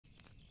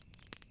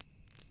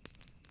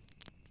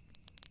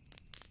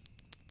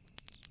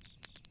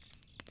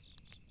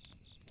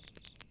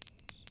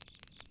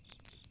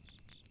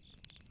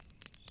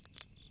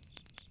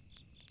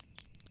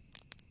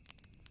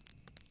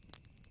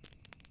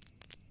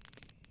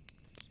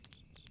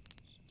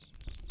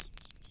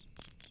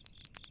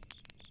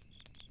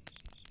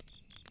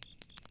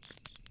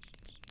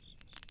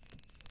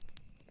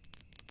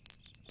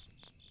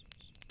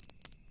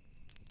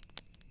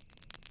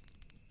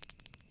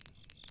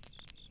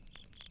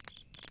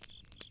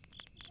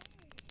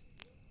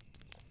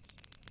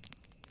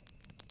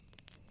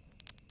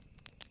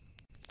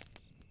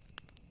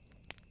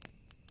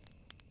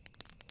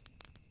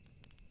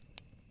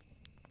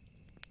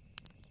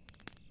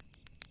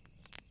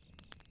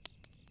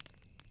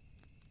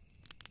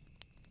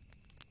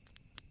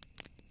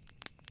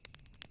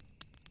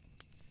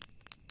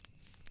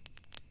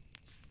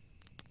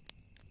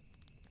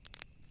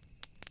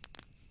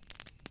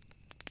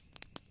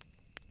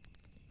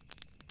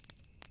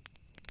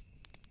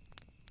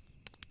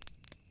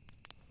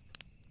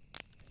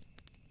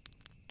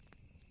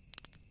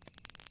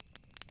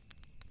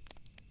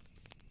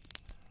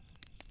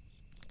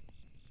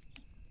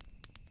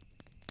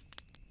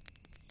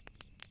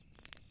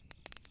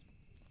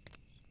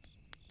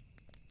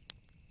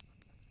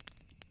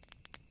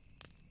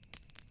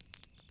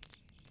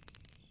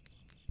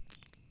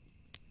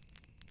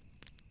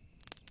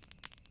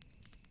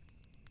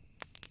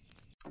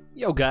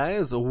Yo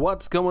guys,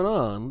 what's going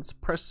on? Let's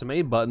press some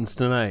A buttons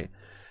tonight.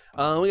 We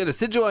got a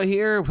Sidua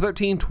here,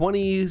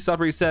 1320 soft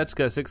resets,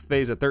 got a 6th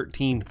phase at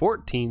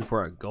 1314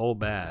 for a gold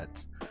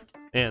bat.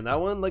 And that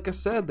one, like I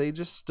said, they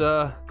just,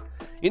 you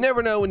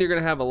never know when you're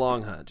gonna have a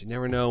long hunt. You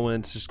never know when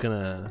it's just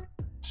gonna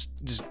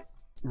just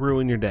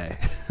ruin your day,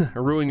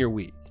 or ruin your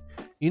week.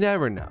 You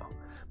never know.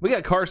 We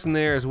got Carson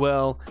there as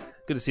well.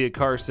 Good to see you,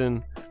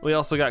 Carson. We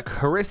also got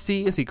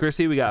Chrissy. I see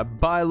Chrissy. We got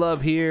Bye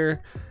Love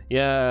here.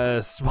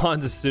 Yeah,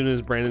 spawns as soon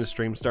as Brandon's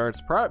stream starts.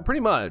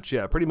 Pretty much,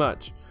 yeah, pretty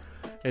much.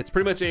 It's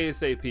pretty much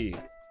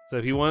ASAP. So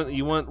if you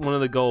want one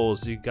of the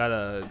goals, you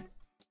gotta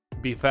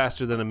be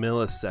faster than a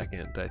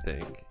millisecond, I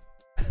think.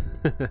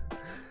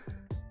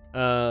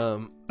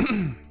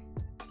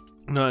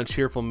 Not a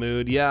cheerful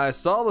mood. Yeah, I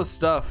saw the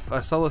stuff.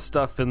 I saw the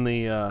stuff in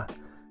the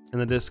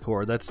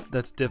Discord.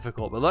 That's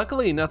difficult, but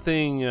luckily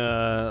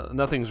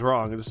nothing's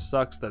wrong. It just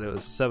sucks that it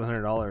was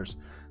 $700.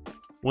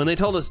 When they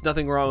told us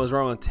nothing was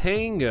wrong with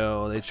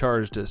Tango, they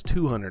charged us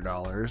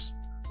 $200,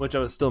 which I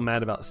was still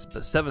mad about.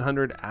 But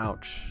 700,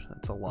 ouch,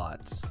 that's a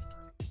lot.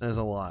 That is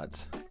a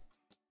lot.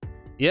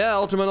 Yeah,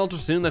 Ultra Moon, Ultra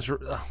Soon. That's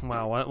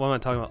wow. What am I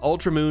talking about?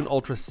 Ultra Moon,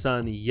 Ultra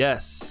Sun.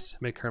 Yes,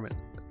 McKermit.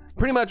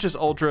 Pretty much just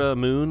Ultra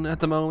Moon at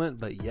the moment,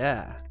 but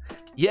yeah,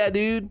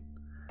 dude,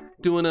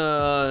 doing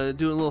a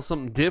little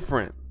something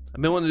different.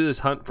 I've been wanting to do this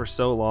hunt for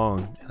so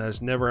long, and I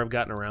just never have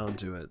gotten around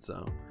to it.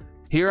 So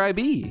here I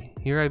be.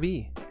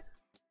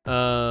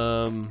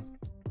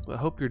 I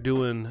hope you're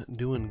doing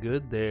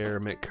good there,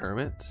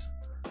 McKermit.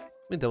 Let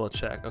me double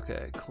check.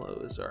 Okay,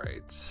 close. All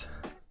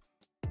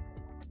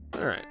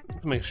right,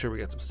 let's make sure we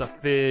got some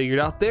stuff figured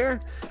out there.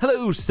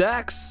 Hello,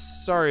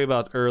 Sax. Sorry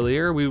about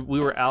earlier. We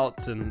were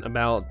out and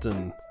about,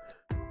 and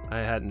I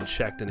hadn't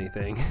checked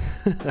anything.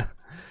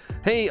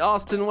 Hey,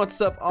 Austin,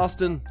 what's up,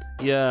 Austin?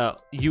 Yeah,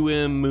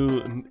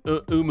 Umu.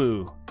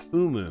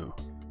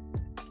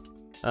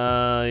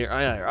 Your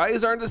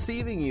eyes aren't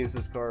deceiving you,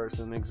 says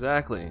Carson.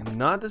 Exactly,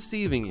 not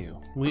deceiving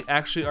you. We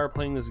actually are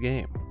playing this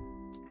game.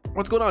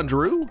 What's going on,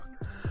 Drew?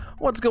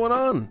 What's going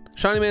on?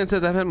 Shiny Man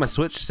says, I've had my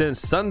Switch since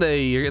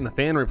Sunday. You're getting the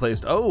fan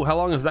replaced. Oh, how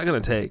long is that gonna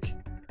take?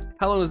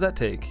 How long does that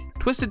take?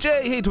 Twisted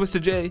J, hey,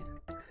 Twisted J.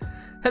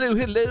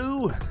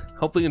 Hello.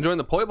 Hopefully enjoying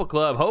the Poipole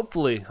Club.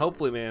 Hopefully,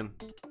 man.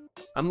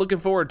 I'm looking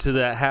forward to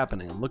that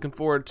happening. I'm looking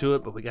forward to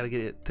it, but we gotta get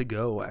it to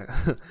go.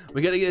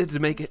 We gotta get it to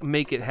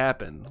make it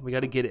happen. We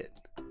gotta get it.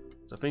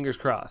 So fingers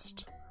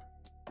crossed.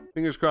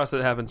 Fingers crossed that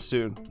it happens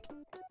soon.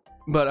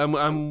 But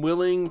I'm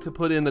willing to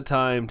put in the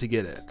time to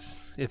get it.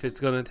 If it's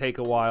gonna take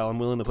a while, I'm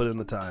willing to put in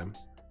the time.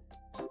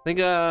 I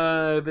think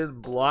I've been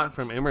blocked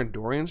from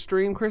Dorian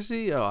stream,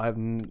 Chrissy. Oh,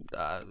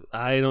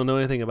 I don't know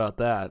anything about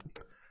that.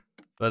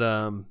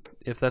 But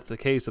if that's the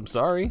case, I'm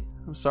sorry.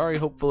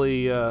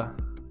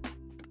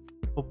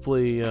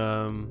 Hopefully,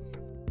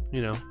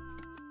 you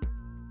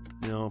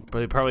know,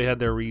 they probably had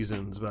their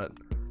reasons, but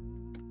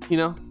you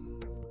know,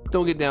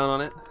 don't get down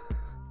on it.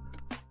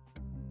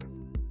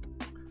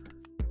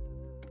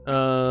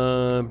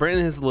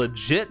 Brandon has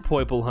legit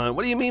Poipole hunt.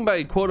 What do you mean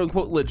by quote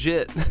unquote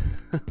legit?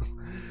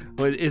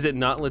 Is it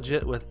not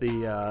legit with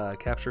the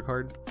capture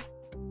card?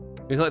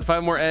 You collect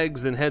 5 more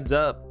eggs, then heads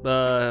up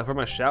for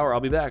my shower.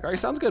 I'll be back. All right,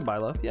 sounds good, Bye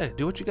Love. Yeah,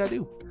 do what you gotta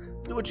do.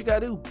 Do what you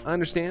gotta do. I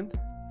understand.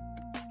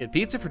 Had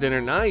pizza for dinner.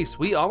 Nice.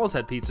 We almost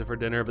had pizza for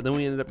dinner, but then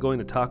we ended up going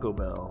to Taco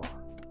Bell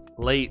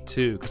late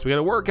too, because we got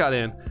a workout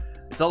in.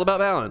 It's all about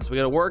balance. We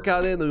got a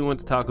workout in, then we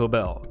went to Taco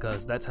Bell,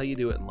 because that's how you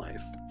do it in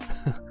life.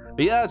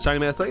 But yeah, Shiny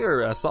Man, I saw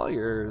your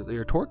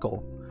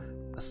Torkoal.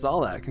 I saw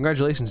that.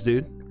 Congratulations,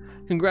 dude.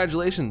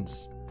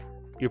 Congratulations.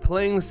 You're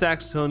playing the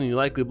saxophone and you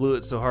likely blew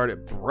it so hard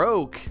it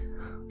broke.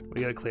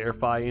 We gotta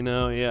clarify, you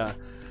know, yeah.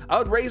 I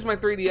would raise my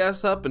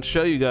 3DS up and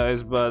show you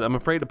guys, but I'm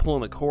afraid of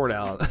pulling the cord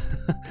out.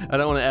 I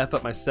don't want to F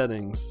up my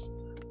settings.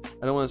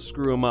 I don't want to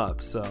screw them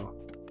up, so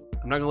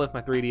I'm not gonna lift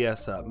my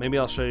 3DS up. Maybe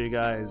I'll show you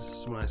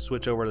guys when I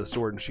switch over to the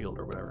Sword and Shield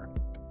or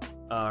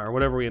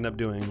whatever we end up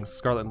doing,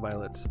 Scarlet and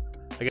Violet.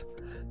 I guess.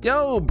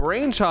 Yo,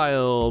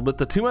 Brainchild with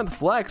the 2-month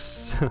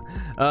flex.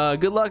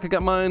 Good luck. I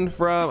got mine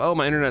from. Oh,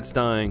 my internet's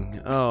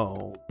dying.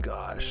 Oh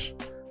gosh,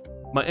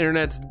 my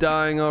internet's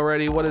dying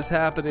already. What is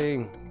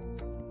happening?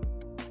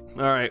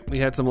 All right, we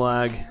had some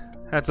lag.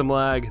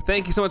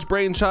 Thank you so much,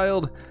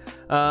 Brainchild.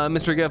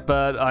 Mr. Gift,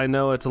 but I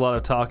know it's a lot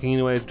of talking.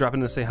 Anyways, drop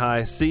in to say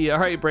hi. See ya. All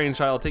right,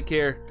 Brainchild, take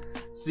care.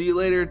 See you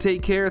later.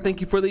 Take care.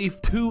 Thank you for the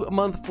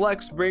 2-month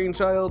flex,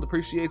 Brainchild.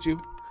 Appreciate you.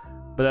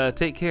 But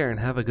take care and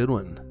have a good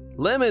one.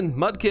 Lemon,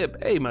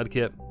 Mudkip. Hey,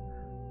 Mudkip.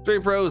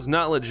 Stream froze,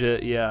 not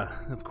legit. Yeah,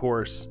 of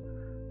course.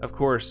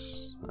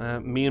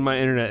 Me and my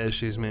internet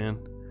issues, man.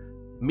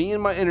 Me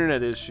and my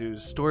internet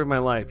issues. Story of my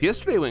life.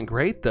 Yesterday went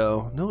great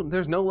though.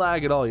 There's no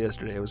lag at all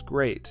yesterday. It was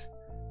great.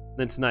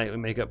 Then tonight we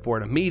make up for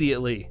it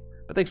immediately.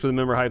 But thanks for the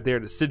member hype there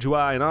to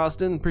Sidua and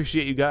Austin.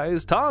 Appreciate you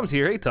guys. Tom's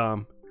here. Hey,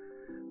 Tom.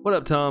 What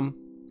up, Tom?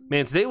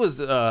 Man, today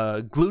was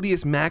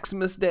Gluteus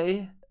Maximus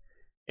Day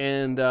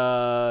and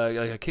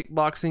like a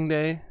kickboxing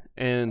day.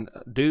 And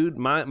dude,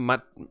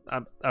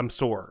 I'm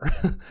sore.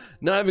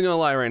 Not even gonna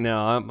lie right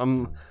now.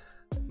 I'm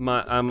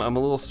a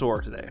little sore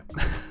today.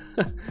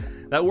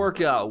 That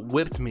workout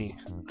whipped me.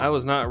 I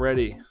was not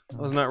ready.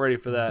 I was not ready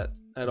for that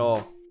at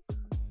all.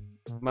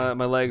 My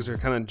legs are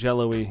kind of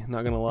jello-y,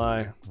 not gonna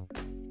lie.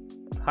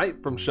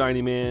 Hype from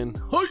Shiny Man.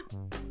 Hype!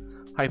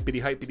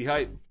 Hypity, hypity,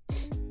 hype.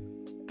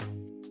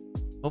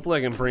 Hopefully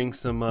I can bring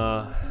some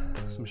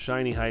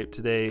shiny hype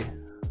today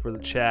for the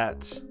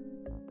chat.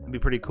 It'd be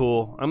pretty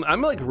cool.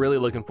 I'm like really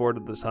looking forward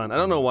to this hunt. I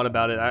don't know what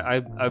about it.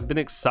 I've been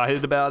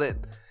excited about it.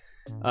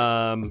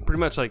 Pretty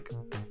much like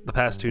the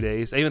past 2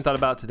 days. I even thought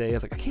about today. I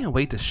was like, I can't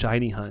wait to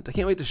shiny hunt. I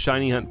can't wait to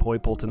shiny hunt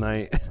Poipole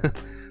tonight.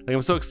 Like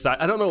I'm so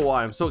excited. I don't know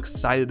why. I'm so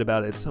excited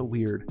about it. It's so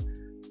weird.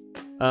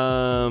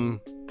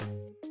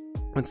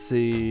 Let's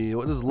see.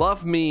 What does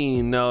love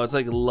mean? No, it's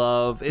like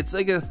love. It's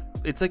like a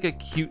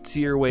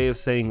cutesier way of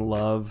saying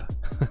love.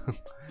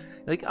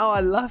 Like, oh, I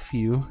love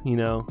you. You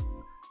know.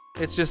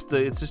 It's just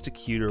a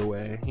cuter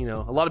way. You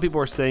know. A lot of people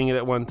were saying it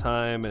at one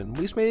time, and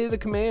we just made it a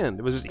command.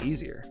 It was just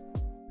easier.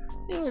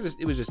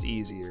 It was just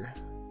easier.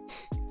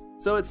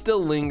 So it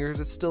still lingers.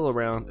 It's still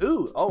around.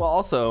 Ooh. Oh,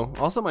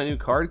 also my new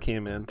card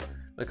came in.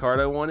 The card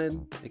I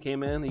wanted, it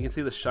came in. You can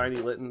see the shiny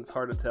Litten. It's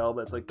hard to tell,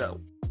 but it's like that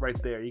right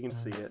there. You can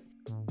see it.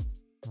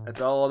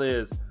 That's all it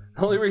is.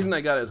 The only reason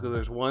I got it is because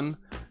there's one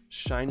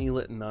shiny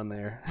Litten on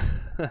there.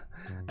 I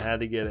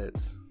had to get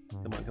it.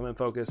 Come in,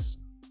 focus.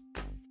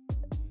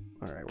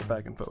 All right, we're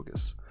back in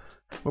focus.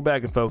 We're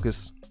back in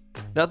focus.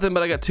 Nothing,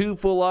 but I got 2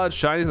 full odds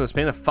shinies in the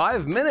span of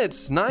 5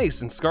 minutes.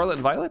 Nice. And Scarlet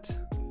and Violet.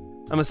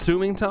 I'm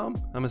assuming, Tom.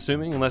 I'm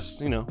assuming, unless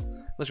you're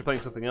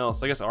playing something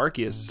else. I guess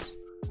Arceus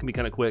can be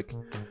kind of quick.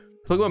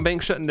 Pokemon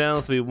Bank shutting down.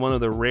 This will be one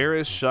of the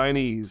rarest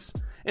shinies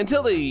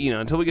until we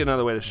get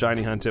another way to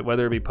shiny hunt it,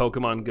 whether it be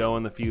Pokemon Go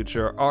in the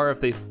future or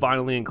if they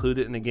finally include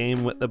it in a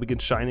game that we can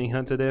shiny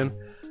hunt it in.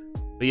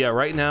 But yeah,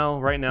 right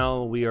now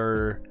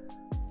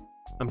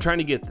I'm trying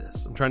to get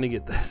this.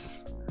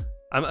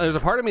 There's a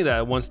part of me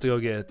that wants to go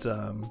get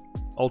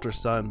Ultra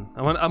Sun.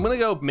 I'm gonna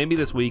go maybe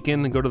this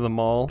weekend and go to the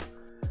mall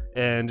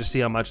and just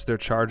see how much they're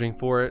charging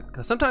for it,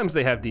 because sometimes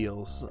they have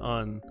deals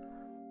on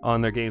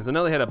their games. I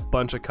know they had a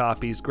bunch of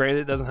copies.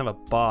 Granted, it doesn't have a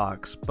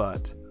box,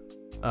 but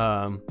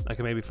I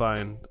can maybe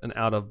find an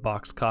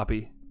out-of-box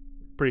copy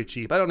pretty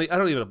cheap. I don't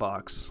need a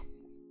box.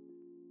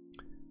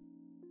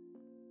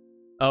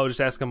 Oh,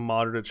 just ask a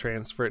modder to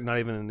transfer it. Not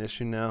even an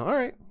issue now. All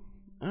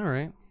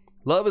right.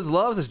 Love is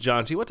love, says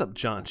Jonchi. What's up,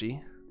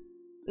 Jonchi?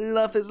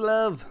 Love is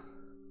love.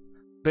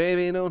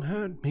 Baby, don't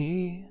hurt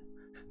me.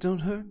 Don't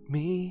hurt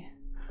me.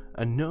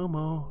 No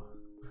more.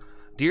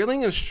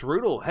 Deerling and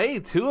Strudel. Hey,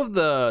 two of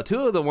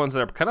the ones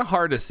that are kind of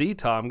hard to see,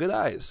 Tom. Good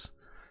eyes.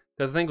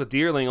 Because I think with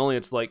Deerling only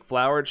it's like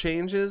flower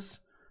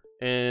changes,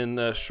 and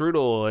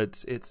Strudel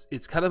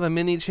it's kind of a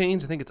mini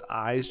change. I think its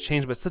eyes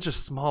change, but it's such a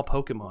small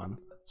Pokemon.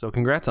 So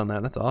congrats on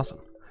that. That's awesome.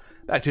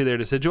 Back to you there,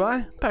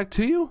 Decidueye. Back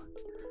to you.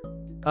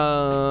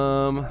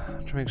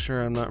 Trying to make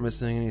sure I'm not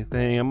missing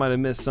anything. I might have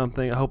missed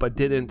something. I hope I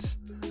didn't.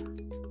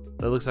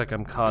 But it looks like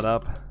I'm caught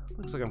up.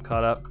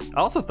 I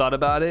also thought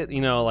about it,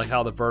 like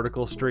how the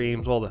vertical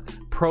streams, well,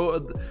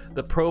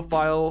 the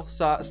profile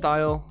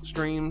style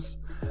streams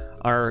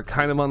are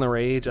kind of on the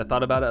rage. I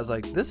thought about it. I was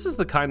like, this is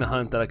the kind of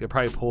hunt that I could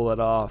probably pull it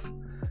off.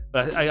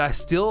 But I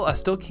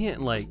still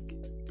can't like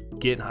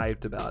get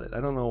hyped about it. I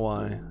don't know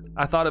why.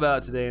 I thought about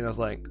it today and I was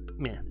like,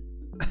 man.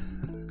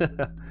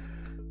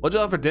 What'd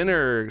you have for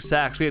dinner,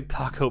 Sax? We had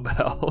Taco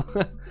Bell.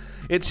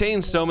 It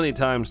changed so many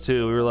times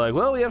too. We were like,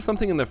 well, we have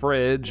something in the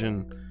fridge,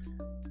 and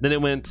then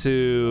it went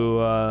to,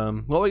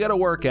 well, we got to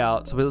work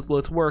out, so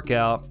let's work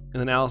out. And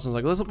then Allison's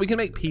like, we can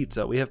make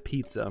pizza. We have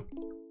pizza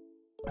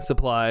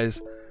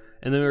supplies.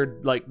 And then we were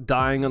like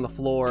dying on the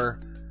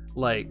floor,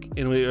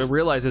 and we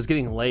realized it was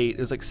getting late.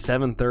 It was like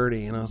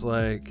 7:30, and I was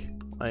like,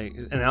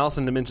 and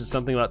Allison mentioned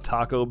something about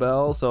Taco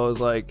Bell, so I was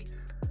like,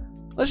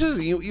 let's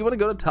just, you want to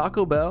go to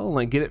Taco Bell and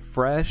like get it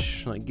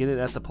fresh, like get it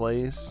at the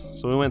place.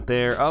 So we went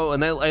there. Oh,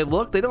 and I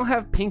looked, they don't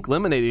have pink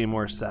lemonade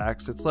anymore,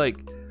 Sax. It's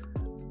like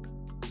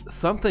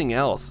something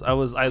else. I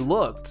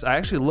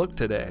actually looked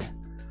today.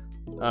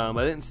 I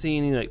didn't see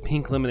any like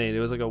pink lemonade. It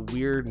was like a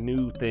weird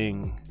new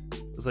thing.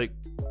 It was like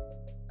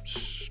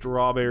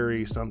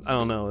strawberry something. I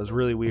don't know. It was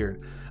really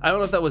weird. I don't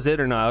know if that was it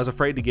or not. I was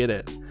afraid to get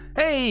it.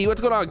 Hey,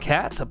 what's going on,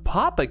 Cat? To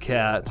Papa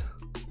Cat.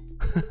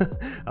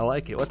 I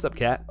like it. What's up,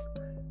 Cat?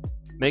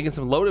 Making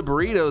some loaded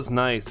burritos.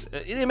 Nice.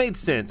 It made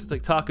sense. It's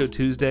like Taco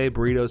Tuesday,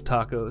 burritos,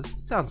 tacos.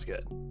 Sounds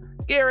good.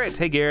 Garrett.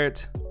 Hey,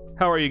 Garrett.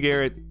 How are you,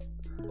 Garrett?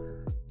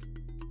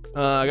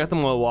 I got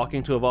them while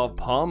walking to evolve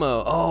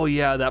Palmo. Oh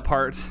yeah, that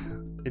part.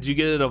 Did you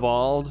get it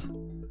evolved?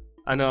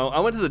 I know. I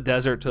went to the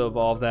desert to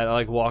evolve that. I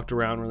like walked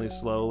around really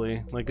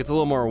slowly. Like it's a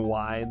little more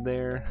wide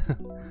there.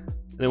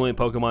 And then when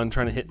Pokemon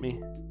trying to hit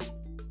me.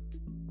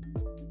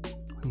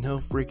 No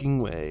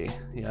freaking way.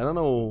 Yeah, I don't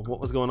know what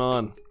was going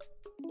on.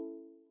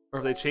 Or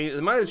if they changed,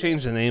 they might have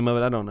changed the name of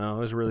it. I don't know. It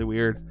was really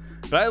weird.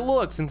 But I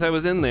looked since I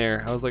was in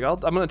there. I was like, I'm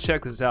gonna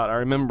check this out. I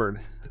remembered.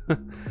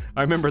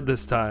 I remembered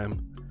this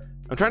time.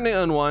 I'm trying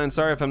to unwind.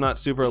 Sorry if I'm not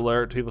super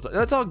alert to people.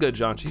 That's all good,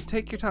 John.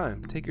 Take your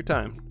time. Take your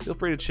time. Feel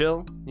free to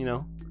chill.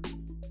 You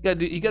gotta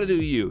do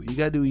you. You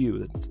gotta do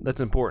you. That's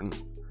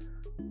important.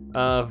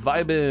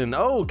 Vibing.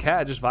 Oh,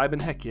 cat, just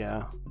vibing. Heck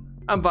yeah.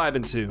 I'm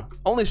vibing too.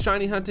 Only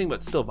shiny hunting,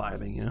 but still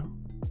vibing, you know?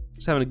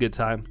 Just having a good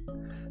time.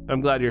 But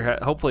I'm glad you're,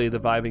 hopefully the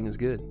vibing is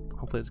good.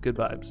 Hopefully it's good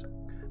vibes.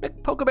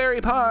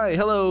 McPokeberry Pie.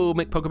 Hello,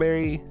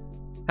 McPokeberry.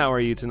 How are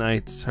you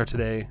tonight or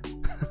today?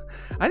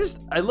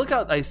 I look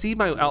out, I see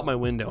out my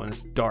window and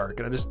it's dark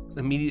and I just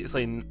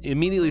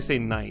immediately say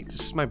night. It's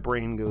just my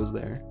brain goes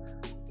there.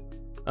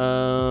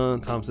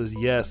 Tom says,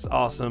 yes,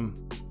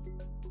 awesome.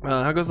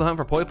 How goes the hunt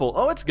for Poipole?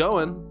 Oh, it's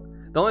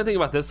going. The only thing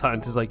about this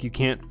hunt is like you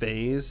can't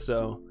phase,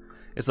 so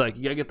it's like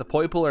you gotta get the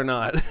Poipole or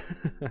not.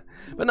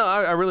 But no,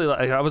 I really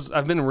like.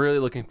 I've been really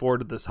looking forward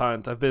to this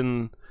hunt. I've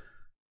been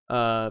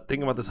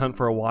thinking about this hunt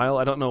for a while.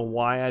 I don't know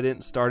why I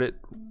didn't start it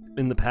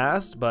in the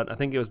past, but I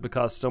think it was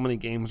because so many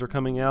games were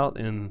coming out,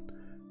 and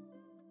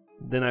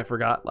then I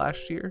forgot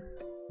last year.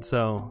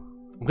 So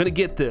I'm gonna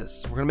get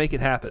this. We're gonna make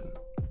it happen.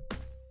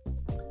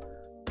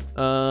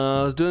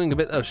 I was doing a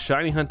bit of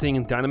shiny hunting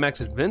and Dynamax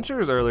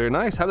Adventures earlier.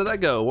 Nice. How did that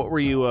go? What were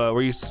you?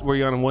 Were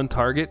you on one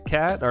target,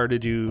 Cat, or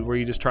were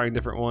you just trying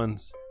different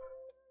ones?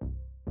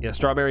 Yeah,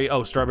 strawberry.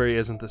 Oh, strawberry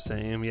isn't the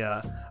same.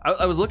 Yeah,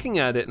 I was looking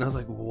at it and I was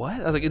like, what?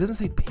 I was like, it doesn't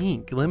say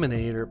pink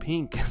lemonade or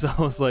pink. So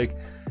I was like,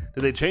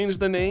 did they change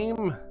the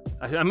name?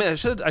 I mean, I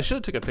should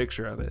have took a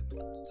picture of it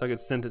so I could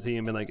send it to you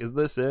and be like, is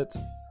this it?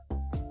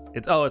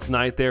 It's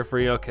night there for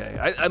you. Okay.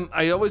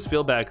 I always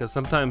feel bad because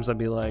sometimes I'd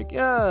be like,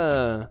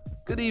 yeah,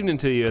 good evening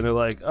to you, and they're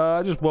like,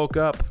 I just woke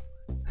up.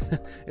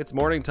 It's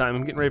morning time.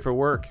 I'm getting ready for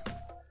work.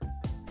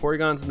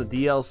 Porygon's in the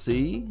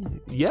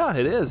DLC. Yeah,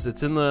 it is.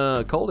 It's in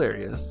the cold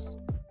areas.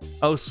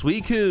 Oh,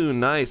 Suicune,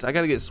 nice. I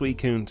gotta get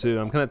Suicune too.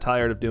 I'm kind of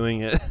tired of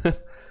doing it.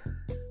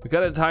 I'm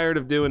kind of tired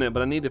of doing it,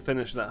 but I need to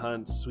finish that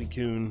hunt,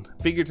 Suicune.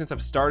 Figured since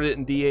I've started it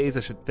in DAs,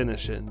 I should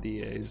finish it in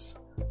DAs.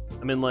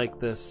 I'm in like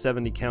the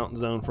 70 count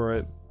zone for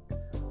it.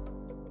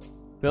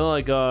 Feel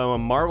like a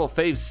Marvel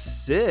Fave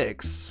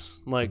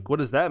 6. Like, what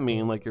does that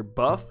mean? Like you're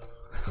buff?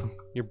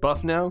 You're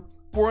buff now?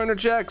 400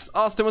 checks.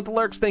 Austin with the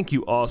lurks. Thank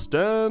you,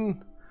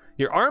 Austin.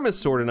 Your arm is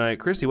sore tonight.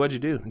 Chrissy, what'd you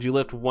do? Did you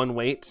lift one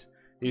weight?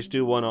 Did you just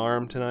do one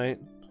arm tonight?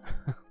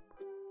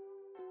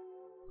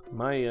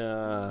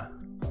 My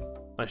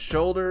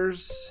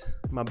shoulders,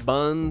 my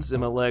buns,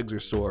 and my legs are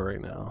sore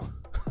right now.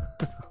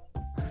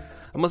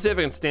 I'm gonna see if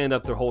I can stand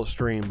up the whole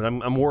stream, but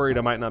I'm worried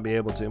I might not be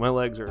able to. My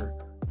legs are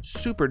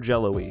super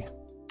jello-y.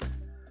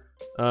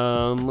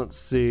 Let's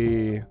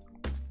see.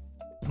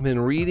 I've been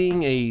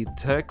reading a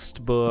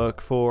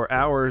textbook for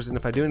hours, and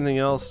if I do anything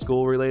else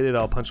school related,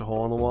 I'll punch a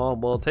hole in the wall.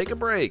 Well, take a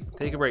break.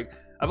 Take a break.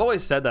 I've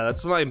always said that.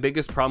 That's my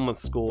biggest problem with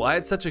school. I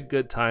had such a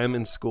good time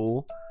in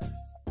school,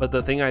 but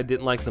the thing I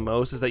didn't like the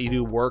most is that you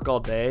do work all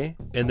day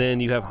and then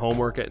you have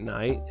homework at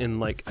night, and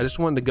like I just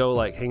wanted to go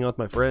like hang out with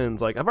my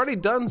friends. Like I've already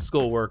done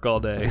schoolwork all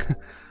day.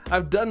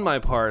 I've done my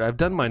part. I've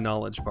done my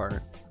knowledge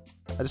part.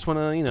 I just want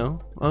to, you know,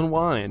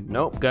 unwind.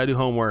 Nope, gotta do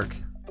homework.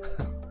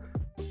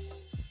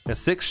 Yeah,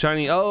 6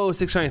 shiny. Oh,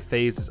 6 shiny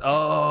phases.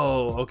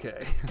 Oh,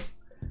 okay.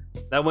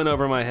 That went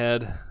over my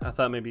head. I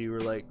thought maybe you were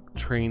like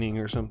training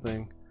or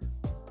something.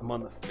 I'm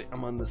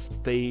on this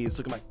phase.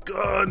 Look at my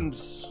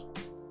guns.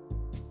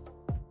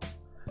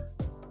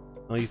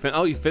 Oh,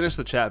 you finished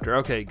the chapter.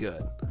 Okay,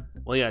 good.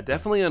 Well, yeah,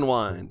 definitely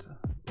unwind.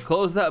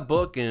 Close that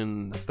book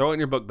and throw it in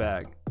your book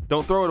bag.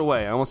 Don't throw it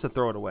away. I almost said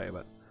throw it away,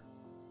 but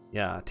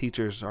yeah,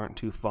 teachers aren't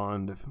too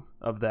fond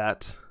of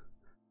that.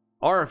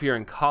 Or if you're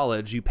in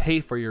college, you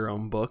pay for your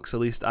own books. At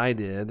least I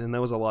did, and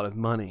that was a lot of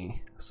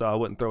money, so I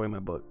wouldn't throw away my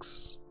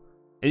books.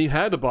 And you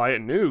had to buy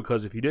it new,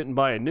 because if you didn't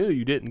buy it new,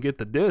 you didn't get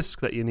the disc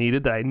that you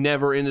needed that I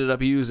never ended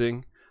up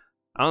using.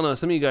 I don't know,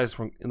 some of you guys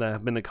that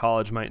have been to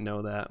college might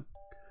know that.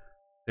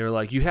 They were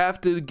like, you have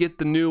to get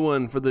the new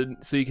one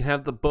so you can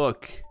have the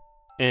book.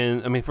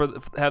 And I mean,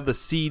 have the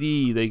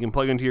CD that you can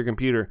plug into your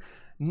computer.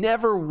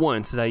 Never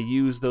once did I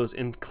use those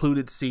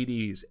included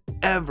CDs,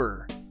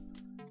 ever.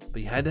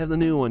 But you had to have the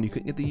new one, you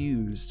couldn't get the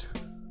used.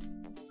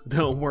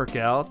 Don't work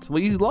out. Well,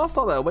 you lost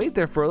all that weight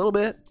there for a little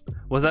bit.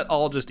 Was that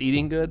all just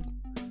eating good?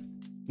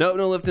 Nope,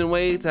 no lifting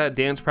weights. I had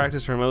dance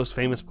practice for most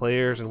famous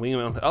players and wing.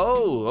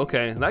 Oh,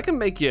 okay. That can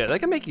make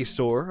you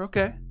sore.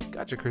 Okay,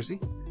 gotcha, Chrissy.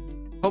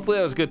 Hopefully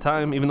that was a good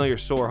time, even though you're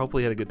sore.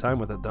 Hopefully you had a good time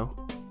with it though.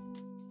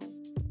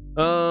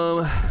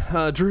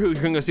 Drew, you're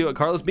gonna go see what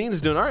Carlos Beans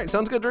is doing. All right,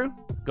 sounds good, Drew.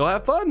 Go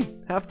have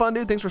fun. Have fun,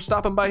 dude. Thanks for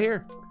stopping by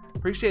here.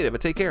 Appreciate it,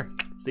 but take care.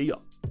 See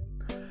y'all.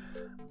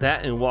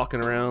 That and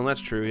walking around,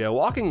 that's true. Yeah,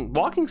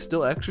 walking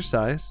still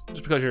exercise.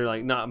 Just because you're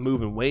like not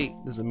moving weight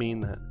doesn't mean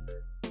that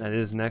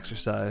is an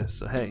exercise.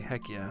 So hey,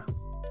 heck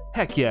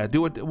yeah,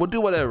 do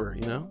whatever,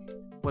 you know,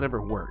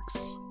 whatever works.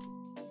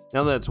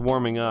 Now that it's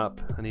warming up,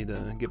 I need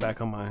to get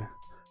back on my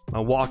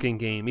walking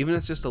game, even if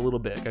it's just a little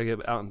bit. Gotta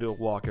get out and do a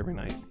walk every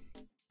night.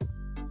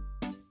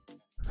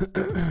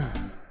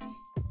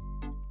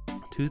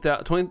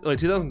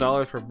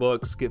 $2,000 for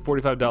books, get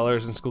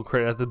 $45 in school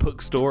credit at the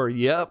bookstore.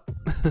 Yep.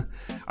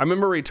 I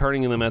remember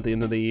returning them at the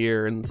end of the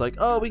year, and it's like,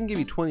 oh, we can give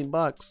you 20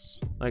 bucks.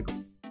 Like,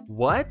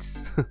 what?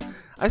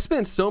 I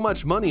spent so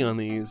much money on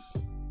these.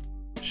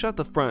 Shut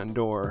the front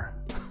door.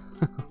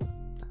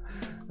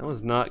 That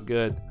was not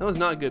good. That was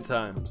not good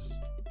times.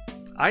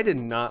 I did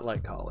not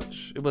like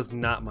college. It was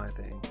not my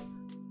thing.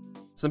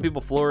 Some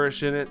people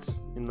flourish in it,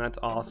 and that's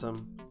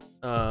awesome.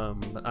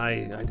 But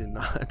I did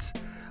not.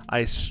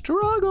 I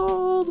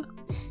struggled.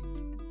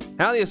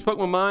 Hallie, I spoke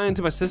my mind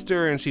to my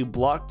sister, and she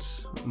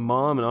blocked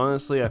mom. And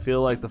honestly, I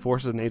feel like the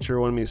forces of nature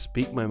wanted me to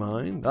speak my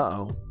mind.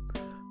 Uh-oh.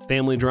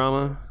 Family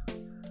drama.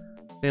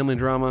 Family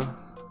drama.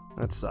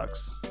 That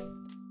sucks.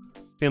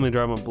 Family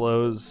drama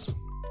blows.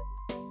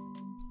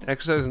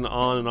 Exercising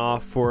on and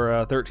off for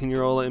a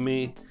 13-year-old like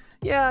me.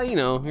 Yeah, you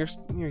know,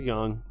 you're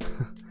young.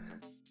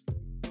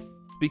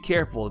 Be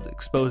careful of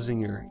exposing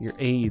your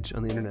age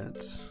on the internet.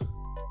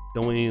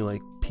 Don't want any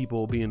like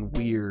people being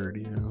weird,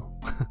 you know.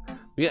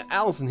 We got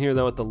Allison here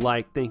though with the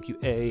like. Thank you,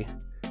 A.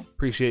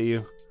 Appreciate you.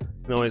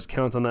 You can always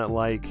count on that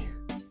like.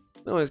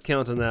 Always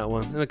count on that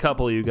one. And a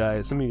couple of you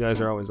guys. Some of you guys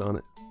are always on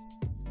it.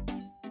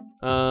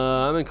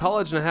 I'm in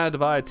college and I had to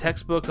buy a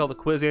textbook. All the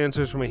quiz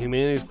answers for my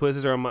humanities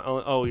quizzes are on my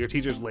own. Oh, your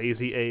teacher's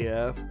lazy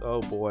AF.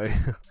 Oh boy.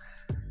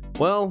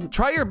 Well,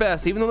 try your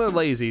best. Even though they're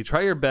lazy,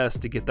 try your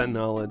best to get that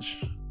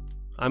knowledge.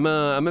 I'm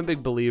a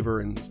big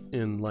believer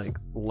in like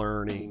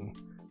learning.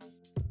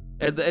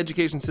 The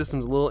education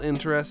system's a little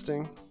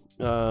interesting,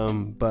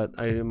 but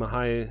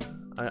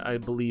I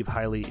believe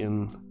highly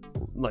in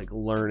like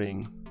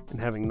learning and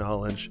having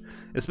knowledge,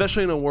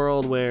 especially in a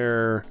world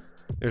where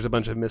there's a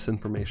bunch of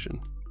misinformation.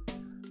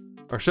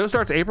 Our show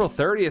starts April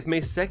 30th,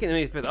 May 2nd, and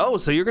May 5th. Oh,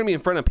 so you're gonna be in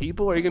front of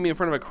people? Are you gonna be in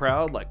front of a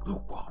crowd like,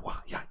 ooh, wah, wah,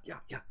 yeah,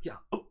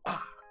 ooh,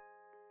 ah,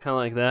 kind of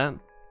like that?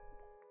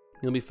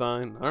 You'll be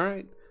fine. All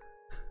right.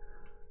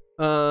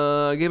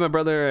 I gave my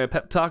brother a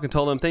pep talk and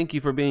told him thank you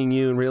for being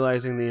you and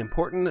realizing the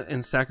important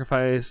and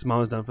sacrifice mom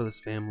has done for this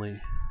family.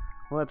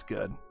 Well, that's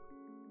good.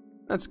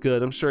 That's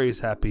good. I'm sure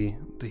he's happy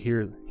to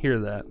hear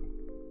that.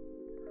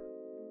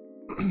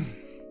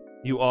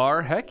 You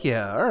are? Heck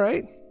yeah. All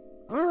right.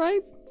 All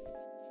right.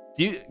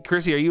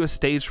 Chrissy, are you a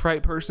stage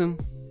fright person?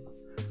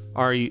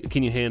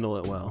 Can you handle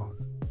it well?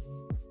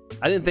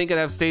 I didn't think I'd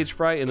have stage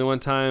fright, and then one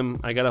time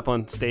I got up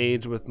on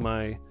stage with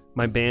my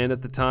band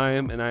at the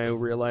time, and I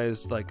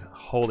realized like,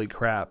 holy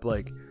crap,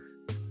 like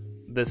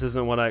this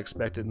isn't what I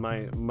expected.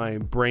 My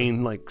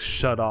brain like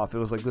shut off. It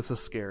was like, this is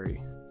scary.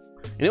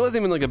 And it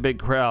wasn't even like a big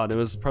crowd. It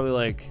was probably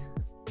like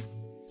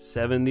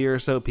 70 or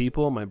so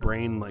people. My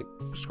brain like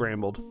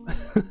scrambled.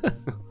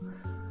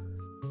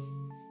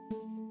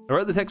 I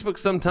read the textbook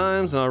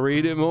sometimes and I'll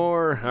read it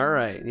more. All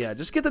right, yeah,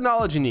 just get the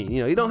knowledge you need.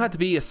 You know, you don't have to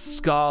be a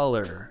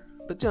scholar,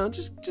 but you know,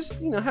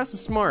 just you know, have some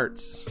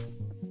smarts.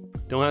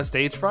 Don't have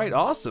stage fright?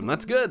 Awesome,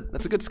 that's good.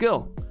 That's a good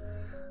skill.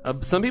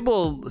 Some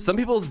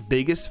people's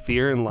biggest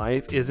fear in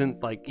life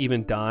isn't like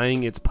even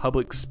dying, it's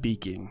public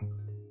speaking.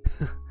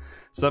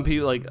 Some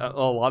people, like a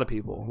lot of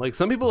people, like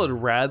some people would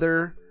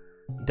rather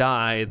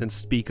die than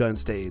speak on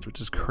stage, which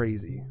is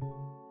crazy.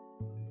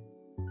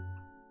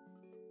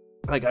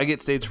 Like I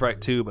get stage fright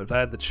too, but if I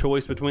had the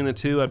choice between the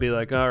two, I'd be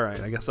like, all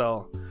right, I guess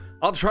I'll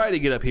try to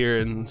get up here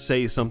and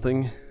say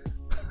something.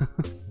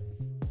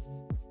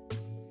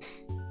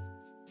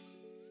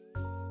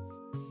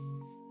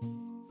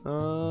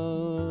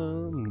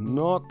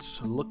 Not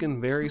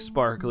looking very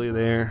sparkly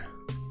there.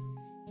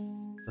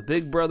 The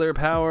big brother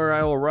power,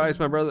 I will rise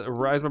my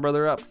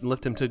brother up and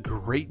lift him to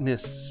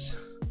greatness.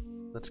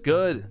 That's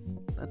good.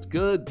 That's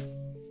good.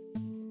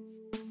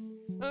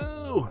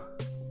 Ooh,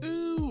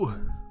 ooh.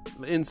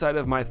 The inside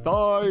of my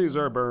thighs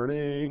are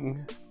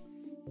burning.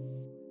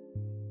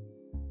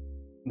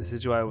 This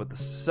is why with the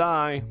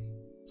sigh.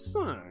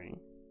 Sigh.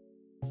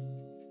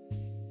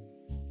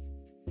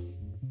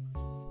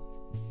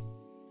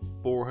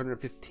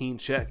 $415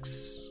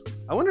 checks.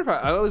 I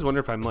always wonder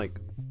if I'm like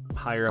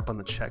higher up on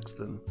the checks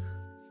than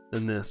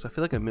this. I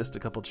feel like I missed a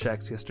couple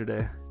checks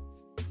yesterday.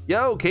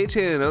 Yo,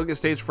 K-Chan, I don't get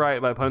stage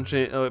fright by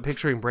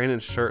picturing Brandon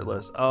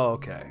shirtless. Oh,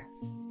 okay.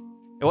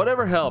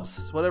 Whatever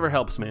helps,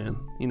 man.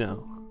 You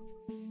know,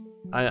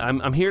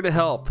 I'm here to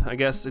help. I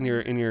guess in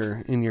your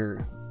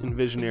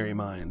envisionary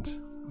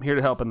mind, I'm here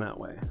to help in that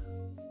way.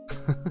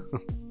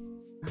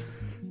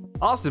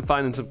 Austin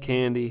finding some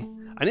candy.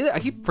 I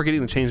keep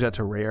forgetting to change that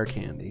to rare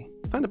candy.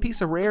 Find a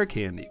piece of rare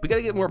candy. We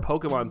gotta get more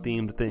Pokemon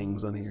themed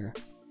things on here.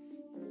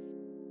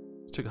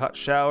 Took a hot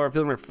shower,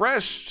 feeling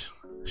refreshed.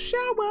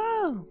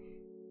 Shower.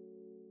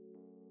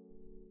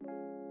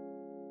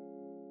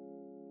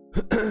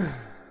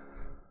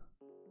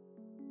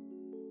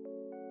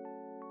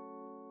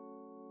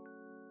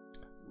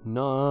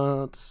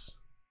 Nuts.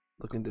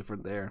 Looking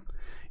different there.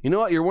 You know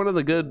what? You're one of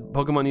the good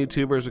Pokemon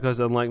YouTubers because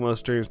unlike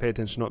most streamers, pay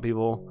attention to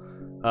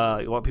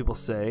what people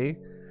say.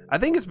 I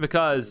think it's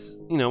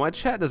because, you know, my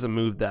chat doesn't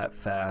move that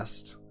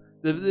fast.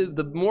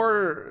 The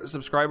more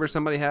subscribers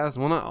somebody has,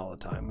 well, not all the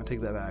time, I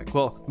take that back.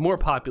 Well, the more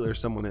popular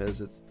someone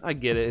is, I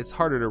get it. It's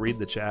harder to read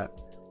the chat.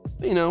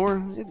 But, you know,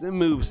 it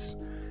moves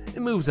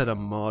at a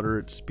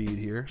moderate speed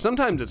here.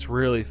 Sometimes it's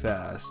really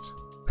fast.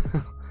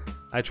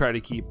 I try to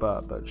keep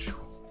up, but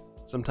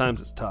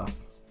sometimes it's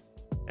tough.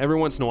 Every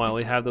once in a while,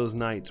 we have those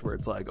nights where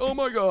it's like, oh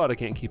my god, I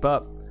can't keep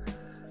up.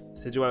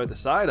 Sidgewai with the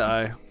side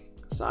eye.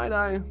 Side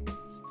eye.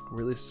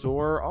 Really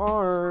sore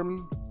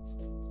arm.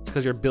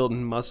 because you're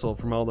building muscle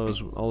from all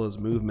those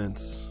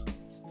movements.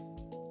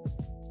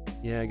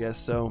 Yeah, I guess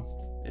so.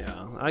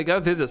 Yeah, I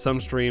gotta visit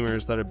some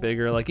streamers that are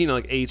bigger, like, you know,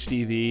 like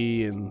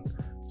HDV and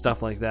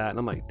stuff like that. And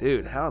I'm like,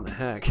 dude, how in the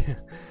heck?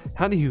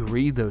 How do you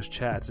read those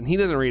chats? And he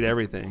doesn't read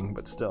everything,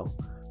 but still.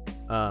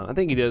 I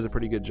think he does a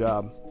pretty good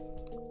job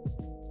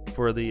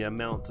for the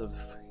amount of,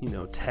 you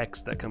know,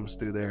 text that comes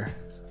through there.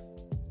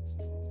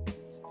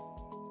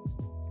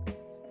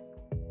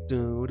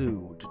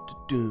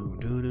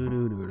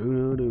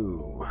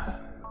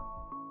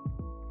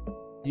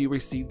 You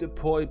received a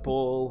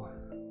Poipole.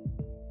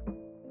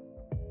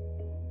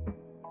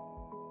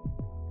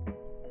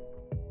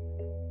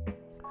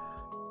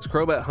 This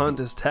Crobat hunt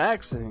is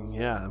taxing.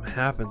 Yeah, it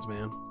happens,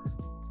 man.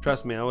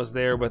 Trust me, I was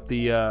there with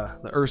the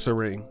Ursa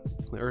ring.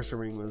 The Ursa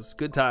ring was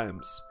good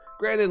times.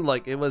 Granted,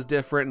 like, it was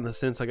different in the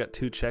sense I got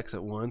 2 checks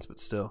at once, but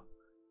still.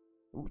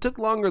 It took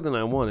longer than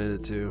I wanted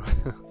it to.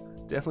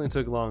 Definitely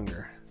took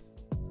longer.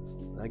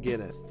 I get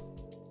it.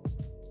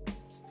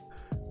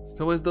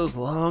 It's always those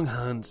long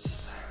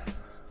hunts.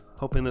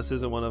 Hoping this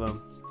isn't one of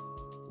them.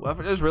 Well,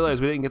 I just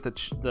realized we didn't get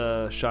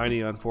the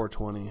shiny on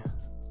 420.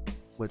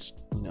 Which,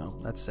 you know,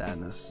 that's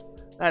sadness.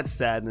 That's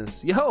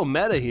sadness. Yo,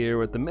 Meta here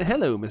with the...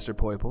 Hello, Mr.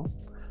 Poipole.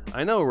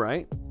 I know,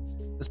 right?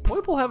 Does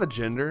Poipole have a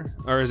gender?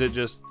 Or is it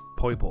just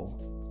Poipole?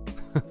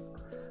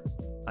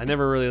 I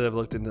never really have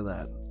looked into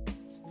that.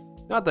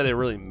 Not that it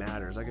really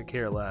matters. I could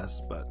care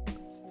less, but...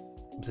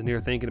 I'm sitting here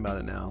thinking about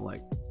it now.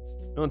 Like,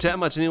 I don't chat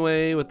much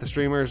anyway with the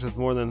streamers with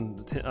more than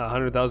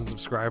 100,000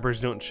 subscribers.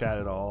 Don't chat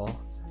at all.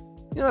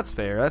 You know, that's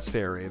fair. That's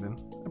fair, Raven.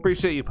 I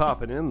appreciate you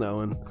popping in, though,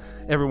 and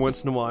every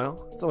once in a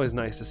while. It's always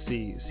nice to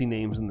see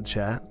names in the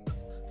chat.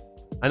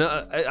 I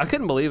know I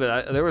couldn't believe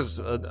it. There was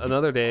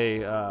another day.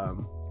 It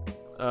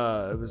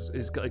was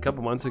a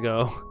couple months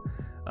ago.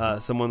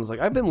 Someone was like,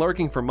 "I've been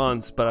lurking for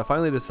months, but I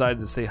finally decided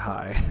to say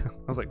hi."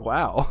 I was like,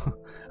 "Wow,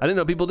 I didn't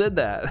know people did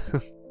that."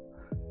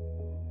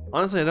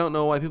 Honestly, I don't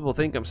know why people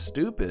think I'm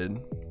stupid.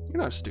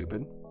 You're not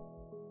stupid.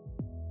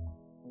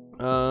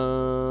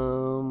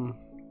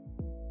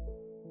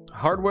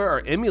 Hardware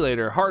or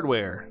emulator?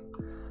 Hardware.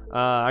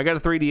 I got a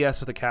 3DS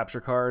with a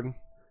capture card.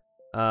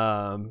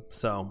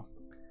 So.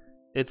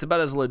 It's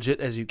about as legit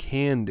as you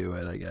can do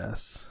it, I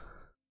guess.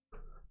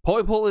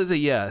 Poipole is a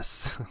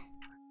yes.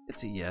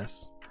 It's a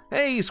yes.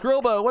 Hey,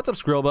 Skrillbo! What's up,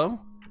 Skrillbo?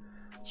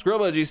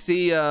 Skrillbo, did you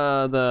see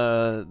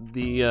the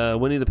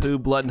Winnie the Pooh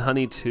Blood and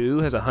Honey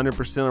 2 has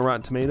 100% on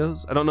Rotten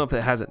Tomatoes? I don't know if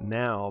it has it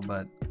now,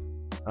 but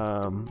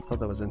thought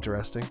that was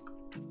interesting.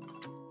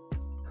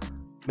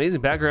 Amazing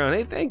background.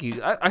 Hey, thank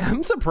you.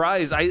 I'm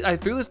surprised. I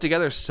threw this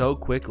together so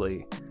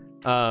quickly.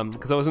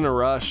 Because I was in a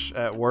rush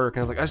at work, and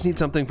I was like, I just need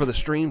something for the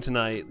stream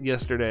tonight,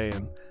 yesterday,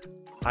 and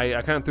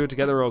I kind of threw it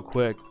together real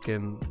quick,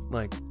 and,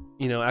 like,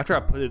 you know, after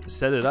I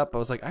set it up, I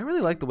was like, I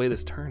really like the way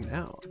this turned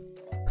out.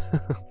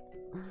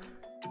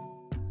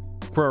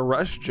 For a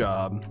rush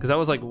job, because I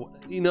was like,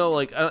 you know,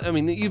 like, I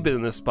mean, you've been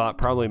in this spot,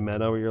 probably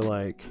Meta, where you're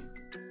like,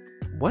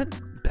 what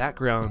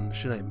background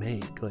should I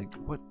make? Like,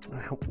 what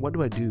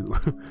do I do?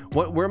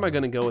 Where am I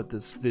gonna go with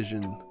this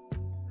vision?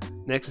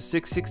 Next is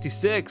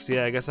 666.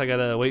 Yeah, I guess I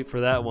gotta wait for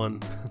that one.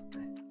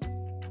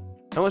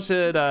 How much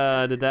did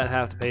that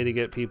have to pay to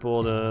get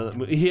people to?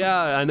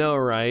 Yeah, I know,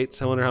 right?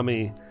 So I wonder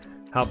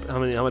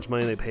how much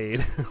money they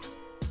paid.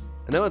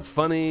 I know it's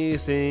funny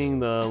seeing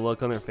the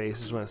look on their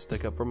faces when I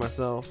stick up for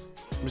myself.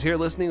 I'm just here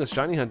listening with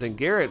shiny hunting.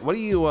 Garrett, what are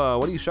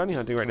you shiny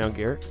hunting right now,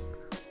 Garrett?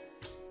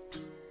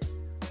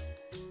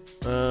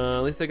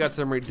 At least I got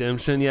some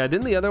redemption. Yeah,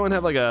 didn't the other one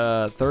have like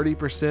a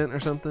 30% or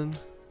something?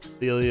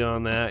 Dealio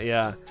on that,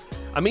 yeah.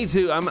 Me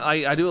too.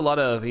 I do a lot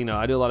of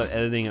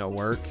editing at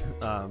work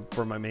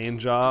for my main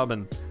job,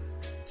 and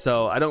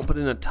so I don't put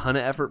in a ton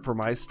of effort for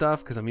my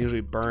stuff because I'm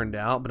usually burned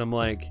out. But I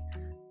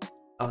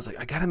was like,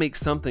 I gotta make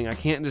something. I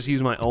can't just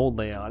use my old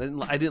layout.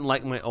 I didn't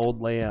like my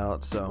old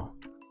layout, so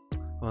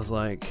I was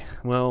like,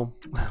 well,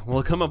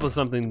 we'll come up with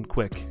something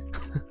quick.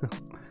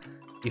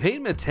 You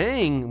hate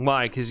Metang?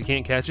 Why? Because you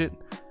can't catch it?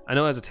 I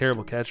know it has a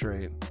terrible catch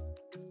rate.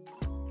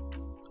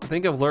 I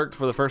think I've lurked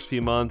for the first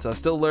few months. I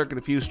still lurk at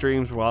a few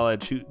streams while I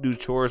do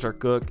chores or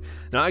cook.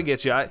 Now I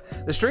get you.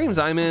 The streams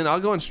I'm in, I'll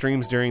go on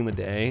streams during the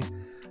day,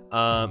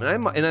 and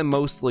I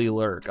mostly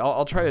lurk.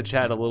 I'll try to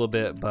chat a little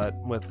bit, but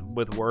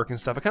with work and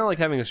stuff, I kind of like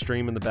having a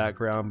stream in the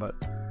background. But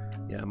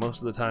yeah, most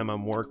of the time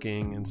I'm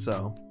working, and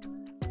so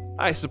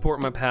I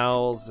support my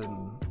pals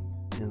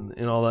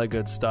and all that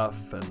good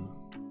stuff, and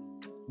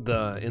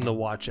in the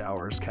watch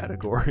hours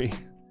category.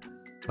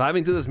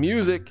 Vibing to this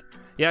music.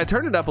 Yeah, I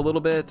turned it up a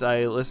little bit.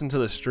 I listened to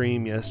the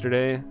stream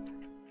yesterday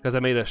because I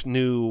made a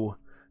new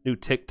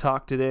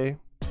TikTok today,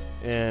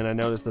 and I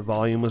noticed the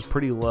volume was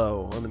pretty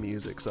low on the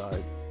music, so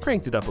I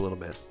cranked it up a little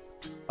bit.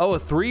 Oh, a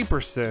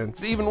 3%.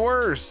 It's even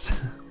worse.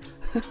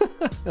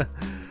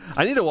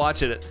 I need to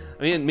watch it.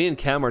 Me and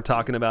Cam were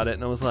talking about it,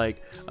 and I was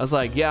like,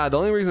 yeah, the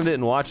only reason I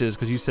didn't watch it is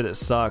because you said it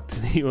sucked,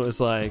 and he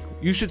was like,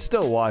 you should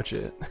still watch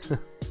it.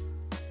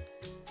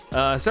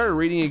 I started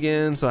reading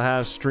again, so I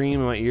have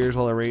stream in my ears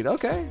while I read.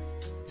 Okay.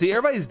 See,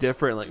 everybody's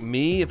different. Like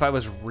me, if I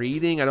was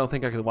reading, I don't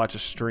think I could watch a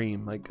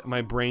stream. Like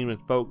my brain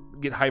would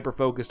get hyper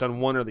focused on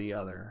one or the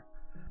other.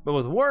 But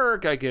with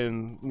work, I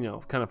can, you know,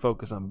 kind of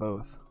focus on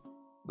both.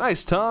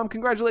 Nice, Tom.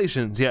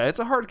 Congratulations. Yeah,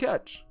 it's a hard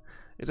catch.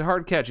 It's a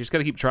hard catch. You just got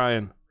to keep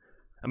trying.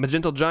 I'm a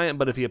gentle giant,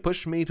 but if you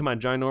push me to my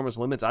ginormous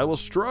limits, I will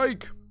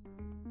strike.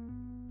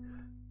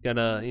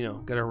 Gotta, you know,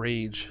 gotta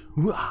rage.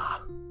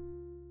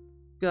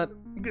 Gotta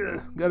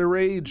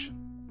rage.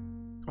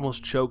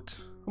 Almost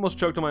choked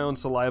on my own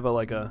saliva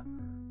like a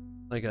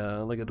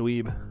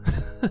dweeb.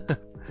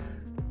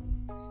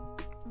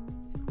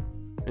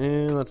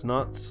 And that's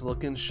not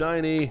looking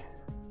shiny.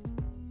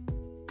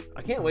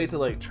 I can't wait to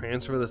like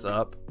transfer this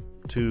up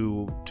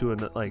to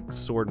a like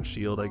sword and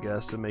shield, I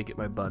guess, and make it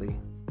my buddy.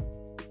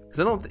 Cause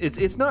I don't.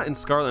 It's not in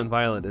Scarlet and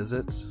Violet, is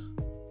it?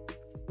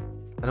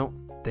 I don't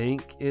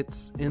think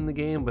it's in the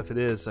game, but if it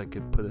is, I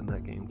could put it in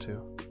that game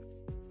too.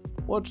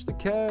 Watch the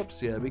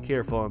caps. Yeah, be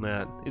careful on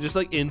that. It just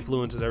like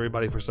influences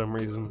everybody for some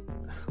reason.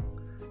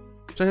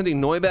 Trying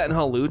hunting Noibat and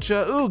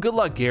Hawlucha. Ooh, good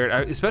luck,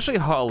 Garrett. Especially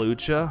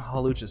Hawlucha.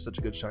 Hawlucha is such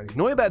a good shiny.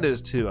 Noibat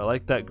is too. I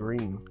like that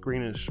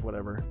greenish,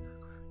 whatever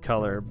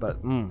color.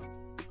 But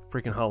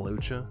freaking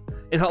Hawlucha.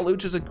 And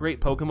Hawlucha is a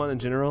great Pokemon in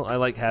general. I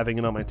like having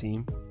it on my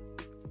team.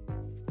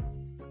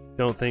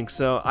 Don't think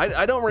so.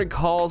 I don't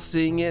recall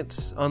seeing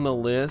it on the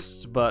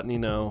list, but you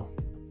know,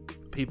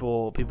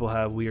 people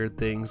have weird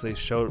things. They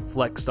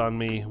flexed on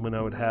me when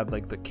I would have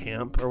like the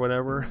camp or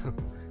whatever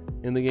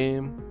in the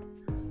game.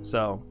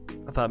 So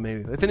I thought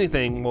maybe, if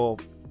anything, we'll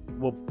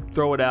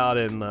throw it out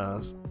in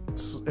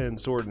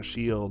Sword and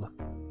Shield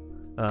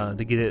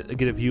to get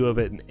a view of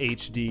it in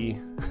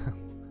HD,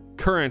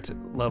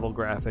 current level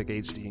graphic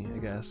HD, I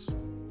guess.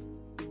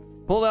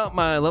 Pulled out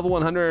my level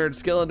 100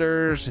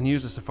 Skeletors and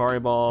used a Safari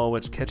Ball,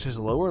 which catches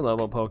lower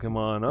level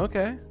Pokemon.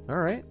 Okay, all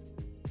right.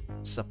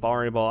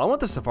 Safari Ball. I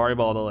want the Safari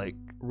Ball to like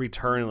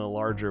return in a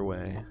larger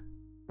way,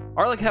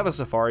 or like have a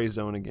Safari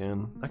Zone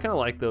again. I kind of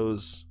like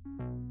those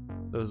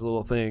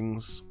little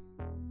things.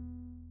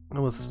 I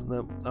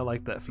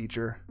like that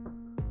feature.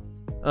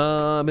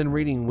 I've been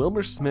reading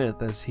Wilbur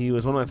Smith, as he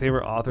was one of my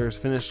favorite authors.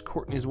 Finished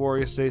Courtney's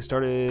Warriors today.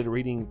 Started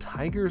reading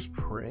Tiger's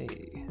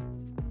Prey.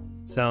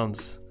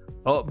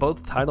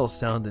 Both titles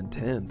sound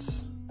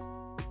intense.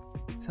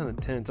 I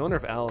wonder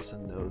if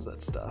Allison knows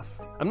that stuff.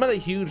 I'm not a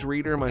huge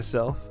reader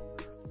myself,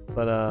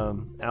 but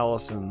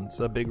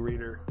Allison's a big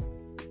reader.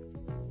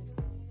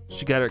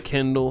 She got her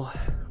Kindle,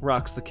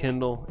 rocks the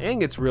Kindle, and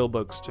gets real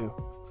books too.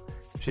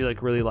 She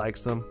like really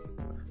likes them.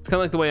 It's kind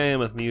of like the way I am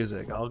with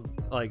music. I'll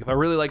like, if I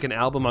really like an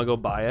album, I'll go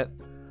buy it.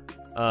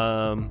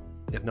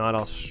 If not,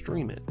 I'll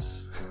stream it.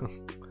 It's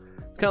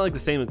kind of like the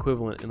same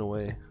equivalent in a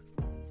way.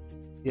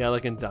 Yeah,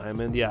 like in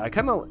Diamond. Yeah,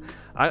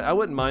 I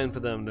wouldn't mind for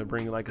them to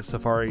bring like a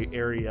Safari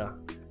area.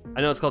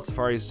 I know it's called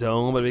Safari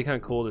Zone, but it'd be kind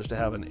of cool just to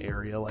have an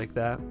area like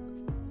that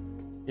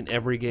in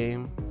every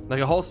game, like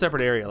a whole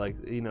separate area. Like,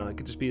 you know, it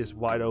could just be this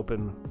wide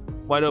open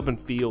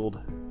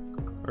field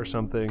or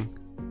something.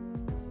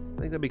 I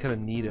think that'd be kind of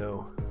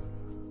neato.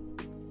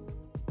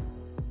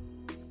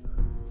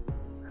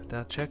 Have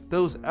to check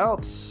those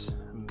out.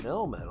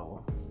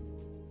 Melmetal.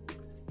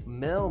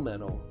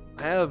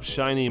 I have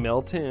shiny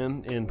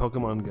Meltan in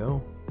Pokemon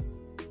Go.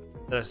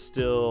 That I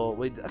still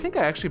wait. I think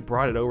I actually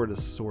brought it over to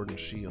Sword and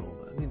Shield.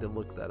 I need to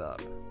look that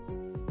up. I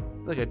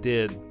feel like I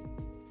did.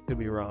 Could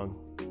be wrong,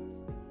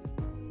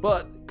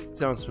 but it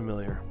sounds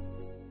familiar.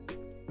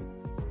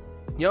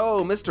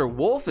 Yo, Mr.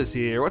 Wolf is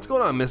here. What's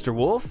going on, Mr.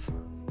 Wolf?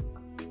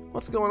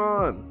 What's going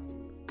on?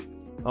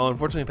 Oh,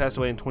 unfortunately, he passed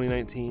away in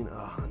 2019.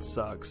 Oh, that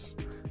sucks.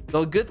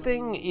 The good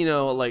thing, you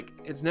know, like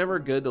it's never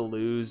good to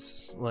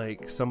lose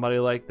like somebody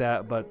like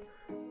that, but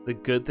the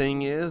good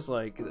thing is,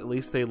 like, at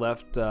least they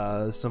left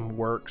some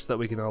works that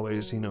we can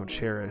always, you know,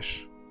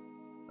 cherish.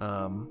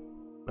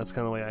 That's kind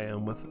of the way I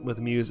am with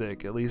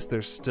music. At least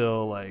there's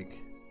still like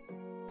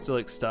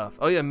stuff.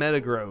 Oh yeah,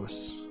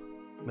 Metagross.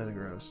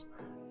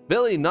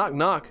 Billy, knock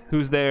knock.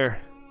 Who's there?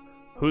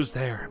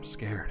 I'm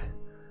scared.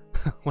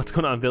 What's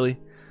going on, Billy?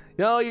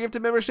 Yo, your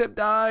gifted membership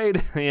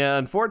died. Yeah,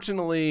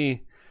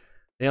 unfortunately,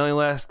 they only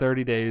last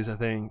 30 days, I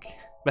think.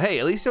 But hey,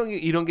 at least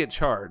you don't get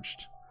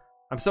charged.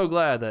 I'm so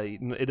glad that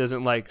it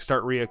doesn't like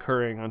start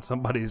reoccurring on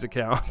somebody's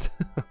account.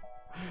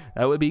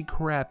 That would be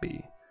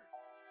crappy.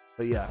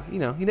 But yeah, you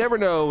know, you never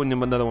know when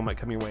another one might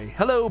come your way.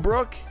 Hello,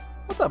 Brooke.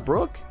 What's up,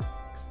 Brooke?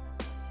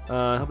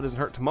 I hope it doesn't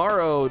hurt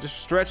tomorrow. Just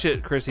stretch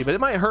it, Chrissy. But it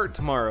might hurt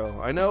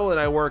tomorrow. I know when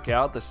I work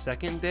out the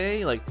second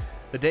day, like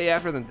the day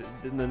after the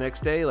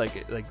next day, like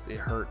it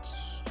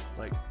hurts.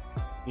 Like,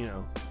 you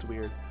know, it's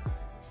weird.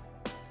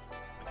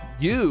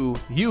 You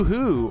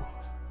who?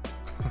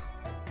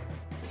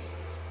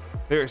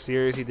 Favorite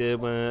series he did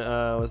when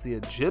was the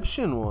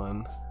Egyptian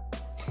one.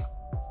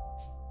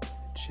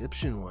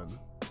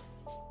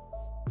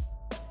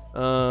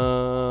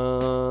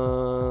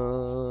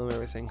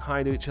 Everybody saying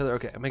hi to each other.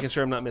 Okay, I'm making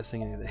sure I'm not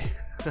missing anything.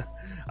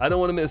 I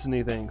don't want to miss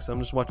anything, so I'm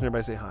just watching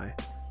everybody say hi.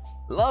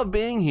 Love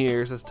being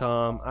here, says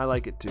Tom. I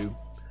like it too.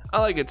 I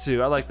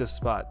like this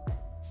spot.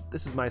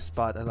 This is my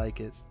spot. I like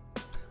it.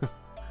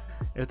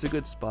 It's a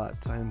good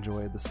spot. I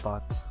enjoy the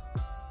spot.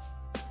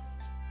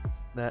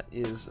 that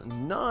is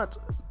not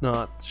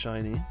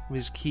shiny. We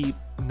just keep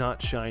not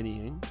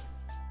shinying.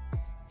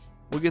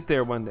 We'll get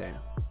there one day.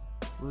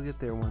 We'll get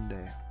there one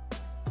day.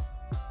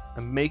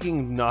 I'm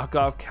making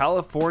knockoff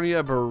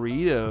California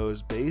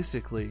burritos,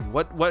 basically.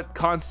 What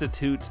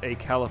constitutes a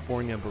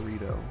California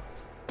burrito?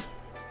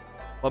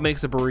 What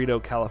makes a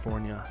burrito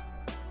California?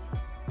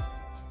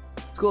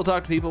 It's cool to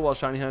talk to people while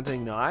shiny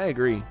hunting. No, I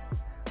agree.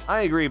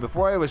 I agree.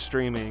 Before I was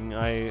streaming,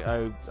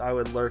 I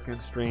would lurk in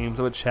streams.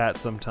 I would chat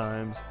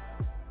sometimes.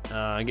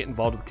 Get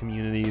involved with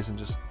communities and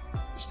just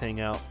hang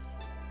out.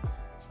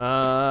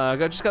 I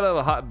just got out of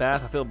a hot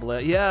bath. I feel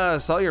blessed. Yeah, I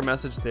saw your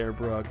message there,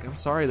 Brooke. I'm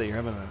sorry that you're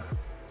having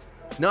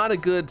not a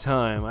good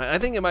time. I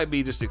think it might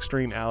be just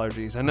extreme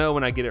allergies. I know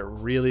when I get it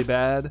really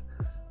bad,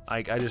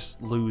 I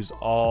just lose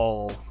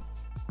all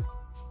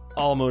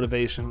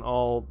motivation,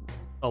 all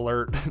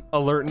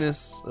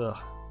alertness. Ugh,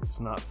 it's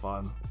not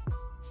fun.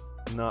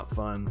 Not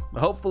fun. But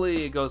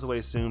hopefully it goes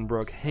away soon,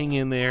 Brooke. Hang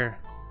in there.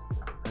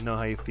 I know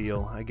how you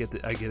feel. I get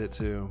it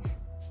too.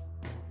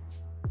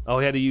 Oh,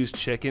 he had to use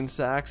chicken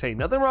sacks. Hey,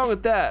 nothing wrong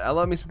with that. I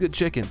love me some good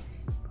chicken.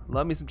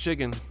 Love me some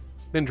chicken.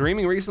 Been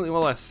dreaming recently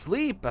while I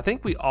sleep. I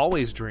think we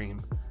always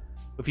dream.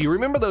 If you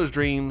remember those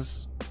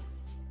dreams,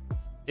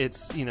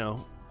 it's, you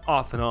know,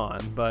 off and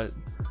on. But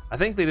I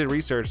think they did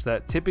research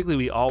that typically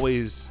we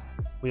always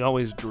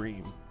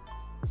dream.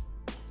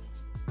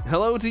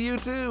 Hello to you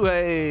too.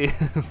 Hey.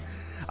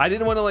 I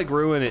didn't want to like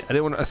ruin it.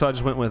 So I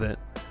just went with it.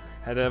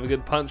 Had to have a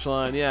good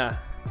punchline. Yeah.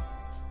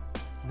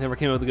 Never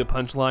came up with a good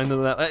punchline to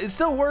that. It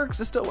still works.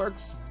 It still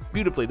works.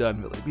 Beautifully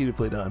done, Billy.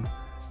 Beautifully done.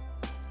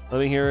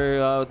 Living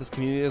here with this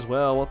community as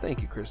well. Well,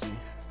 thank you, Chrissy.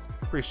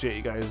 Appreciate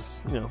you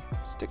guys, you know,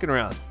 sticking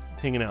around,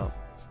 hanging out.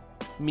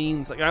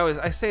 Means, like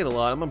I say it a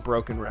lot. I'm a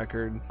broken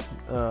record,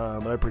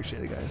 but I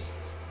appreciate it, guys.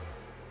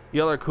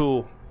 Y'all are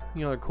cool.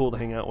 Y'all are cool to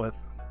hang out with.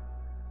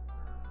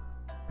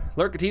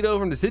 Lurkatito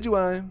from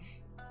Decidui.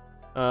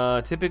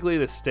 Typically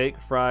the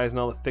steak, fries, and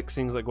all the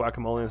fixings like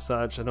guacamole and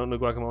such. I don't know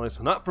guacamole,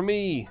 so not for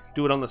me.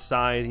 Do it on the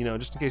side, you know,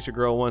 just in case your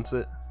girl wants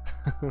it.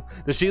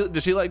 Does she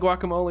like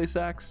guacamole,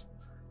 Sax?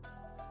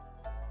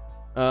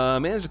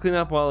 Managed to clean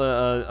up while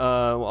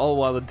all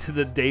while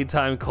the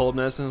daytime cold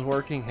medicine is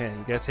working. Hey,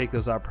 you gotta take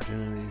those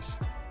opportunities.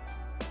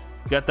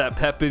 Got that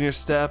pep in your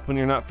step when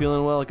you're not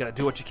feeling well. You gotta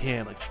do what you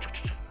can. Like,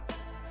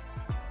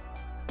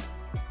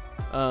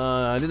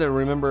 I didn't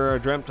remember. I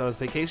dreamt I was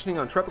vacationing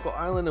on a tropical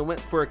island and went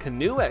for a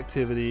canoe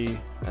activity.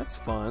 That's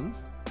fun.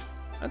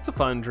 That's a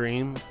fun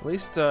dream. At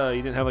least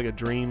you didn't have like a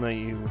dream that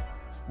you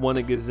won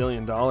 $1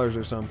 gazillion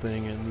or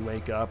something, and you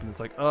wake up and it's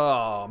like,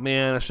 oh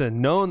man, I should have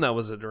known that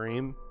was a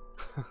dream.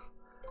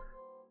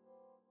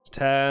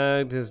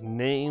 Tagged his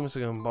name so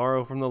I can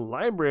borrow from the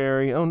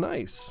library. Oh,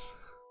 nice.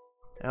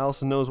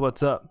 Allison knows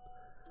what's up.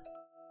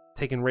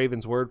 Taking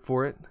Raven's word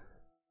for it.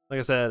 Like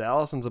I said,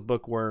 Allison's a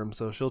bookworm,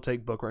 so she'll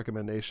take book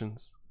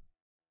recommendations.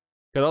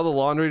 Got all the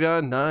laundry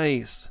done?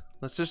 Nice.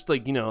 That's just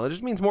like, you know, that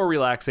just means more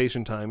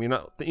relaxation time.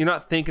 You're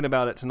not thinking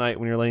about it tonight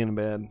when you're laying in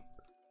bed.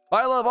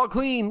 I love all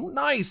clean.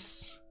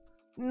 Nice.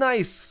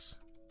 Nice.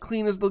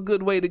 Clean is the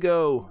good way to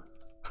go.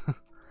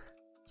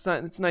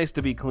 It's nice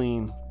to be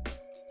clean.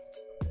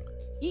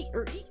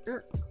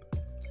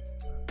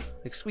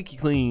 Like squeaky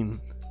clean.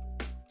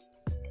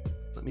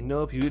 Let me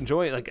know if you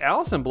enjoy it. Like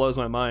Allison blows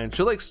my mind.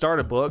 She'll like start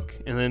a book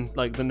and then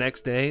like the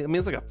next day, I mean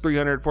it's like a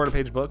 300, 400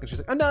 page book and she's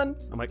like, I'm done.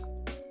 I'm like,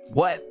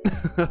 what?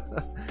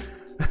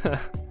 Gotta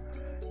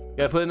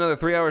put another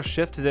 3-hour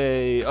shift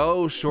today.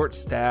 Oh, short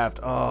staffed.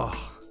 Oh.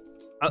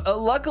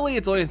 Luckily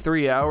it's only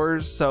 3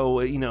 hours,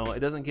 so you know it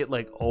doesn't get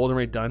like old and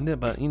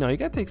redundant, but you know you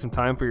gotta take some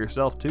time for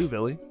yourself too,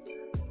 Billy.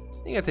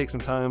 You gotta take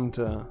some time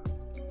to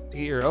get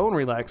your own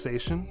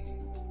relaxation.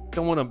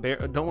 Don't want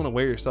to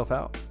wear yourself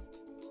out.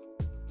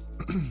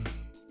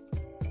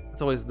 It's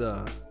always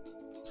the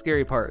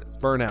scary part. It's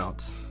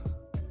burnout.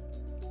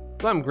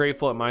 So I'm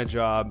grateful at my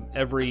job.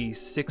 Every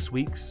 6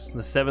 weeks,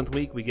 the 7th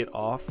week, we get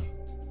off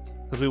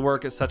because we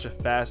work at such a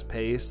fast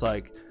pace.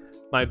 Like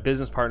my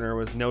business partner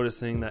was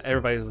noticing that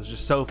everybody was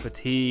just so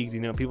fatigued.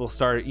 You know, people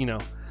started, you know,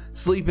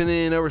 sleeping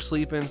in,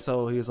 oversleeping.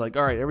 So he was like,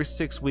 all right, every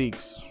 6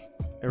 weeks,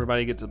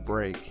 everybody gets a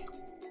break.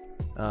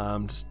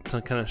 Just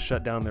to kind of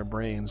shut down their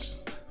brains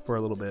for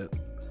a little bit.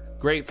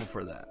 Grateful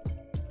for that.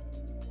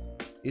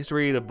 I used to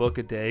read a book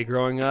a day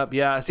growing up.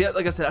 Yeah, see,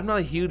 like I said, I'm not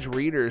a huge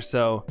reader,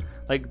 so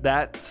like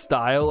that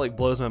style like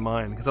blows my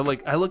mind because I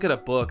look at a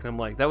book and I'm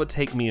like, that would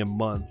take me a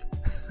month.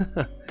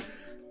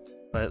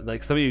 But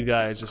like some of you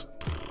guys just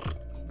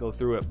go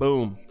through it,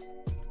 boom,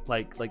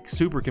 like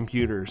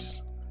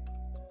supercomputers.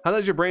 How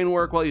does your brain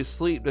work while you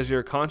sleep? Does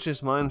your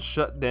conscious mind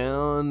shut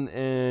down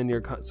and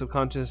your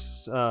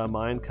subconscious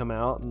mind come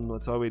out, and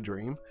that's why we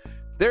dream?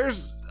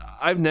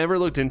 I've never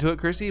looked into it,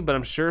 Chrissy, but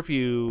I'm sure if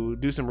you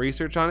do some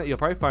research on it, you'll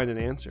probably find an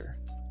answer.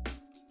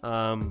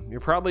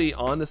 You're probably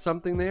onto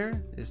something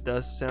there. This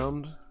does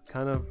sound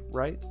kind of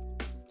right.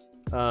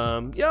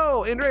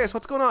 Yo, Andreas,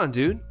 what's going on,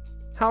 dude?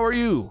 How are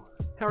you?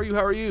 How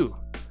are you?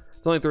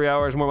 It's only 3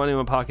 hours, more money in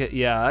my pocket.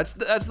 Yeah,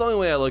 that's the only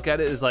way I look at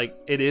it, is like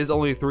it is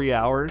only 3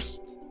 hours.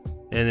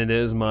 And it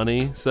is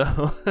money,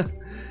 so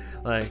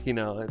Like, you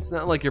know, it's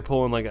not like you're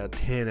pulling like a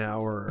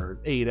 10-hour or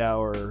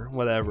 8-hour,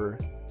 whatever.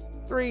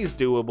 3 is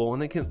doable,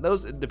 and it can,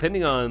 those,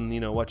 depending on, you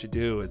know, what you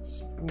do, it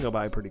can go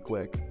by pretty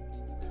quick.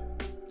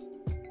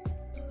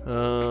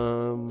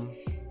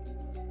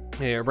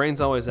 Yeah, your brain's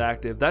always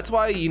active. That's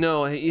why, you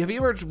know, have you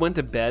ever went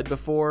to bed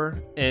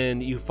before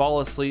and you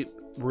fall asleep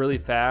really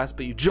fast,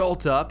 but you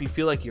jolt up, you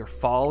feel like you're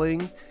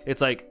falling?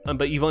 It's like,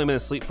 but you've only been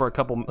asleep for a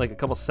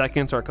couple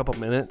seconds or a couple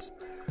minutes.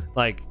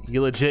 Like,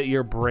 you legit,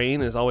 your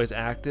brain is always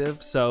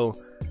active.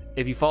 So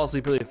if you fall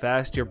asleep really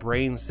fast, your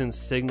brain sends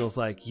signals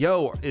like,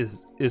 yo,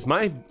 is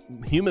my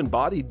human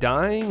body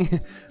dying?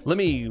 Let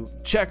me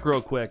check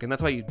real quick. And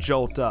that's why you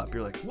jolt up.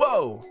 You're like,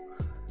 whoa,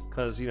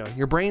 because, you know,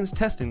 your brain's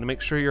testing to make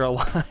sure you're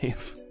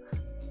alive.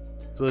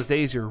 So those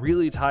days you're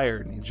really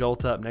tired and you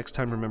jolt up, next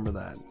time remember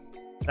that.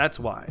 That's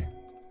why.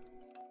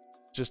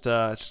 Just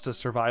a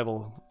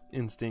survival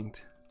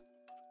instinct.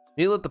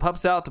 Need to let the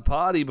pups out to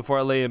potty before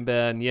I lay in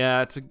bed.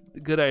 Yeah, it's a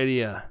good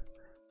idea.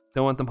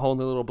 Don't want them holding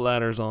their little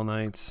bladders all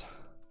night.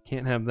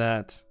 Can't have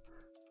that.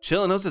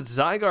 Chillin' hosted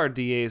Zygarde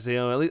DAs, you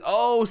know, at least.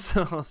 Oh,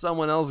 so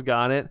someone else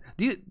got it.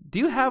 Do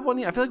you have one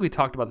yet? I feel like we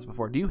talked about this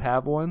before. Do you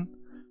have one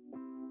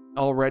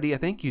already? I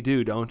think you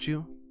do, don't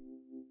you?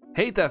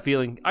 Hate that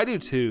feeling. I do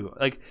too.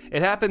 Like,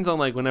 it happens on,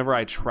 like, whenever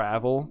I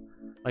travel.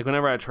 Like,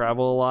 whenever I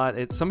travel a lot,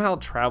 it somehow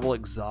travel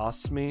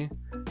exhausts me.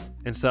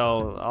 And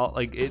so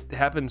like, it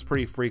happens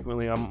pretty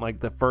frequently. I'm like,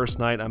 the first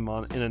night I'm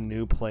in a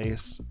new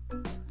place,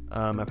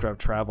 after I've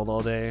traveled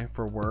all day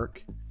for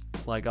work,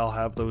 like, I'll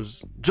have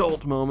those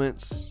jolt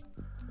moments.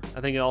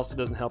 I think it also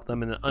doesn't help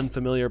them in an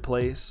unfamiliar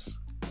place.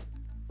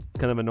 It's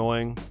kind of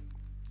annoying.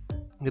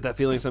 Get that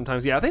feeling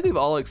sometimes. Yeah, I think we've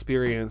all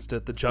experienced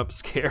it, the jump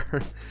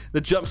scare,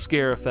 the jump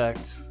scare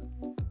effect.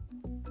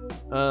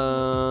 I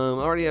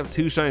already have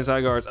 2 shiny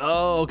Zygardes.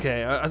 Oh,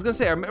 okay. I was gonna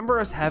say, I remember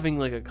us having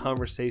like a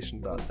conversation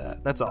about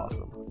that. That's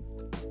awesome.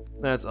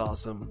 That's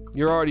awesome.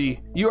 You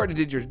already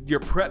did your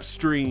prep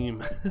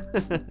stream.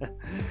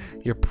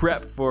 Your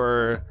prep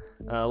for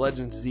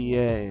Legends ZA.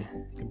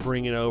 You can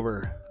bring it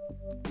over.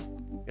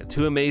 Got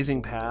 2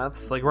 amazing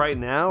paths, like right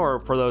now, or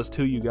for those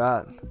 2 you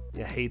got.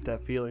 You hate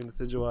that feeling,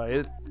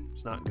 Decidueye.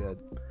 It's not good.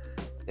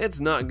 It's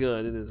not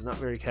good. It is not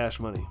very cash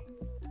money.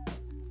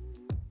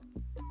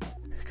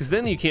 Because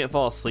then you can't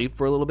fall asleep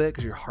for a little bit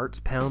because your heart's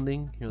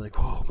pounding. You're like,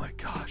 oh my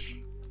gosh.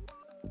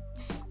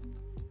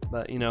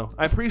 But, you know,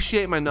 I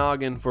appreciate my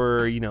noggin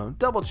for, you know,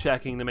 double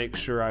checking to make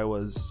sure I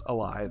was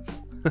alive.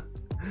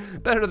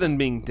 Better than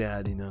being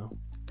dead, you know.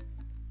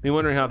 Me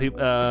wondering how people,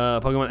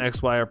 Pokemon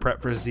XY are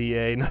prepped for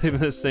ZA, not even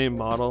the same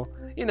model.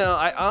 You know,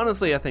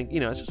 I think, you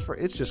know,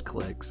 it's just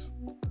clicks.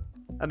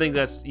 I think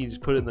that's, you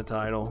just put it in the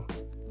title.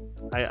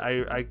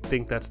 I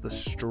think that's the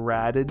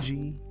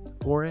strategy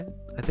for it,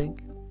 I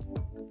think.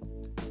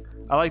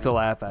 I like to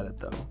laugh at it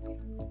though.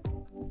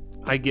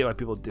 I get why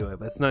people do it,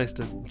 but it's nice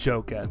to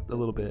joke at a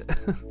little bit.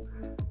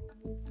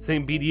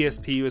 Same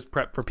BDSP was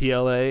prepped for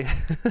PLA.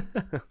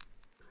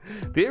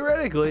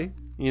 Theoretically,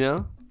 you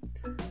know.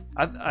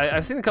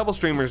 I've seen a couple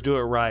streamers do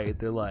it right.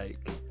 They're like,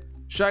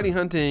 shiny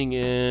hunting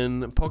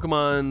and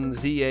Pokemon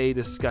ZA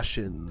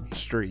discussion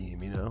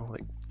stream, you know,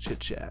 like chit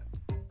chat.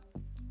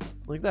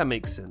 Like, that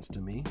makes sense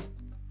to me.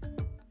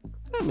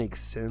 That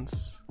makes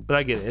sense. But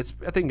I get it.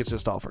 I think it's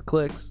just all for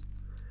clicks.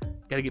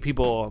 Gotta get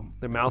people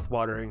their mouth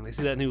watering. They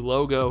see that new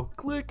logo.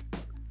 Click.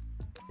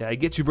 Yeah, I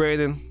get you,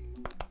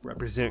 Brandon.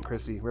 Represent,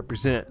 Chrissy.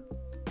 Represent.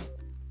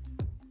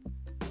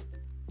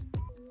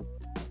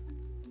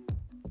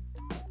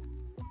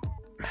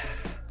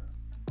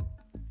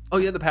 Oh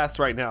yeah, the path's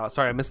right now.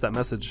 Sorry, I missed that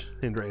message,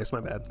 Andreas.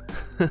 My bad.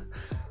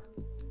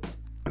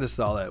 I just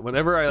saw that.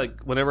 Whenever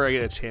I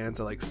get a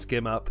chance, I like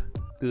skim up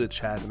through the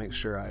chat to make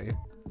sure I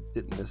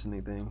didn't miss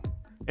anything,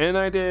 and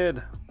I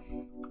did.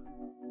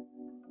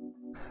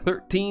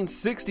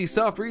 1360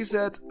 soft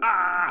resets.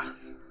 Ah!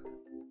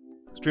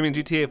 Streaming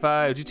GTA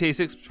 5, GTA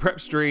 6 prep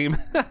stream.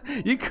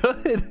 You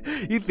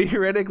could. You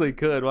theoretically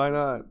could. Why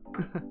not?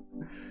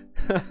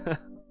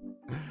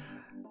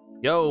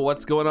 Yo,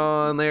 what's going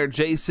on there,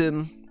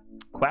 Jason?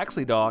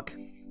 Quaxley Doc.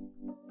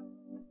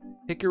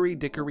 Hickory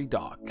Dickory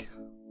Doc.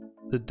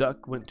 The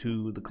duck went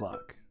to the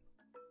clock.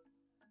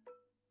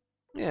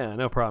 Yeah,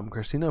 no problem,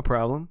 Christy. No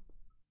problem.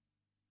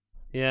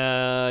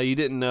 Yeah, you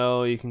didn't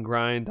know you can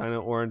grind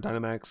Dino Ore and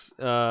Dynamax.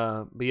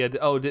 But yeah,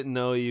 didn't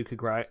know you could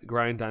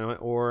grind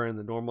Dynamite Ore in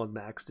the normal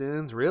maxed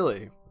ins?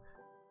 Really?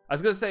 I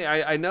was gonna say,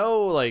 I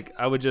know, like,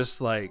 I would just,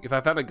 like, if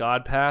I found a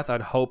God Path,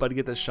 I'd hope I'd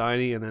get the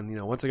shiny, and then, you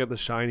know, once I got the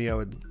shiny, I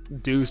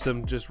would do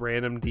some just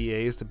random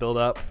DAs to build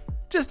up,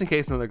 just in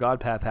case another God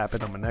Path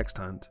happened on my next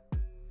hunt.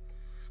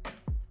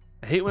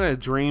 I hate when I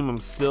dream I'm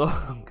still,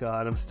 oh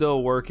God, I'm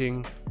still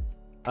working.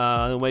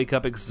 And wake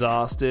up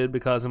exhausted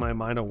because in my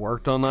mind I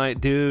worked all night.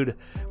 Dude,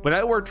 when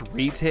I worked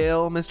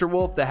retail, Mr.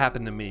 Wolf, that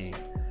happened to me.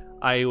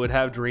 I would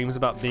have dreams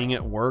about being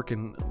at work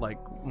and like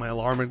my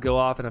alarm would go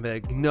off and I'd be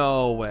like,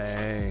 no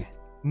way,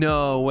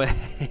 no way.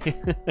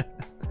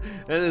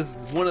 That is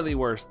one of the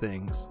worst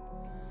things.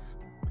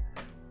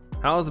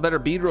 How's the better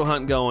beedrill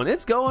hunt going?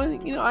 It's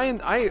going. You know,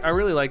 I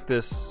really like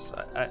this.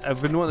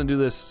 I've been wanting to do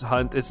this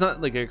hunt. It's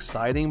not like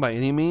exciting by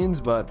any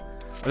means, but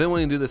I've been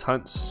wanting to do this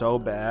hunt so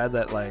bad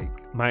that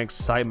like my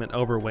excitement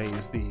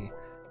outweighs the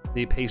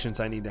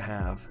patience I need to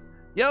have.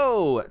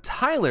 Yo,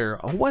 Tyler.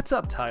 Oh, what's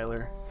up,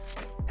 Tyler?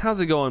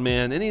 How's it going,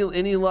 man?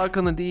 Any luck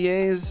on the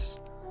DAs?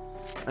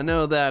 I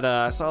know that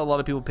I saw a lot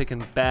of people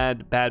picking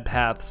bad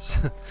paths,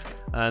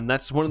 and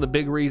that's one of the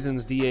big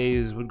reasons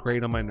DAs would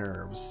grate on my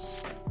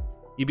nerves.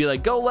 You'd be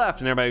like, go left,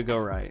 and everybody would go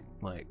right.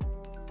 Like,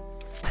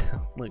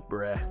 like,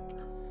 bruh.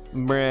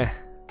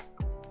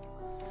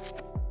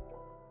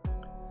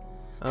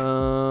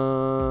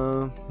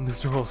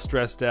 Mr. Whole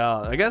stressed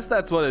out. I guess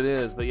that's what it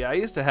is, but yeah, I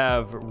used to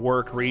have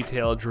work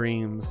retail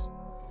dreams,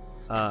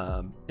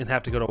 and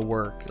have to go to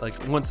work.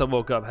 Like, once I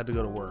woke up, I had to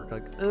go to work.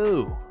 Like,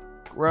 ooh,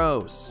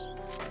 gross.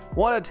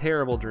 What a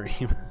terrible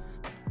dream.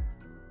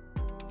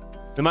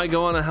 It might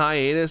go on a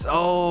hiatus.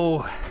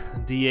 Oh,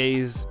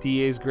 DA's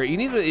great. You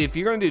need to, if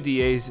you're gonna do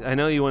DAs, I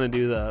know you want to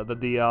do the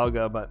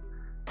Dialga, but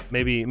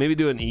maybe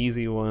do an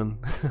easy one.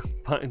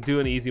 Do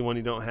an easy one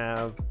you don't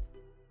have,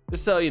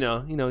 just so you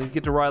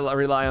get to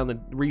rely on the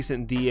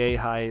recent DA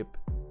hype,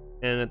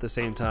 and at the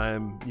same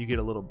time you get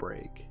a little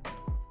break.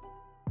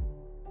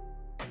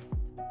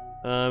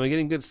 I'm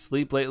getting good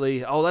sleep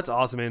lately. Oh, that's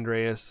awesome,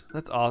 Andreas.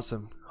 That's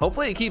awesome.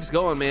 Hopefully it keeps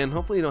going, man.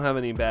 Hopefully you don't have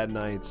any bad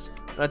nights.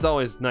 That's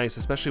always nice,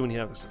 especially when you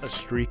have a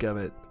streak of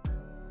it.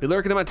 Be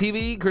lurking at my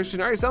TV,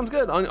 Christian. All right, sounds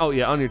good. Oh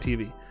yeah, on your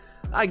TV.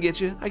 I get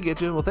you.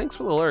 Well, thanks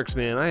for the lurks,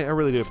 man. I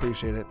really do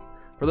appreciate it.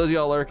 For those of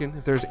y'all lurking,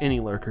 if there's any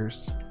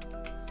lurkers,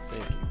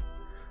 thank you.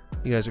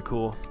 You guys are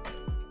cool.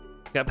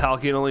 Got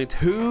Palkia only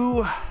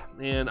 2,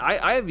 and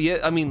I have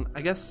yet. I mean,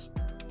 I guess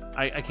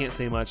I can't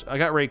say much. I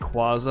got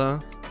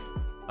Rayquaza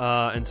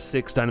and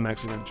 6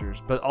 Dynamax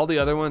Adventures, but all the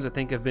other ones I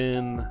think have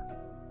been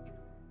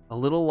a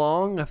little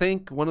long. I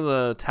think one of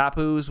the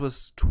Tapus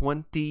was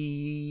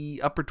 20,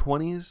 upper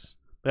 20s,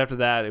 but after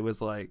that it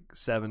was like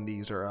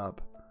 70s or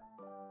up.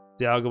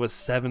 Dialga was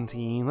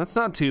 17. That's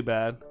not too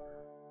bad.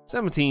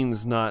 17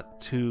 is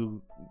not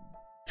too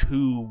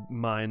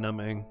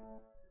mind-numbing.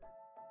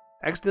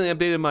 Accidentally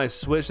updated my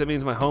Switch. That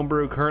means my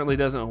homebrew currently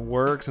doesn't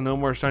work, so no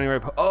more shiny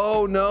right.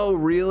 Oh no,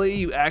 really?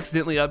 You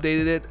accidentally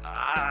updated it?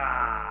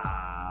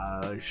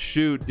 Ah,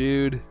 shoot,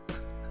 dude.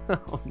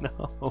 Oh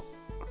no.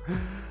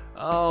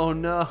 Oh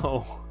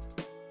no.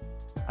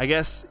 I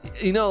guess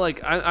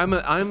like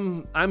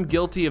I'm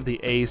guilty of the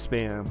A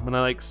spam. When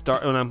I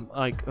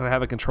when I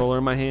have a controller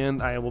in my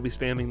hand, I will be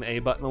spamming the A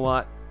button a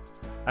lot.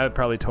 I would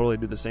probably totally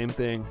do the same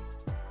thing.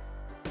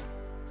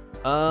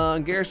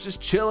 Garrett's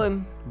just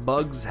chilling.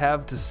 Bugs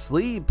have to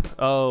sleep.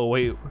 Oh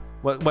wait,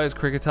 why is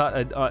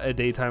Cricketot a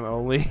daytime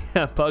only?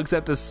 Bugs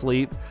have to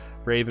sleep.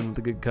 Raven with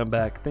a good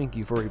comeback. Thank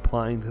you for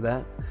replying to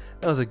that.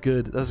 That was a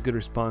good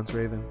response,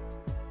 Raven.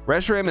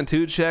 Reshiram and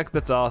 2 checks,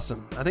 that's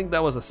awesome. I think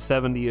that was a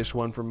 70-ish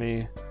one for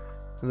me.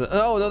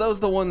 Oh no, that was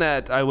the one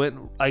that I went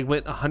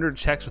 100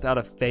 checks without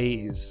a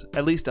phase.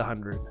 At least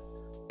 100.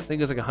 I think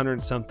it was like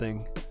 100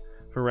 something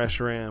for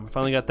Reshiram.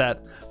 Finally got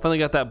that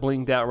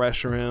blinged out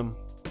Reshiram.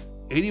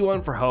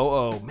 81 for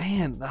Ho-Oh.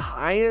 Man, the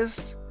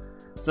highest.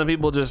 Some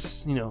people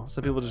just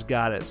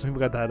got it. Some people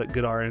got that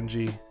good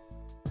RNG.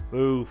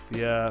 Oof,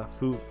 yeah.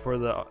 Foof for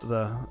the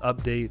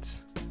update.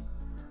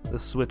 The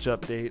Switch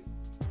update.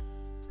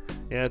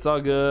 Yeah, it's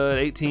all good.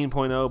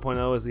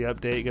 18.0.0 is the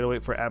update. You gotta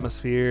wait for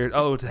Atmosphere.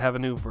 Oh, to have a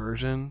new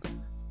version.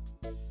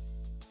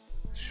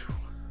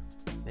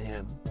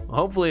 Man. Well,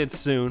 hopefully it's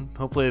soon.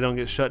 Hopefully they don't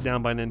get shut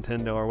down by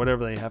Nintendo or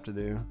whatever they have to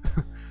do.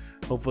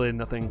 Hopefully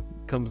nothing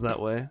comes that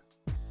way.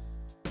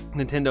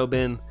 Nintendo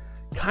been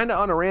kind of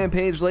on a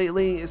rampage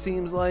lately, it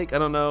seems like. I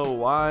don't know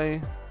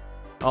why.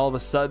 All of a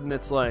sudden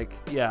it's like,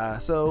 yeah,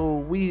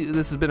 so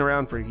this has been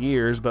around for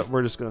years, but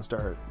we're just gonna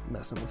start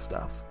messing with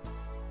stuff.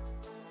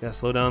 Gotta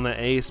slow down the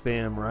A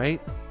spam,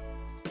 right?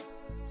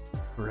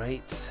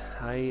 Right.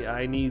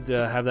 I need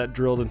to have that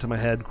drilled into my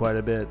head quite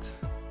a bit.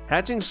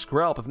 Hatching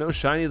Skrelp. If no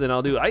shiny, then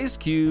I'll do Ice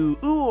Q.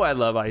 Ooh, I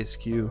love Ice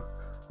Q.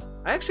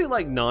 I actually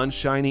like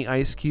non-shiny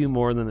Ice Q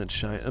more than the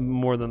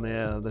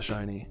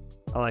shiny.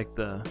 I like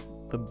the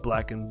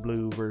black and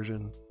blue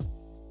version.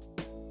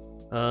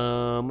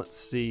 Let's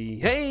see.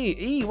 Hey,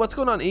 E, what's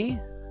going on, E?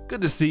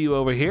 Good to see you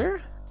over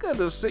here. Good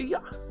to see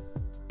ya.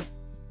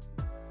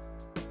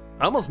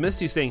 I almost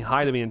missed you saying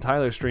hi to me in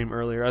Tyler's stream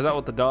earlier. I was out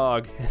with the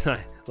dog, and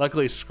I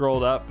luckily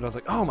scrolled up, and I was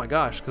like, oh my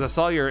gosh, because I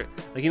saw your,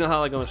 like, you know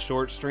how like on the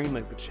short stream,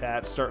 like the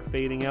chats start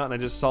fading out, and I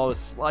just saw this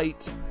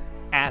slight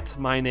at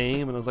my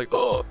name, and I was like,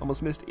 oh,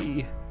 almost missed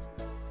E.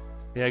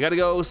 Yeah, I gotta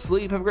go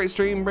sleep. Have a great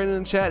stream, Brendan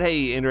in chat.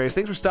 Hey, Andreas,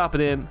 thanks for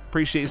stopping in.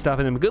 Appreciate you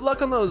stopping in. Good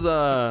luck on those,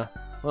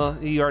 well,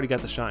 you already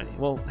got the shiny.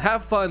 Well,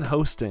 have fun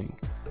hosting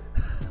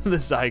the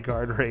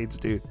Zygarde raids,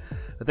 dude.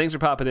 But thanks for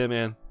popping in,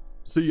 man.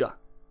 See ya.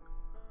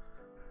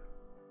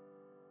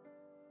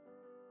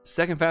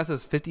 Second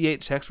fastest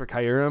 58 checks for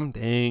Kyurem.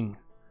 Dang.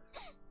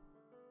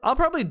 I'll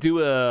probably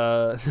do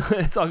a...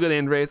 It's all good,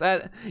 Andreas.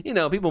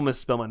 People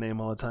misspell my name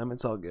all the time.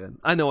 It's all good.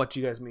 I know what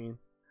you guys mean.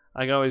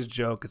 I always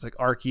joke. It's like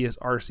Arceus,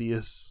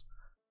 Arceus.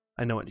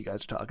 I know what you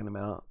guys are talking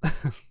about.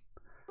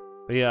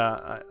 But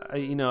yeah, I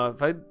you know,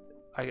 if I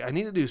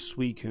need to do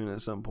Suicune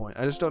at some point.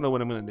 I just don't know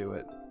when I'm gonna do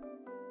it.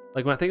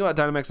 Like when I think about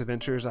Dynamax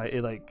Adventures,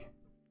 it like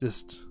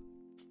just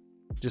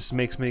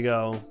makes me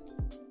go,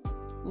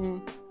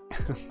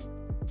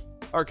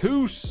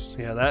 Arceus.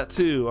 Yeah, that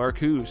too,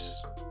 Arceus.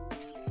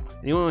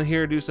 Anyone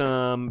here do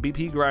some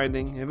BP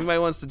grinding? If anybody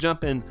wants to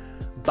jump in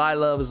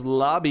Bylove's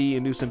lobby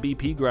and do some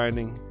BP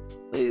grinding,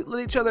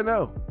 let each other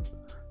know.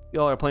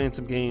 Y'all are playing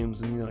some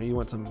games and you know you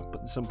want some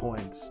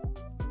points.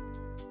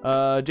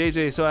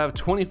 JJ, so I have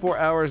 24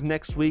 hours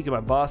next week and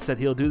my boss said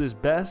he'll do his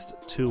best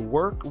to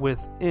work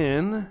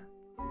within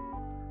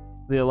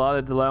the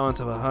allotted allowance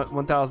of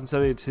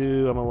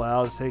 1,072. I'm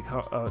allowed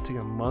to take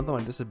a month on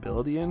my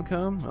disability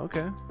income.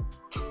 Okay.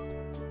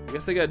 I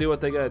guess they gotta do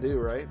what they gotta do,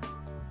 right?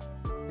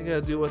 They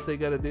gotta do what they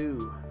gotta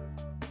do.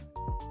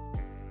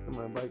 Get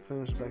my bike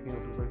finished, backing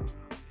up for bike.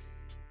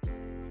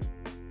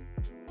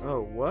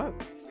 Oh, what?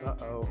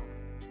 Uh-oh.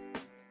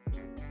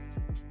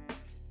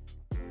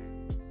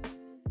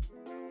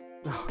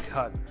 Oh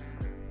god.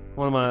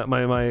 One of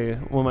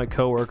my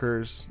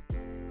coworkers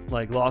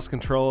like lost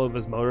control of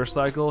his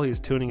motorcycle. He's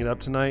tuning it up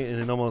tonight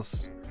and it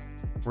almost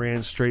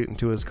ran straight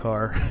into his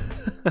car.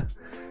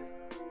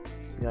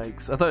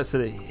 Yikes. I thought it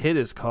said it hit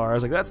his car. I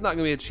was like, that's not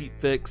gonna be a cheap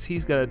fix.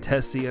 He's got a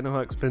Tessie. I know how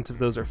expensive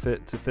those are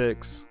fit to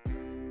fix.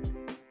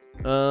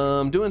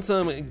 Doing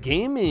some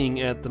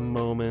gaming at the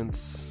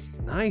moment.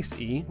 Nice,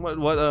 E.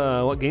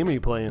 What game are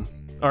you playing?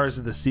 Or is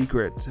it a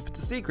secret? If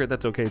it's a secret,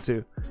 that's okay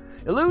too.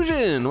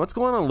 Illusion! What's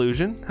going on,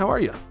 Illusion? How are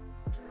you?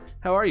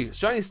 How are you?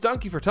 Shiny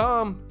Stunky for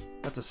Tom.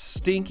 That's a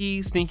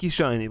stinky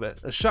shiny,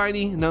 but a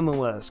shiny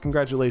nonetheless.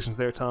 Congratulations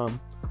there,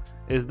 Tom.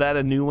 Is that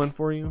a new one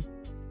for you?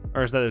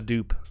 Or is that a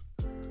dupe?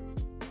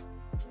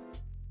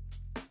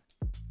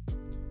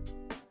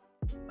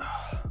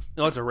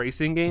 Oh, it's a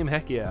racing game?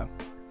 Heck yeah.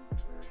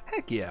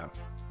 Heck yeah.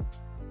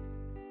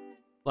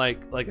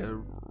 Like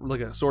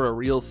a sort of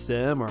real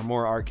sim or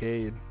more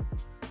arcade?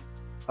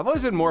 I've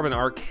always been more of an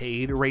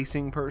arcade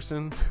racing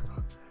person.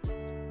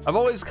 I've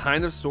always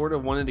kind of sort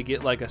of wanted to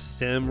get like a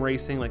sim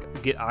racing,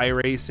 like get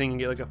iRacing and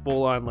get like a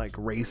full-on like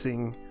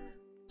racing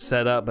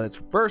setup,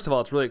 but first of all,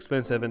 it's really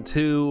expensive, and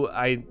two,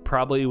 I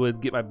probably would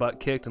get my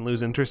butt kicked and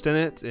lose interest in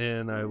it,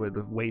 and I would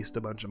waste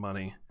a bunch of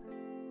money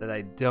that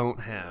I don't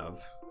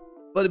have.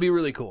 But it'd be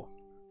really cool.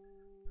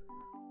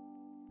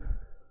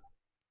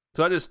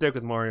 So I just stick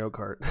with Mario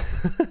Kart.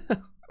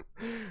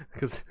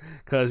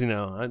 Cause you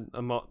know,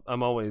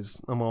 I'm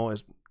always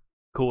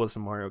cool with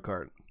some Mario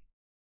Kart.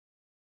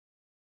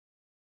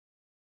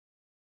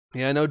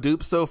 Yeah, no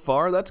dupes so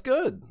far. That's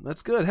good.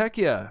 That's good. Heck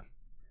yeah.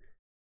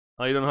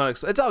 Oh, you don't know how to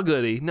explain. It's all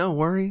goody. No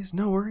worries.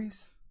 No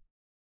worries.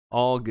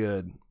 All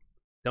good.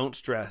 Don't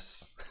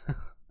stress.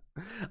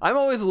 I'm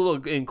always a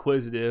little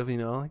inquisitive, you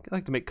know. I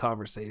like to make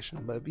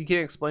conversation, but if you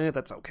can't explain it,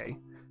 that's okay.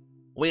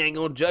 We ain't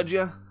gonna judge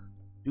you.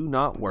 Do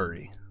not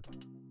worry.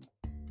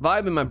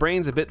 Vibe in my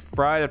brain's a bit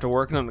fried after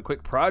working on a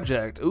quick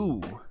project.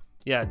 Ooh.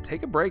 Yeah,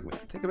 take a break, man.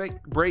 Take a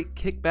break,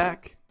 kick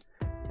back,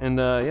 and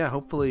yeah,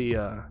 hopefully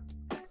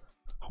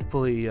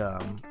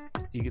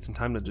you get some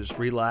time to just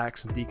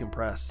relax and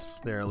decompress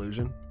there,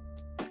 Illusion.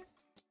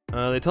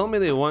 They told me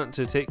they want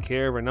to take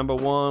care of our number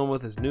one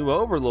with his new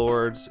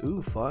overlords.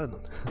 Ooh, fun.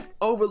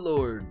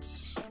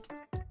 Overlords.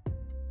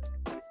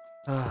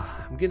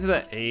 I'm getting to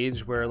that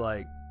age where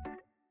like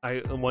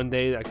one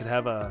day I could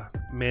have a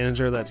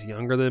manager that's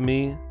younger than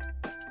me,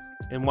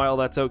 and while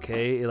that's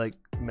okay, it like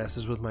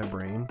messes with my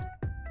brain.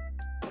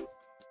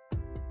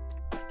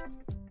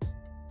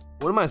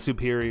 One of my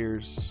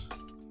superiors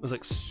was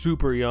like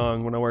super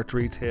young when I worked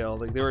retail.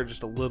 Like they were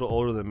just a little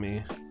older than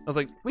me. I was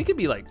like, we could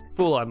be like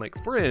full on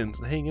like friends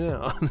and hanging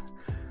out.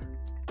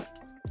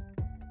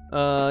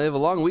 I have a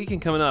long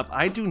weekend coming up.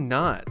 I do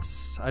not,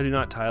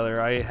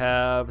 Tyler. I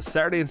have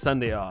Saturday and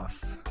Sunday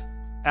off.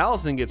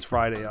 Allison gets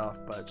Friday off,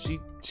 but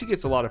she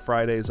gets a lot of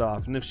Fridays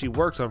off, and if she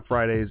works on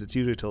Fridays, it's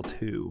usually till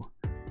 2.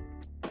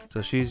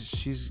 So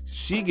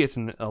she gets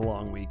a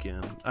long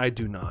weekend. I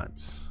do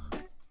not.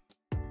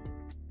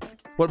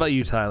 What about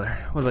you, Tyler?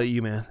 What about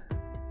you, man?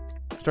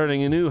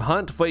 Starting a new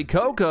hunt for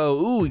Coco.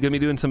 Ooh, you gonna be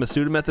doing some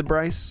Masuda method,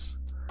 Bryce?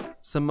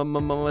 Some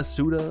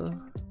Masuda.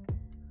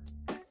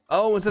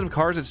 Oh, instead of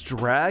cars, it's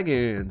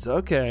dragons.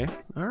 Okay,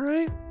 all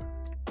right.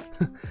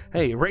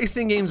 Hey,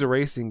 racing game's a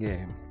racing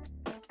game.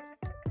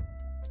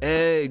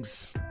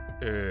 Eggs.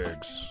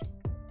 Eggs.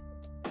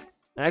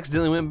 I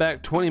accidentally went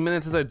back 20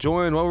 minutes as I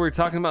joined. What were we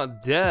talking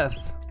about?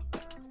 Death.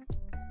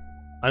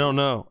 I don't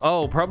know.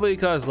 Oh, probably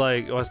because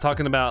like I was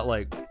talking about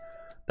like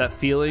that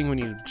feeling when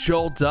you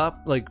jolt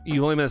up, like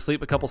you only been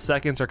asleep a couple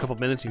seconds or a couple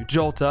minutes, you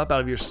jolt up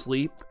out of your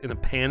sleep in a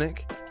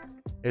panic.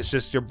 It's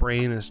just your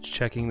brain is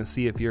checking to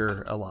see if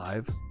you're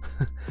alive,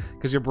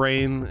 because your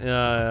brain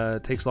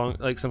takes long,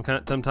 like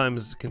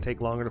sometimes can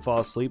take longer to fall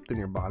asleep than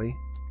your body.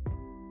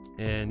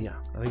 And yeah,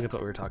 I think that's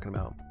what we were talking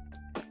about.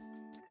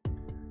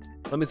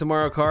 Let me some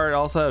Mario Kart.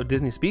 Also have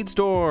Disney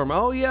Speedstorm.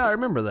 Oh yeah, I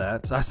remember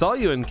that. I saw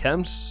you in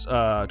Kem's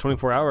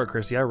 24-hour,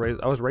 Chrissy. I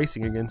was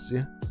racing against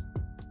you.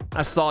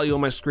 I saw you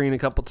on my screen a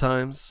couple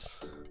times.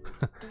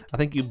 I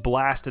think you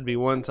blasted me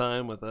one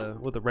time with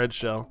a red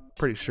shell.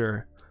 Pretty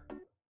sure.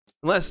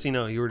 Unless, you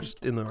know, you were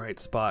just in the right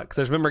spot. Because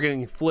I remember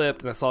getting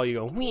flipped and I saw you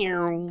go,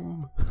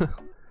 meow.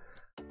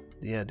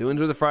 Yeah, do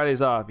enjoy the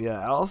Fridays off.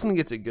 Yeah, Allison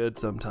gets it good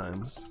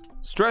sometimes.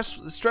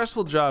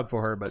 Stressful job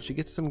for her, but she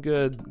gets some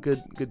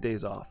good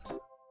days off.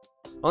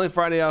 Only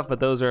Friday off, but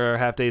those are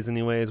half days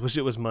anyways. Wish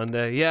it was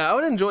Monday. Yeah, I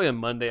would enjoy a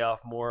Monday off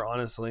more,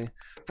 honestly.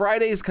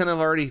 Fridays kind of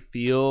already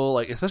feel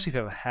like, especially if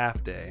you have a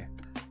half day.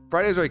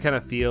 Fridays already kind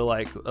of feel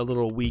like a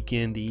little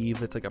weekend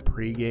eve. It's like a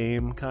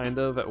pregame kind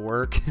of at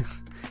work.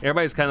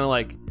 Everybody's kind of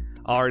like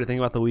already thinking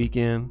about the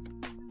weekend.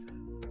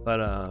 But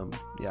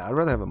yeah, I'd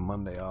rather have a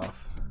Monday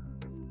off.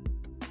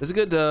 It was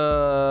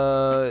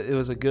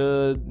a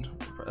good.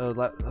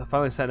 I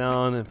finally sat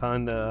down and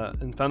found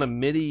a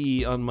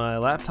MIDI on my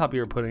laptop you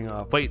were putting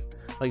off. Wait,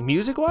 like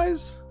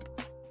music-wise?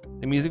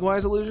 A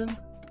music-wise illusion?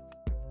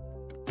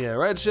 Yeah,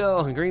 red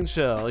shell and green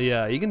shell.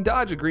 Yeah, you can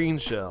dodge a green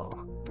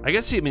shell. I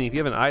guess if you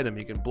have an item,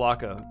 you can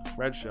block a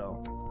red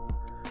shell.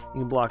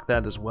 You can block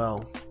that as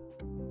well.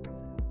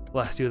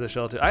 Blast you with a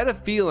shell too. I had a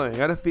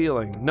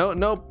feeling. No,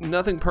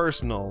 nothing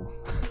personal.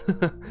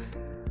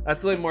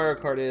 That's the way Mario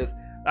Kart is.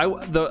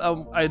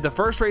 The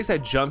first race I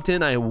jumped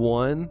in, I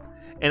won,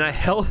 and I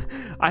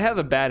have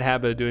a bad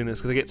habit of doing this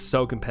because I get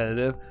so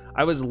competitive.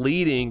 I was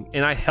leading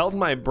and I held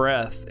my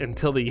breath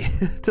until the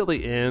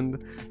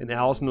end, and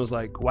Allison was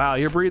like, "Wow,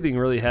 you're breathing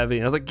really heavy."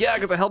 And I was like, "Yeah,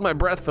 because I held my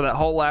breath for that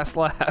whole last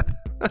lap."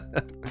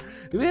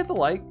 Did we hit the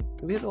light?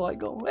 Did we hit the light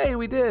goal? Hey,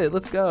 we did.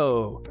 Let's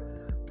go.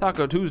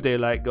 Taco Tuesday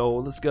light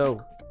goal. Let's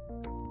go.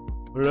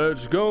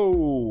 Let's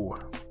go.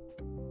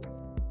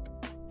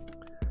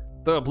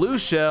 The blue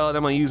shell, and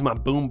I'm gonna use my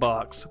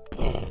boombox.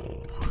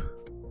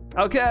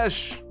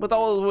 Alkesh, with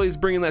always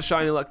bringing that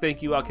shiny luck.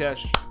 Thank you,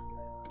 Alkesh.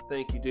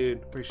 Thank you,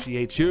 dude.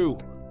 Appreciate you.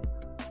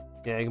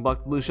 Yeah, you can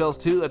block the blue shells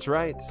too. That's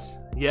right.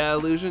 Yeah,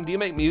 Illusion. Do you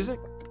make music?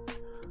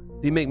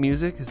 Do you make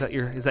music? Is that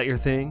your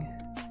thing?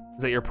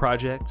 Is that your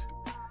project?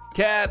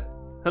 Cat.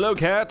 Hello,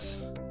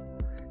 cats.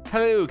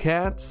 Hello,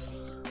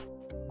 cats.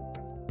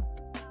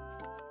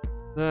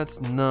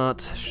 That's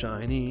not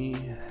shiny.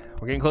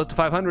 We're getting close to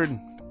 500.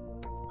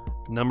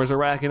 Numbers are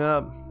racking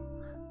up.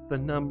 The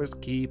numbers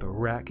keep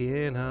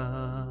racking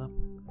up.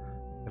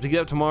 I have to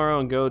get up tomorrow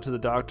and go to the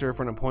doctor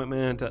for an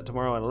appointment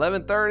tomorrow at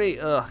 11:30.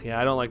 Ugh, yeah,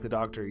 I don't like the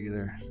doctor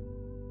either.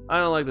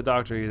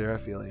 I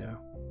feel ya.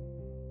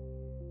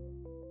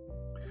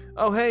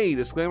 Oh, hey,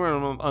 disclaimer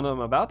on what I'm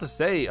about to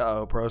say.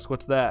 Uh-oh, Prost,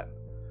 what's that?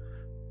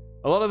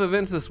 A lot of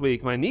events this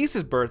week. My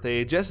niece's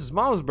birthday, Jess's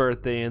mom's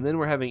birthday, and then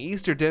we're having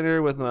Easter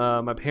dinner with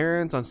my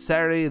parents on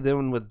Saturday,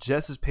 then with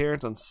Jess's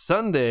parents on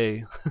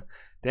Sunday.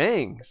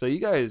 Dang, so you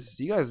guys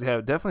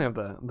definitely have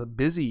the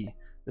busy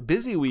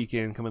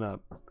weekend coming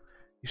up.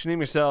 You should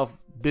name yourself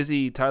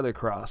Busy Tyler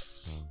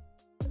Cross.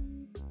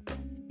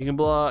 Can you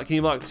block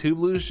 2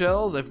 blue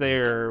shells if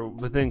they're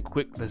within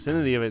quick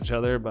vicinity of each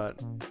other?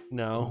 But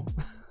no.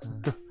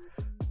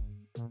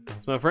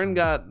 So my friend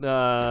got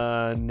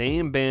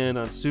name banned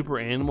on Super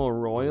Animal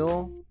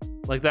Royal,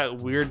 like that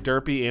weird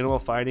derpy animal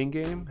fighting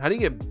game. How do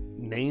you get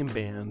name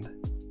banned?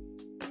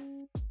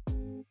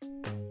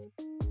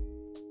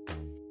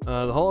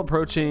 The whole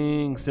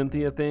approaching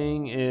Cynthia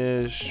thing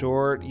is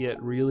short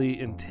yet really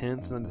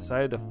intense, and I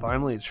decided to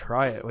finally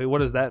try it. Wait, what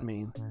does that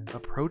mean?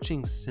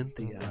 Approaching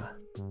Cynthia.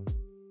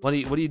 What do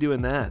you do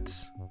in that?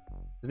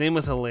 His name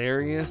was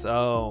hilarious.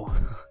 Oh,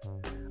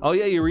 oh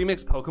yeah, you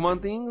remix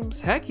Pokemon themes.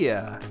 Heck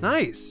yeah,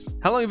 nice.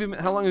 How long have you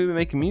been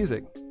making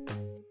music?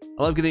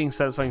 I love getting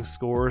satisfying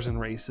scores in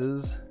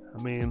races.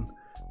 I mean,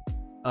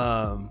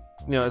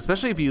 you know,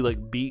 especially if you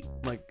like beat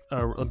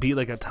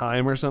a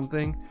time or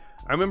something.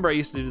 I remember I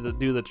used to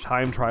do the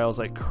time trials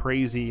like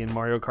crazy in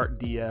Mario Kart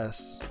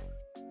DS.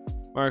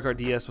 Mario Kart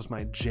DS was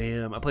my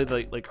jam. I played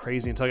like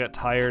crazy until I got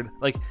tired.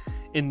 Like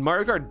in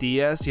Mario Kart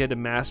DS, you had to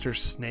master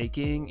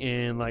snaking,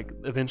 and like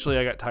eventually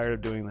I got tired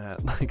of doing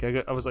that. Like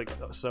I was like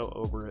so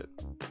over it.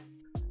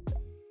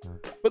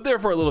 But there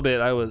for a little bit,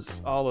 I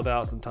was all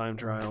about some time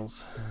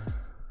trials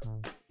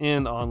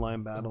and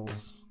online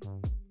battles.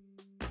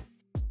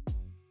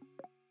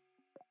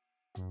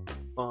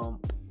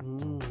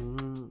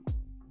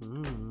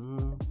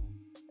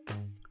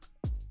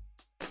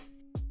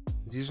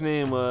 His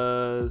username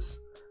was,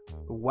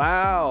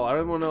 wow, I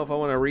don't even know if I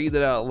want to read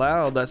that out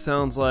loud. That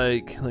sounds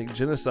like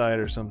genocide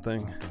or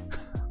something.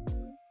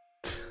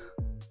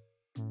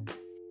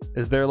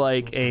 Is there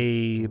like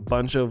a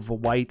bunch of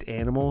white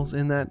animals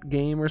in that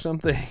game or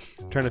something?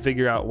 I'm trying to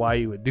figure out why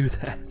you would do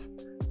that.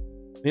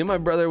 Me and my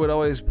brother would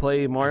always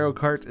play Mario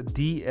Kart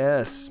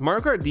DS.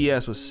 Mario Kart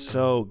DS was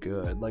so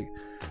good. Like,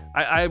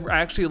 I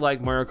actually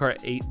like Mario Kart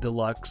 8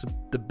 Deluxe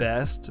the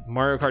best.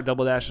 Mario Kart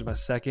Double Dash is my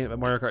second, but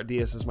Mario Kart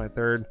DS is my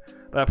third.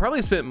 But I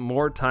probably spent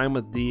more time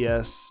with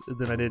DS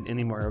than I did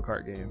any Mario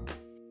Kart game.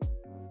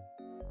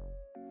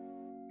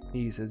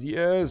 He says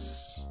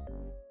yes.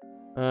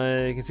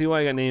 I can see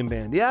why I got name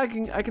banned. Yeah, I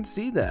can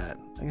see that.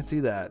 I can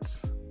see that.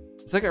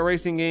 It's like at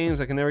racing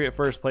games, I can never get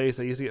first place.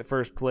 I used to get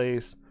first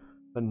place,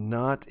 but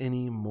not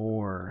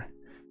anymore.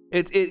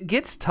 it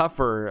gets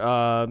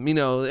tougher. You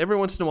know, every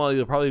once in a while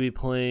you'll probably be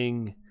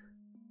playing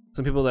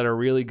some people that are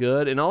really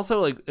good, and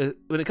also like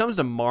when it comes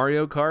to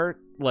Mario Kart,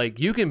 like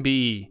you can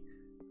be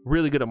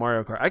really good at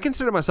Mario Kart. I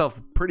consider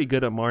myself pretty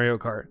good at Mario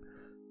Kart,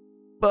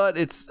 but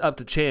it's up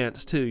to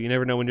chance too. You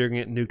never know when you're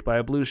gonna get nuked by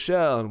a blue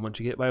shell, and once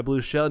you get by a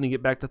blue shell and you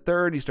get back to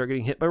third, you start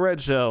getting hit by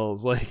red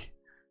shells. Like,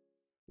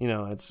 you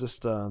know, it's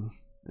just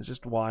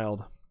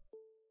wild.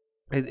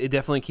 It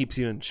definitely keeps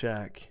you in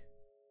check.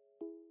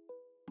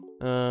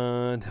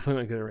 Definitely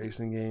not good at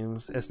racing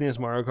games. SNES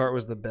Mario Kart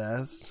was the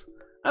best.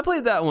 I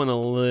played that one a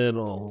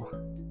little,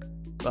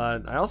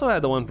 but I also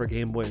had the one for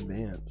Game Boy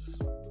Advance.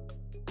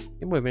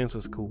 Game Boy Advance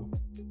was cool.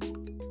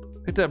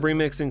 Picked up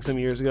remixing some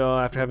years ago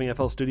after having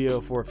FL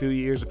Studio for a few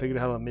years. I figured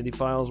out how the MIDI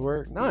files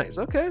work. Nice,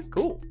 okay,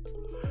 cool.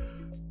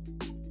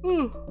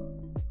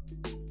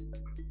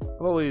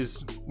 I've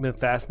always been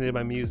fascinated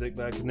by music,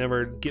 but I could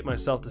never get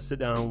myself to sit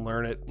down and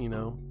learn it, you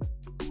know.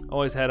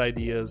 Always had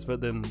ideas,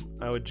 but then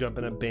I would jump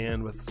in a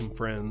band with some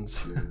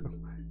friends.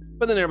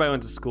 But then everybody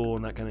went to school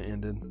and that kind of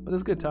ended. But it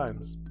was good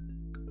times.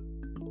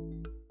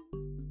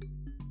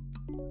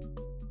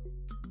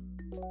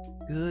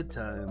 Good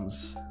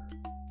times.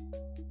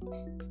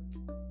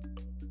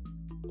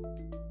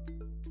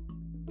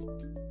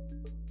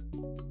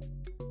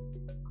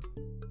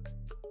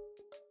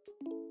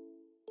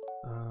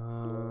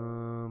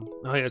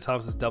 Oh yeah,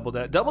 Thompson's Double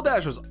Dash. Double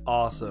Dash was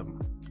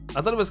awesome.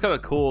 I thought it was kind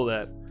of cool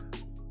that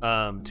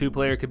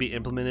two-player could be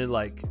implemented.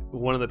 Like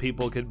one of the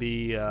people could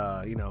be,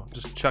 you know,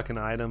 just chucking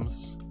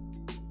items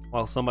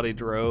while somebody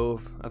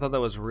drove. I thought that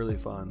was really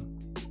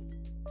fun.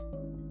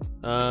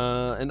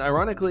 And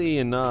ironically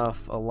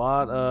enough, a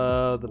lot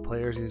of the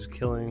players he's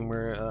killing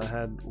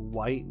had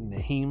white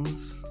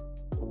names.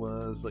 It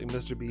was like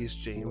Mr. Beast,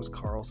 James,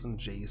 Carlson,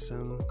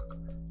 Jason.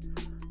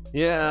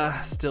 Yeah,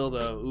 still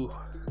though, ooh,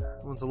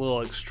 that one's a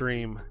little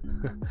extreme.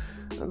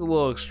 That's a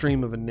little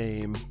extreme of a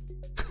name.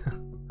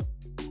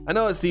 I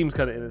know it seems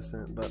kind of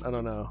innocent, but I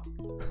don't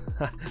know.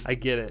 I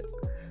get it.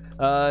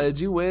 Did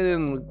you win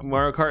in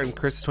Mario Kart and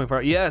Chris's 24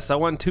 hours? Yes, I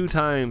won 2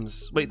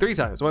 times. Wait, 3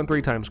 times. I won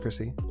 3 times,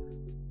 Chrissy.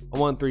 I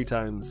won 3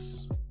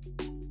 times.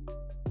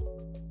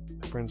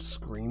 My friend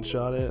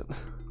screenshot it.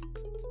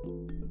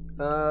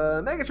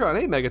 Megatron.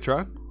 Hey,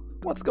 Megatron.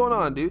 What's going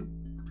on, dude?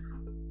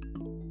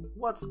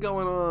 What's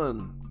going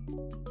on?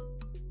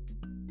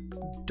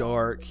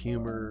 Dark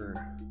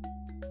humor.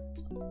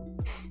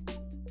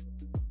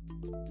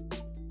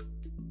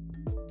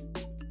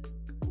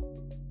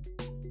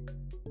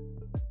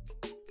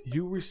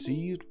 You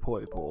received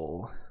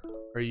Poipole.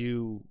 Are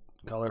you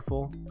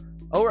colorful?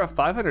 Oh, we're at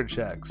 500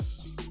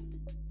 checks.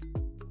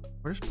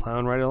 We're just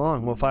plowing right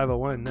along. Well,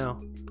 501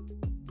 now.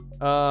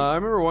 I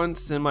remember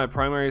once in my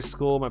primary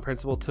school, my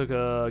principal took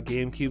a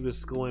GameCube to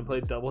school and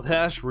played Double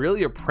Dash. Really,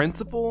 your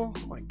principal?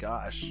 Oh my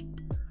gosh.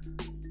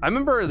 I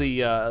remember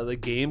the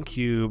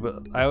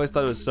GameCube. I always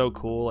thought it was so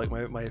cool. Like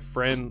my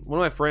friend, one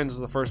of my friends was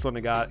the first one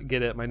to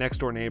get it. My next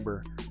door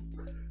neighbor,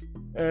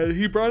 and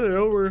he brought it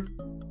over.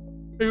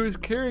 He was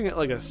carrying it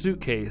like a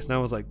suitcase, and I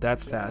was like,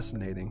 "That's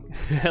fascinating."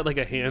 It had like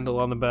a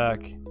handle on the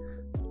back,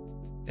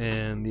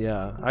 and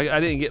yeah, I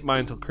didn't get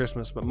mine until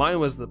Christmas, but mine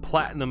was the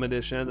platinum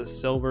edition. It had the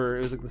silver.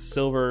 It was like the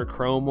silver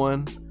chrome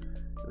one.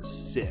 It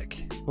was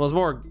sick. Well, it was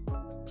more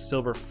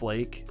silver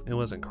flake. It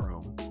wasn't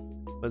chrome,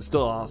 but it's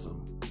still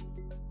awesome.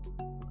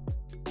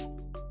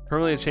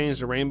 Permanently changed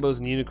to rainbows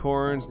and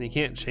unicorns, and you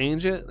can't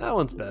change it. That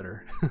one's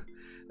better.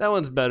 That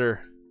one's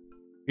better.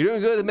 You're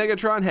doing good at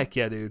Megatron? Heck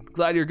yeah, dude.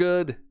 Glad you're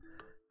good.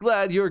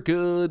 Glad you're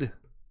good.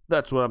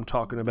 That's what I'm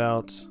talking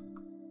about.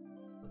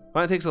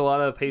 Mine takes a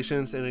lot of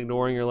patience and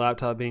ignoring your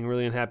laptop, being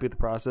really unhappy with the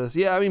process.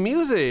 Yeah, I mean,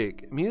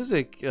 music, you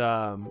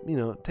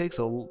know, it takes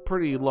a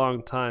pretty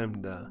long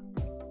time to,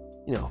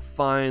 you know,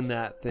 find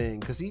that thing.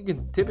 Because you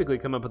can typically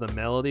come up with a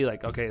melody,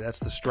 like, okay, that's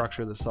the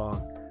structure of the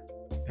song.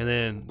 And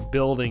then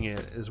building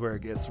it is where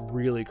it gets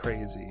really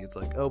crazy. It's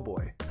like, oh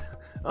boy.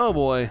 Oh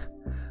boy.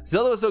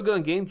 Zelda was so good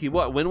on GameCube.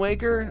 What, Wind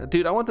Waker?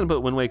 Dude, I want them to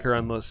put Wind Waker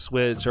on the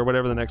Switch or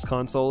whatever the next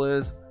console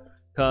is.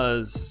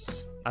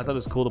 Because I thought it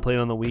was cool to play it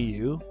on the Wii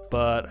U,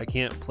 but I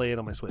can't play it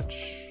on my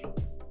Switch.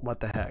 What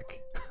the heck?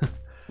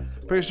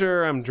 Pretty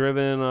sure I'm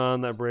driven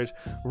on that bridge.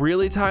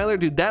 Really, Tyler?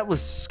 Dude, that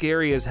was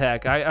scary as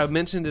heck. I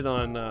mentioned it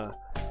on,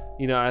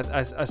 you know,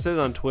 I said it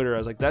on Twitter. I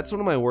was like, that's one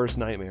of my worst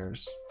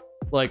nightmares.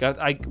 Like,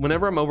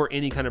 whenever I'm over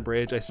any kind of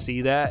bridge, I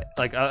see that,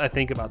 like, I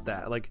think about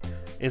that. Like,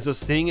 and so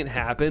seeing it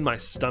happen, my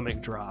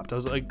stomach dropped. I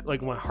was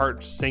like my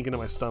heart sank into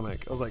my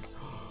stomach. I was like,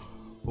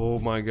 oh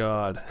my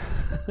God.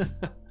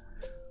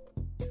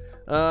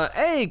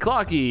 Hey,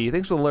 Clocky,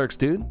 thanks for the lurks,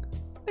 dude.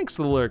 Thanks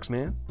for the lurks,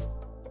 man.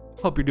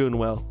 Hope you're doing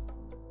well.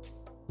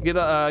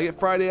 Get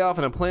Friday off,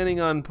 and I'm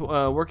planning on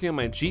working on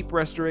my Jeep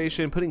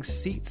restoration, putting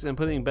seats and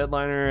putting bed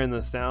liner and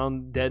the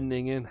sound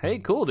deadening in. Hey,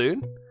 cool,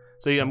 dude.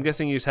 So I'm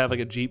guessing you just have like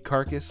a Jeep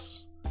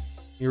carcass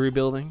you're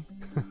rebuilding.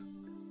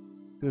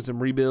 Doing some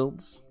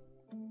rebuilds.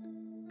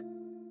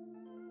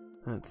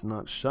 That's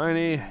not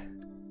shiny.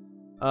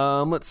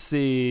 Let's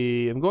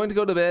see. I'm going to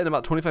go to bed in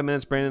about 25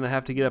 minutes, Brandon. I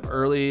have to get up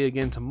early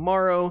again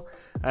tomorrow.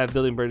 I have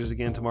building bridges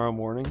again tomorrow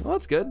morning. Well,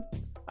 that's good.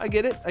 I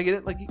get it. I get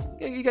it. Like you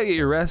gotta get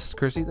your rest,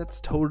 Chrissy.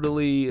 That's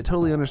totally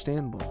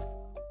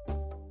understandable.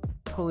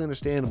 Totally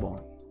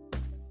understandable.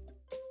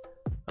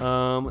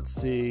 Let's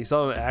see.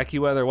 Saw an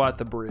AccuWeather. What,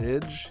 the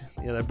bridge?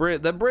 Yeah,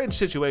 the bridge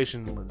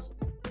situation was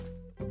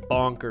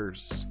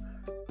bonkers.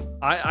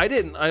 I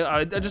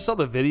just saw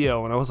the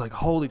video and I was like,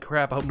 holy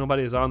crap, I hope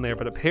nobody is on there.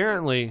 But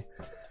apparently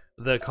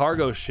the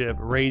cargo ship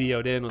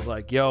radioed in, was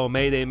like, yo,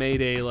 mayday,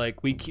 mayday,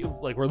 like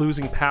we're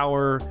losing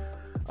power.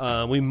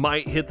 We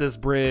might hit this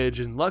bridge,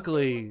 and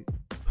luckily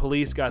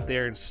police got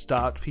there and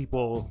stopped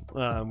people.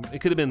 It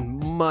could have been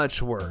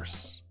much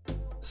worse.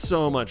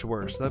 So much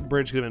worse. That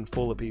bridge could have been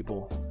full of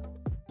people.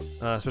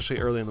 Especially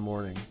early in the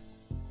morning.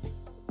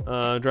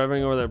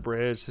 Driving over that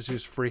bridge, so she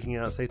was freaking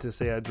out. Safe to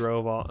say I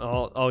drove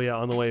oh yeah,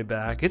 on the way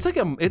back. It's like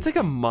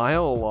a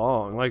mile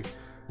long. Like,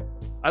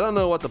 I don't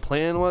know what the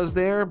plan was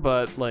there,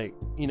 but like,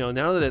 you know,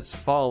 now that it's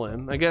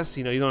fallen, I guess,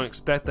 you know, you don't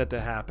expect that to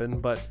happen,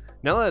 but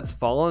now that it's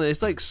fallen,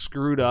 it's like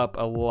screwed up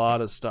a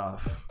lot of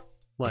stuff.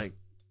 Like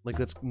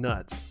that's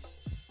nuts.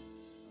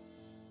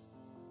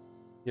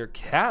 Your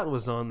cat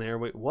was on there.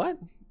 Wait, what?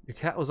 Your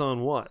cat was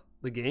on what?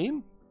 The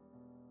game?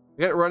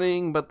 I got it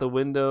running, but the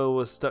window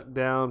was stuck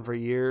down for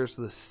years,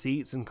 so the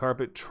seats and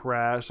carpet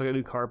trash. So I got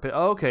new carpet.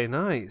 Oh, okay,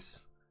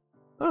 nice.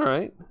 All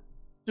right,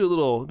 do a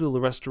little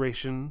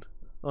restoration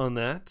on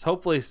that.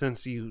 Hopefully,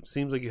 since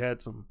seems like you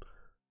had some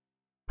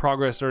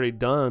progress already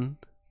done.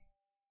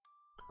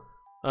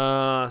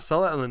 Saw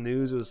that on the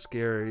news. It was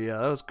scary. Yeah,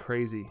 that was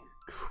crazy.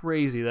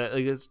 Crazy. That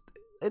like it's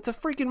a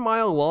freaking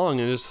mile long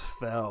and it just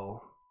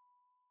fell.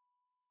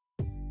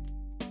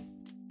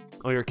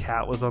 Oh, your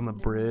cat was on the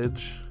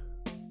bridge.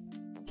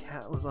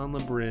 Cat was on the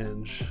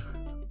bridge.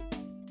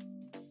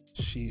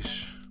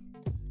 Sheesh.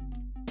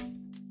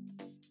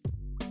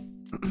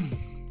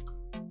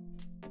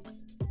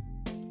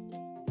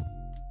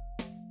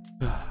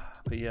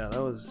 But yeah,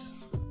 that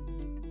was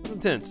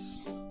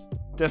intense.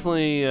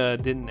 Definitely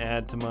didn't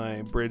add to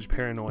my bridge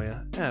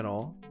paranoia at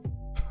all.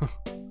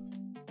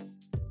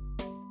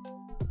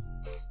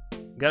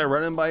 Got it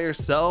running by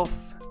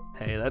yourself?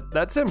 Hey,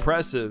 that's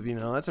impressive, you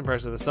know, that's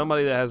impressive. As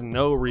somebody that has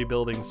no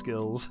rebuilding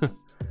skills,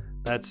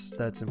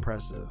 that's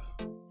impressive.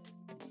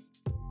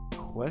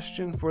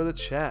 Question for the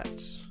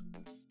chat.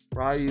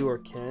 Ryu or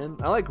Ken?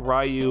 I like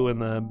Ryu in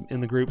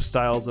the group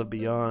Styles of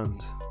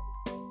Beyond.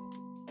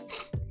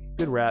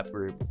 Good rap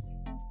group.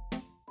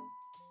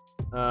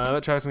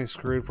 That track's gonna be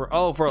screwed for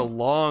a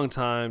long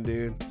time,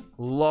 dude.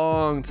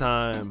 Long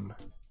time.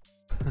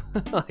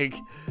 like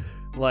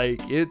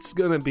it's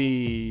gonna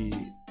be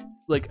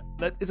like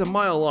that. It's a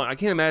mile long. I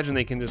can't imagine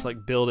they can just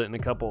like build it in a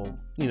couple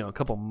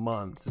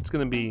months. It's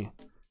gonna be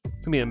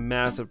a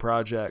massive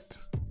project.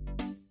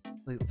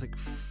 It's like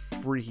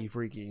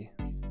freaky.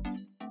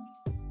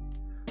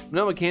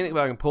 No mechanic,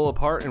 but I can pull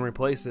apart and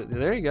replace it.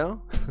 There you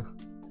go.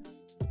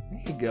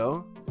 There you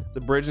go. It's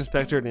a bridge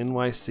inspector at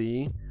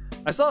NYC.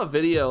 I saw a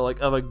video like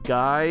of a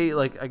guy,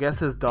 like I guess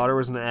his daughter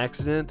was in an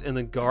accident and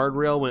the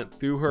guardrail went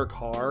through her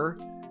car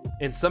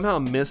and somehow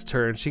missed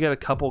her, and she got a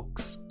couple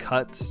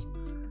cuts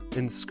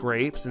and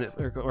scrapes, and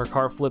her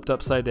car flipped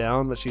upside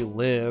down, but she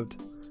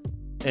lived.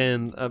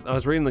 And I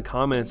was reading the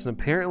comments, and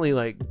apparently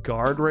like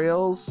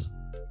guardrails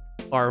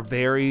are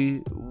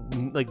very,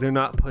 like, they're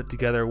not put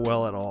together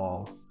well at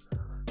all.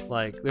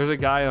 Like, there's a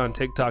guy on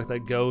TikTok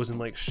that goes and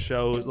like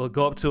shows, he'll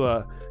go up to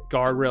a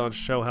guardrail and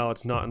show how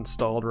it's not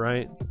installed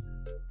right,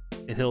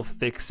 and he'll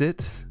fix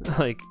it.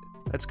 Like,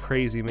 that's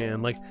crazy,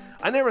 man. Like,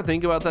 I never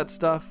think about that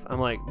stuff. I'm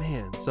like,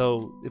 man,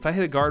 so if I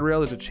hit a guardrail,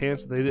 there's a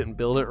chance that they didn't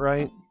build it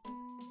right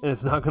and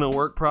it's not gonna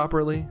work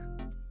properly.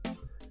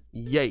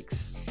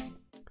 Yikes.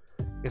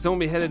 Guess I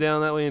won't be headed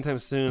down that way anytime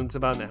soon. It's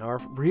about an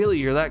hour. Really?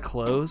 You're that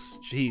close?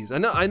 Jeez.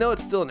 I know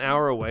it's still an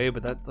hour away,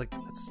 but that's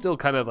still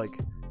kind of like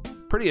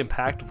pretty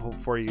impactful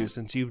for you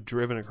since you've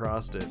driven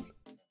across it.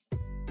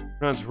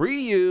 No, it's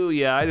Ryu.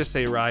 Yeah, I just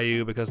say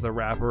Ryu because the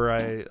rapper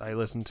I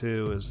listen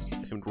to is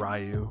named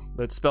Ryu,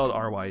 but it's spelled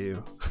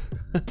R-Y-U.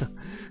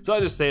 So I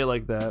just say it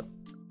like that.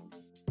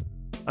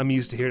 I'm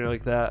used to hearing it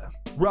like that.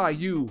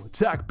 Ryu,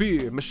 attack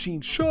beer,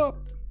 machine shop.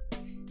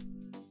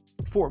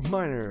 Fort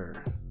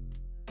Minor.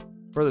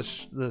 For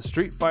the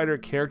Street Fighter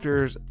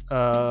characters,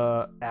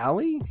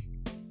 Allie?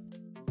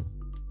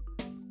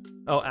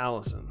 Oh,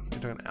 Allison. You're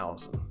talking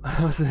Allison.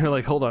 I was there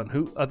like, hold on,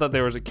 who? I thought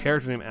there was a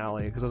character named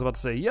Allie because I was about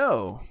to say,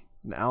 yo,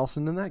 an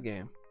Allison in that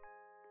game.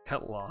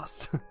 Got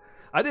lost.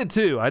 I did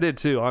too,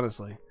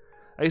 honestly.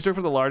 I used to work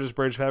for the largest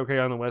bridge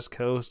fabricator on the West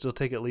Coast. It'll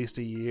take at least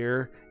a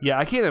year. Yeah,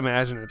 I can't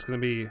imagine it's gonna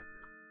be,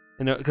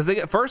 you know, because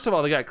first of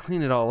all, they got to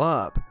clean it all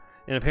up,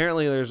 and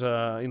apparently there's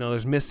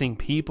there's missing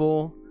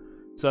people.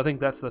 So I think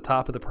that's the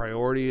top of the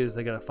priority, is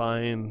they gotta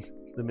find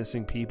the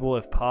missing people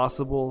if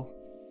possible.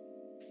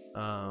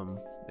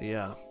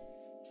 Yeah.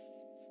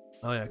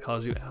 Oh yeah, it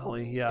calls you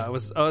Allie. Yeah, I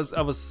was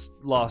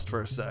lost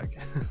for a sec.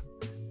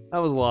 I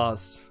was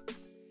lost.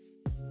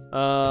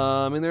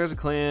 I mean, there's a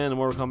clan in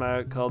Mortal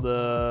Kombat called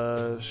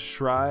the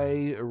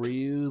Shrai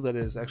Ryu that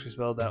is actually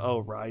spelled that. Oh,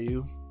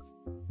 Ryu.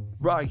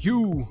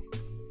 Ryu.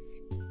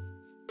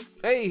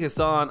 Hey,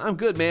 Hassan. I'm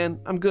good, man.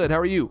 I'm good. How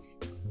are you?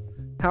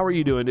 How are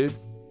you doing, dude?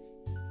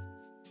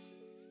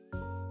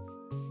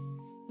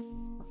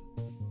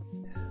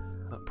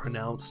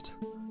 Pronounced.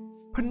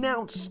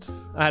 Pronounced.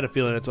 I had a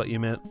feeling that's what you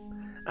meant.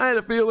 I had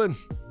a feeling.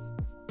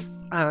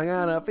 I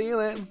got a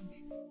feeling.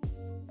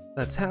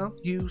 That's how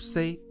you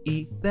say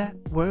that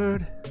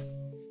word.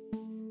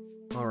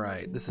 All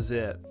right, this is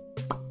it.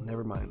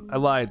 Never mind. I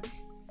lied.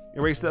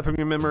 Erase that from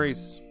your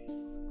memories.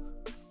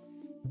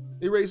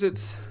 Erase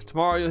it.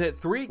 Tomorrow you'll hit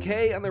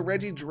 3K on the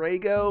Reggie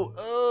Drago.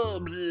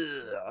 Oh,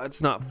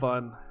 that's not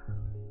fun.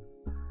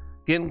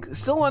 Again,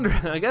 still under,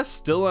 I guess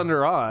still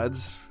under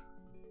odds.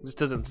 It just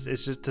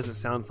doesn't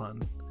sound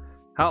fun.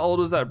 How old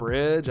was that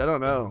bridge? I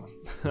don't know.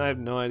 I have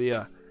no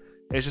idea.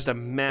 It's just a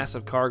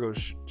massive cargo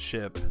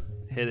ship.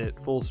 Hit it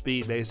full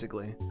speed,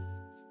 basically.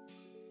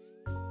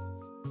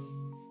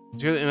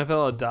 Did you hear the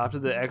NFL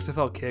adopted the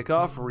XFL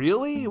kickoff?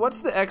 Really? What's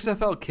the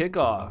XFL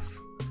kickoff?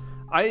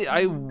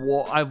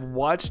 I've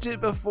watched it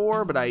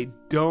before, but I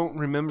don't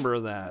remember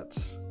that.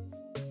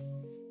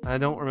 I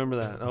don't remember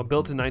that. Oh,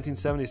 built in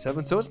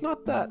 1977, so it's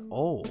not that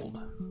old.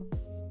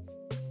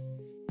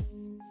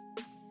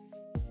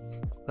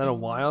 Is that a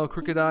wild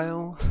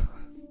crocodile?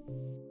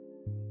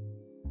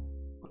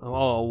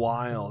 Oh, a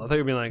wild. I thought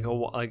you were being like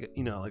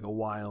like a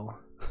while.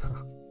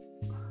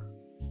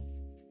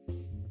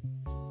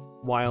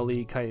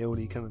 Wile-E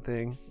coyote kind of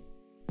thing.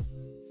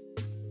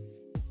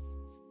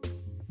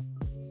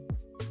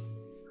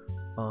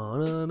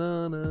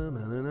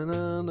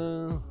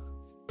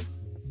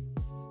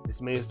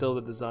 This may still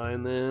have the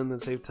design then at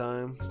the same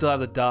time. Still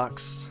have the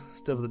docs,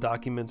 still have the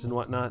documents and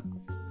whatnot.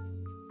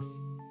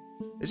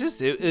 It's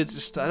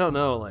just I don't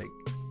know, like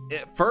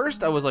at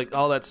first I was like,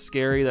 oh, that's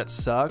scary, that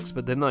sucks,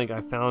 but then like I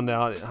found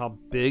out how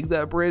big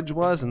that bridge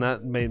was, and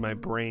that made my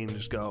brain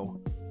just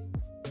go.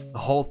 The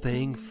whole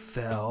thing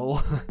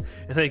fell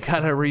and they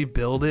gotta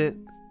rebuild it.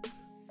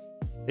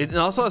 And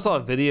also I saw a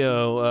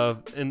video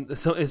of, and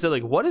so it said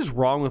like, what is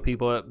wrong with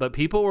people? But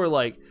people were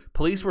like,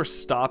 police were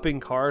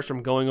stopping cars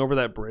from going over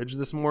that bridge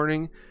this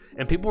morning,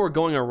 and people were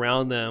going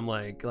around them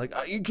like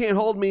oh, you can't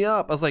hold me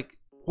up. I was like,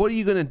 what are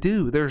you gonna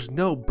do? There's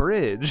no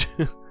bridge.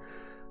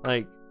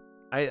 Like,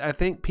 I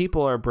think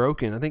people are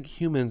broken. I think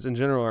humans in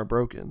general are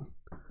broken.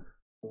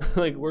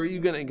 Like, where are you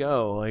gonna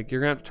go? Like,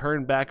 you're gonna have to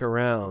turn back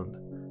around.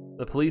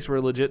 The police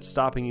were legit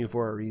stopping you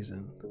for a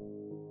reason.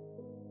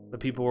 But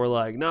people were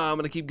like, no, I'm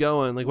gonna keep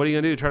going. Like, what are you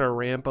gonna do? Try to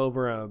ramp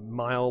over a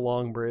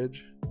mile-long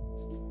bridge?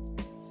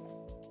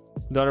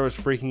 Daughter was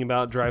freaking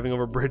about driving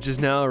over bridges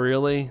now,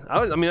 really?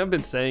 I mean, I've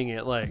been saying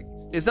it, like,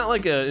 it's not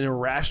like an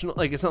irrational,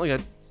 like, it's not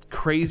like a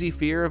crazy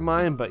fear of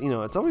mine, but, you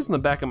know, it's always in the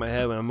back of my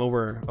head when I'm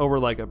over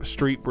like a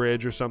street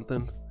bridge or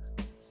something.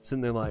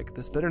 Sitting there like,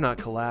 this better not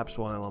collapse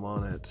while I'm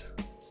on it.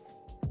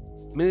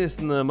 I mean, it's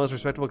in the most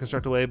respectable,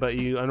 constructed way, but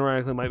you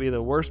unironically might be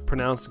the worst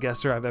pronounced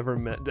guesser I've ever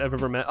met.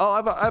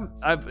 Oh,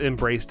 I've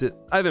embraced it.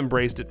 I've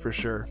embraced it for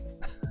sure.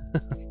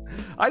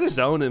 I just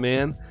own it,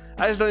 man.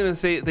 I just don't even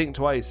think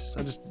twice.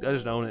 I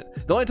just own it.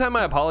 The only time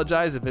I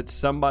apologize if it's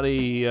somebody,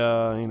 you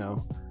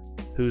know,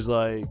 who's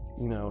like,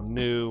 you know,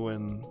 new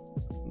and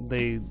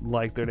they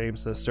like their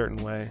names a certain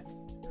way.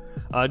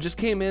 Just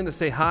came in to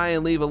say hi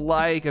and leave a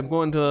like. I'm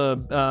going to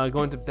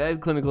bed.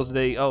 Clinicals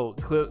today. Oh,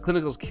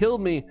 Clinicals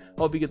killed me.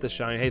 Hope you get the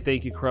shine. Hey,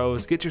 thank you,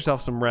 Crows. Get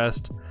yourself some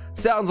rest.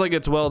 Sounds like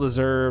it's well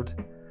deserved.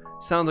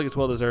 Sounds like it's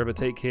well deserved. But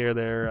take care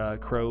there,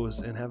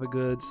 Crows, and have a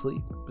good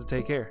sleep. But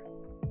take care.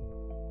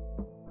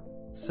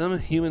 Some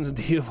humans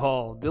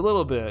de-evolved a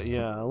little bit.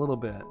 Yeah, a little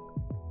bit.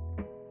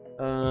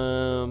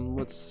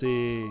 Let's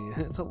see.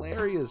 It's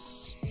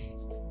hilarious.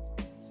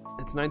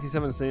 It's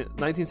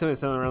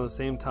 1977, around the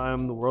same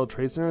time the World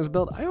Trade Center was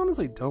built. I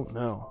honestly don't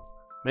know.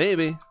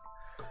 Maybe.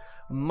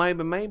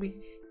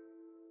 Maybe.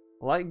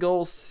 Light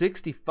goal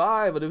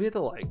 65. But if we hit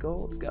the light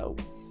goal, let's go.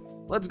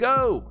 Let's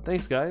go.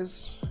 Thanks,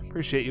 guys.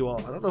 Appreciate you all.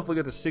 I don't know if we'll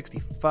get to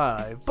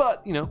 65,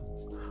 but, you know,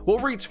 we'll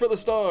reach for the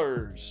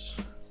stars.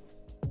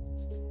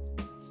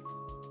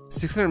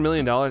 $600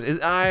 million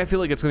I feel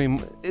like it's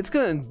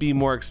gonna be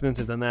more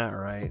expensive than that,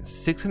 right?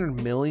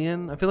 600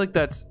 million. I feel like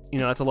that's, you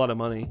know, that's a lot of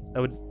money.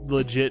 That would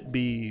legit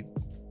be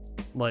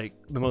like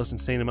the most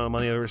insane amount of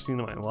money I've ever seen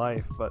in my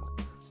life. But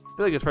I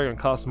feel like it's probably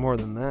gonna cost more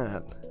than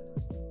that.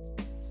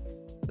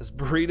 This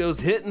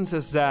burrito's hitting,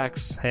 says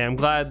Zax. Hey, I'm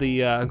glad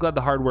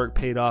the hard work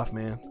paid off,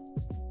 man.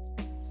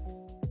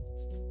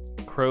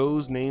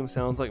 Crow's name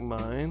sounds like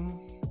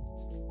mine.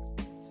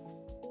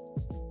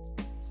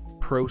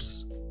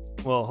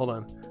 Well, hold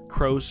on.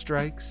 Crow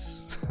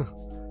strikes.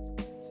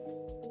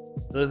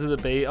 the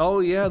Bay. Oh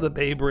yeah, the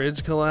Bay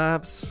Bridge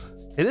collapse.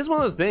 It is one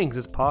of those things.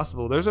 It's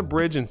possible. There's a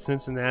bridge in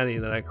Cincinnati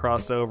that I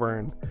cross over,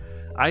 and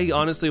I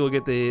honestly will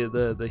get the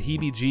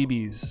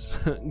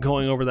heebie-jeebies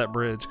going over that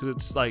bridge, because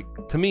it's like,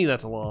 to me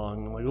that's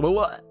long. Like,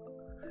 what?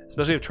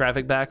 Especially if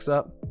traffic backs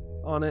up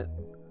on it.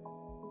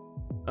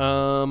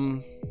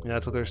 Yeah,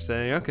 that's what they're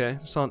saying. Okay,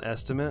 saw an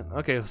estimate.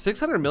 Okay,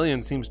 600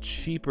 million seems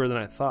cheaper than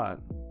I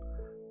thought.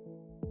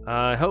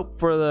 I hope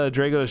for the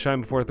Drago to shine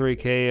before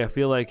 3K. I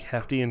feel like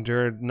Hefty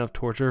endured enough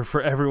torture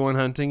for everyone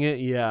hunting it.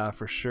 Yeah,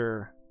 for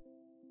sure.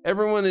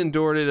 Everyone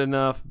endured it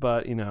enough,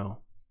 but you know,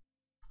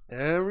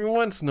 every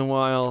once in a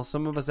while,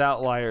 some of us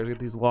outliers get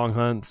these long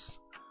hunts.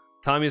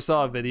 Tom, you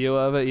saw a video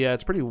of it? Yeah,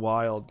 it's pretty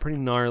wild, pretty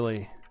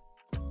gnarly.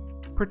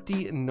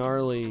 Pretty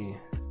gnarly.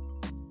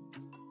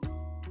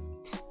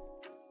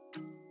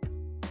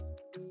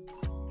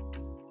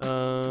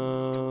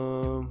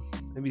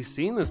 Have you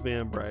seen this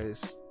man,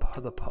 Bryce?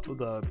 The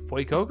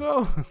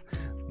Fuecoco?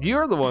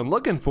 You're the one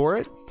looking for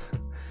it.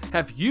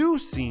 Have you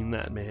seen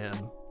that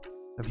man?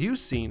 Have you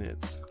seen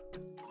it?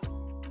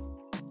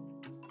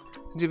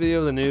 Send you a video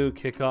of the new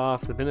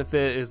kickoff. The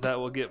benefit is that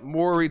we'll get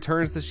more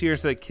returns this year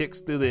instead of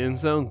kicks through the end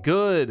zone.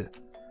 Good.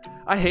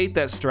 I hate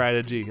that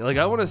strategy. Like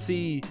I want to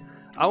see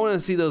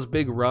those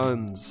big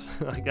runs.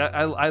 Like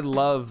I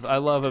love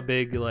a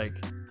big, like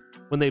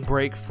when they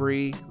break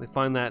free, they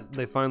find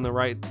the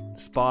right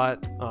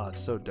spot. Oh,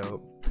 it's so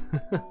dope.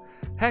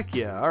 Heck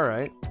yeah. All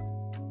right.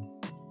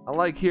 I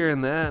like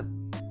hearing that.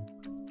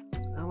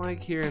 I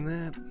like hearing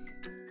that.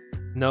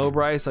 No,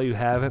 Bryce, oh, you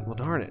haven't? Well,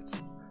 darn it.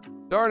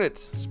 Darn it.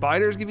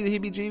 Spiders give you the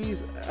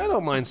heebie-jeebies? I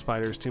don't mind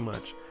spiders too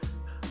much.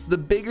 The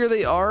bigger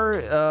they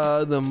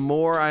are, the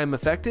more I'm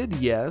affected,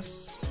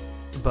 yes.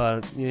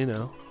 But, you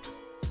know.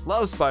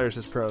 Love spiders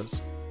as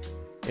pros.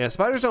 Yeah,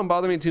 spiders don't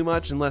bother me too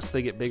much unless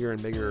they get bigger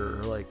and bigger.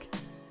 Or like,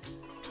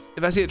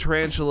 if I see a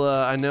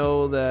tarantula, I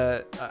know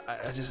that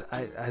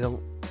I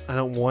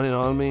don't want it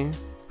on me.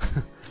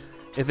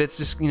 If it's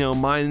just, you know,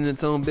 minding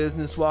its own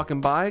business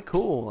walking by,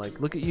 cool. Like,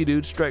 look at you,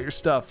 dude, strut your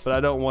stuff, but I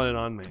don't want it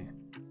on me.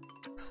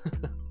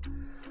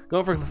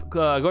 Going for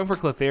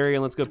Clefairy,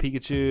 let's go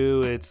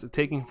Pikachu. It's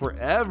taking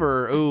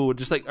forever. Ooh,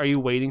 just like, are you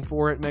waiting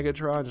for it,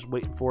 Megatron? Just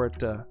waiting for it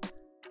to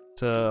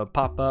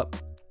pop up.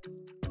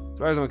 As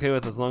far as I'm okay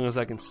with, as long as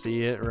I can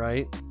see it,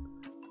 right?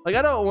 Like,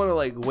 I don't want to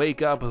like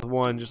wake up with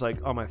one just like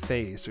on my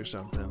face or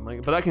something.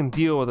 Like, but I can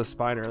deal with a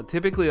spider.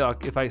 Typically,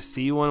 if I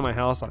see one in my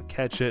house, I'll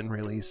catch it and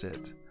release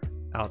it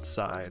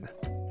outside.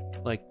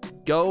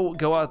 Like, go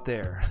out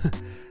there.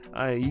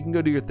 You can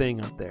go do your thing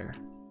out there.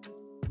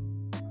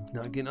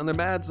 Not getting on their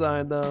bad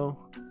side though.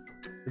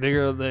 The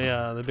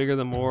bigger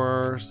the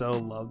more. So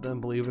love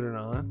them, believe it or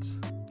not.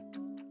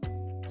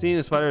 Seeing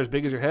a spider as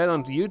big as your head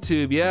on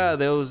YouTube, yeah.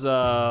 Those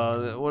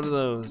what are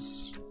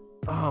those?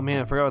 Oh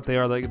man, I forgot what they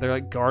are. Like they're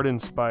like garden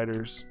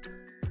spiders.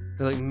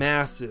 They're like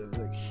massive,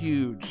 like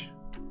huge.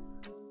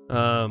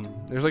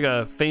 There's like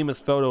a famous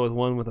photo with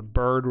one with a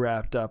bird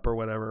wrapped up or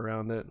whatever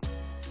around it.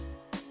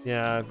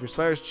 Yeah, if your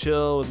spider's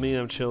chill with me,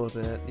 I'm chill with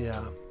it.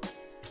 Yeah.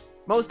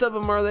 Most of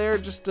them are there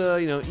just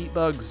you know, eat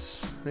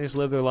bugs. They just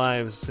live their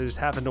lives. They just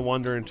happen to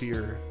wander into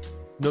your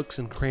nooks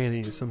and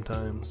crannies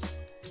sometimes.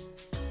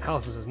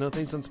 Alice says no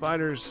thanks on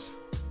spiders.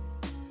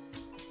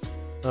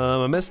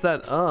 I messed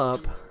that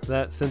up.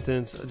 That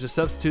sentence. Just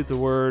substitute the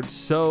word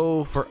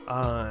so for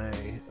I.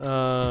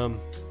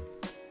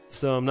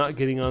 So I'm not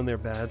getting on their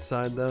bad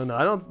side though. No,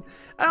 I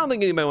don't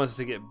think anybody wants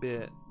to get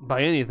bit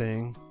by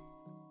anything.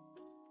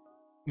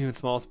 Even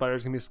small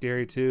spiders can be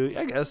scary too.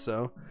 I guess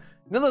so.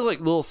 You know those like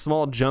little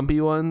small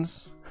jumpy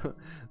ones?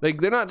 Like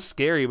they're not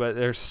scary, but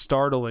they're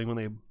startling when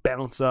they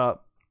bounce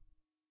up.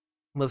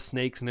 Love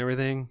snakes and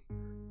everything.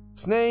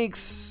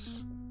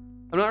 Snakes.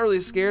 I'm not really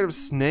scared of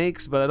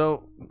snakes,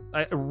 but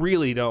I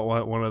really don't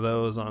want one of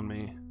those on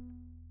me.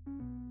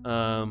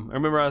 I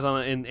remember I was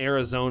in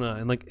Arizona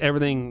and like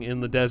everything in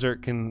the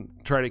desert can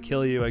try to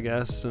kill you, I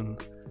guess,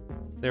 and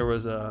there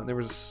was a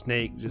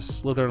snake just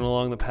slithering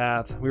along the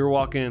path. We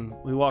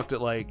walked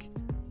at like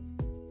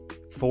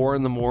 4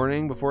 in the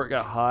morning before it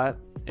got hot,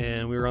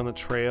 and we were on the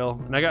trail,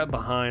 and I got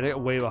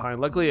way behind.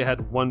 Luckily I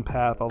had one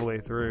path all the way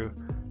through.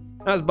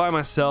 I was by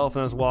myself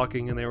and I was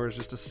walking, and there was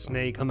just a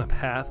snake on the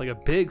path, like a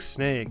big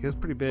snake. It was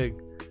pretty big,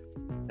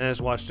 and I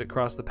just watched it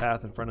cross the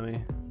path in front of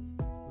me.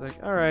 I was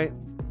like, all right,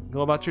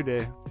 go about your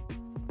day.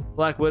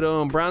 Black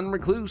Widow and Brown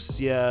Recluse,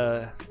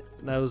 yeah,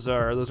 those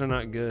are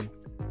not good.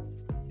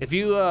 If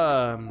you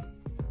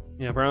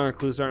yeah, Brown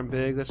Recluse aren't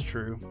big, that's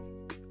true.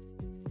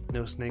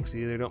 No snakes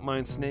either, don't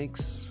mind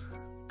snakes.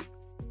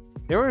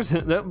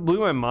 That blew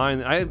my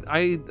mind.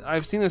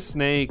 I've seen a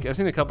snake. I've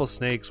seen a couple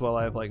snakes while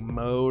I've like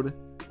mowed,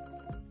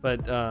 but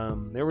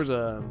it was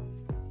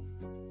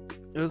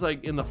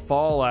like in the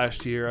fall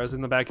last year. I was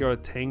in the backyard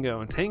with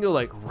Tango, and Tango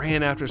like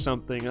ran after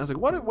something. I was like,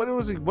 what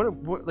was he?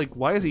 What like,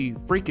 why is he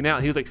freaking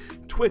out? He was like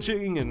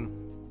twitching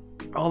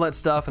and all that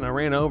stuff, and I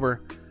ran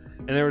over,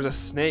 and there was a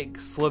snake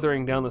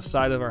slithering down the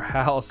side of our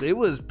house. It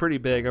was pretty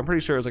big. I'm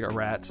pretty sure it was like a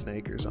rat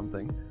snake or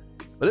something.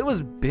 But it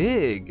was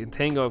big, and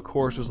Tango, of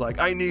course, was like,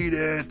 I need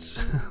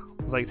it.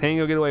 I was like,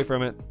 Tango, get away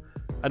from it.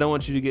 I don't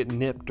want you to get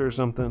nipped or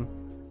something.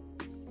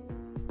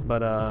 But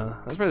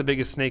that's probably the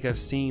biggest snake I've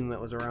seen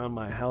that was around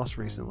my house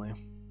recently.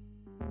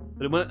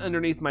 But it went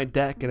underneath my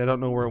deck, and I don't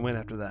know where it went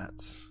after that.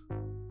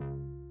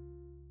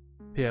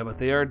 Yeah, but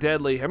they are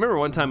deadly. I remember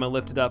one time I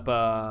lifted up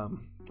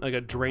like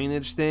a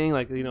drainage thing,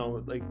 like, you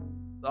know, like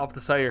off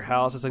the side of your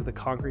house. It's like the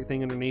concrete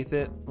thing underneath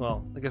it.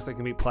 Well, I guess that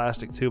can be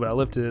plastic too, but I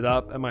lifted it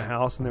up at my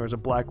house, and there was a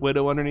black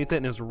widow underneath it,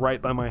 and it was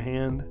right by my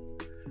hand.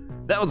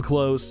 That was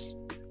close.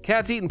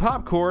 Cat's eating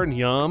popcorn,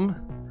 yum.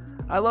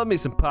 I love me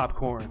some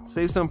popcorn.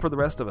 Save some for the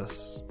rest of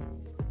us.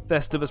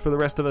 Festivus for the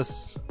rest of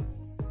us.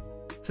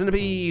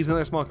 Centipedes and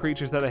other small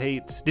creatures that I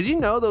hate. Did you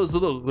know those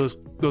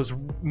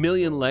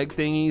million leg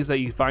thingies that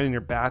you find in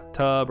your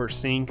bathtub or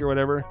sink or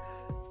whatever?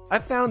 I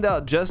found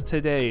out just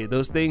today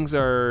those things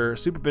are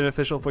super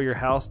beneficial for your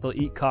house. They'll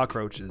eat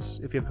cockroaches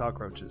if you have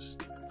cockroaches.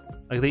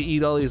 Like they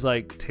eat all these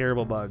like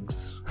terrible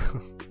bugs.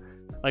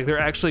 Like they're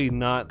actually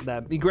not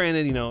that.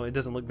 Granted, you know, it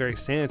doesn't look very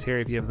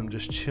sanitary if you have them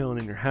just chilling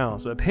in your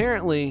house, but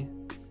apparently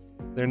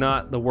they're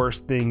not the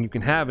worst thing you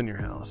can have in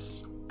your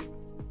house.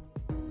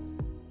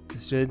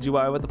 Did you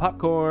with the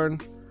popcorn?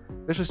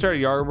 Officially started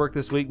yard work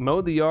this week.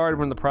 Mowed the yard.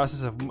 We're in the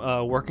process of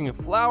working a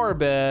flower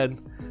bed.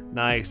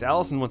 Nice.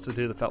 Allison wants to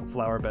do the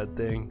flower bed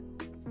thing.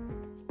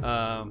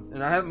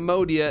 And I haven't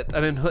mowed yet.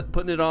 I've been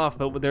putting it off,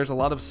 but there's a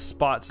lot of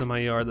spots in my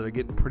yard that are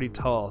getting pretty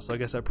tall, so I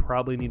guess I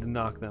probably need to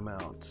knock them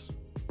out.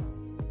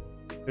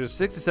 There's a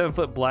 6 to 7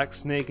 foot black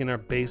snake in our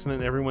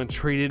basement. Everyone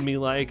treated me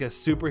like a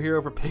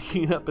superhero for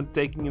picking it up and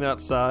taking it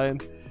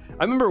outside.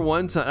 I remember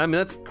one time, I mean,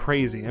 that's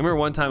crazy. I remember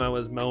one time I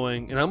was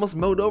mowing and I almost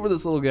mowed over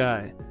this little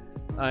guy.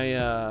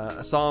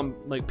 I saw him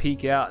like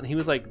peek out and he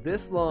was like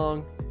this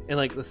long and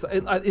like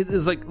it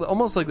was like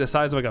almost like the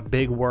size of like a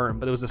big worm,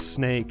 but it was a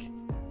snake.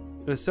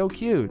 It was so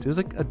cute. It was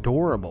like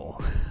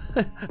adorable.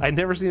 I'd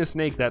never seen a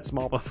snake that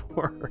small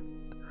before.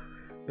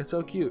 It's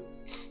so cute.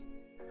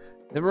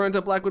 Never run into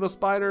a black widow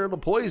spider, it'll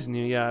poison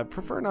you. Yeah, I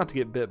prefer not to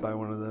get bit by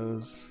one of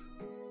those.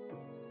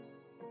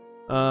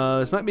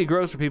 This might be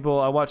gross for people.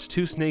 I watched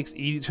 2 snakes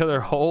eat each other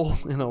whole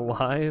and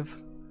alive.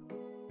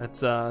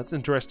 That's an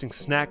interesting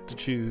snack to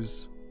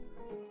choose.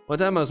 One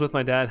time I was with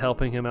my dad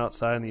helping him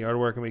outside in the yard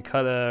work and we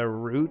cut a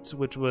root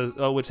which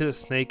hit a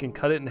snake and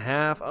cut it in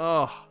half.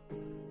 Oh,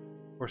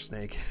 poor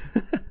snake.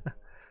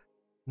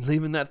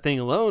 Leaving that thing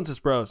alone, says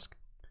Brosk.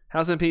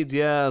 House centipedes,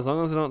 yeah, as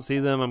long as I don't see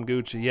them, I'm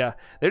Gucci. Yeah,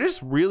 they're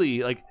just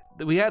really, like,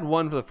 we had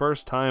one for the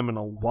first time in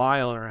a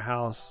while in our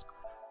house.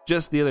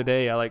 Just the other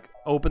day, I like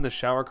opened the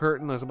shower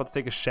curtain. I was about to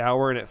take a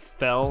shower and it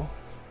fell.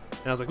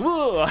 And I was like,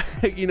 whoa,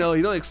 you know,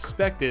 you don't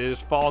expect it. It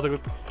just falls, like,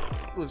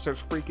 it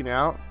starts freaking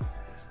out.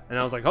 And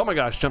I was like, oh my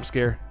gosh, jump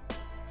scare.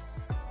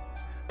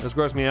 Those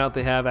gross me out.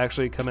 They have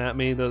actually come at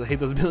me. I hate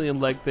those million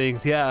leg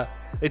things. Yeah,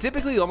 they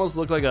typically almost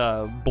look like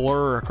a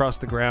blur across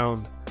the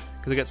ground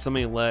because they got so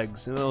many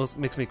legs. And it almost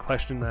makes me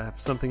question that I have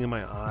something in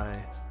my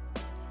eye.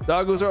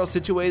 Doggos are all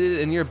situated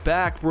and you're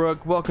back,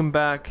 Brooke. Welcome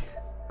back.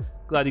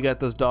 Glad you got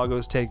those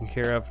doggos taken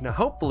care of. Now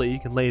hopefully you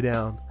can lay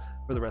down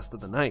for the rest of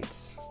the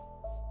night.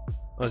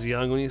 I was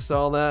young when you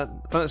saw that.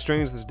 I find it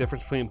strange there's a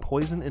difference between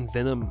poison and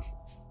venom.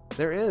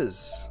 There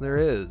is. There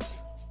is.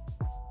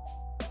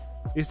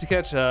 I used to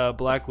catch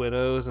black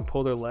widows and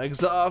pull their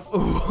legs off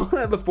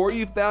before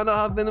you found out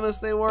how venomous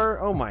they were.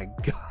 Oh my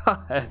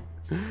god.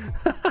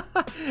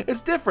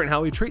 It's different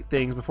how we treat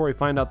things before we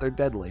find out they're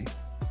deadly.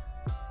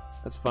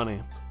 That's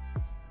funny.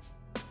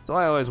 So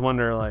I always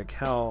wonder, like,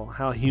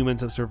 how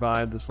humans have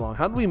survived this long.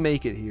 How did we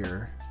make it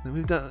here?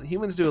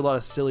 Humans do a lot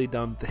of silly,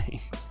 dumb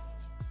things.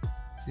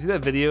 You see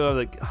that video of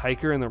the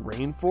hiker in the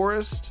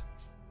rainforest?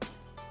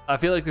 I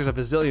feel like there's a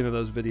bazillion of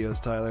those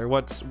videos, Tyler.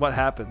 What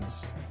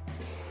happens?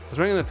 I was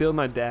running in the field with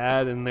my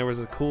dad, and there was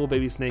a cool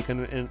baby snake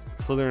and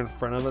slither in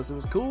front of us. It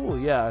was cool,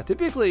 yeah.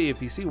 Typically,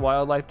 if you see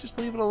wildlife, just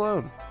leave it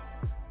alone.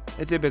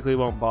 It typically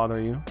won't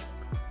bother you.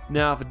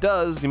 Now, if it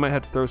does, you might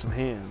have to throw some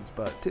hands,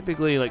 but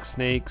typically, like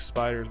snakes,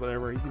 spiders,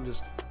 whatever, you can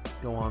just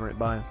go on right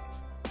by.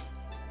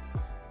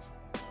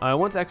 I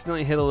once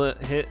accidentally hit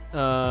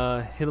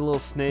a little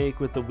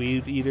snake with the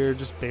weed eater,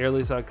 just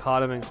barely, so I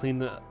caught him and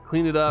cleaned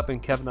it up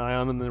and kept an eye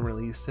on him and then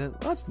released it.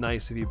 Well, that's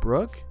nice of you,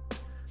 Brooke.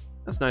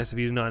 That's nice of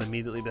you to not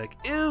immediately be like,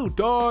 ew,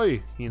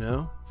 die, you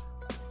know?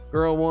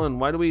 Girl 1,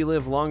 why do we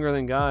live longer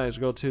than guys?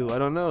 Girl 2, I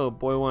don't know.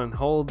 Boy 1,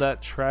 hold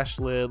that trash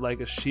lid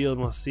like a shield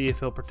and we'll see if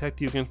he'll protect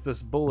you against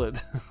this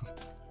bullet.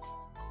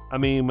 I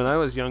mean, when I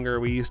was younger,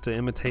 we used to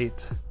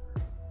imitate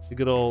the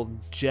good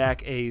old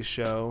Jack A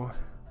show.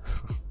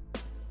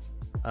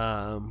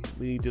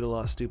 We did a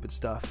lot of stupid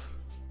stuff.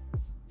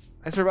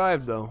 I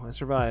survived though, I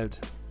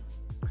survived.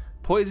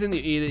 Poison, you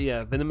eat it,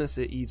 yeah. Venomous,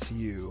 it eats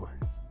you.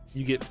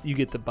 You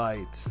get the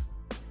bite.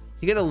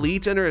 You get a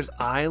leech under his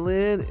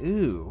eyelid?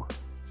 Ooh.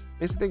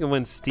 Makes me think of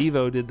when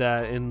Steve-O did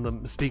that in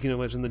the, speaking of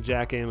which, in the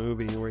Jack A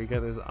movie, where he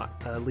got his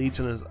leech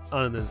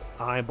on his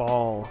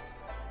eyeball.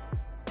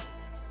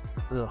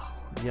 Ugh,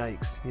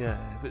 yikes. Yeah,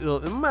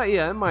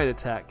 it might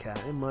attack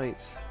cat. It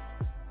might.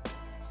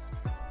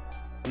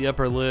 The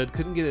upper lid,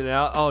 couldn't get it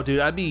out. Oh, dude,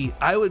 I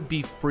would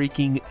be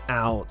freaking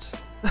out.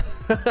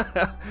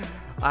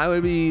 I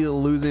would be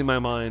losing my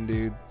mind,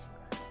 dude.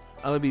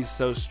 I would be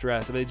so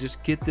stressed if I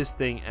just get this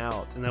thing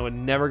out, and I would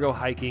never go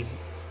hiking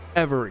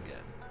ever again.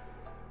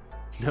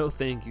 No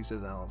thank you,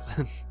 says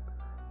Allison.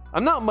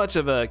 I'm not much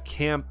of a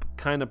camp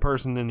kind of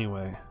person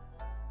anyway.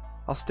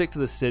 I'll stick to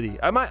the city.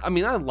 I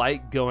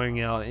like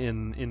going out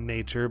in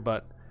nature,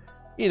 but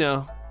you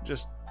know,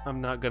 just I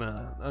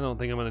don't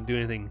think I'm gonna do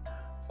anything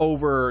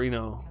over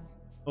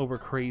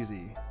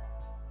crazy.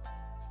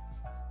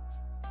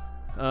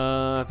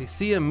 If you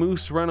see a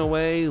moose run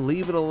away,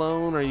 leave it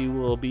alone or you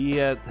will be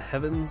at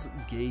heaven's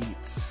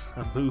gate.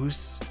 A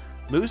moose.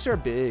 Moose are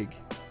big.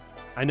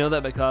 I know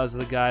that because of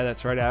the guy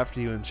that's right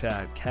after you in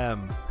chat,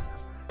 Kem.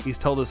 He's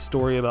told a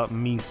story about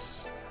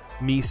mooses.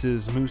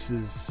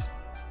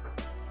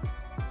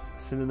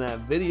 Sending that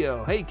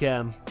video. Hey,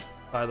 Kem.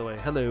 By the way,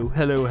 hello.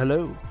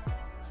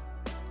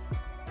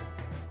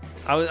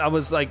 I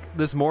was like,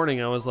 this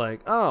morning I was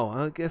like, oh,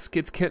 I guess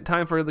it's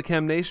time for the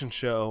Chem Nation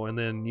show, and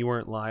then you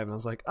weren't live, and I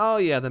was like, oh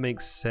yeah, that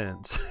makes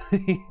sense.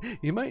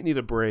 You might need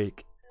a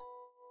break.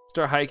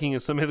 Start hiking in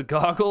some of the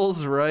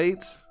goggles,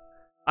 right?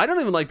 I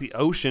don't even like the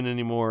ocean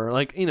anymore.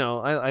 Like, you know,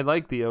 I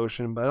like the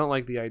ocean, but I don't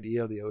like the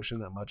idea of the ocean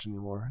that much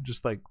anymore.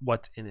 Just like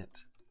what's in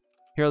it.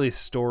 Here are these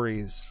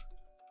stories.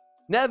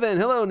 Nevin,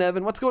 hello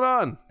Nevin, what's going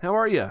on? How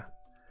are you?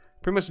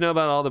 Pretty much know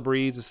about all the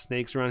breeds of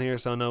snakes around here,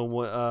 so I know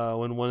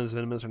when one is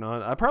venomous or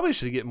not. I probably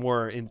should get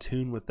more in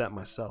tune with that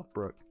myself,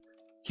 Brooke.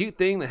 Cute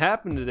thing that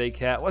happened today,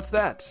 Kat. What's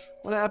that?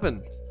 What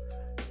happened?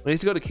 When I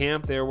used to go to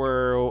camp, we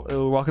were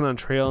walking on a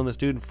trail, and this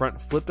dude in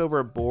front flipped over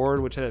a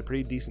board, which had a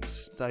pretty decent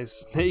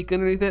sized snake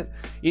underneath it.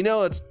 You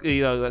know,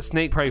 that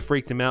snake probably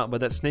freaked him out,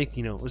 but that snake,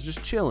 you know, was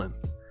just chilling.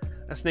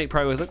 That snake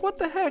probably was like, "What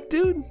the heck,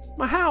 dude?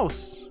 My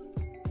house!"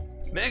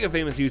 Mega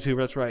famous YouTuber,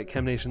 that's right,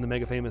 Chem Nation, the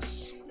mega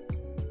famous.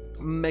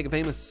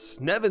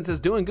 Nevin says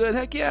doing good.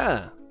 Heck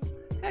yeah,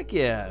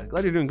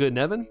 glad you're doing good,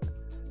 Nevin.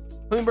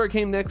 Hummingbird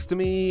came next to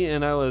me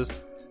and I was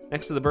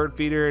next to the bird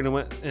feeder and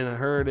I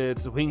heard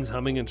its wings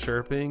humming and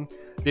chirping.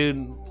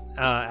 Dude,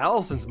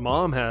 Allison's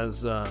mom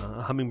has a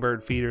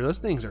hummingbird feeder. Those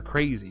things are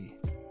crazy.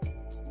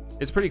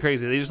 It's pretty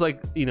crazy. They just,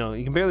 like, you know,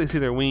 you can barely see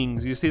their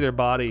wings. You see their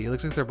body. It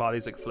looks like their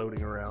body's like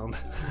floating around.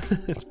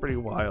 It's pretty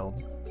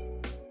wild.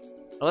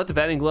 I left a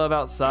batting glove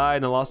outside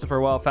and I lost it for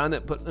a while. Found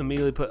it,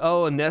 immediately put,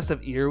 oh, a nest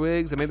of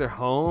earwigs. I made their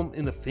home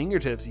in the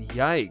fingertips.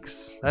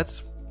 Yikes.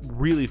 That's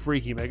really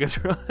freaky,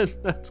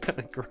 Megatron. That's kind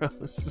of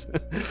gross.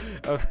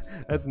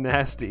 That's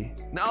nasty.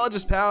 Knowledge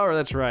is power,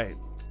 that's right.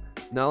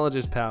 Knowledge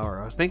is power.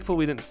 I was thankful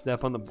we didn't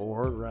step on the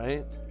board,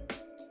 right?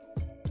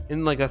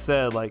 And like I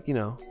said, like, you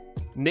know,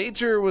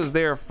 nature was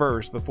there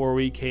first before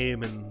we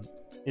came and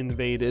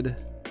invaded,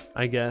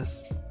 I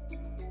guess.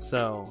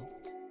 So,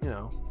 you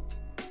know.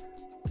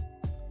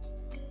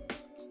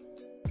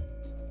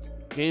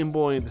 Game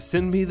Boy,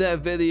 send me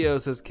that video,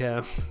 says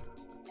Kev.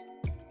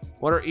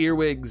 What are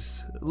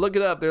earwigs? Look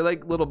it up. They're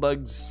like little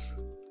bugs.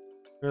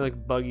 They're like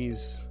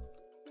buggies.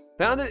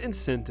 Found it and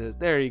sent it.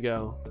 There you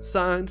go.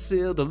 Signed,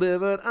 sealed,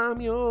 delivered. I'm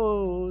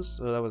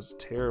yours. Oh, that was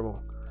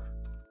terrible.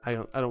 I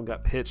don't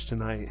got pitch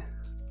tonight.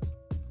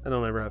 I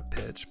don't ever have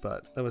pitch,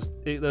 but that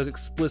was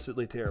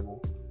explicitly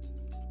terrible.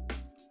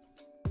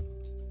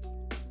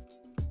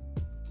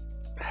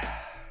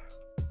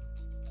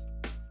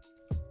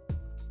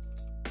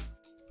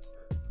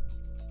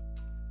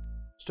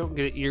 Just don't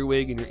get an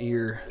earwig in your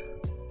ear.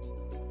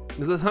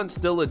 Is this hunt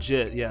still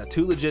legit? Yeah,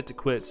 too legit to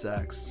quit,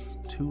 Sax.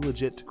 Too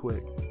legit to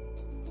quit.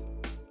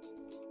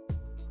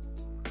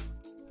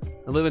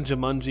 I live in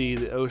Jumanji.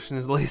 The ocean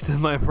is the least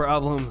of my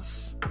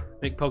problems.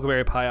 Make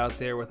pokeberry pie out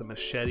there with a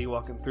machete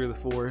walking through the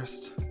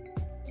forest.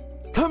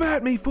 Come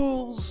at me,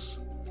 fools!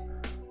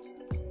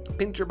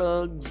 Pincher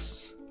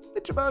bugs.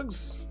 Pincher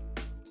bugs.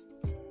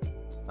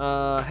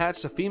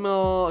 Hatched a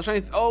female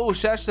shiny. Oh,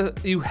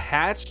 you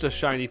hatched a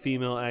shiny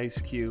female ice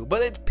cube,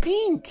 but it's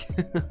pink.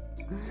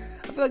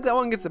 I feel like that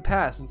one gets a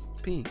pass since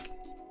it's pink.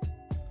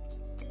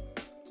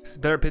 It's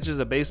better pitches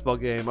a baseball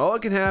game. Oh,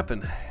 it can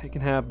happen. It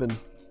can happen.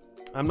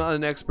 I'm not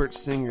an expert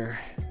singer.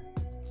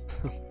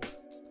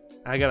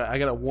 I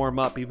gotta warm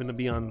up even to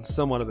be on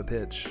somewhat of a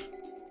pitch.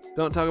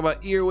 Don't talk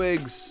about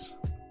earwigs.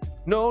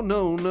 No,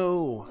 no,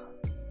 no.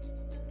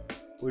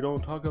 We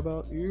don't talk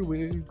about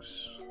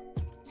earwigs.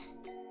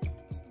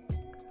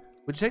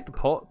 Would you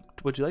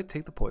like to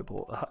take the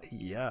Poipole?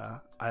 Yeah,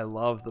 I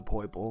love the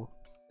Poipole,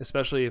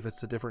 especially if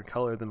it's a different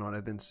color than what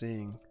I've been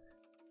seeing.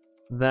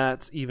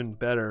 That's even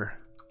better.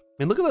 I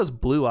mean, look at those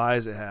blue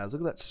eyes it has.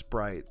 Look at that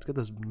sprite. It's got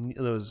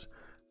those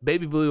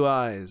baby blue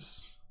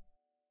eyes.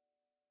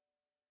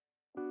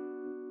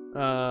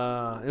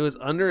 It was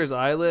under his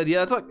eyelid.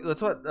 Yeah,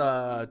 that's what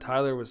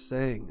Tyler was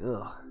saying.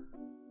 Ugh,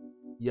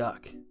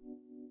 yuck.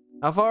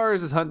 How far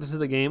is this hunt into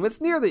the game?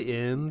 It's near the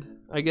end,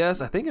 I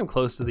guess. I think I'm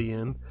close to the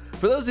end.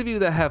 For those of you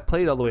that have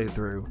played all the way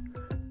through,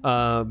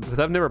 because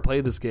I've never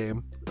played this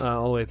game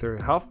all the way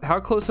through. How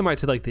close am I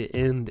to like the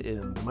end?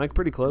 Am I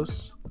pretty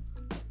close?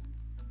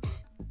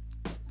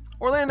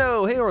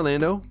 Orlando, hey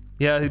Orlando.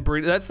 Yeah,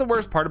 that's the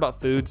worst part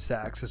about food,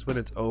 Sacks, is when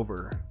it's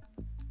over,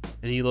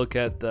 and you look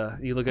at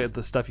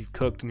the stuff you've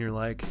cooked, and you're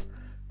like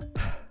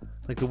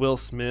the Will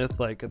Smith,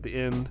 like at the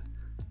end,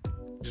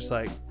 just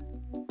like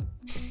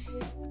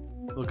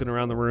looking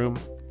around the room.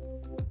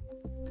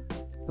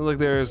 Sounds like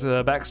there's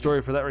a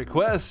backstory for that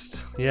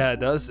request. Yeah, it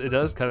does. It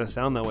does kind of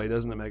sound that way,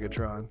 doesn't it,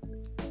 Megatron?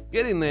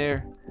 Getting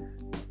there.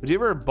 Would you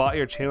ever bought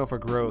your channel for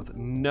growth?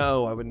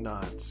 No, I would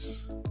not.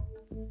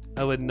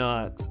 I would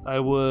not. I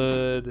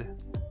would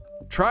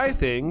try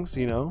things,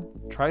 you know,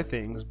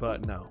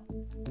 but no,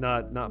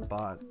 not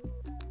bought.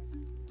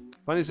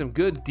 Finding some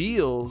good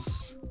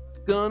deals.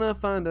 Gonna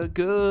find a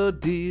good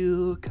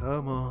deal.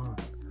 Come on.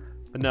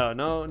 But no,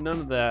 none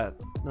of that.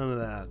 None of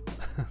that.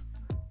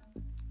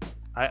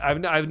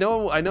 I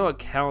know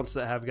accounts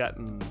that have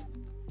gotten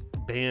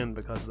banned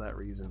because of that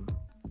reason.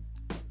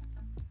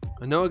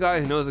 I know a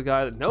guy who knows a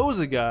guy that knows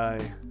a guy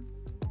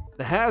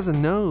that has a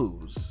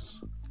nose.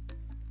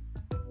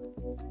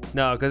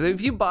 No, because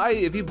if you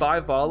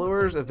buy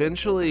followers,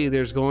 eventually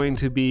there's going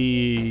to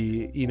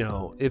be, you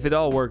know, if it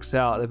all works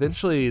out,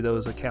 eventually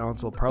those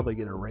accounts will probably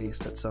get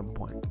erased at some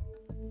point.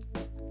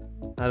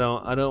 I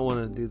don't want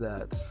to do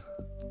that.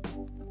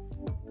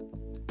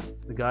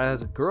 The guy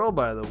has a girl,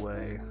 by the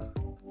way.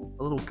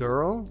 A little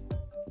girl?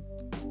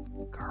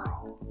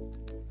 Girl.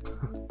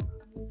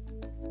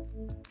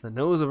 The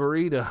nose of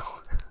burrito.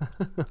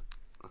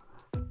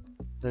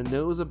 The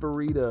nose of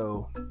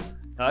burrito.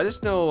 I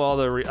just know all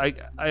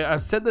the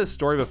I've said this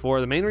story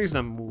before. The main reason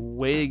I'm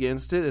way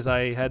against it is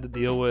I had to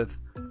deal with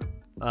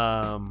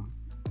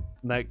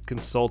that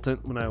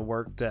consultant when I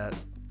worked at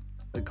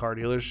the car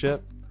dealership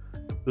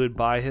who would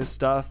buy his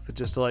stuff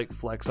just to like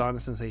flex on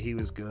us and say he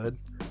was good.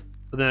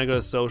 But then I go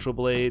to Social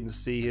Blade and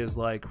see his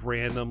like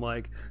random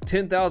like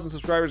 10,000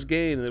 subscribers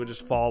gained, and it would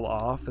just fall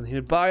off, and he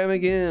would buy them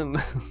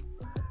again.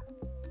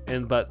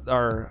 But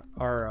our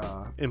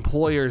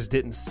employers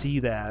didn't see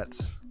that,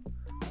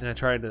 and I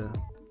tried to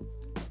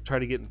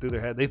get through their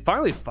head. They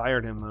finally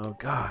fired him though.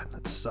 God,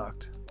 that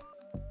sucked.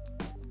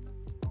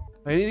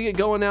 I need to get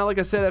going now. Like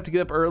I said, I have to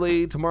get up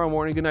early tomorrow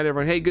morning. Good night,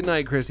 everyone. Hey, good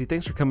night, Chrissy.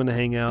 Thanks for coming to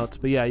hang out.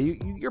 But yeah,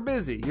 you're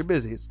busy. You're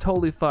busy. It's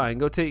totally fine.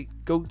 Go get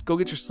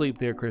your sleep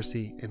there,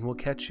 Chrissy, and we'll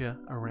catch you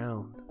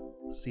around.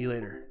 See you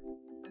later.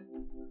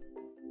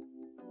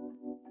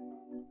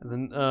 And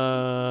then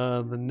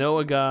the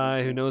Noah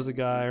guy who knows a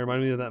guy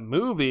reminded me of that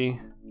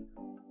movie.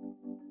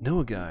 Know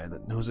a guy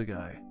that knows a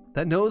guy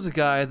that knows a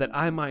guy that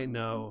I might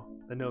know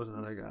that knows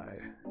another guy.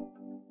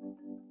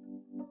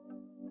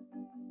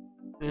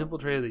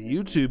 Infiltrated the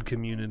YouTube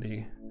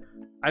community.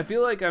 I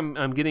feel like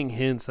I'm getting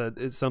hints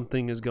that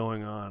something is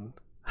going on.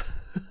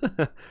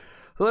 So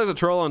there's a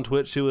troll on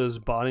Twitch who was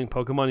botting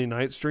Pokemon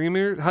Unite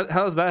streamer. How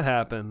does that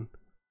happen?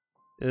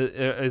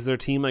 Is their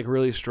team like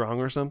really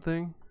strong or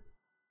something?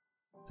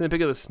 Same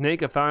pic of the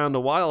snake I found a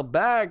while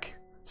back.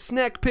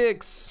 Snack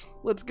pics.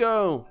 Let's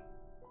go.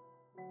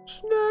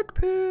 Snack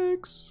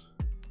pics.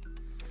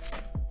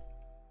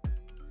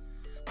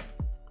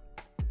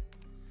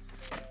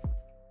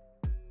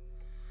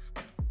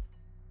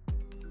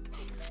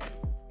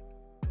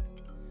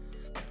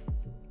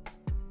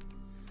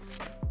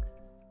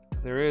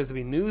 There is to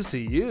be news to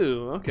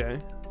you. Okay.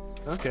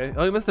 Okay.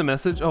 Oh, you missed a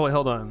message? Oh, wait,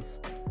 hold on.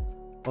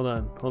 Hold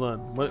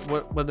on.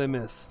 What did I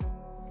miss?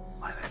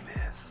 What did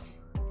I miss?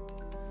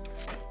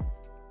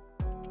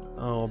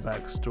 Oh,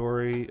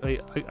 backstory.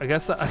 I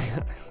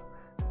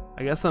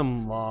guess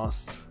I'm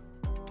lost.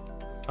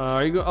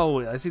 Are you oh,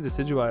 wait, I see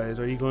Decidueyes.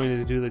 Are you going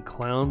to do the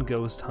clown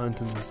ghost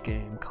hunt in this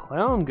game?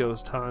 Clown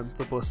ghost hunt?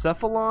 The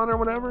Blacephalon or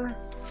whatever?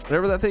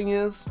 Whatever that thing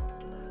is?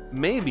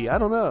 Maybe. I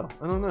don't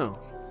know.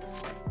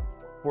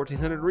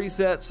 1400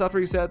 resets, soft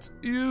resets.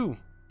 Ew.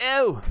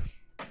 Ew.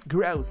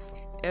 Gross.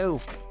 Ew.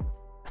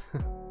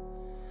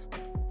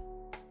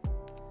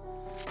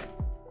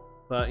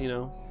 But you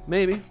know,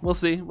 maybe we'll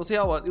see. We'll see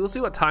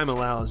what time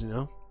allows. You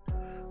know,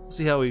 we'll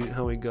see how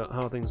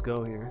things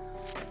go here.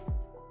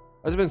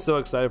 I've just been so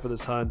excited for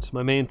this hunt.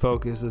 My main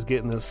focus is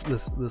getting this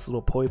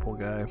little Poipole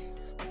guy.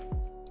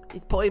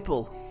 It's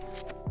Poipole.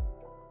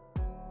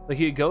 Like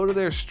you go to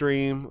their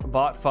stream,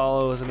 bot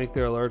follows, and make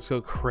their alerts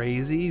go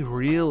crazy.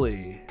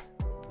 Really.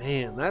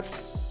 Man,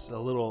 that's a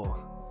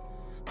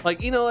little,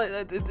 like, you know,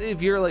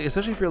 if you're like,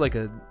 especially if you're like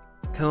a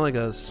kind of like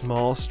a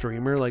small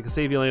streamer, like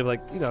say if you only have like,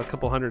 you know, a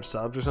couple hundred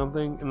subs or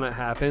something, and that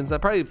happens, that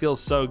probably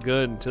feels so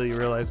good until you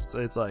realize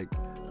it's like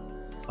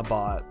a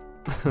bot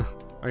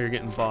or you're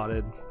getting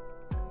botted.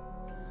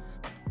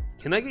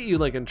 Can I get you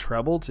like in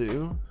trouble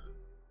too?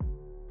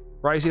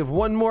 Bryce, you have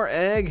one more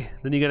egg,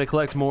 then you gotta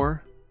collect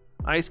more.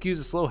 Ice Cube's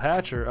a slow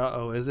hatcher.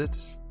 Uh-oh, is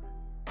it?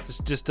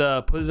 Just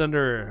put it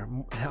under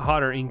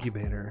hotter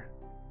incubator.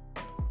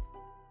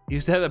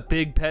 Used to have a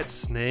big pet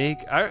snake.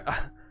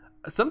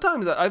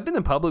 Sometimes I've been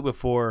in public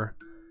before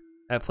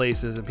at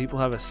places and people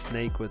have a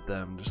snake with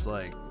them, just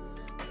like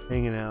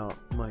hanging out.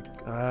 I'm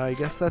like, I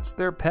guess that's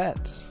their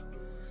pet.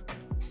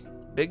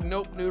 Big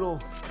nope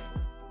noodle.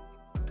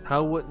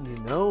 How wouldn't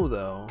you know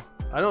though?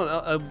 I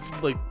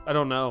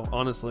don't know,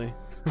 honestly.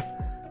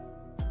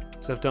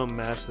 Stuff don't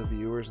match the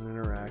viewers and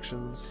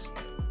interactions.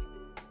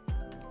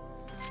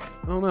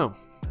 I don't know.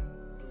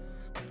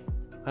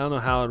 I don't know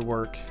how it'd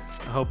work.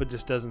 I hope it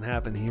just doesn't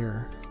happen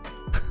here.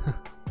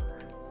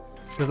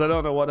 Because I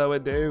don't know what I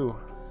would do.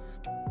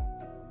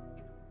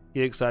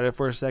 Get excited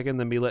for a second,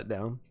 then be let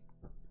down.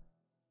 I'm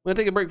gonna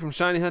take a break from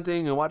shiny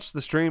hunting and watch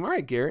the stream.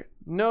 Alright, Garrett.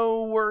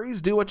 No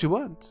worries. Do what you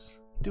want.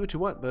 Do what you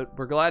want, but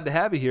we're glad to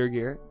have you here,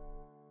 Garrett.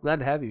 Glad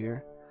to have you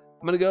here.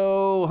 I'm gonna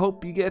go.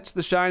 Hope you get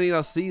the shiny, and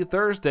I'll see you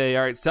Thursday.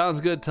 Alright,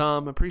 sounds good,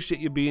 Tom. Appreciate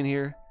you being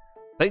here.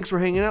 Thanks for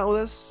hanging out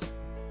with us.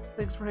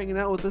 Thanks for hanging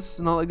out with us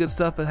and all that good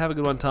stuff. But have a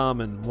good one, Tom,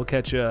 and we'll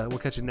catch you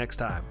next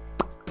time.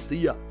 See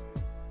ya.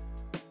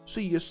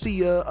 See ya,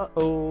 see ya.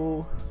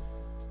 Uh-oh.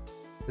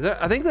 Is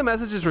that, I think the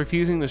message is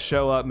refusing to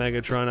show up,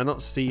 Megatron. I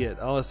don't see it.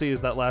 All I see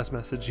is that last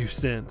message you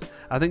sent.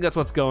 I think that's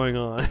what's going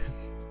on.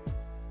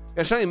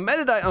 Got shiny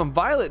Metadite on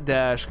Violet,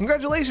 Dash.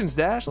 Congratulations,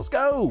 Dash. Let's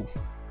go.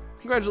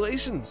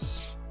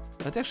 Congratulations.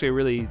 That's actually a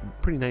really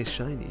pretty nice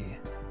shiny.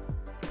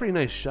 Pretty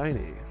nice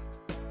shiny.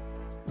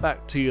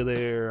 Back to you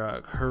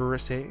there,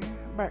 Chrissy.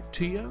 Back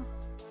to you.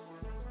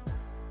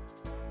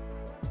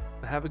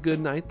 Have a good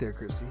night there,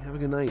 Chrissy. Have a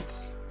good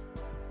night.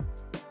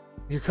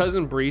 Your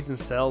cousin breeds and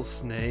sells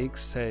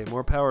snakes. Hey,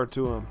 more power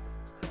to him.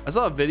 I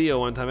saw a video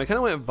one time. It kind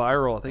of went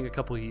viral, I think, a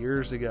couple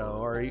years ago,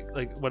 or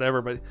like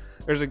whatever. But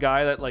there's a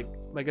guy that, like,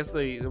 I guess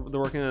they're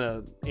working at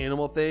an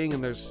animal thing,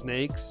 and there's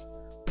snakes,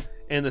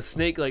 and the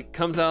snake like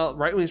comes out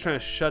right when he's trying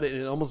to shut it,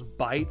 and it almost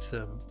bites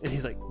him, and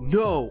he's like,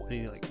 no, and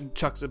he like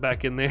chucks it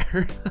back in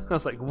there. I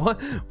was like,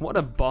 what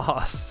a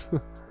boss.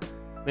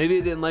 Maybe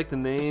he didn't like the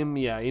name.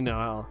 Yeah, you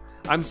know,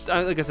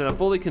 like I said, I'm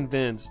fully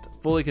convinced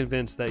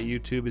that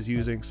YouTube is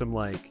using some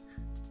like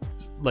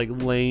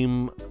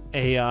lame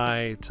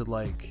AI to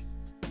like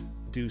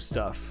do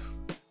stuff,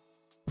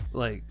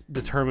 like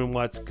determine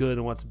what's good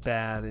and what's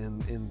bad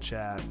in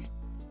chat.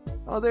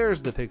 Oh,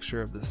 there's the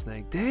picture of the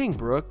snake. Dang,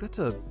 Brooke, that's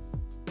a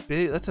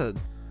big, I don't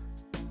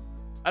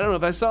know,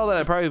 if I saw that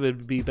I probably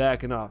would be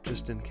backing off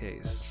just in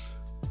case.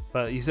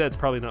 But you said it's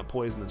probably not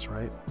poisonous,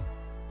 right?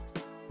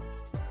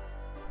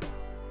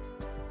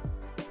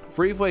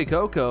 Freeway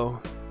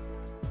Coco.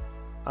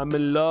 I'm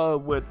in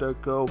love with the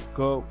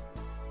Coco.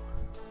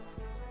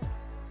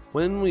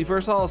 When we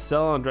first saw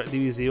Cell on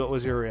DBZ, what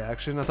was your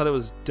reaction? I thought it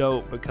was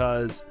dope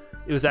because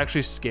it was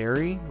actually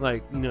scary,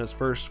 like, you know, its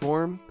first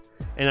form.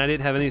 And I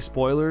didn't have any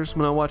spoilers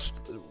when I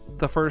watched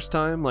the first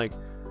time. Like,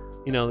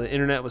 you know, the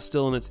internet was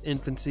still in its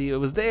infancy. It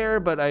was there,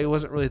 but I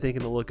wasn't really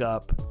thinking to look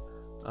up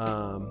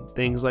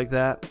things like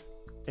that.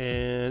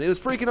 And it was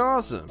freaking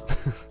awesome.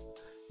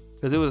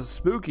 Because it was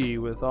spooky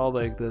with all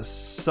like the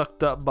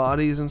sucked up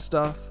bodies and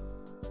stuff.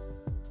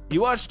 You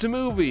watched a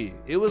movie.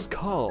 It was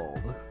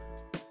called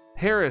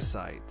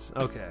Parasite.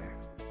 Okay.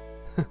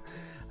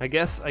 I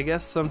guess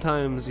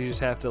sometimes you just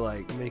have to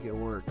like make it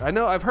work. I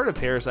know I've heard of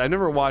Parasite. I've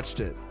never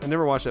watched it.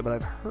 But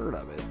I've heard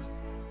of it.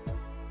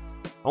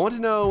 I want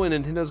to know when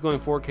Nintendo's going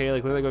 4K,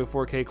 like when they're going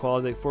 4K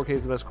quality. Like 4K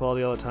is the best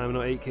quality all the time. I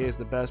know 8K is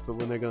the best, but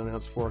when they're going to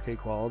announce 4K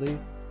quality,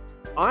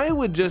 I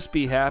would just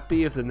be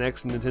happy if the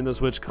next Nintendo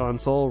Switch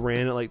console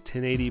ran at like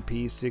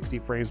 1080p, 60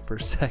 frames per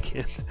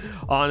second.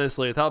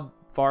 Honestly, with how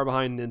far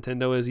behind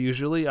Nintendo is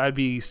usually, I'd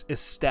be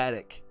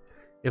ecstatic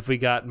if we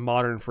got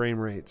modern frame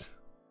rates.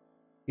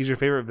 He's your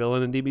favorite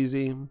villain in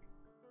DBZ?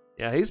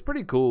 Yeah, he's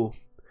pretty cool.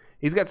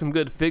 He's got some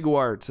good fig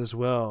arts as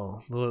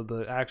well.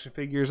 The action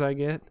figures I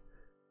get,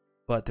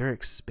 but they're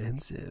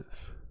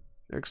expensive.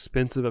 They're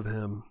expensive of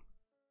him.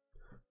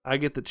 I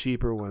get the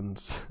cheaper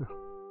ones.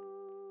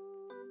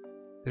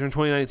 In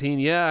 2019,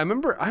 yeah, I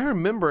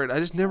remember it. I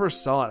just never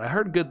saw it. I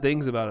heard good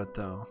things about it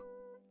though.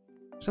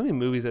 There's so many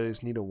movies that I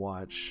just need to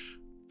watch.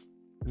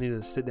 I need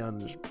to sit down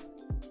and just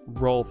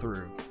roll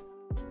through.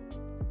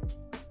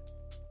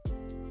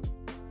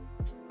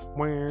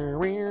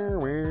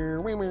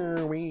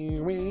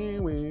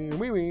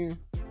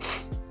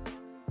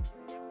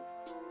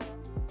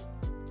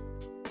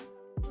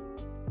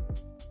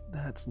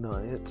 That's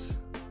not it.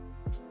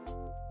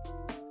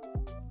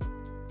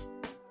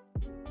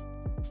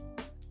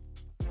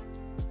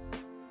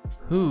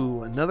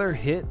 Ooh, another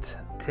hit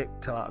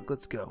TikTok.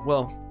 Let's go.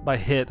 Well, by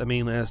hit, I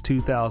mean it has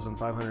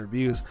 2,500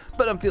 views,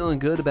 but I'm feeling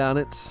good about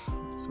it,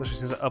 especially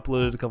since I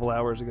uploaded a couple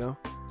hours ago.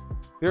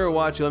 If you ever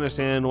watch, you'll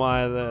understand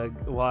why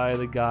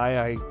the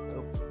guy I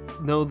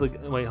know the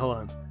wait, hold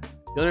on.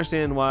 You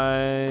understand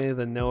why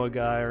the Noah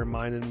guy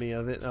reminded me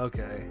of it?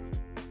 Okay.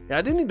 Yeah,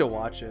 I do need to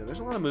watch it. There's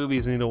a lot of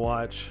movies I need to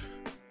watch.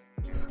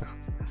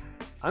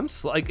 I'm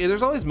like,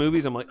 there's always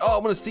movies I'm like, oh,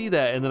 I'm gonna see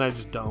that, and then I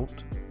just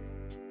don't.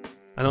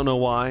 I don't know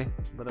why,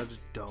 but I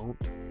just don't.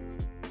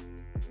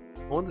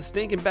 I want the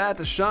stinking bat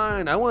to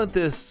shine. I want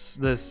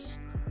this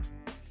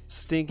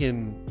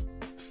stinking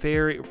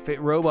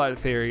robot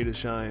fairy to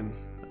shine.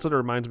 That's what it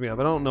reminds me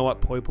of. I don't know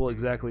what Poipole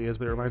exactly is,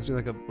 but it reminds me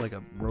like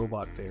a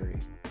robot fairy.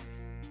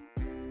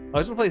 I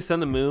just want to play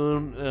Sun and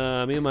Moon.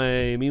 Me and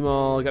my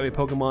Meemaw got me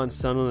Pokemon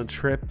Sun on a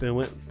trip and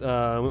went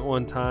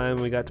one time.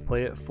 And we got to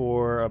play it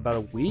for about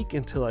a week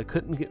until I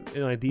couldn't get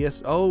my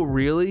DS. Oh,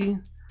 really?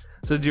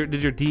 So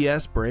did your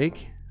DS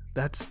break?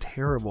 That's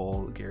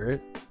terrible,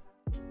 Garrett.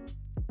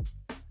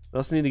 I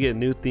also need to get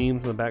new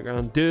themes in the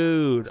background.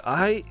 Dude,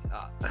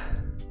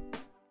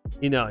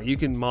 you know, you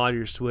can mod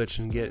your Switch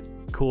and get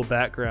cool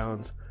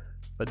backgrounds.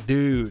 But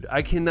dude,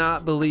 I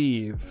cannot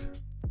believe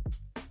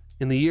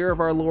in the year of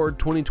our Lord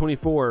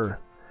 2024,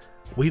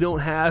 we don't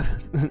have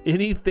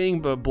anything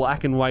but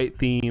black and white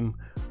theme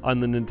on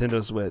the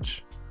Nintendo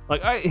Switch.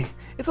 Like,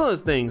 it's one of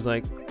those things,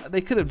 like,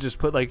 they could have just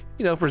put, like,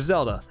 you know, for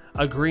Zelda,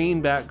 a green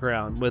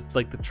background with,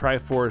 like, the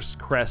Triforce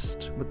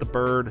crest with the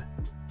bird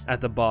at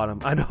the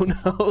bottom. I don't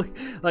know.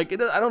 Like, I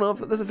don't know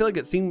if it doesn't feel like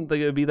it seemed like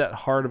it would be that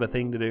hard of a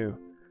thing to do.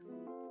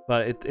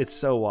 But it's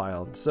so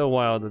wild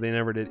that they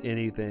never did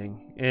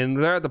anything. And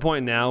they're at the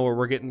point now where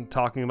we're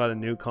talking about a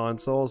new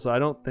console, so I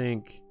don't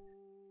think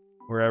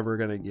we're ever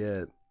gonna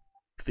get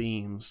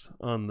themes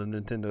on the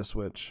Nintendo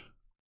Switch.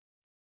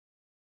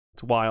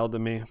 It's wild to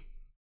me.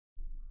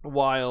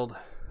 Wild.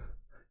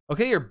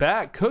 Okay, you're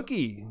back,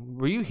 Cookie.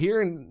 Were you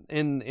here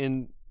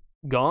and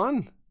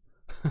gone?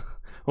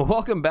 Well,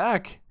 welcome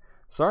back.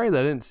 Sorry that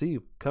I didn't see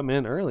you come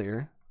in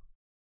earlier.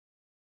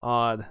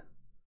 Odd.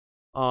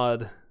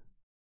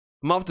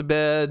 I'm off to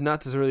bed,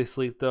 not to really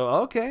sleep though.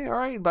 Okay, all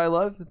right, bye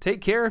love.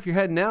 Take care if you're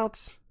heading out.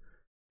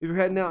 If you're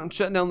heading out and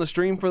shutting down the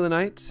stream for the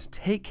night,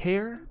 take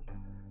care.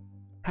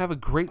 Have a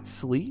great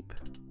sleep,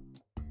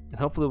 and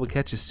hopefully we'll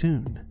catch you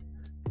soon.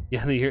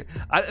 Yeah,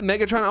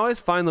 Megatron, I always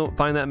find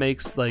that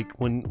makes, like,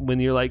 when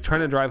you're like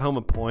trying to drive home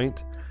a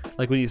point,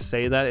 like when you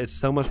say that, it's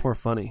so much more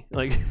funny.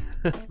 Like,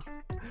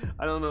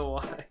 I don't know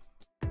why.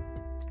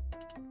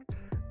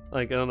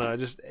 Like, I don't know. It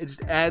just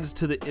adds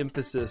to the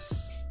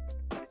emphasis.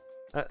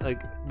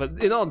 But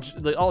in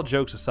all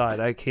jokes aside,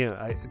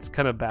 it's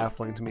kind of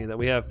baffling to me that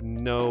we have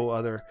no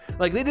other,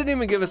 like, they didn't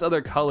even give us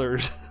other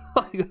colors.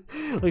 like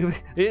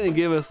they didn't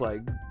give us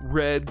like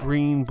red,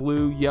 green,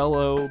 blue,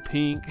 yellow,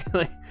 pink.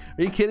 Like,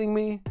 are you kidding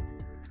me?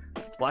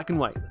 Black and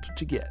white, that's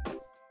what you get.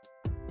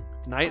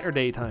 Night or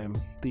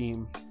daytime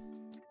theme.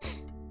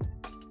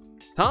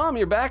 Tom,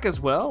 you're back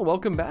as well.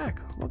 Welcome back,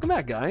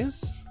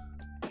 guys.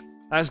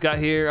 I just got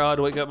here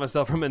to wake up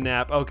myself from a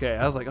nap. Okay,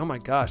 I was like, oh my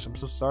gosh, I'm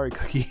so sorry,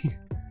 Cookie.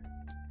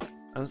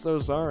 I'm so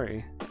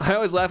sorry. I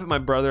always laugh at my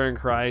brother in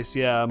Christ.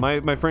 Yeah,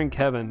 my friend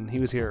Kevin, he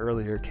was here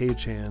earlier,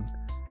 K-Chan.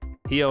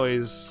 He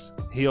always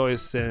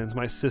sends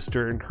my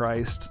sister in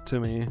Christ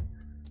to me.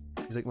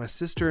 He's like, my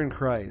sister in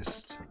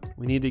Christ.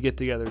 We need to get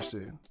together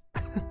soon.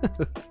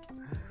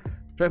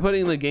 Try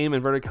putting the game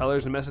inverted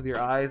colors and mess with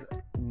your eyes?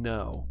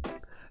 No.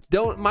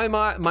 Don't. My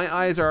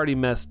eyes are already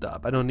messed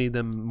up. I don't need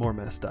them more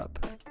messed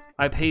up.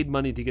 I paid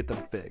money to get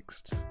them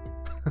fixed.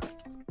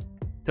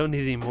 Don't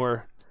need any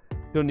more.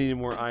 Don't need any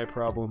more eye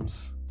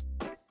problems.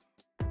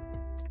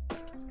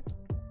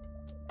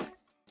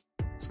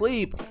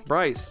 Sleep,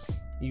 Bryce.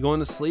 You going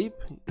to sleep?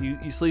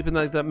 You sleeping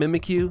like that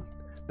Mimikyu?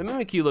 The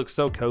Mimikyu looks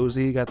so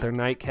cozy. Got their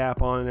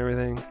nightcap on and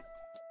everything.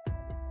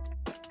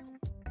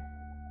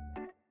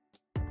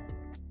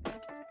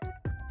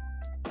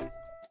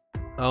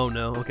 Oh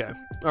no. Okay.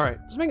 All right.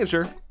 Just making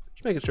sure.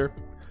 Just making sure.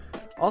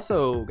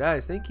 Also,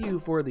 guys, thank you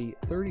for the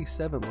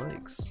 37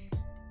 likes.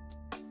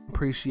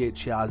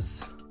 Appreciate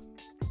yas.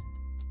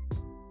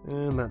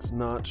 And that's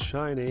not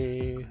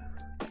shiny.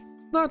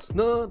 That's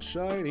not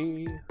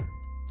shiny.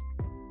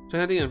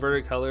 Hunting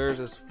inverted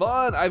colors is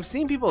fun. I've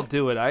seen people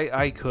do it.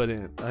 I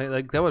couldn't.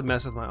 Like, that would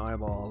mess with my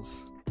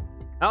eyeballs.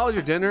 How was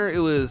your dinner? It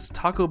was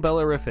Taco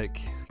Bell-erific,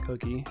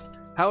 Cookie.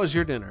 How was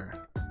your dinner?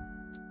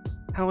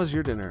 How was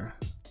your dinner?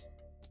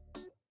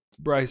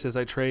 Bryce says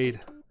I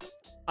trade.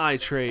 I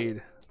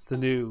trade. It's the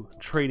new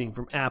trading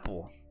from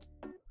Apple.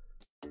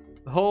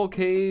 The whole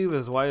cave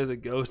is white as a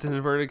ghost in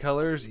inverted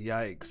colors.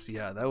 Yikes.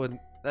 Yeah,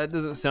 that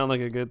doesn't sound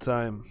like a good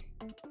time.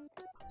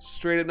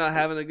 Straight up not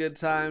having a good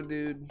time,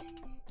 dude.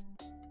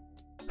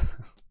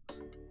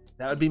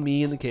 That would be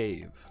me in the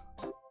cave.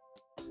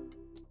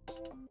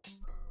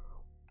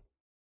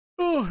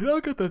 Oh, now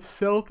I got that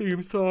Cell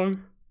theme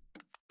song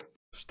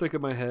stuck in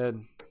my head.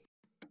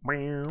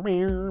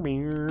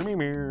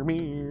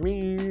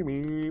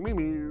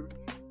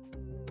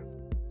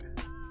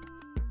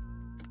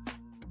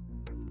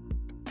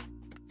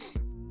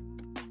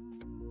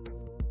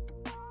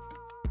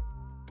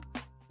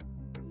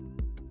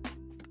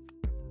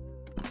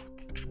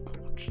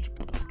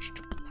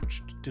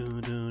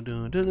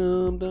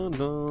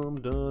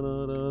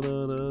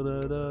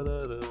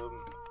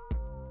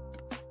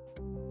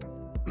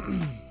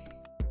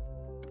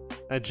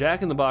 At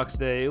Jack in the Box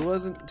Day, it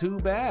wasn't too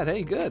bad.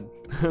 Hey, good.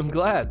 I'm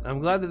glad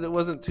that it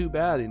wasn't too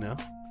bad, you know.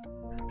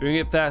 If you're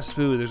gonna get fast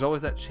food, there's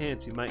always that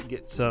chance you might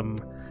get some,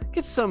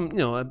 you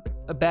know,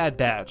 a bad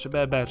batch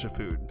of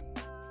food.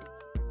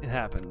 It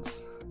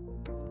happens.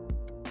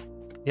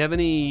 You have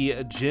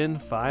any Gen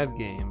 5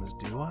 games?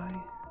 Do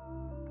I?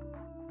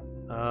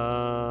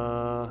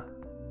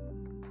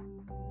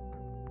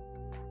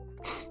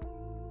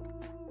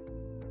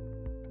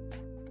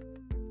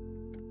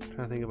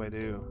 Trying to think if I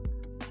do.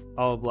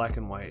 Oh, black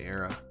and white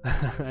era. I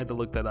had to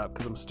look that up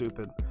because I'm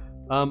stupid.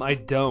 I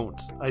don't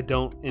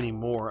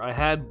anymore. I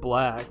had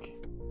black,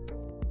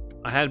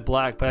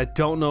 but I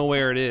don't know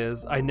where it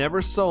is. I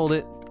never sold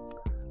it.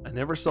 I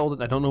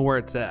don't know where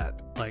it's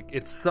at. Like,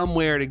 it's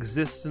somewhere. It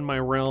exists in my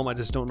realm. I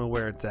just don't know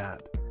where it's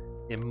at.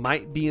 It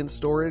might be in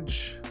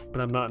storage,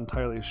 but I'm not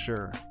entirely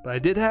sure. But I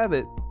did have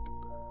it.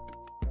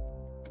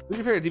 Who's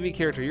your favorite DB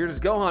character? Yours is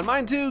Gohan.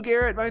 Mine too,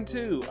 Garrett. Mine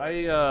too.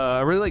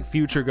 I really like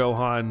Future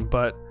Gohan,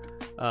 but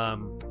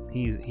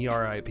he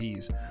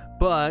RIPs.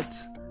 But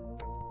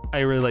I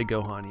really like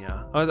Gohan.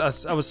 Yeah,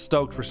 I was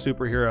stoked for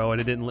Superhero,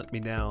 and it didn't let me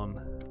down.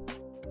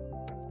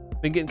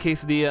 Been getting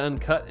quesadilla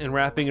uncut and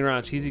wrapping it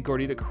around cheesy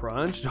gordita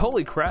crunch.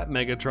 Holy crap,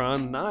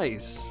 Megatron!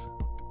 Nice.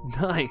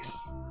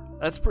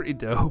 That's pretty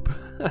dope.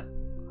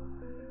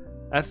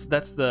 That's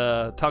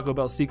the Taco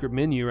Bell secret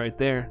menu right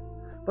there.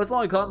 But it's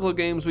only console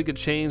games. We could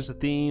change the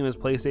theme as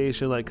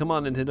PlayStation. Like, come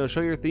on, Nintendo,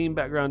 show your theme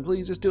background.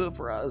 Please just do it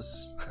for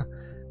us.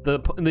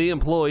 The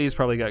employees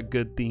probably got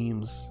good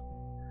themes.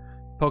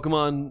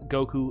 Pokemon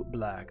Goku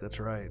Black. That's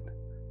right.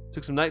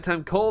 Took some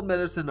nighttime cold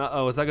medicine.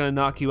 Uh-oh, is that gonna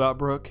knock you out,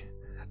 Brooke?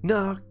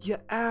 Knock you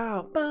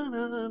out.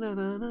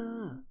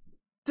 Ba-na-na-na-na.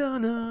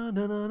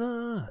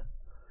 Da-na-na-na-na.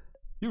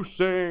 You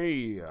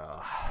say,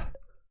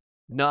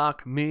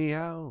 knock me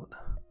out.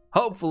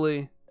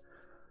 Hopefully.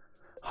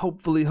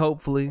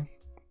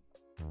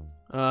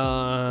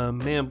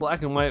 Man,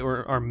 black and white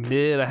are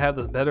mid. I have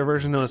the better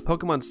version known as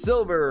Pokemon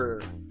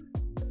Silver.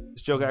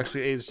 This joke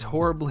actually aged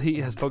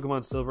horribly as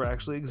Pokemon Silver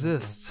actually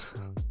exists.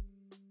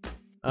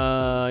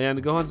 Yeah, and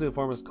the Gohan's new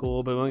form is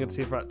cool, but we only get to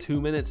see it for about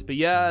 2 minutes. But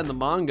yeah, in the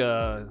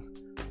manga,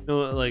 you know,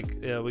 like,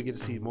 yeah, we get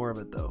to see more of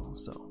it though.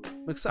 So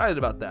I'm excited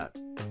about that.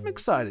 I'm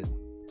excited.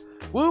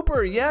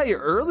 Whooper, yeah, you're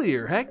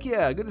earlier. Heck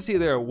yeah, good to see you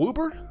there,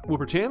 Whooper.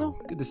 Whooper channel,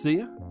 good to see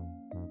you.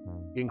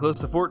 Getting close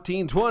to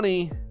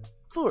 1420.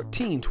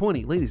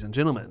 1420, ladies and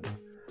gentlemen.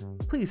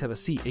 Please have a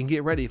seat and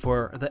get ready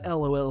for the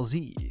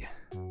LOLZ.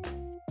 I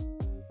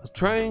was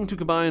trying to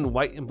combine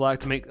white and black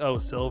to make, oh,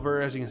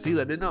 silver. As you can see,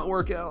 that did not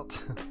work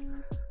out.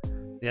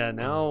 Yeah,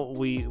 now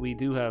we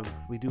do have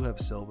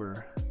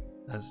silver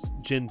as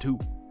Gen 2.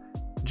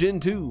 Gen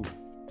 2.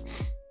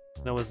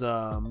 That was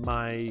the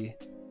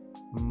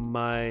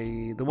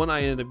one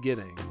I ended up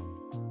getting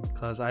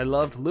because I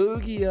loved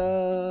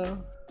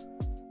Lugia.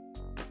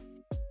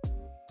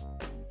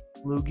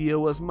 Lugia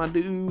was my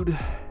dude.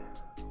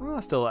 Well, I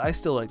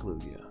still like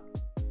Lugia.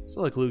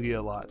 Still like Lugia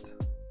a lot.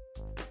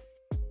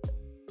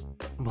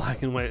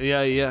 Black and white.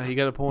 Yeah, you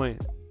got a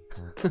point.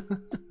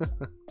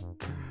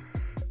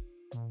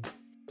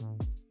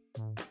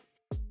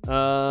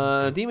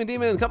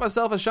 Demon, cut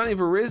myself a shiny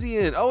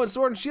Virizion. Oh, it's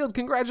Sword and Shield.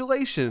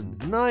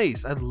 Congratulations.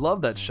 Nice. I love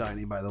that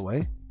shiny, by the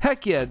way.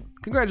 Heck yeah.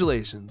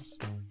 Congratulations.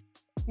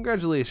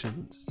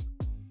 Congratulations.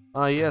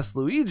 Yes,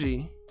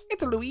 Luigi.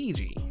 It's a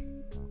Luigi.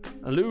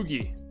 A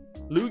Luigi.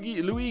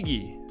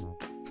 Luigi.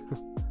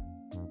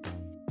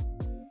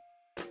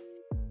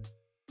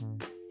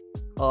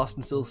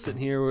 Austin still sitting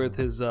here with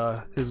his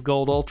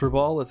gold Ultra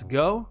Ball. Let's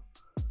go.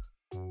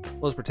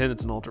 Let's pretend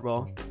it's an Ultra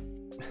Ball.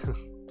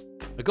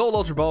 A gold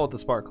Ultra Ball with the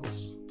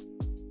sparkles.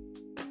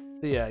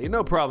 But yeah, you're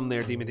no problem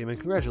there, Demon.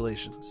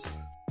 Congratulations.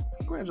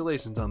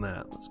 Congratulations on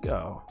that. Let's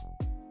go.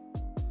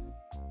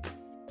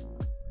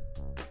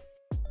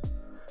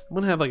 I'm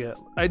gonna have like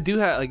I do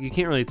have, like, you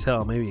can't really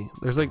tell, maybe.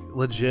 There's like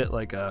legit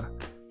like a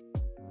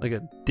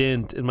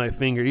dent in my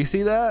finger. You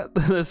see that?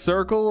 The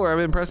circle where I've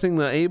been pressing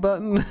the A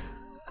button?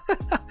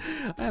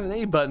 I have an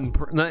A button.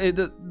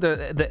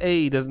 The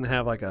A doesn't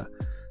have like a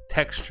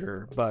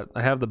texture, but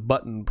I have the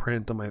button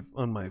print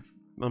on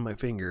my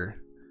finger.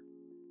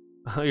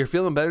 You're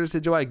feeling better,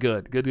 said Joy?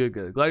 Good.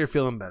 Glad you're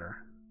feeling better.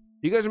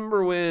 Do you guys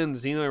remember when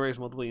Xeno erased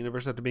multiple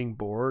universes after being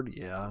bored?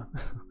 Yeah.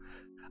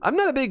 I'm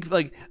not a big,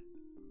 like,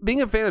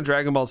 being a fan of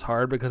Dragon Ball is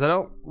hard because I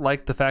don't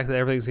like the fact that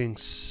everything's getting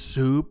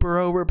super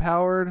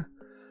overpowered.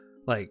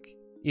 Like,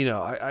 you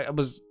know, I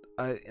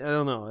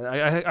don't know.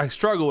 I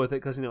struggle with it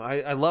because, you know,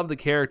 I love the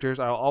characters.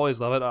 I'll always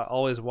love it. I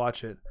always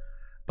watch it.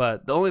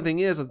 But the only thing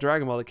is with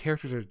Dragon Ball, the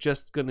characters are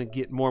just going to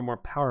get more and more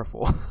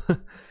powerful.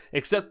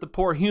 Except the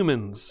poor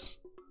humans.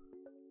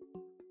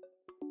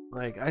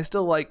 Like, I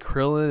still like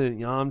Krillin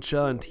and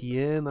Yamcha and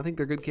Tien. I think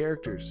they're good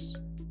characters.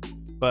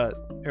 But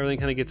everything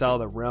kind of gets out of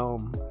the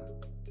realm.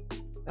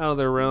 Out of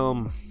their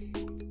realm.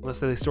 Unless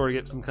they sort of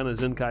get some kind of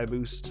Zenkai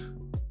boost.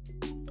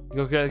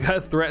 Okay,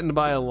 got threatened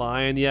by a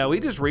lion. Yeah, we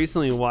just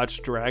recently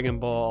watched Dragon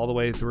Ball all the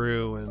way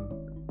through.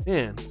 And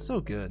man, so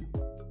good.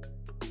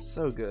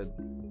 So good.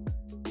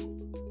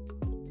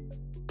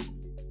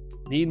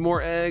 Need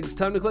more eggs.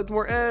 Time to collect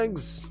more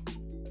eggs.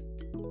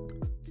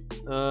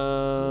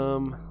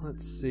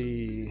 Let's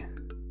see.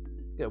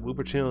 Yeah,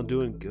 Whooper channel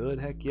doing good.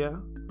 Heck yeah.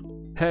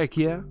 Heck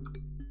yeah.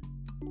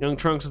 Young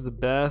Trunks is the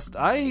best.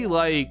 I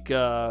like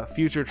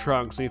Future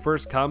Trunks when he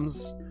first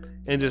comes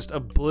and just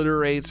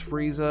obliterates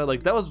Frieza.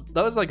 Like that was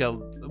like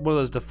one of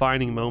those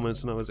defining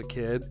moments when I was a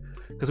kid,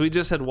 because we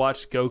just had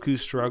watched Goku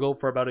struggle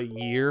for about a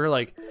year.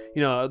 Like,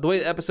 you know, the way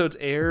the episodes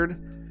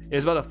aired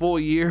is about a full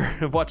year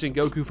of watching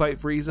Goku fight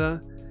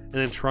Frieza, and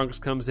then Trunks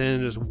comes in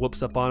and just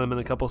whoops up on him in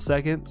a couple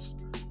seconds,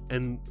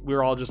 and we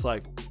were all just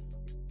like,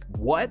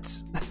 what?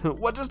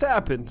 What just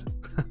happened?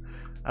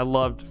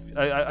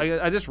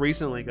 I just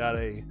recently got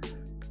a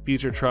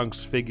Future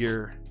Trunks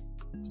figure.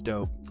 It's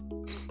dope.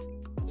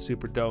 It's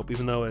super dope,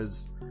 even though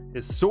his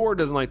sword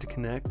doesn't like to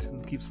connect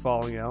and keeps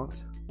falling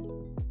out.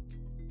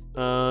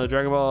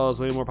 Dragon Ball is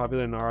way more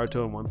popular than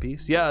Naruto and One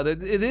Piece. Yeah,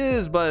 it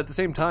is, but at the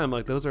same time,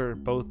 like, those are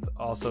both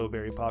also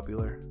very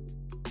popular.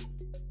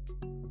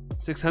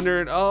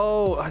 600.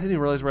 Oh, I didn't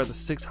even realize we're at the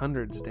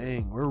 600s.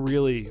 Dang, we're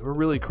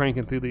really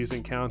cranking through these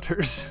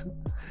encounters.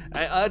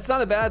 It's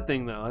not a bad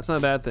thing though. It's not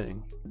a bad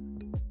thing.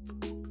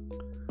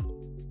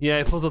 Yeah,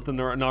 he pulls up the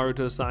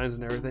Naruto signs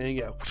and everything.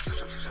 Yeah.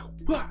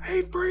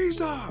 Hey,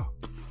 Frieza!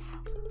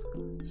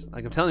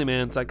 Like I'm telling you,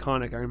 man, it's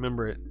iconic. I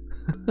remember it.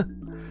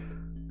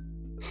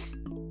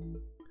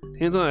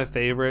 He's one of my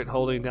favorite.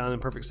 Holding down in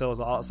perfect cell was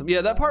awesome. Yeah,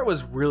 that part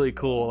was really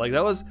cool. Like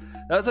that was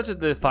such a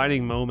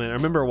defining moment. I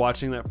remember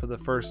watching that for the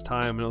first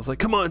time, and I was like,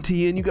 "Come on,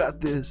 Tien, you got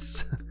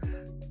this."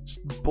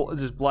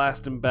 just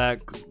blast him back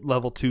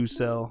level 2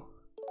 cell.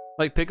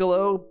 Like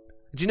Piccolo.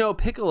 Did you know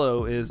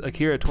Piccolo is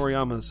Akira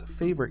Toriyama's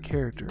favorite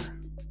character?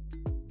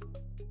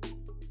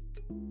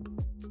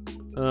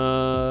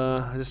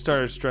 I just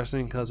started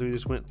stressing because we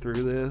just went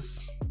through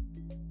this.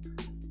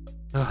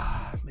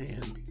 Ah,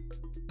 man.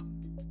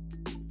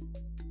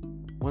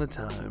 What a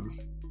time.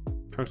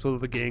 Trunks with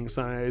the gang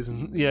signs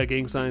and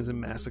gang signs and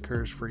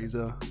massacres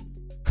Frieza.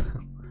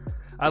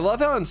 I love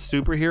how in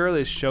Superhero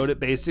they showed it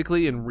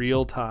basically in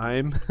real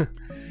time.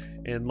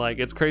 And like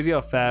it's crazy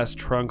how fast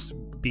Trunks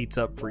beats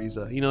up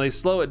Frieza. You know, they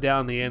slow it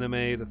down in the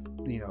anime to,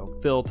 you know,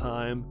 fill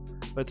time.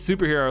 But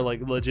Superhero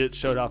like legit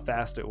showed how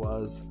fast it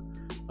was.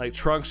 Like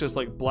Trunks just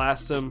like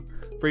blasts him,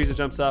 Frieza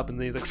jumps up, and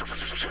then he's like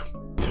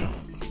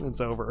it's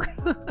over.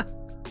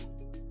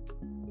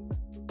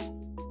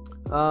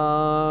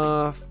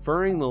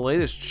 Furring the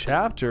latest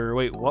chapter.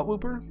 Wait, what,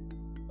 Whooper?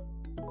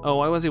 Oh,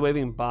 why was he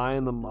waving bye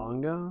in the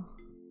manga?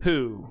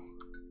 Who?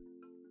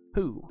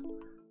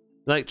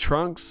 Like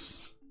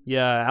Trunks?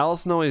 Yeah,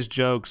 Allison always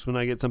jokes when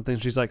I get something.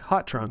 She's like,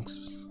 hot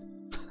Trunks.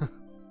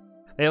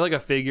 They have like a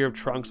figure of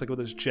Trunks like with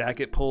his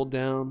jacket pulled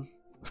down.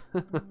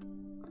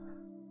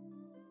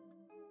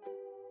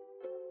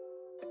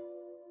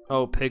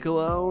 Oh,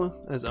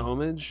 Piccolo as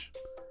homage.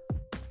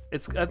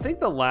 I think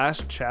the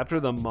last chapter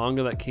of the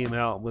manga that came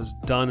out was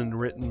done and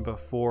written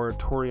before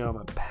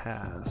Toriyama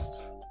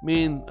passed. I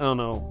mean, I don't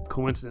know,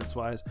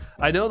 coincidence-wise.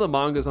 I know the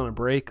manga's on a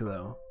break,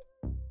 though.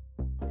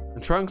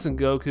 And Trunks and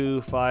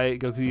Goku fight.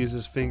 Goku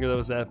uses his finger. That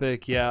was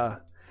epic. Yeah.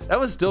 That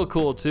was still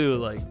cool, too.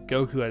 Like,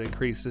 Goku had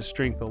increased his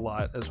strength a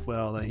lot as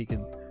well, that he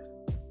can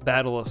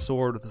battle a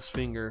sword with his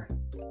finger.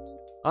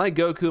 I like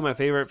Goku. My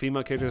favorite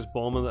female character is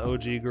Bulma, the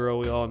OG girl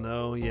we all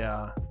know.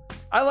 Yeah.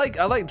 I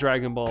like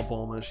Dragon Ball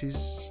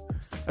Bulma.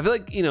 I feel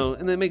like, you know,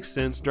 and it makes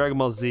sense. Dragon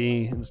Ball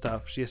Z and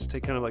stuff. She has to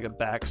take kind of like a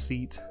back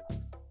seat.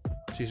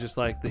 She's just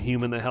like the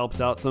human that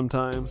helps out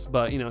sometimes.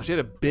 But, you know, she had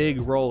a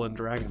big role in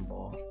Dragon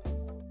Ball.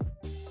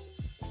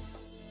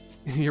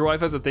 Your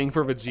wife has a thing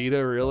for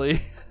Vegeta,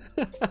 really?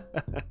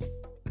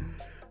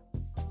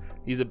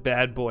 He's a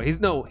bad boy.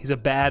 He's a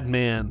bad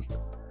man.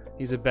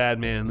 He's a bad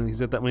man. And he's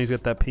got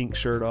that pink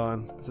shirt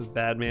on. It says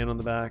bad man on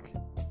the back.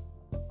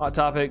 Hot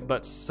topic,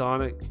 but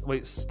Sonic.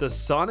 Wait, does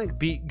Sonic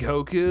beat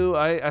Goku?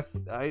 I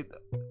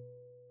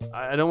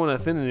don't want to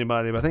offend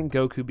anybody, but I think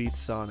Goku beats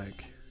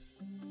Sonic.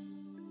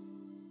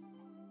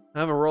 I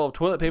have a roll of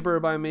toilet paper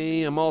by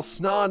me. I'm all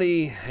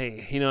snotty.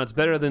 Hey, you know, it's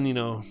better than, you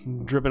know,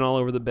 dripping all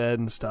over the bed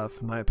and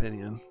stuff, in my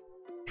opinion.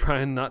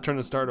 Not trying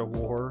to start a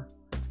war.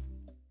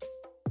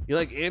 You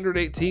like Android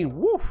 18?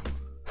 Woo!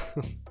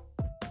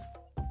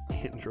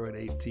 Android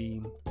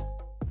 18.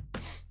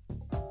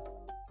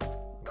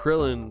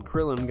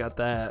 Krillin got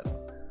that.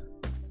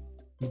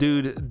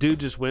 Dude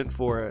just went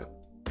for it.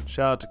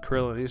 Shout out to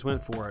Krillin. He just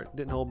went for it.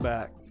 Didn't hold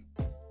back.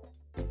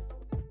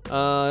 It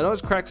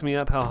always cracks me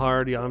up how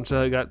hard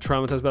Yamcha got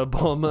traumatized by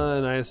Bulma,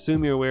 and I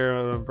assume you're aware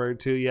of what I'm referring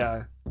to.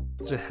 Yeah,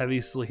 such a heavy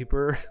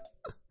sleeper.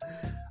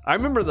 I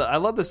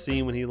love the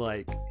scene when he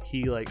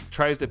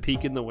tries to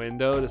peek in the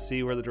window to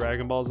see where the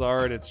Dragon Balls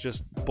are, and it's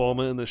just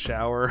Bulma in the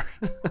shower.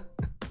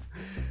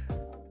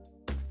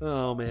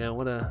 Oh man,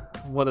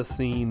 what a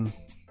scene.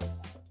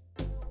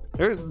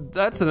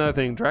 That's another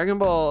thing. Dragon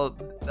Ball,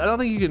 I don't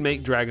think you can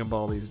make Dragon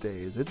Ball these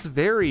days. It's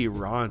very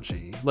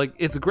raunchy. Like,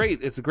 it's a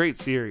great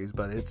series,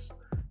 but it's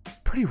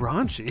pretty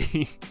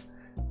raunchy.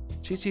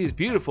 Chi-Chi is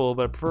beautiful,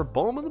 but I prefer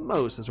Bulma the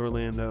most as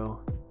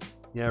Orlando.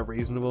 Yeah,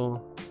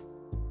 reasonable.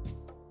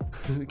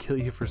 Doesn't kill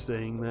you for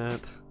saying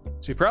that.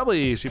 She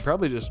probably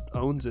just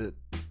owns it.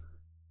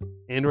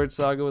 Android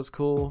Saga was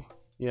cool.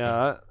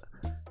 Yeah,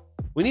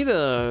 we need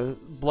to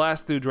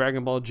blast through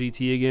Dragon Ball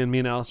GT again. Me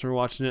and Allison are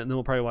watching it, and then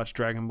we'll probably watch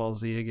Dragon Ball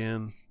Z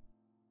again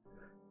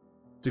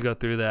to go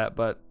through that.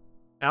 But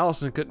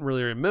Allison couldn't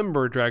really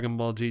remember Dragon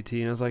Ball GT,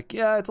 and I was like,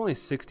 yeah, it's only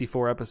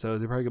 64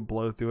 episodes. We probably could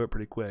blow through it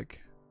pretty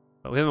quick.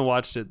 But we haven't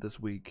watched it this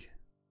week.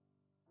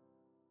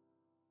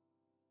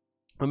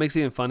 What makes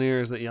it even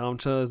funnier is that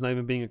Yamcha is not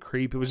even being a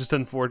creep. It was just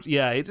unfortunate.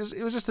 Yeah, it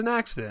was just an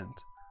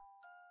accident.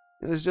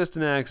 It was just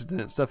an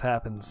accident. Stuff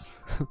happens.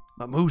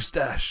 My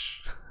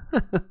mustache.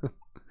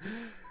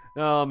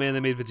 Oh man, they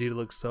made Vegeta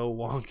look so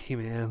wonky,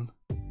 man.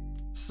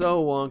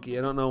 So wonky.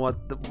 I don't know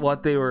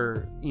what they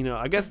were, you know,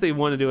 I guess they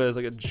wanted to do it as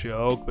like a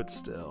joke, but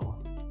still.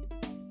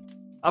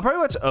 I'll probably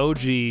watch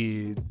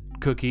OG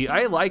Cookie.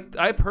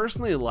 I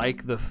personally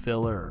like the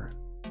filler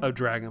of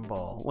Dragon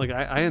Ball. Like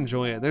I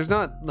enjoy it. There's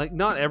not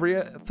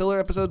every filler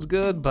episode's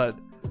good, but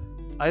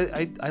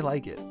I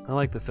like it. I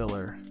like the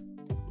filler.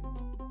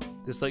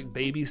 Just like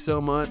Baby so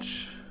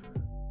much.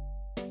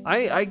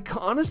 I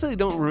honestly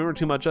don't remember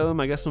too much of them.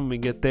 I guess when we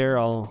get there,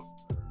 I'll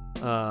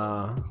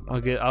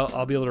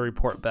be able to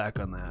report back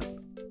on that.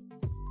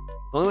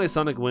 The only way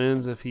Sonic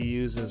wins if he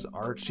uses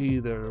Archie.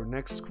 The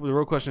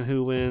real question: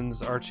 who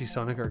wins, Archie,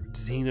 Sonic, or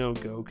Xeno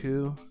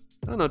Goku?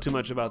 I don't know too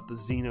much about the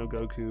Xeno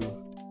Goku.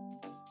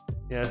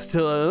 Yeah,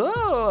 still,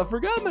 oh, I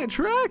forgot my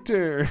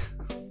tractor.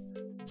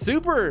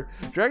 Super,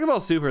 Dragon Ball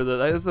Super,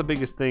 that is the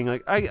biggest thing.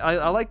 Like,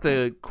 I like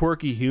the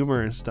quirky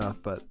humor and stuff,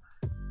 but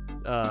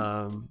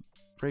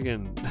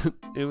friggin'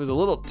 it was a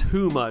little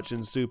too much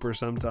in Super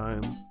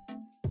sometimes.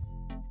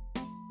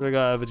 Like,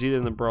 Vegeta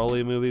in the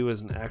Broly movie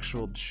was an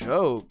actual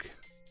joke.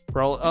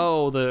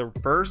 Oh, the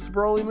first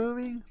Broly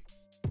movie?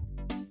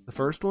 The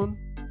first one?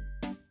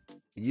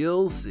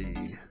 You'll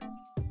see.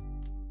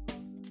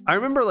 I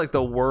remember like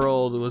the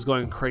world was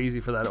going crazy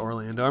for that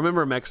Orlando. I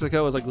remember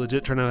Mexico was like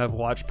legit trying to have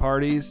watch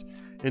parties,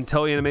 and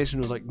Toei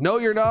Animation was like, no,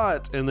 you're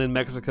not. And then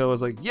Mexico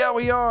was like, yeah,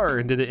 we are,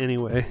 and did it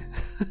anyway.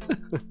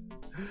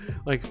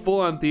 Like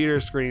full on theater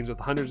screens with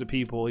hundreds of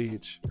people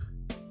each.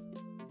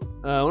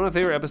 One of my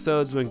favorite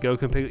episodes when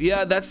Goku picked.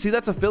 Yeah, that's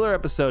a filler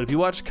episode. If you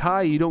watch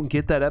Kai, you don't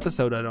get that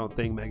episode, I don't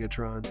think,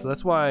 Megatron. So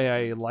that's why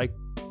I like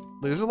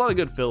there's a lot of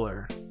good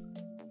filler.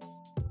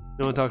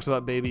 No one talks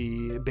about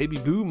baby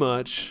Boo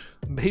much.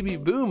 Baby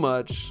Boo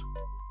much.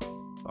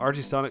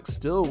 Archie Sonic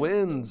still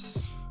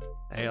wins.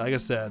 Hey, like I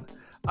said,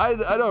 I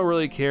don't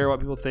really care what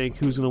people think,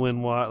 who's gonna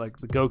win what, like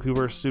the Goku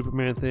versus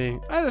Superman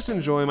thing. I just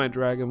enjoy my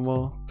Dragon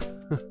Ball.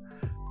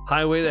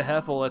 Highway to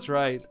Heffel, that's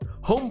right.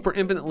 Home for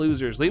infinite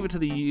losers. Leave it to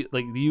the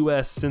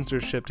US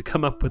censorship to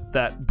come up with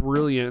that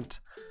brilliant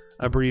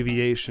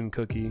abbreviation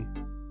cookie.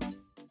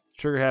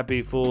 Trigger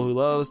happy fool who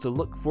loves to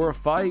look for a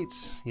fight.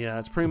 Yeah,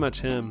 it's pretty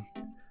much him.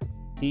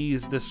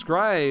 He's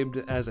described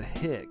as a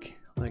hick,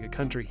 like a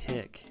country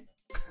hick.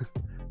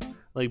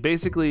 Like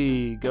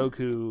basically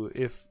Goku,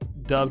 if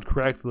dubbed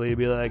correctly, would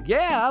be like,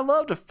 yeah, I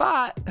love to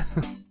fight.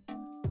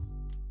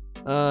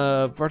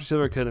 Archie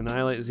Silver could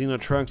annihilate Xeno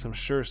Trunks. I'm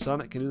sure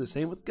Sonic can do the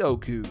same with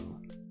Goku.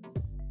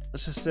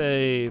 Let's just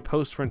say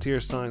post-Frontier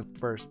Sonic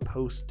versus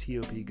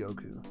post-TOP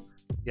Goku.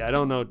 Yeah, I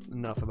don't know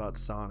enough about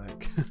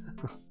Sonic.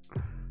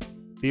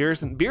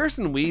 Beerus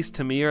and Whis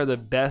to me are the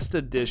best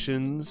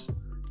additions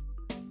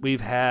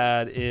we've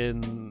had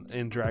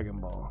in Dragon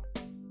Ball.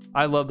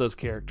 I love those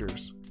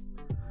characters.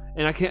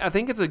 And I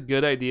think it's a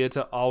good idea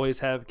to always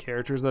have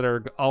characters that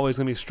are always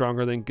going to be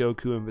stronger than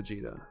Goku and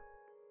Vegeta.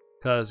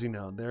 Because, you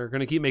know, they're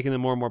going to keep making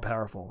them more and more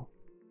powerful.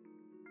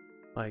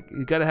 Like,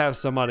 you got to have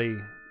somebody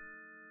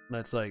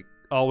that's, like,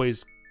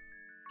 always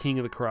king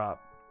of the crop.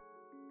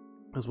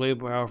 Is way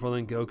more powerful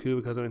than Goku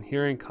because I'm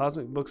hearing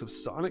cosmic books of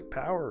Sonic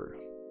power.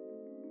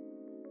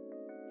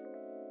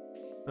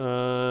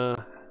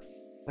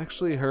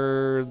 Actually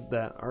heard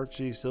that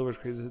Archie Silver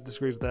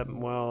disagrees with that,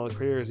 while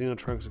creator Xeno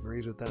Trunks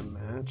agrees with that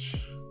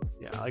match.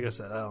 Yeah, like I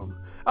said,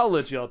 I'll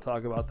let y'all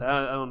talk about that.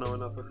 I don't know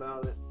enough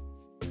about it.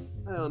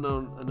 I don't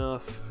know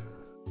enough.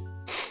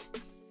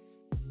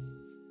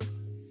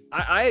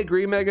 I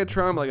agree,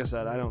 Megatron. Like I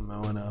said, I don't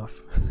know enough.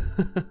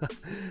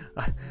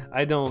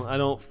 I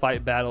don't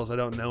fight battles I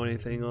don't know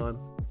anything on.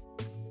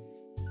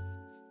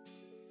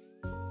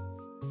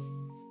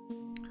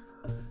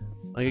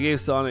 Like I gave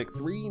Sonic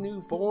 3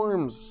 new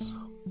forms.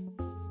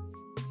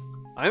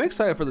 I'm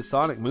excited for the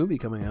Sonic movie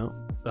coming out,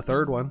 the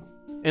third one,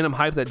 and I'm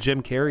hyped that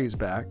Jim Carrey's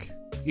back.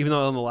 Even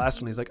though on the last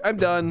one he's like, I'm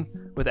done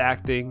with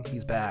acting.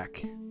 He's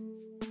back.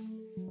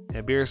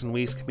 Yeah, Beerus and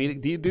Whis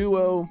comedic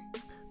duo.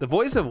 The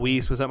voice of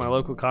Whis was at my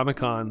local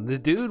Comic-Con. The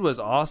dude was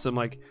awesome.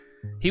 Like,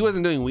 he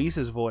wasn't doing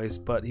Whis' voice,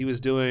 but he was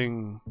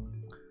doing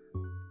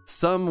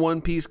some One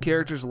Piece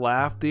characters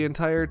laugh the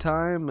entire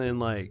time,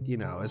 and like, you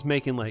know, it's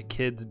making like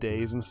kids'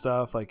 days and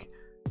stuff. Like,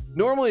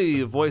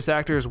 normally voice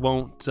actors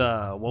won't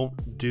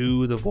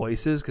do the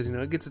voices because, you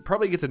know, it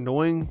probably gets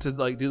annoying to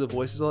like do the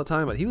voices all the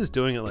time. But he was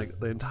doing it like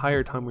the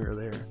entire time we were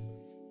there.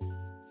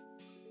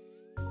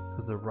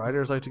 Because the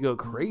writers like to go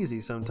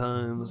crazy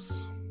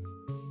sometimes.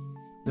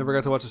 Never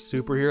got to watch a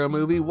superhero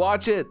movie.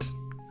 Watch it!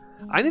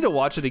 I need to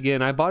watch it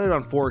again. I bought it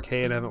on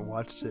 4K and I haven't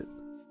watched it.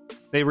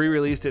 They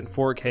re-released it in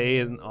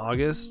 4K in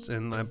August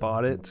and I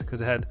bought it because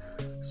it had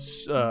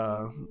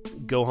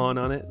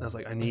Gohan on it. And I was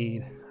like, I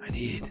need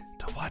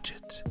to watch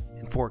it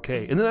in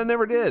 4K. And then I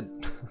never did.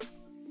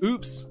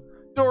 Oops.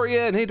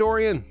 Dorian! Hey,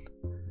 Dorian!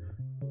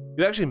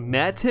 You actually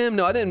met him?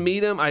 No, I didn't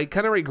meet him. I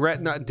kind of regret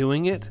not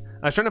doing it.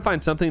 I was trying to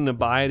find something to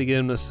buy to get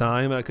him to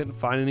sign, but I couldn't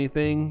find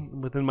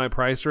anything within my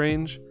price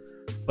range.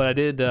 But I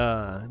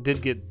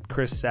did get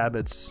Chris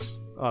Sabat's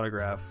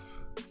autograph,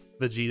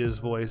 Vegeta's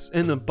voice,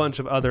 and a bunch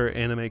of other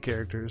anime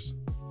characters.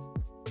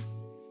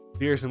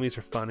 Beerus and Whis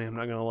are funny, I'm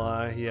not gonna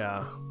lie.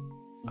 Yeah,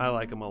 I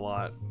like them a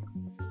lot.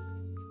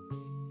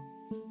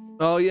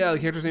 Oh yeah, the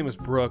character's name is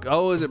Brooke.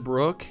 Oh, is it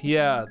Brooke?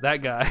 Yeah,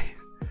 that guy.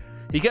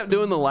 He kept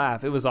doing the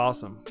laugh. It was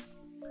awesome.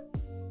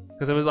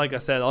 Because it was, like I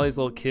said, all these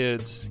little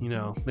kids, you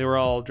know, they were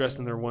all dressed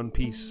in their One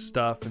Piece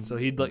stuff, and so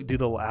he'd like do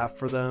the laugh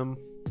for them.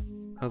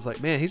 I was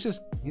like, man, he's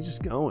just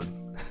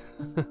going.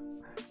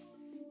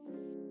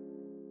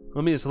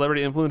 Let me a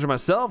celebrity influencer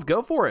myself.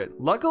 Go for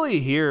it. Luckily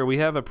here we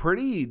have a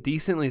pretty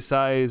decently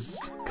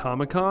sized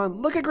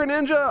Comic-Con. Look at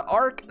Greninja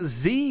Arc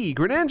Z.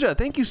 Greninja,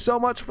 thank you so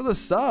much for the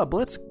sub.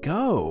 Let's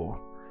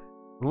go.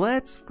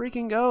 Let's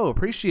freaking go.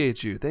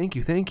 Appreciate you. Thank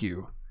you. Thank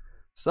you.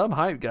 Sub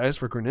hype, guys,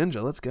 for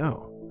Greninja. Let's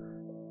go.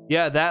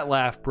 Yeah, that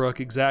laugh, Brooke.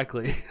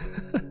 Exactly.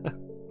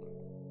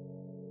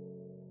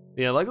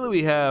 Yeah, luckily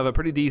we have a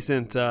pretty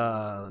decent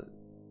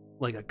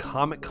like a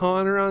Comic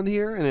Con around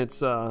here, and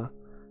it's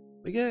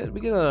we get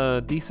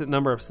a decent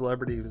number of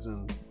celebrities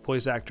and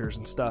voice actors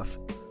and stuff.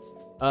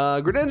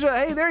 Greninja,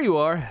 hey, there you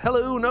are.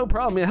 Hello, no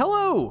problem. Yeah,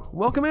 hello.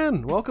 Welcome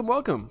in.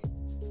 Welcome.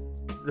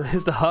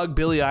 Is the hug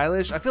Billie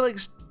Eilish? I feel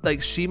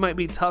like she might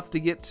be tough to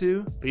get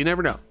to, but you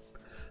never know.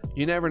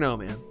 You never know,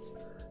 man.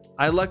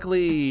 I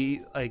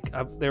luckily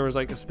there was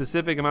like a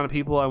specific amount of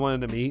people I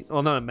wanted to meet.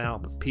 Well, not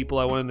amount, but people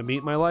I wanted to meet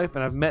in my life,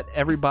 and I've met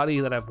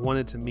everybody that I've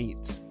wanted to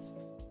meet.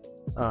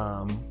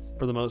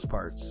 For the most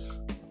parts,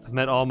 I've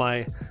met all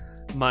my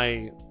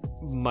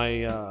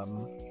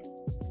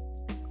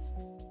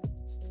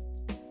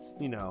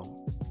you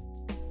know,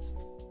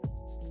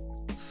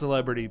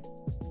 celebrity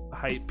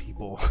hype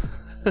people.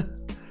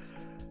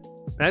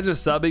 Imagine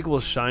sub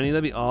equals shiny.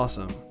 That'd be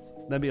awesome.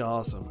 That'd be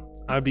awesome.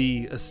 I'd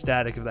be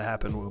ecstatic if that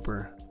happened,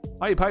 Whooper.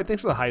 Pipe,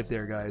 thanks for the hype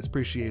there, guys.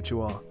 Appreciate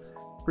you all.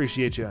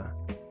 Appreciate you.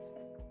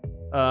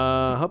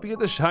 Hope you get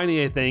the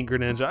shiny, I think,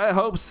 Greninja. I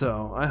hope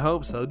so.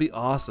 That'd be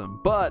awesome.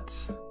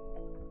 But,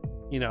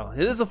 you know,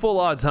 it is a full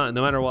odds hunt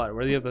no matter what.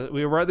 Whether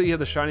you have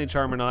the shiny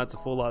charm or not, it's a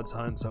full odds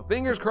hunt. So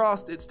fingers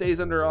crossed it stays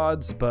under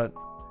odds, but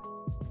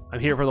I'm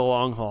here for the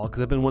long haul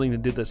because I've been wanting to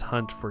do this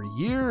hunt for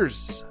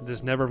years. I've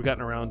just never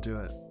gotten around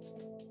to it.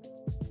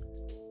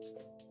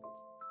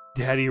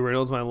 Daddy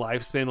Reynolds, my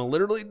lifespan will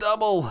literally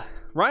double.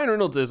 Ryan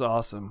Reynolds is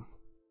awesome.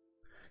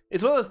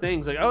 It's one of those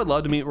things, like, I would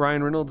love to meet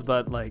Ryan Reynolds,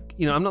 but, like,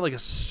 you know, I'm not like a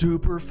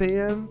super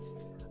fan.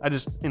 I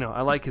just, you know,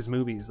 I like his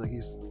movies. Like,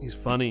 he's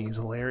funny, he's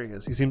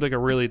hilarious. He seems like a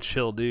really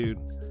chill dude.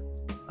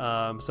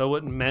 So I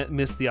wouldn't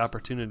miss the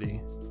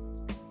opportunity.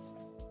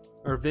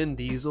 Or Vin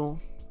Diesel.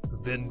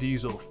 Vin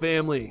Diesel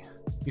family.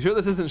 You sure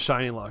this isn't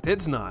shiny locked?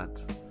 It's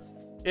not.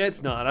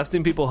 It's not. I've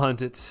seen people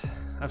hunt it.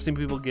 I've seen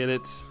people get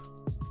it.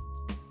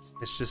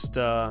 It's just,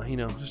 you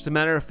know, just a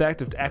matter of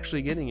fact of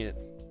actually getting it.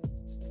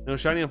 No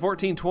shiny on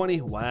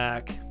 1420.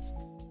 Whack.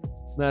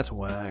 That's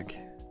whack.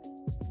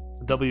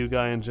 The W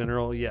guy in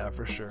general, yeah,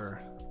 for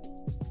sure.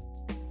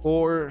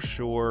 For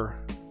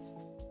sure.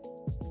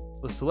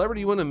 The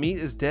celebrity you want to meet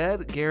is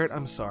dead? Garrett,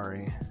 I'm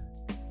sorry.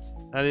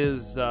 That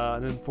is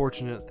an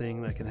unfortunate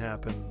thing that can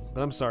happen.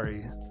 But I'm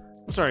sorry.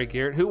 I'm sorry,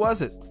 Garrett. Who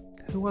was it?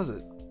 Who was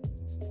it?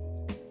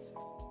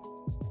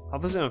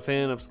 Obviously, I'm a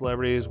fan of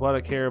celebrities. What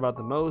I care about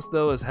the most,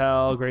 though, is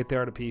how great they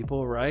are to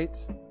people, right?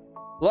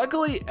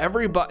 Luckily,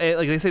 everybody,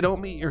 like they say, don't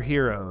meet your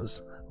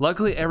heroes.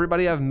 Luckily,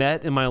 everybody I've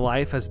met in my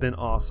life has been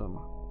awesome.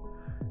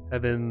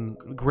 Have been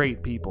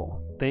great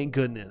people. Thank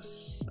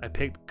goodness. I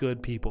picked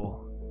good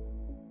people.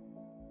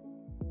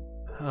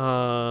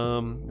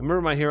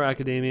 Remember My Hero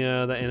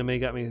Academia? The anime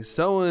got me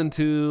so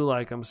into,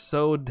 like, I'm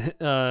so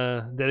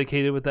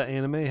dedicated with that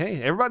anime.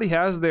 Hey, everybody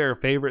has their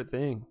favorite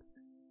thing.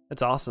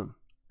 That's awesome.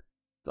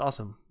 It's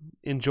awesome.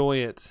 Enjoy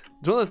it.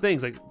 It's one of those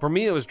things, like, for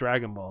me, it was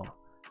Dragon Ball.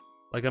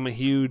 Like, I'm a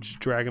huge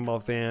Dragon Ball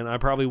fan. I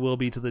probably will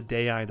be to the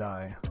day I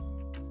die.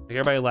 Like,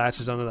 everybody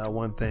latches onto that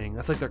one thing.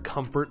 That's like their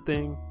comfort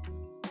thing.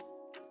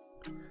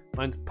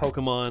 Mine's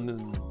Pokemon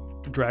and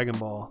Dragon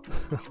Ball.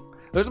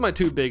 Those are my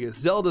two biggest.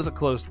 Zelda's a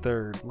close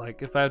third.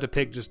 Like, if I have to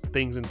pick just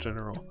things in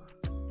general.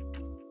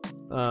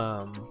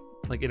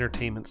 Like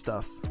entertainment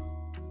stuff.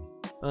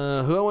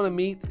 Who I want to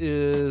meet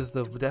is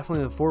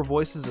definitely the four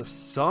voices of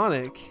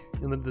Sonic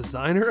and the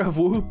designer of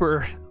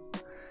Whooper.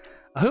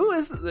 Who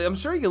is? I'm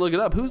sure you can look it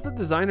up. Who's the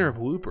designer of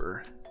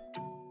Whooper?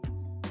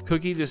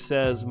 Cookie just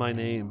says my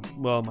name.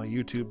 Well, my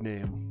YouTube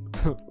name.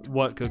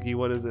 What, Cookie?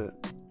 What is it?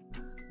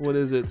 What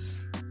is it?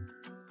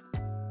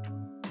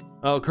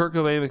 Oh, Kurt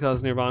Cobain,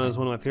 because Nirvana is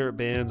one of my favorite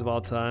bands of all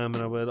time,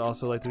 and I would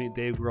also like to meet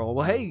Dave Grohl.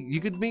 Well, hey, you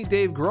could meet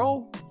Dave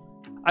Grohl.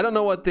 I don't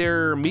know what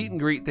their meet and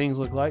greet things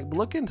look like, but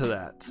look into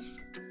that.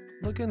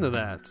 Look into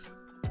that.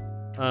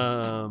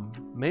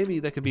 Maybe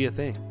that could be a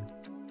thing.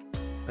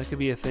 That could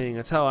be a thing.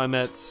 That's how I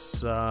met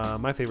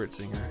my favorite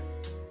singer,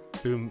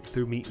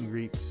 through meet and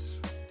greets.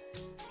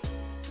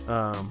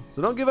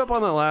 So don't give up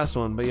on that last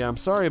one. But yeah, I'm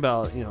sorry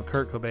about, you know,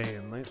 Kurt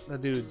Cobain. Like,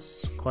 that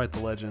dude's quite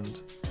the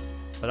legend.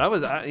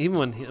 But even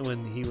when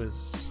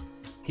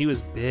he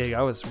was big,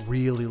 I was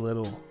really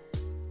little.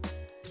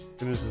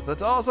 And says,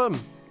 that's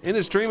awesome. In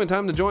his stream and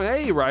time to join.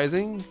 Hey,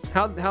 Rising.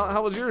 How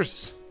was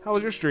yours? How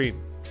was your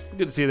stream?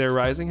 Good to see you there,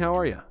 Rising. How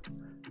are you?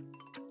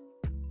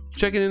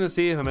 Checking in to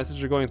see if my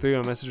messages are going through.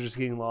 My messages are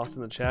getting lost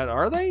in the chat.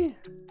 Are they?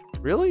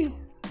 Really?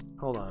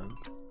 Hold on.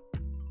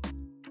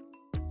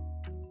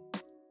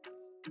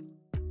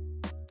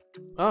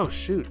 Oh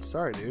shoot!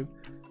 Sorry, dude.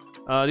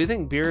 Do you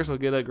think Beerus will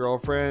get a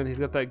girlfriend? He's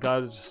got that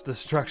God's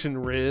Destruction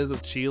Riz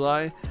with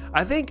Chilai.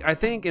 I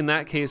think in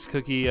that case,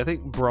 Cookie, I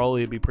think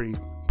Broly would be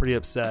pretty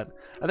upset.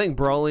 I think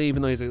Broly,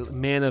 even though he's a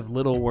man of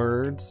little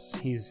words,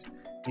 he's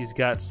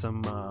got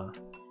some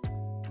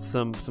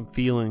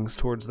feelings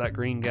towards that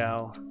green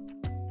gal.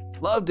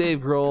 Love Dave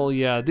Grohl.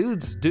 Yeah,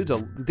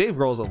 Dave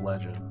Grohl's a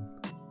legend.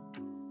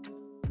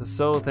 I'm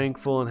so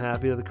thankful and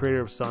happy that the creator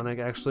of Sonic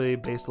actually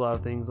based a lot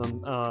of things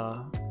on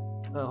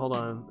hold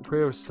on. The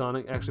creator of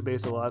Sonic actually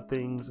based a lot of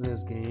things in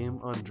his game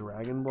on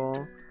Dragon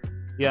Ball.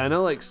 Yeah, I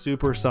know, like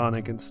Super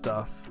Sonic and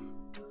stuff.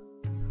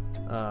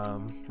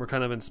 we're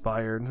kind of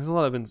inspired. There's a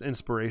lot of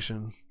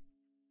inspiration.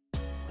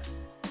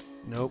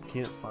 Nope,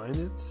 can't find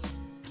it.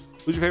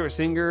 Who's your favorite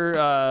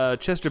singer?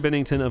 Chester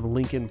Bennington of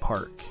Linkin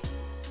Park.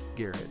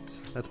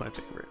 Garrett, that's my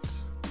favorite.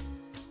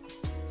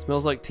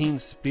 Smells Like Teen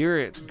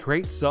Spirit,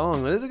 great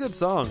song. That is a good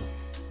song.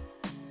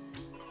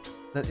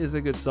 That is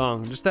a good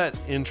song. Just that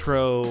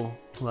intro,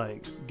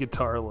 like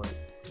guitar lick.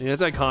 Yeah,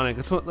 it's iconic.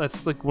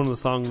 That's like one of the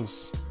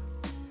songs.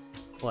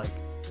 Like,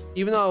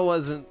 even though I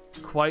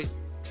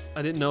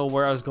didn't know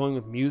where I was going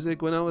with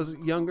music when I was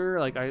younger.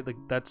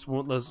 That's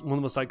one of the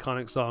most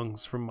iconic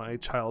songs from my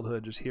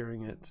childhood. Just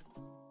hearing it.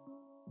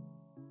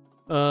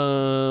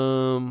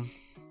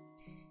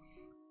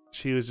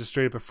 She was just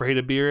straight up afraid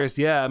of Beerus.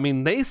 Yeah, I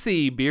mean, they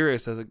see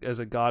Beerus as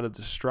a god of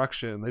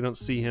destruction. They don't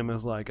see him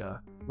as like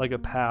a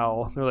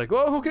pal. They're like,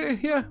 oh, okay,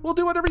 yeah, we'll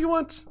do whatever you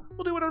want.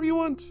 We'll do whatever you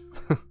want.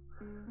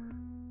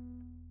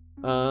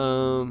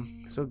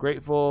 So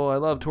grateful. I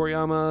love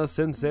Toriyama,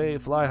 Sensei,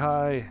 Fly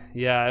High.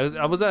 Yeah,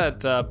 I was at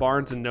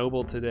Barnes and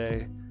Noble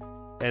today,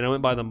 and I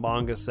went by the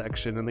manga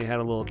section, and they had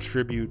a little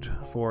tribute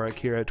for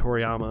Akira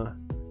Toriyama.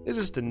 It's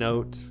just a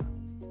note.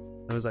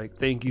 I was like,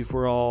 thank you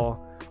for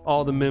all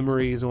the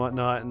memories and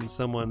whatnot. And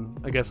someone,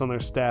 I guess on their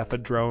staff,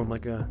 had drawn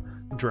like a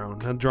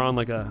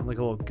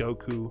little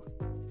Goku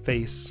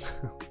face.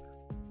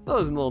 That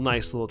was a little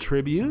nice little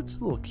tribute,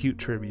 a little cute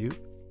tribute.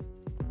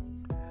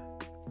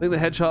 I think the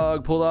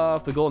hedgehog pulled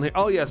off the golden hair.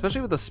 Oh yeah,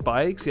 especially with the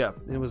spikes. Yeah,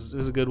 it was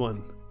a good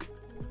one.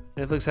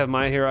 Netflix have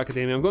My Hero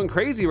Academia. I'm going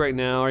crazy right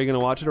now. Are you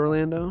gonna watch it,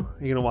 Orlando?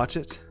 Are you gonna watch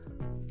it?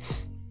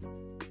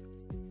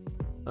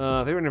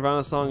 Favorite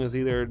Nirvana song is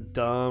either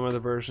Dumb or the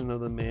version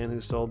of The Man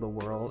Who Sold the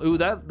World. Ooh,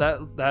 that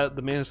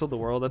The Man Who Sold the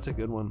World, that's a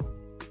good one.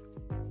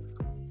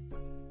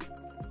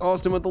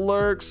 Austin with the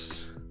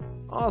lurks.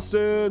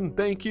 Austin,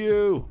 thank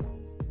you.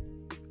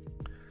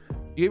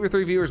 You gave your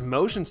 3 viewers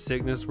motion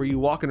sickness. Were you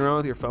walking around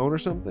with your phone or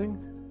something?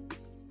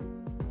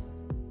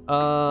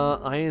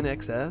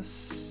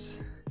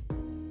 INXS.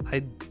 I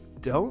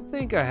don't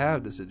think I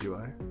have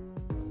Decidueye.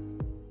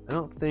 I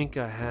don't think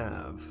I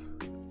have.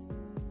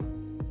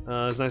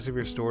 It's nice of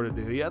your store to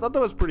do. Yeah, I thought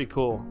that was pretty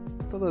cool.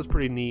 I thought that was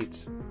pretty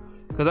neat.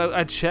 Because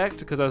I checked,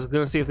 because I was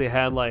going to see if they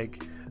had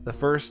like the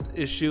first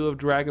issue of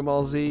Dragon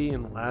Ball Z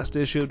and the last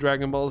issue of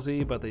Dragon Ball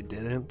Z, but they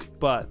didn't.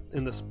 But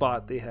in the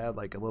spot, they had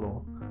like a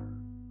little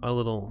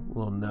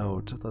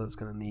note. I thought it was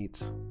kind of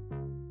neat.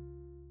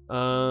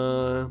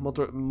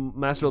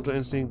 Master Ultra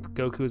Instinct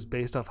Goku is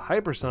based off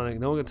Hypersonic.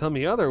 No one can tell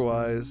me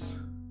otherwise.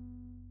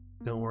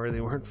 Don't worry,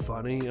 they weren't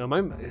funny.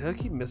 Did I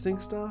keep missing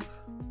stuff?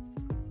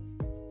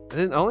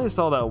 I only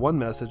saw that one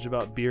message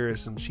about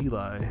Beerus and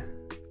Chilai.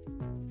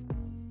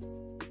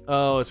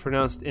 Oh, it's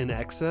pronounced in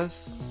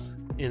excess.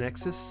 In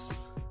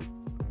excess.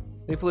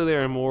 Thankfully, they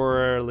are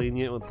more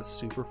lenient with the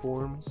super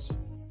forms.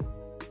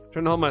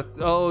 Trying to hold my.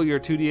 Oh, your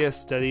 2DS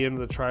steady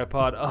into the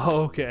tripod.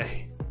 Oh,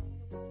 okay.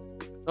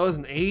 Oh, it's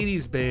an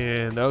 80s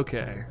band.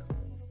 Okay.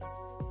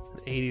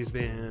 An 80s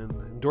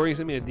band. Dorian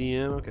sent me a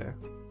DM. Okay.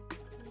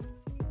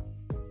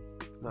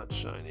 Not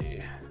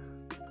shiny.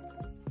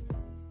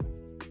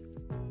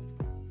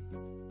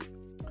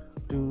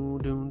 Do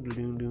do do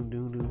do do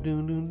do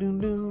do do do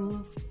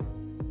do.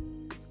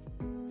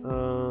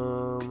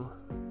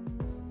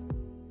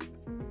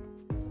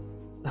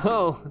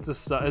 Oh, it's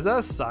is that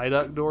a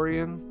Psyduck,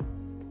 Dorian?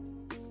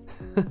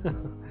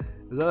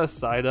 Is that a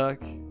Psyduck?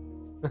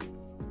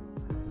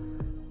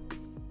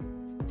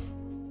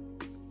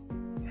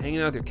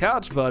 Hanging out with your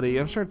couch, buddy.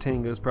 I'm sure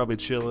Tango's probably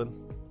chilling.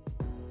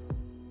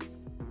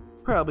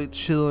 Probably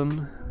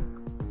chilling.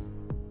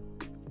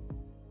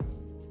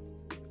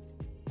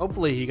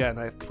 Hopefully he got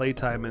enough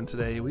playtime in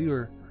today. We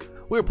were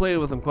playing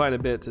with him quite a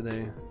bit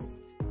today.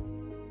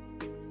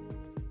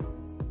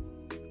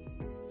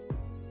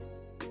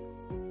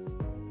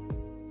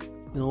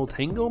 An old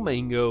Tango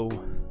Mango.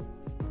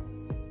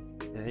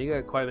 Yeah, he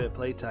got quite a bit of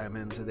playtime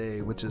in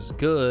today, which is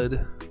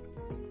good.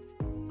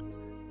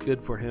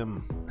 Good for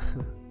him.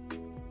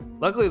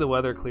 Luckily the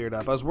weather cleared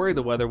up. I was worried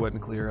the weather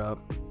wouldn't clear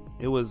up.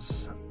 It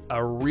was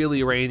a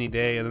really rainy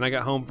day, and then I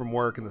got home from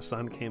work and the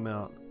sun came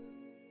out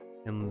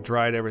and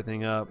dried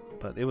everything up,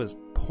 but it was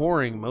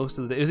pouring most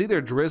of the day. It was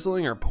either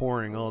drizzling or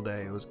pouring all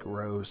day. It was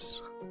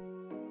gross.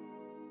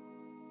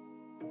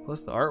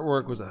 Plus the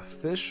artwork was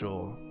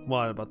official.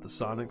 What about the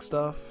Sonic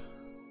stuff?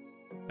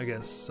 I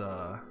guess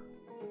y'all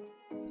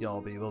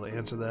will be able to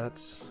answer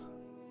that.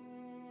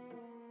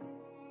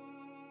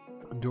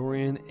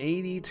 Dorian,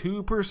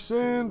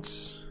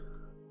 82%.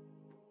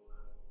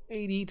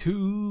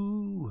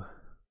 82.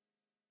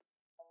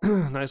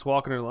 Nice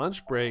walk on her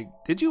lunch break.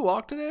 Did you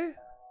walk today?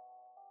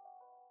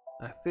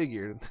 I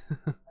figured.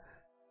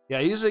 Yeah,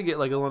 I usually get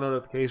like a little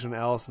notification when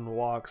Allison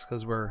walks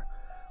because we're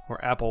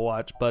Apple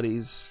Watch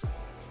buddies.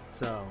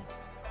 So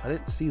I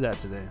didn't see that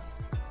today.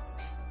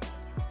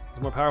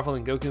 It's more powerful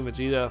than Goku and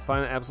Vegeta.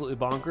 Find it absolutely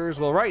bonkers.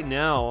 Well, right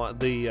now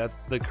the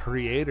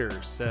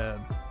creator said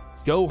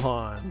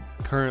Gohan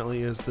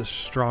currently is the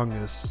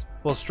strongest.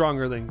 Well,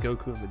 stronger than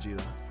Goku and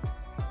Vegeta.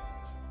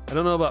 I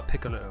don't know about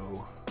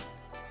Piccolo.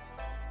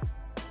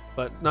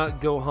 But not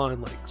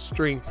Gohan like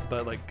strength,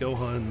 but like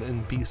Gohan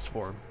in beast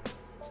form.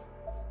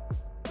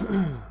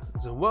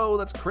 So, whoa,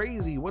 that's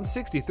crazy.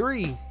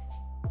 163.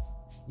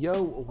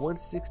 Yo,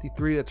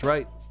 163, that's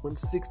right.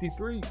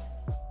 163.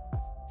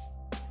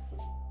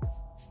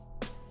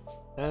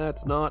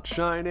 That's not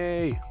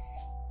shiny.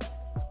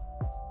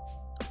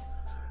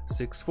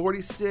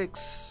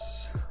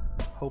 646.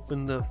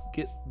 Hoping to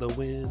get the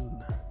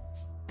win.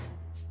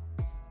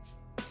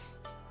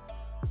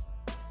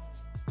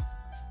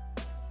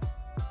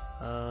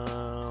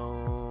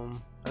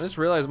 I just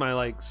realized my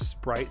like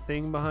sprite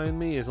thing behind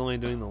me is only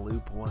doing the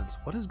loop once.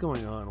 What is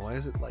going on? Why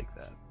is it like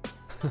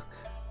that?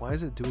 Why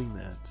is it doing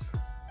that?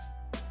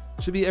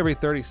 It should be every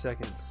 30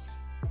 seconds.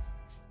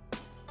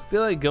 I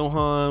feel like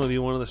Gohan would be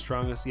one of the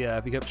strongest. Yeah,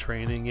 if he kept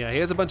training. Yeah, he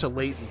has a bunch of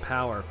latent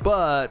power,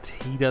 but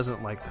he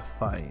doesn't like to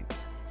fight.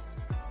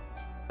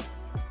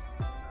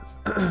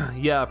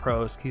 Yeah,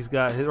 Prosk. He's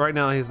got right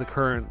now. He's the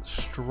current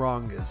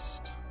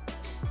strongest.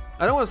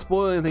 I don't want to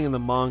spoil anything in the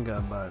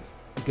manga, but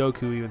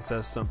Goku even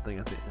says something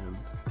at the end.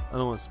 I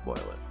don't want to spoil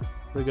it.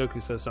 But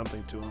Goku says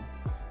something to him.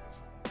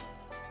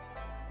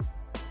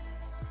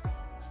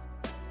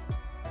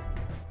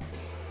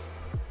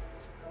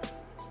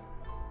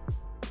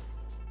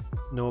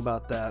 Know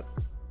about that.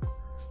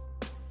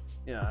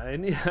 Yeah, I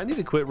need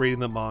to quit reading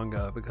the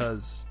manga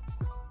because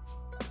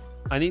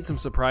I need some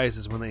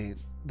surprises when they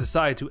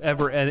decide to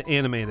ever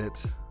animate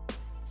it.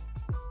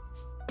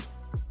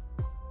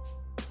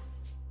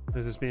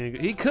 Is this being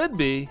he could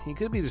be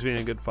just being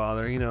a good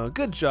father, you know.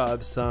 Good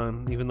job,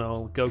 son, even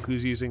though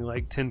Goku's using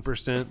like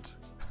 10%.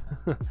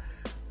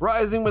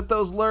 Rising with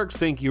those lurks.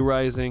 Thank you,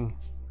 Rising.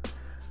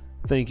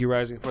 Thank you,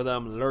 Rising, for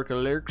them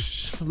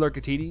lurkatites.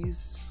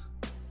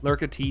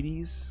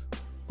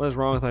 What is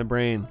wrong with my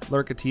brain?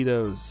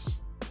 Lurkatitos.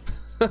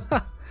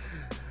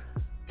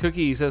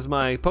 Cookie says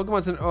my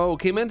Pokemon Center. Oh,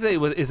 came in today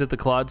with. Is it the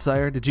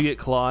Clodsire? Did you get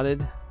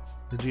Clodded?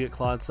 Did you get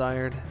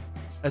Clodsired?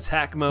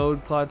 Attack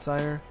mode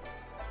Clodsire.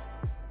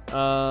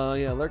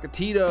 Yeah,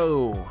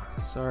 Lurkatito.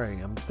 Sorry,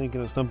 I'm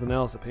thinking of something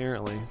else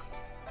apparently.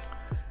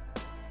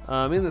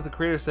 I mean that the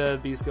creator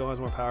said Beast Gohan's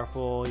more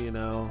powerful, you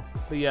know.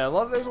 But yeah,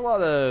 there's a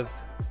lot of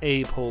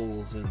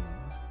A-pulls in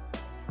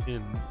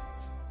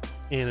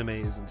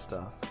animes and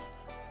stuff.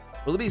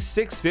 Will it be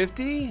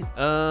 650?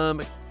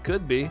 It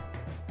could be. It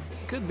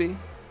could be.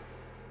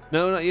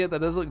 No, not yet.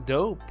 That does look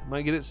dope.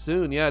 Might get it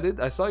soon. Yeah, I did.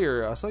 I saw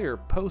your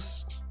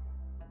post.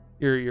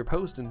 Your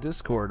post in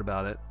Discord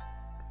about it.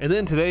 And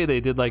then today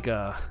they did like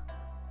a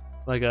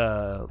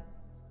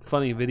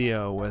funny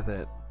video with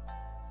it.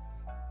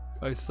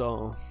 I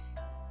saw.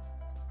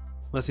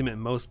 Unless he meant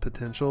most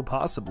potential,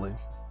 possibly.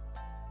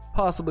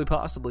 Possibly.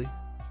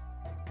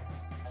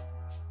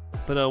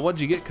 But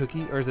what'd you get,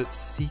 Cookie? Or is it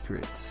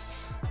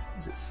secrets?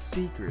 Is it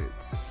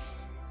secrets?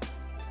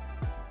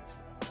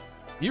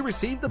 You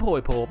received the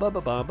Poipole.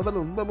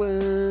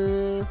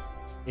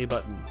 A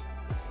button.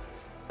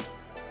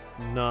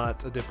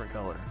 Not a different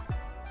color.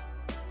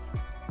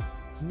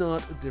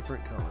 Not a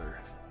different color.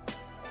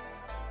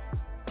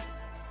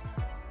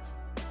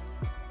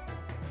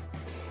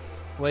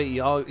 Wait,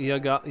 y'all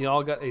got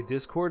a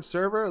Discord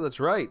server? That's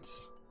right.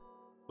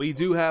 We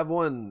do have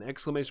one!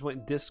 Exclamation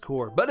point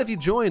Discord. But if you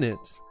join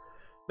it,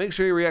 make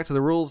sure you react to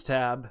the rules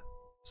tab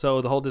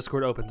so the whole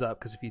Discord opens up.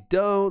 Because if you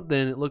don't,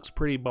 then it looks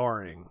pretty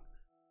boring.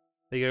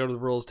 You gotta go to the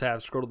rules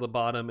tab, scroll to the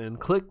bottom, and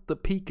click the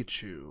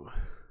Pikachu.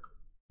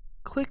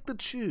 Click the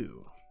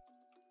Chew.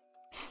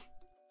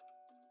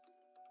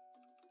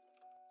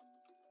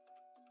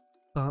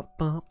 Ba,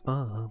 ba,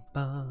 ba,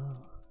 ba.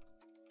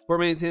 4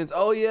 maintains.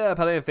 Oh yeah,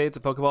 Paladin Fate's a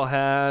Pokeball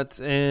hat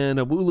and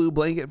a Wooloo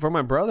blanket for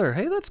my brother.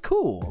 Hey, that's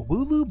cool. A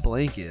Wooloo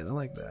blanket. I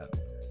like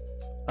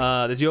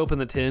that. Did you open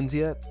the tins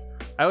yet?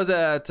 I was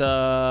at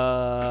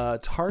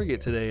Target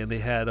today and they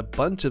had a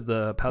bunch of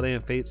the Paladin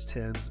Fate's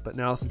tins, but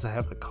now since I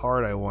have the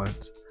card I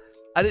want,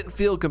 I didn't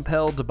feel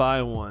compelled to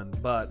buy one,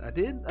 but I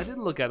did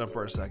look at them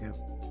for a second.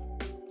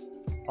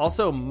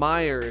 Also,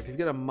 Meyer, if you've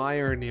got a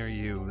Meyer near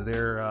you,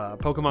 their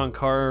Pokemon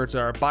cards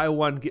are buy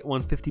one, get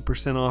one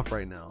 50% off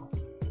right now.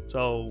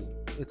 So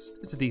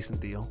it's a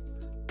decent deal.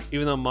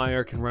 Even though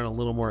Meyer can run a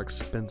little more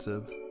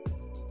expensive.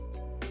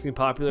 It's been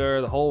popular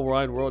the whole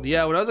wide world.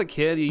 Yeah, when I was a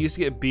kid, you used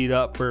to get beat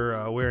up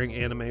for wearing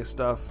anime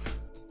stuff.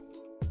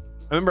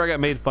 I remember I got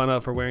made fun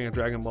of for wearing a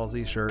Dragon Ball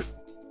Z shirt.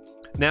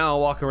 Now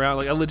I'll walk around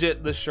like,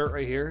 legit, this shirt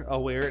right here,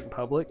 I'll wear it in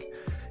public,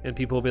 and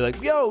people will be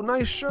like, yo,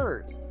 nice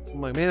shirt.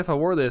 I'm like, man, if I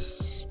wore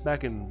this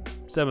back in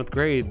 7th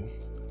grade,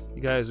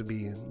 you guys would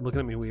be looking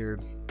at me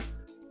weird.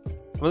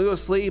 I'm gonna go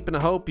sleep and I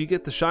hope you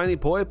get the shiny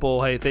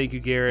Poipole. Hey, thank you,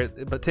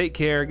 Garrett. But take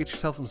care, get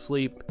yourself some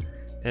sleep,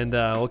 and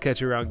we'll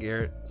catch you around,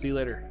 Garrett. See you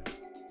later.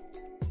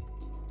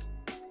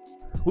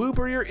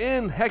 Whooper, you're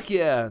in. Heck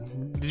yeah.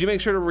 Did you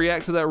make sure to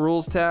react to that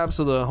rules tab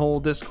so the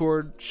whole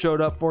Discord showed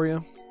up for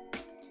you?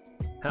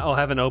 Oh,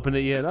 haven't opened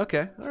it yet.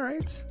 Okay, all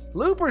right.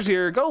 Looper's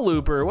here. Go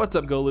Looper. What's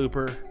up, Go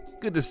Looper?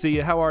 Good to see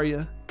you. How are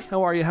you?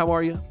 How are you? How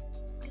are you?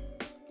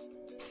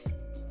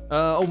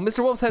 Oh,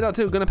 Mr. Wolf's head out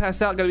too. Gonna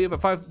pass out. Gotta be up at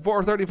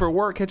 4:30 for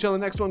work. Catch you on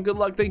the next one. Good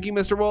luck. Thank you,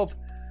 Mr. Wolf.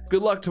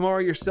 Good luck tomorrow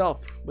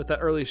yourself with that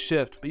early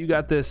shift, but you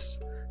got this.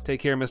 Take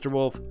care, Mr.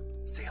 Wolf.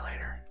 See you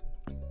later.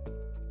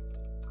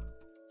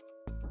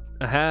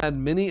 I had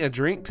many a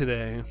drink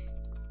today.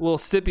 A little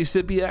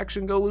sippy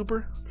action, go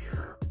Looper.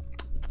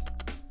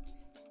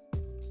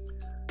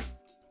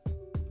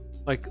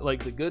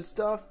 Like the good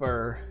stuff,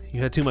 or you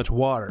had too much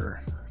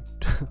water?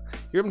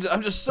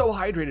 I'm just so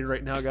hydrated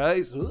right now,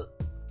 guys.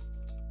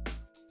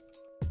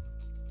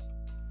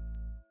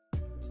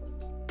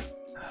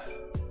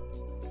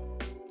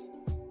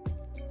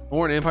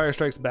 Wore an Empire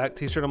Strikes Back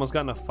t-shirt, almost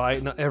got in a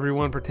fight. Not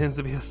everyone pretends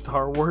to be a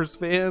Star Wars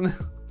fan.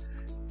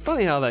 It's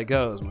funny how that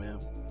goes, man.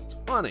 It's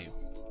funny.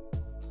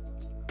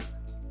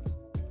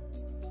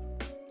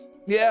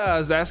 Yeah, I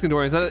was asking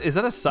Dorian, was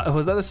that a Psyduck?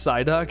 Was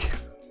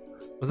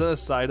that a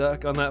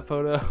Psyduck on that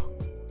photo?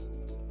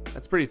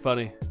 That's pretty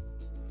funny.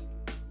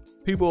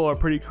 People are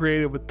pretty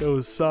creative with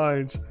those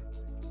signs.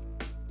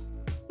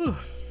 It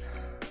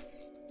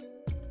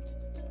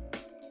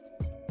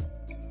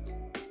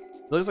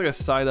looks like a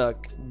Psyduck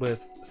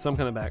with some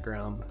kind of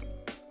background.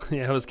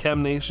 Yeah, it was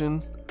Chem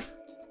Nation.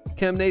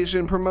 Chem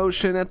Nation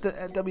promotion at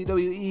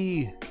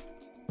WWE.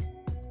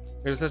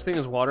 There's such thing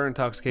as water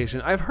intoxication.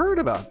 I've heard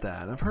about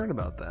that.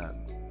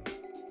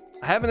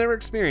 I haven't ever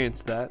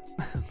experienced that.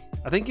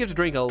 I think you have to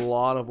drink a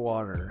lot of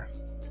water.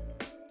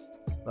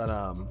 But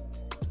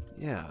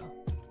yeah,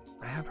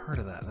 I have heard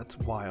of that. That's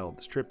wild.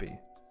 It's trippy.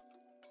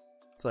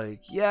 It's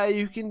like, yeah,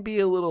 you can be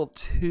a little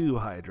too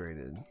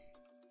hydrated.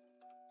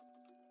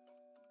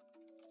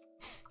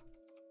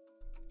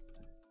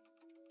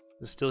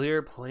 Still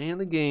here playing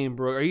the game,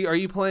 bro. Are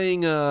you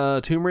playing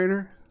Tomb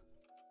Raider?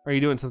 Or are you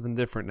doing something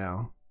different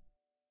now?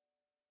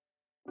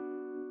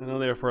 I know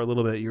there for a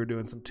little bit you were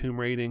doing some tomb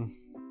raiding.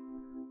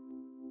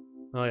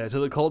 Oh yeah,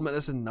 till the cold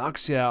medicine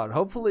knocks you out.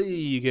 Hopefully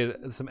you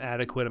get some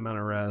adequate amount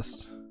of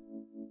rest.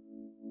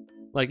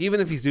 Like, even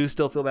if you do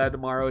still feel bad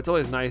tomorrow, it's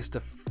always nice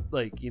to,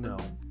 like, you know,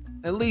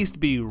 at least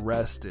be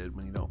rested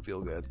when you don't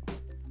feel good.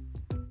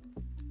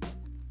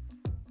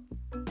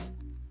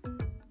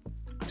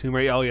 Tomb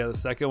Raider, oh yeah, the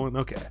second one,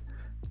 okay.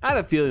 I had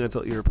a feeling that's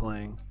what you were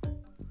playing.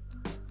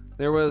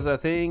 There was a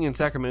thing in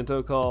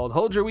Sacramento called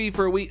Hold Your Wii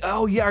for a Week.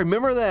 Oh yeah, I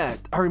remember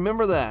that.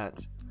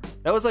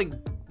 That was like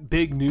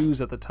big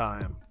news at the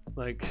time.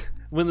 Like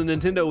when the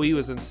Nintendo Wii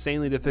was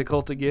insanely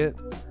difficult to get.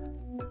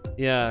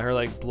 Yeah, her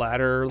like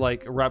bladder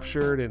like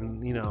ruptured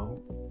and, you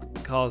know,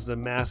 caused a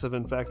massive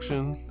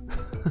infection.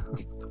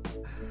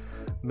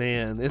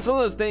 Man, it's one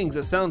of those things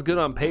that sound good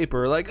on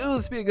paper, like, oh,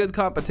 this be a good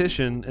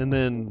competition, and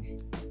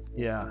then,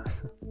 yeah.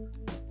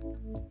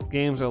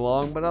 Games are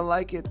long, but I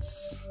like it.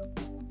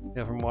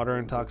 Yeah, from water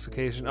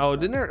intoxication. Oh,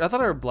 I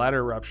thought her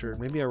bladder ruptured.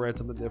 Maybe I read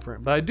something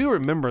different, but I do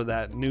remember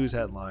that news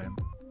headline.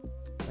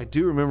 I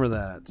do remember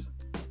that.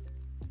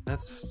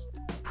 That's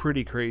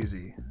pretty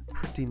crazy,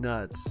 pretty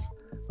nuts.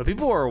 But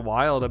people are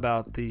wild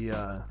about the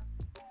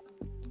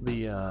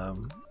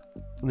Nintendo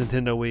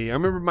Wii. I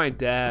remember my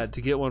dad,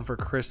 to get one for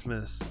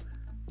Christmas,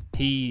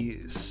 he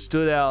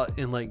stood out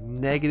in like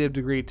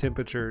 -degree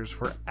temperatures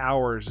for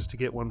hours just to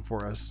get one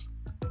for us.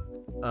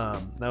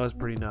 That was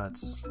pretty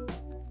nuts.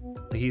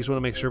 He just wanted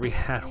to make sure we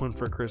had one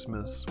for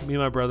Christmas. Me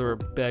and my brother were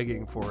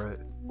begging for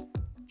it.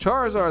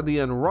 Charizard the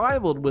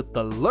Unrivaled with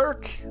the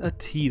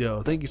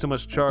Lurk-a-Tito. Thank you so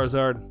much,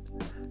 Charizard.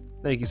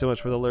 Thank you so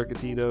much for the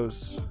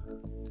Lurk-a-Titos.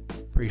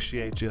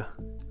 Appreciate you.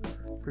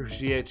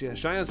 Appreciate you.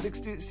 Shine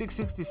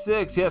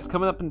 666. Yeah, it's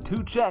coming up in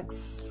 2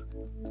 checks.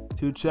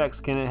 2 checks.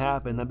 Can it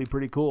happen? That'd be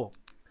pretty cool.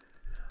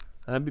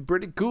 That'd be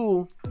pretty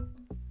cool.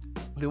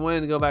 I've been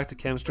wanting to go back to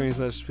chem streams,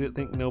 but I just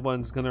think no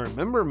one's gonna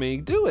remember me.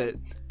 Do it.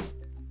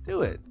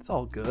 Do it. It's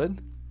all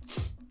good.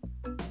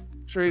 I'm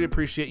sure he'd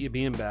appreciate you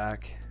being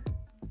back.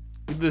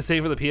 You did the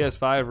same for the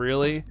PS5,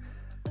 really?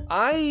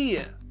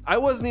 I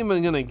wasn't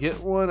even gonna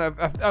get one.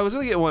 I was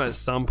gonna get one at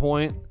some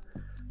point,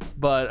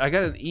 but I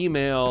got an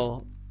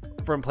email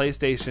from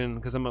PlayStation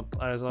because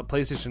I was a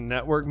PlayStation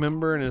Network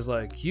member, and it's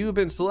like, you've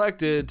been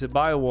selected to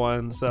buy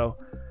one. So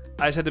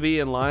I just had to be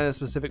in line at a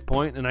specific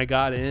point, and I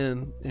got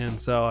in, and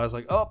so I was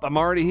like, oh, I'm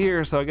already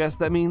here, so I guess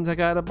that means I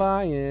gotta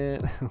buy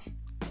it.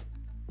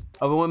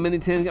 Over 1 Mini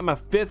 10, got my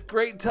 5th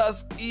Great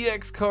Tusk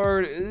EX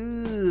card.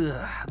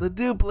 Ugh, the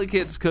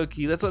duplicates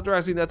cookie. That's what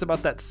drives me nuts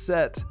about that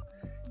set.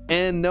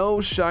 And no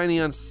shiny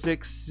on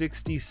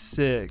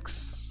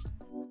 666.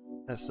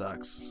 That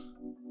sucks.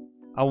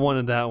 I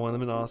wanted that one.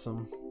 That'd been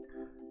awesome.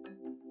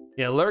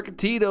 Yeah,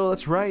 Lurk-a-Tito.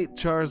 That's right,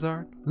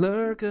 Charizard.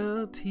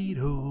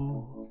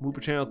 Lurk-a-Tito. Whooper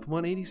Channel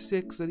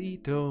 186 at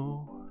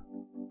Ito.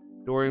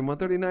 Dorian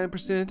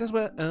 139% as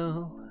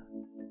well.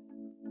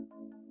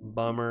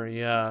 Bummer.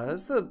 Yeah,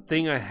 that's the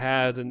thing I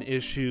had an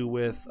issue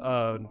with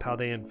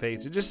Paldean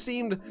Fates. It just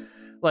seemed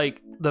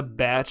like the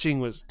batching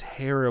was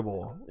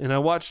terrible. And I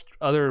watched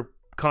other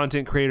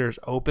content creators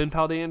open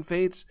Paldean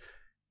Fates,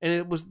 and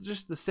it was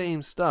just the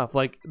same stuff.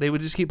 Like, they would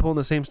just keep pulling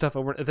the same stuff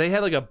over. If they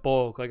had like a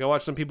bulk, like I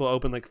watched some people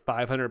open like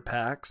 500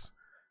 packs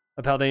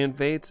of Paldean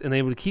Fates, and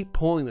they would keep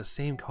pulling the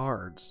same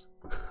cards.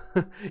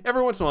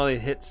 Every once in a while they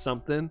hit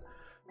something,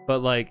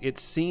 but like it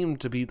seemed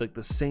to be like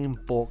the same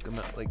bulk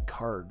amount, like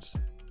cards.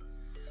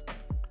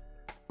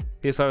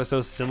 PS5 is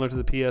so similar to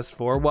the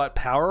PS4. What,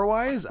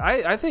 power-wise?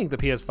 I think the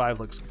PS5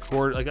 looks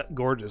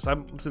gorgeous.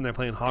 I'm sitting there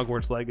playing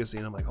Hogwarts Legacy,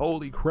 and I'm like,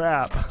 holy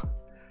crap.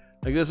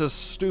 Like, this is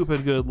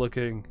stupid good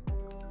looking.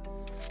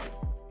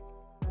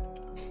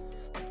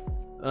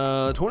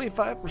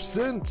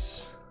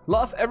 25%.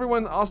 Love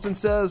everyone, Austin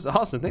says.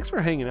 Austin, thanks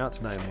for hanging out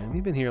tonight, man.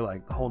 You've been here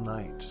like the whole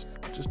night,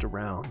 just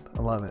around.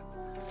 I love it.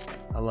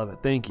 I love it.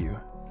 Thank you.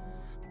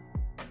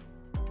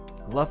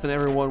 Luffing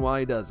everyone while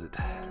he does it.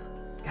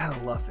 Gotta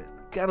luff it.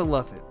 Gotta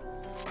luff it.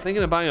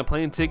 Thinking of buying a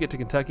plane ticket to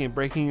Kentucky and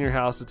breaking your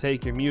house to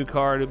take your Mew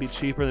card. It'd be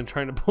cheaper than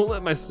trying to pull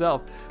it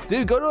myself.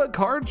 Dude, go to a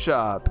card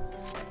shop.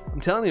 I'm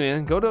telling you,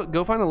 man.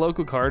 Go find a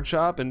local card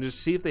shop and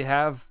just see if they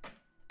have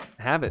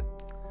it.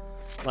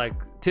 Like,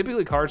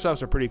 typically card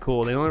shops are pretty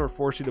cool. They don't ever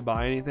force you to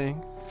buy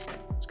anything.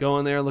 Just go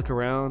in there, look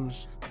around.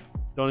 Just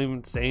don't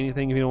even say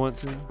anything if you don't want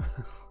to.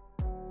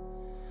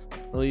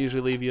 They'll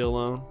usually leave you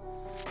alone.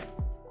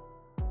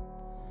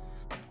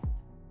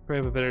 Probably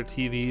have a better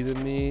TV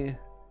than me.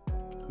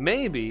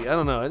 Maybe, I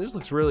don't know. It just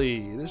looks really,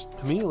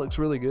 to me it looks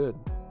really good.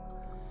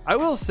 I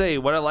will say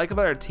what I like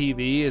about our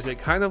TV is it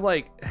kind of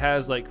like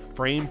has like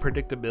frame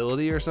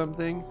predictability or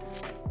something.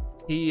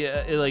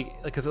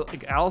 Cause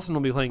like Allison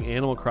will be playing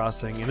Animal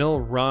Crossing and it'll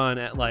run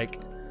at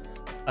like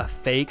a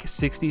fake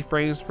 60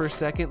 frames per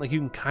second. Like you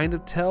can kind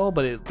of tell,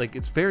 but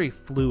it's very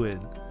fluid.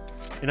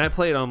 And I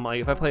play it on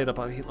if I play it up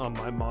on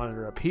my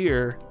monitor up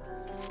here,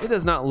 it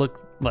does not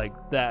look like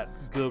that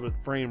good with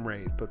frame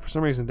rate, but for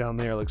some reason down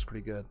there it looks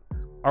pretty good.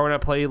 Or when I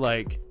play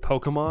like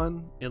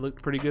Pokemon, it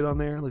looked pretty good on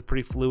there. It looked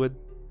pretty fluid.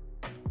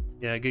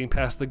 Yeah, getting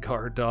past the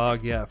guard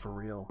dog. Yeah, for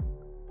real.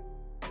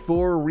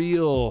 For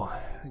real.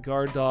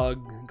 Guard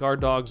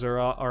dogs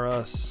are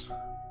us.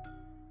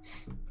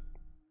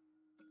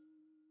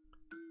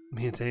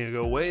 Me and Tanya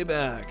go way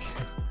back.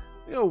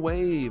 We go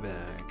way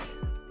back.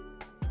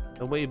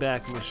 The way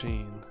back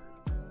machine.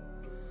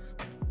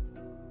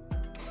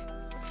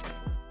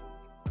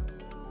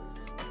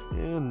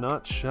 And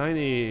not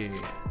shiny.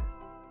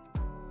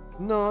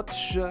 Not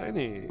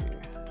shiny.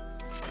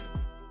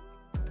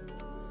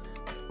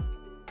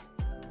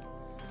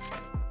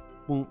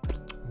 Boom,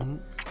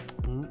 boom,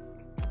 boom,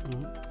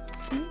 boom,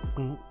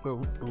 boom,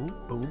 boom,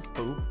 boom,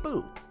 boom,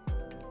 boom.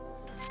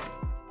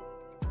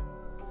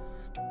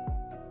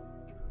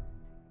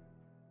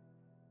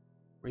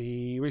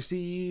 We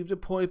received a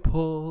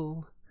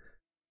Poipole,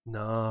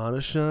 not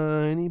a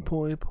shiny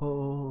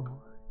Poipole.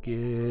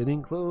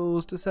 Getting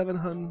close to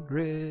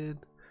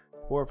 700.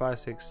 4, 5,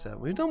 6, 7.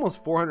 We've done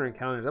almost 400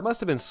 encounters. That must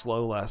have been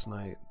slow last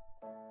night.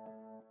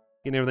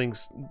 Getting everything.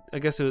 I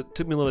guess it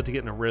took me a little bit to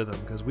get in a rhythm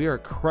because we are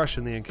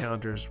crushing the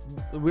encounters.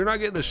 We're not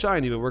getting the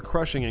shiny, but we're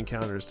crushing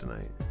encounters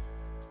tonight.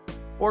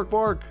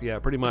 Bork. Yeah,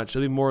 pretty much.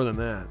 It'll be more than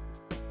that.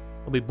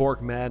 It'll be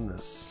Bork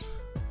Madness.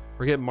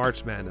 Forget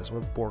March Madness.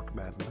 We'll have Bork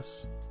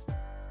Madness.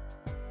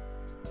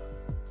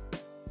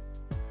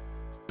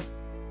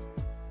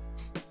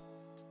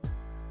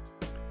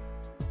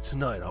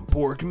 Tonight on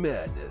Bork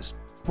Madness.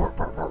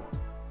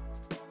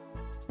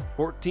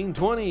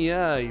 1420,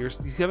 yeah. You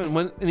haven't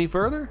went any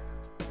further?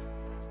 You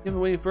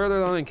haven't went any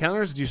further on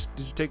encounters? Did you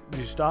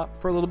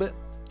stop for a little bit?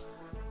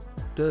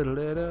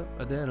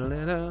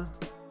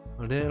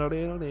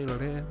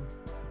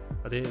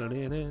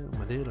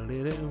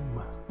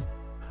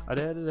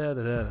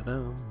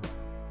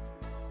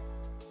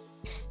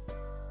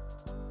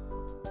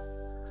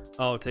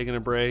 Oh, taking a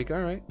break.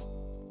 All right.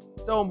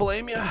 Don't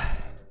blame you.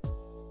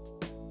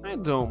 I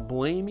don't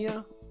blame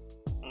you.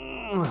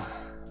 I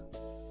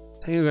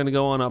think we're gonna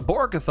go on a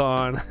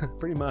Borkathon.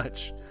 Pretty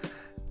much.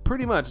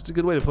 It's a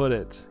good way to put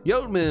it.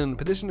 Yoteman,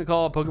 petition to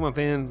call Pokemon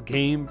fans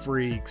game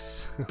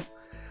freaks.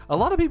 A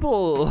lot of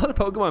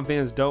Pokemon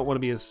fans don't want to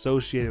be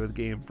associated with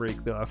Game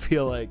Freak, though. I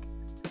feel like,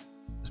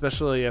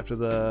 especially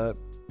after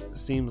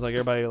seems like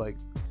everybody like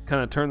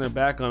kind of turned their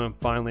back on him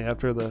finally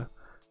after the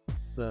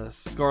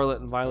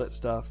Scarlet and Violet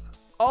stuff.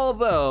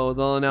 Although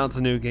they'll announce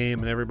a new game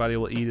and everybody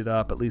will eat it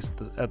up, at least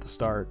at the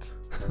start.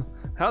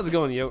 How's it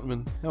going,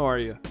 Yoteman? How are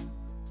you?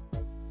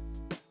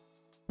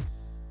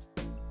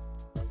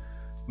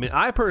 I mean,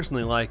 I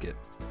personally like it.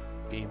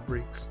 Game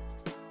Freaks.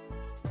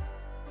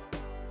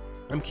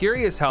 I'm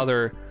curious how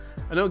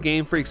I know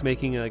Game Freak's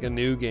making like a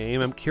new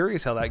game. I'm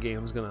curious how that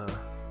game's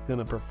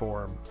gonna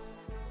perform.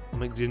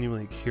 I'm like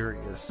genuinely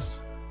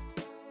curious.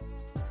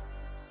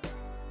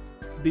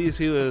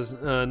 BSP was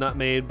not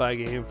made by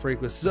Game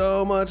Freak was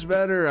so much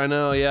better. I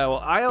know, yeah.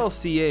 Well,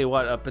 ILCA,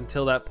 what, up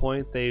until that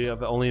point they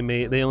only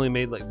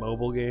made like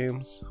mobile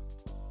games.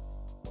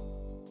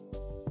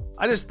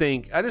 I just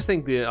think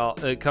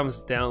it comes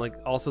down like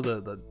also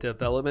the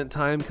development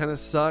time kind of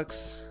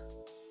sucks.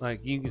 Like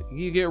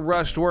you get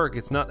rushed work,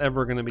 it's not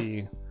ever gonna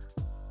be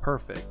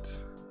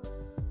perfect.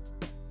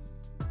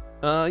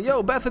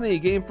 Yo, Bethany,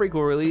 Game Freak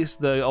will release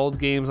the old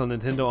games on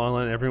Nintendo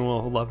Online.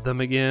 Everyone will love them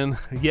again.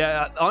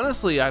 Yeah,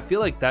 honestly, I feel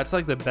like that's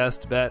like the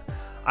best bet.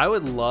 I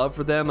would love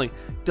for them, like,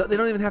 they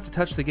don't even have to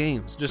touch the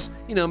games. Just,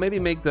 maybe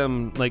make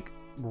them like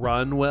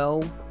run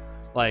well.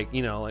 Like,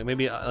 like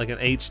maybe like an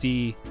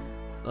HD,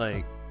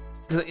 like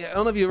 'Cause I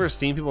don't know if you've ever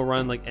seen people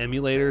run like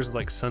emulators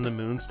like Sun and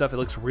Moon stuff. It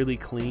looks really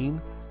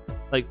clean.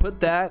 Like put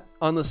that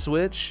on the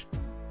Switch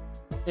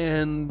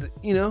and,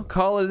 you know,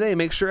 call it a day.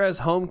 Make sure it has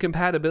home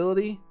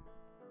compatibility.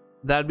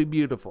 That'd be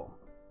beautiful.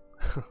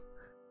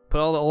 Put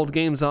all the old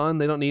games on.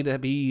 They don't need to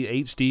be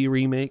HD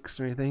remakes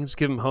or anything. Just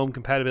give them home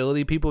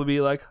compatibility. People would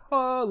be like,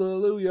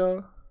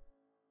 hallelujah.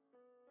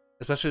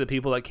 Especially the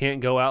people that can't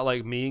go out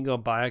like me and go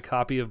buy a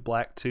copy of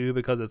Black 2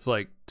 because it's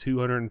like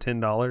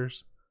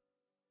 $210.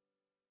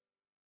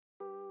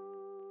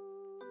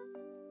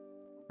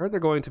 I heard they're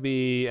going to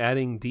be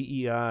adding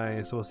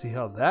DEI, so we'll see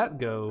how that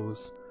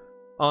goes.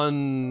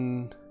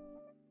 On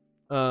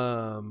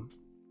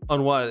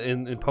what?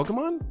 In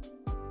Pokemon?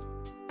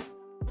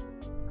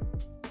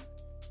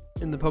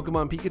 In the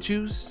Pokemon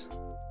Pikachus?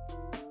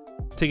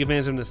 Take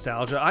advantage of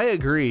nostalgia. I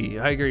agree.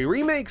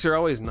 Remakes are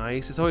always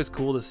nice. It's always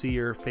cool to see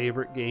your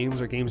favorite games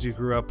or games you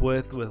grew up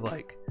with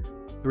like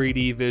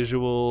 3D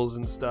visuals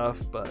and stuff,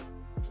 but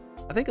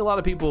I think a lot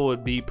of people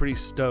would be pretty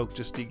stoked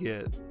just to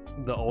get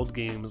the old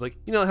games. Like,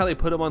 you know how they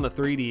put them on the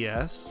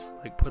 3DS?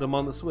 Like, put them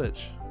on the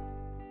Switch.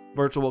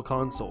 Virtual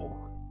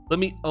console. Let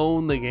me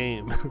own the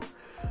game.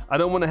 I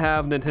don't want to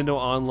have Nintendo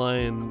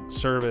Online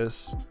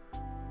service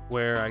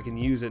where I can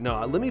use it.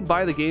 No, let me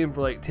buy the game for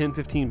like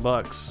 10-15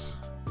 bucks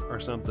or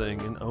something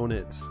and own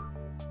it.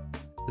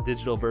 The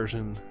digital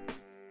version.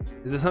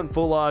 Is this hunt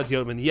full odds,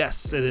 Yeoman?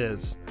 Yes, it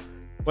is.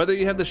 Whether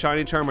you have the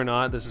shiny charm or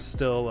not, this is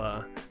still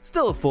a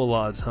full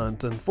odds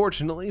hunt,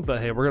 unfortunately,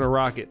 but hey, we're gonna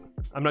rock it.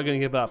 I'm not gonna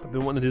give up. I've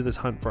been wanting to do this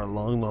hunt for a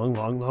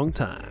long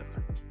time.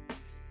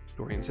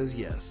 Dorian says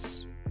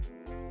yes.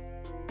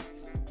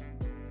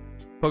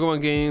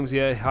 Pokemon games,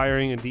 yeah,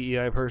 hiring a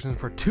DEI person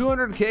for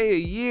 $200K a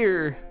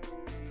year.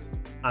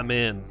 I'm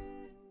in.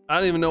 I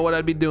don't even know what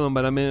I'd be doing,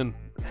 but I'm in.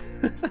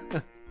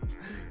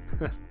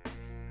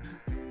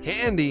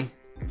 Candy.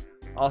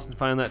 Austin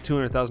find that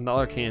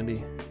 $200,000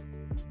 candy.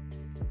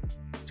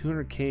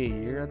 $200K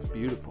a year, that's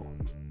beautiful.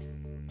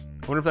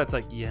 I wonder if that's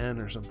like yen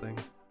or something.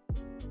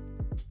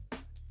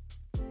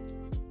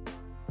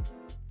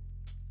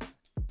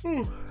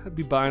 I'd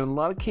be buying a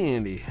lot of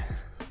candy.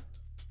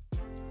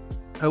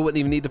 I wouldn't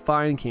even need to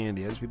find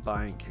candy, I'd just be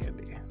buying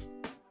candy.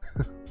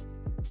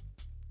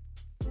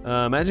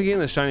 Imagine getting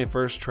the shiny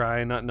first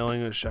try, not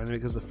knowing it was shiny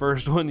because the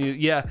first one,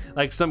 yeah,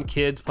 like some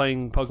kids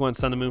playing Pokemon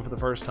Sun and Moon for the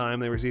first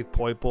time, they receive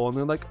Poipole and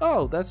they're like,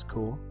 oh, that's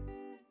cool.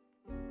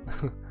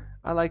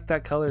 I like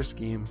that color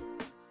scheme.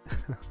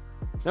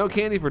 No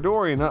candy for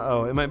Dorian.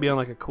 Uh-oh, it might be on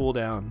like a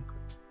cooldown.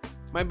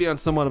 Might be on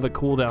somewhat of a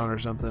cooldown or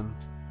something.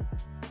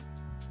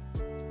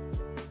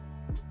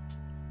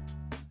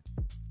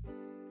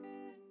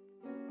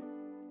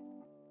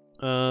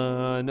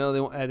 No,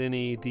 they won't add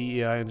any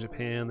DEI in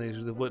Japan. They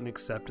wouldn't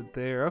accept it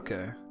there.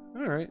 Okay,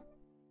 all right.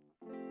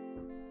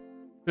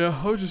 Yeah,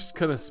 I was just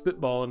kind of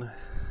spitballing.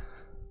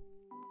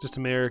 Just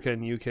America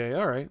and UK.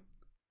 All right.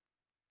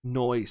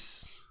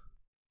 Nice.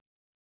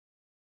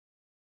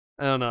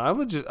 I don't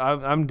know.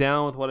 I'm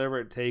down with whatever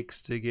it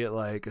takes to get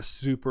like a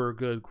super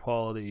good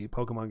quality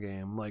Pokemon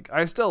game. Like,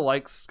 I still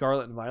like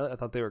Scarlet and Violet. I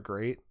thought they were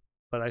great,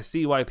 but I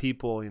see why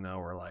people, you know,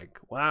 were like,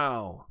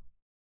 wow.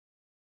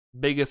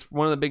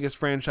 One of the biggest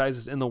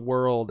franchises in the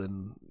world,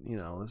 and you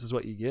know, this is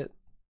what you get.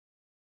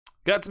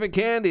 Got some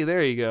candy,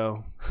 there you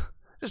go.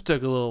 Just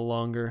took a little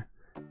longer.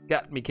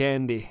 Got me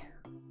candy.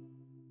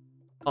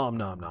 Nom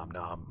nom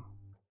nom.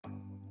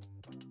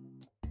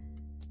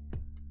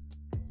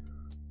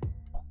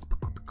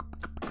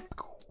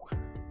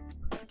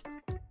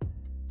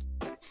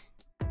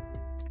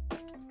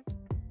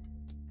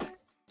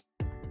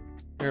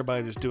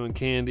 Everybody just doing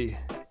candy.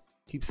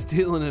 Keep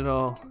stealing it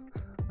all.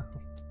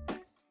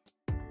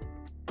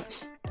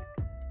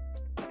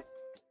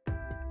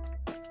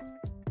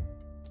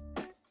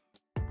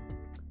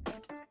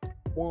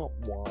 Womp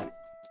womp.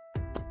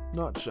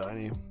 Not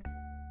shiny.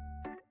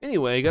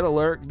 Anyway, got a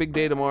lurk. Big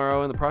day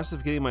tomorrow. In the process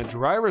of getting my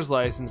driver's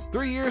license.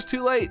 3 years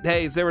too late.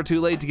 Hey, it's never too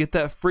late to get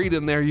that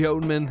freedom there,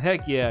 Yeoman.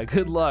 Heck yeah.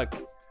 Good luck.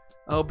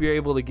 I hope you're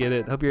able to get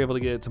it. Hope you're able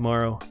to get it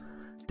tomorrow.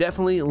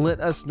 Definitely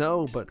let us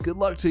know, but good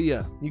luck to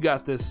you. You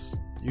got this.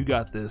 You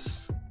got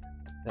this.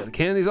 Yeah, the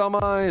candy's all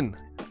mine.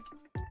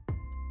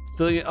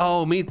 Still,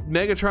 oh, me,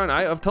 Megatron.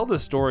 I've told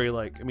this story.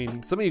 Like, I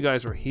mean, some of you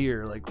guys were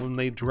here. Like when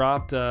they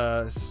dropped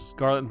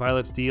Scarlet and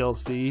Violet's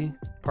DLC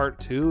Part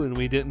 2, and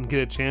we didn't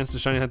get a chance to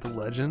shiny hunt the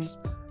legends.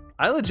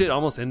 I legit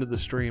almost ended the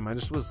stream. I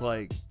just was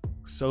like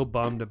so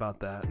bummed about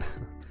that.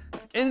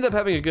 Ended up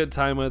having a good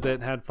time with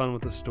it. Had fun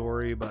with the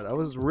story, but I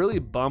was really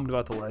bummed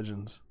about the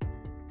legends.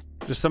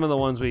 Just some of the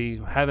ones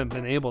we haven't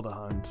been able to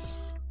hunt.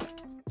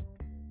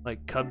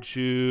 Like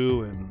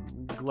Cubchoo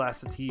and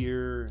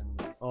Glaceteer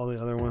and all the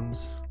other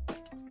ones.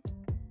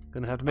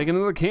 Gonna have to make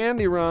another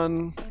candy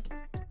run.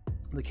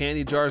 The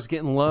candy jar's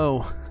getting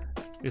low.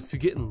 It's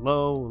getting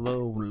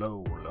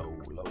low.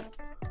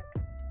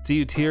 See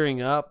you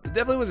tearing up? It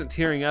definitely wasn't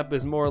tearing up.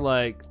 It's more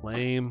like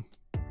lame.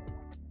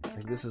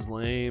 Like, this is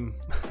lame.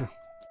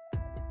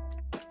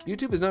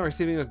 YouTube is not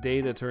receiving enough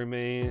data to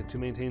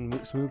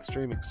maintain smooth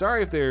streaming.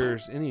 Sorry if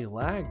there's any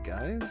lag,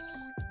 guys.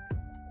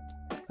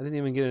 I didn't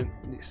even get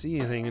to see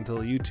anything until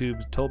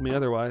YouTube told me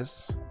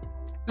otherwise.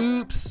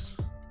 Oops.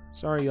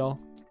 Sorry, y'all.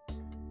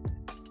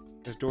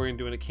 There's Dorian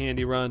doing a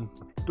candy run.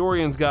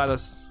 Dorian's got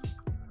us.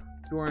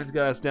 Dorian's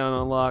got us down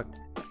on lock.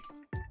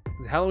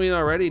 Is it Halloween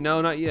already?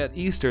 No, not yet.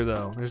 Easter,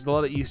 though. There's a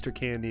lot of Easter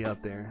candy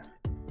out there.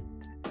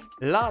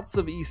 Lots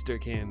of Easter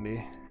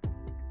candy.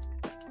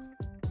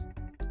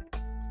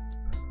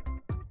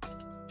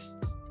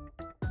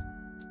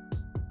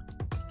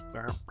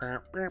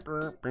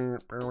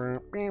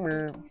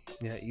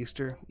 Yeah,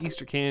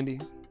 Easter candy.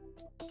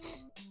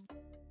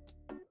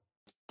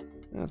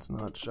 That's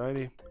not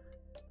shiny.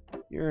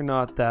 You're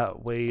not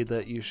that way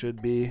that you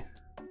should be.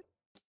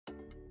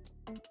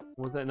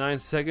 Want that 9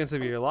 seconds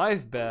of your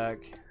life back?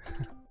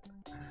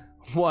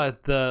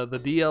 What, the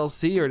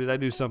DLC, or did I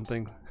do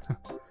something?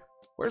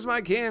 Where's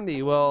my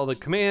candy? Well, the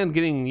command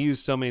getting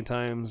used so many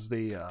times,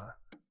 the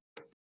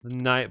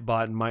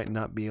Nightbot might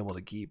not be able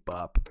to keep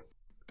up.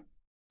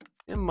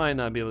 It might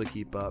not be able to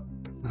keep up.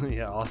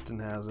 Yeah, Austin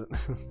has it.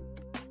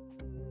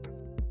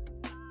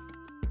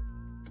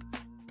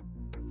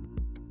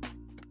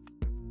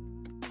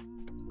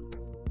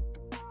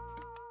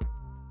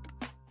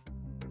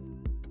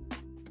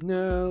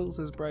 No,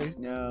 says Bryce.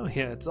 No,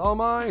 yeah, it's all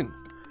mine.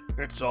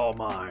 It's all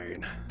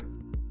mine.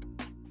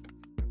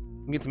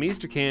 Get some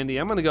Easter candy.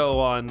 I'm gonna go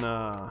on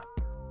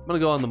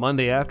the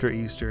Monday after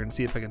Easter and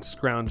see if I can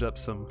scrounge up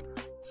some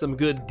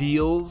good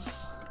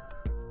deals.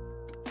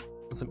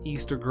 Some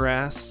Easter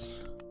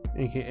grass,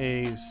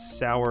 aka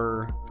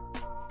sour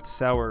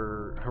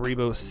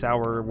Haribo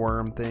sour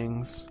worm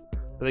things.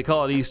 But they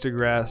call it Easter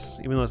grass,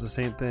 even though it's the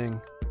same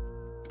thing.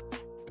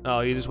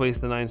 Oh, you just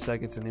waste the 9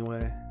 seconds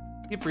anyway.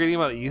 Keep forgetting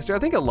about Easter. I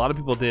think a lot of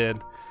people did.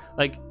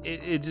 Like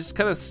it just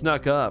kind of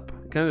snuck up.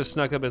 It kind of just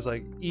snuck up as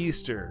like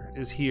Easter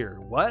is here.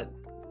 What?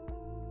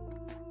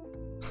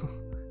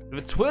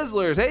 The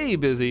Twizzlers, hey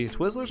Busy.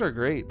 Twizzlers are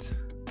great.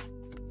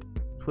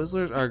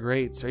 Twizzlers are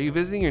great. So are you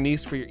visiting your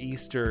niece for your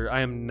Easter?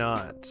 I am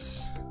not.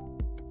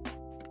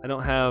 I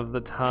don't have the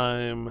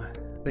time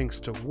thanks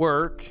to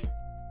work,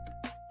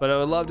 but I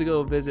would love to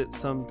go visit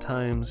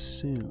sometime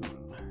soon.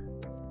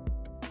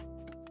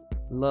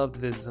 Love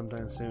to visit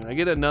sometime soon. I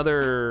get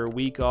another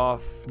week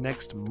off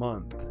next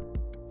month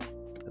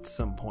at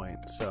some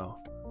point, so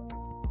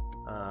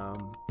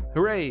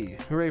hooray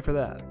for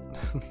that.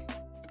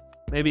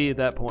 Maybe at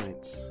that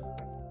point.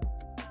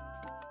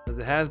 Because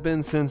it has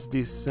been since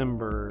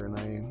December, and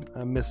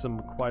I miss them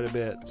quite a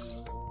bit.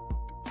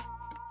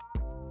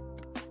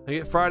 I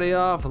get Friday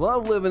off. I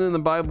love living in the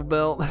Bible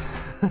Belt.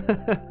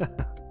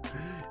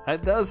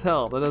 That does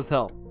help. That does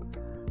help.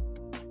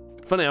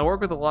 Funny, I work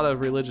with a lot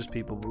of religious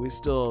people, but we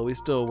still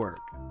work.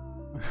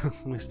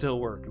 We still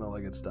work and all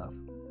that good stuff.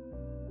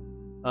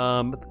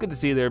 But good to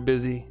see you there,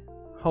 Busy.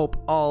 Hope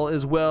all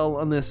is well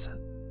on this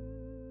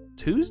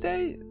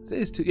Tuesday.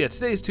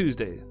 Today's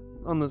Tuesday.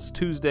 On this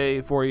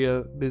Tuesday for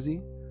you,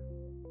 Busy.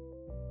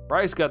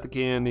 Bryce got the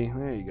candy.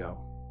 There you go.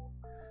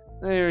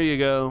 There you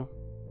go.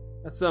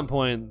 At some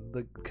point,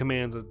 the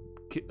commands would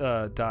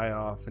die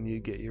off and you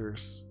get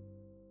yours.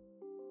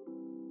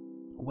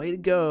 Way to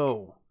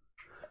go.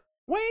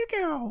 Way to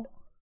go.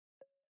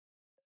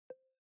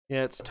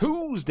 Yeah, it's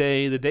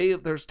Tuesday, the day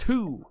of there's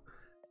two.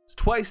 It's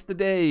twice the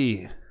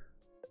day.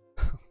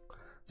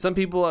 Some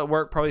people at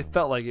work probably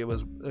felt like it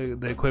was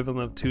the equivalent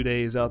of 2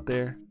 days out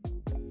there.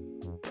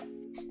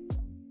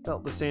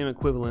 Felt the same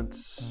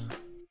equivalence.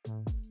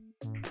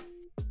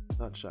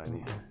 Not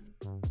shiny.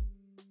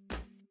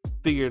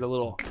 Figured a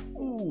little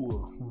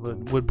ooh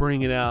would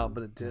bring it out,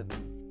 but it didn't.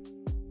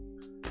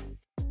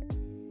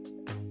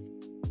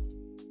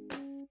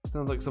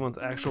 Sounds like someone's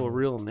actual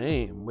real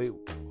name. Wait,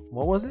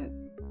 what was it?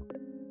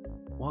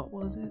 What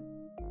was it?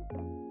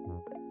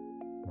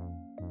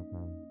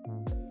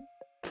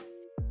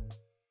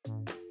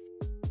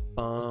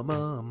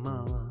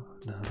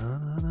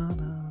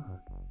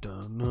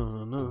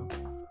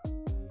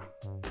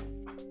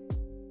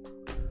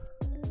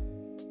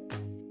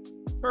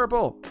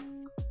 Purple.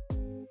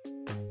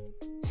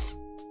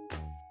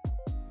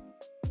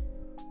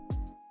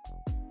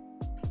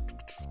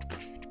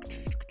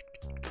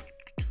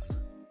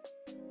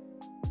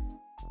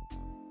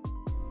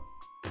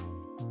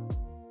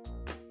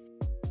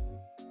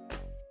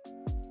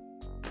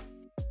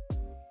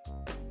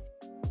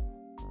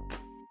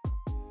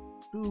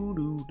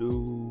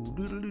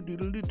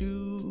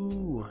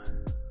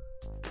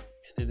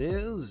 And it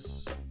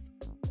is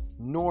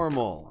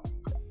normal.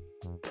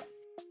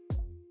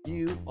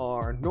 You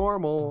are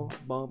normal.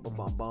 Bum bum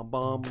bum bum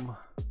bum.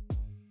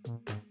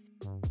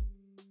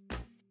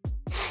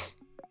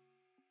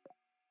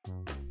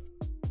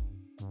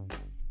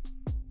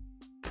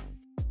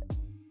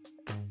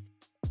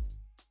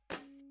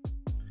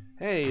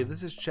 Hey,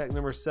 this is check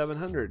number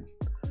 700.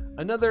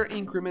 Another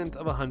increment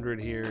of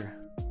 100 here.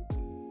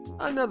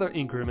 Another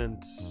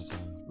increment.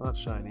 Not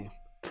shiny.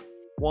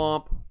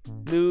 Womp.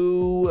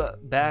 New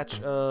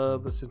batch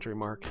of the century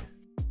mark.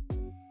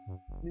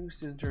 New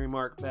century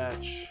mark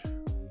batch.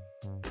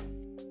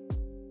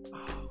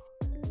 Oh,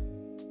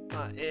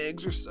 my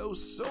eggs are so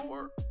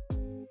sore.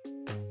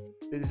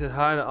 They said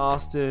hi to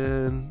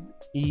Austin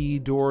E.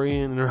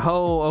 Dorian.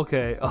 Oh,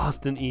 okay.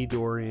 Austin E.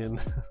 Dorian.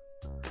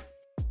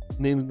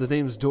 The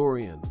name's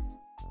Dorian.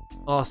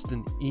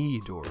 Austin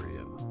E.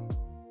 Dorian.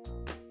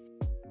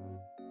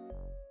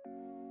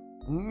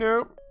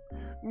 Nope.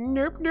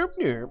 Nope, nope,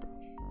 nope.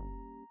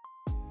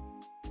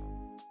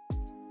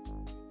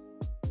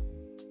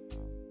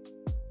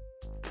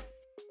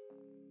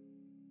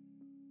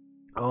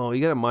 Oh,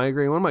 you got a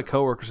migraine? One of my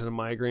coworkers had a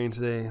migraine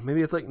today.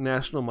 Maybe it's like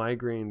National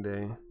Migraine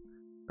Day.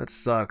 That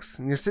sucks.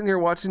 And you're sitting here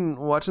watching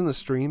the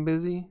stream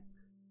busy?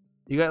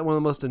 You got one of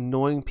the most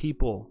annoying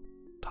people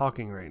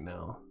talking right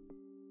now.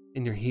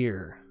 And you're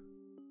here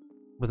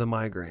with a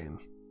migraine.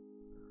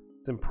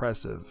 It's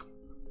impressive.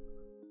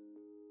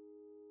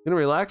 Gonna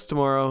relax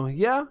tomorrow.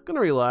 Yeah, gonna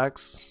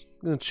relax.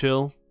 Gonna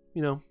chill.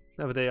 You know,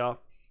 have a day off.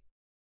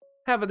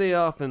 Have a day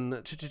off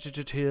and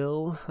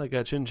chill like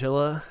a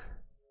chinchilla.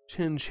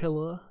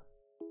 Chinchilla.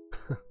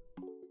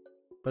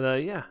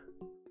 But yeah,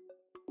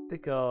 I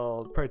think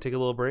I'll probably take a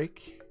little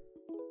break.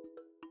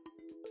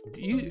 Are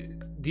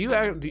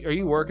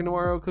you working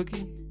tomorrow,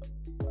 Cookie?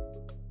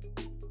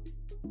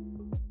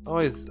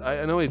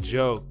 I know I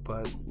joke,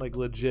 but like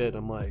legit,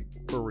 I'm like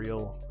for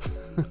real.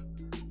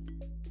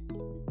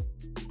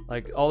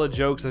 Like all the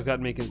jokes have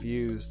gotten me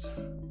confused.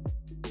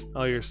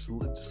 Oh, you're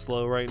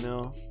slow right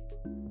now.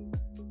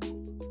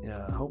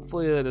 Yeah,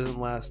 hopefully that doesn't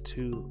last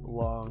too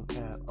long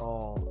at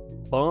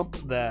all. Bump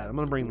that. I'm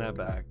gonna bring that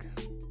back.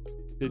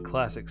 Good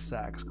classic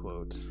sax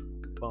quote.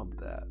 Bump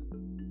that.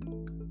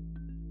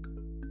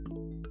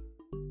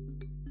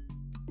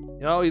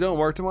 Oh, you don't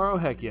work tomorrow?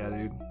 Heck yeah,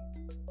 dude.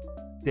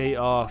 Day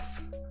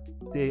off.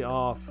 Day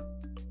off.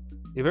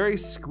 You're very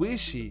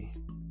squishy.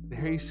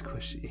 Very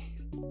squishy.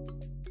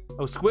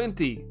 Oh,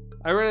 squinty.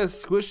 I read it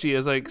as squishy. I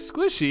was like,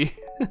 squishy?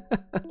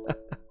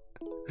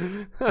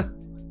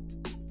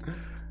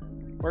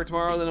 Work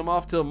tomorrow, then I'm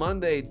off till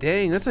Monday.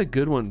 Dang, that's a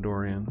good one,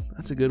 Dorian.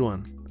 That's a good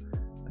one.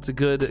 That's a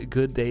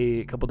good day,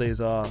 a couple days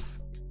off.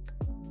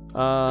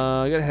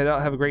 I gotta head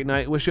out, have a great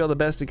night. Wish you all the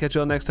best and catch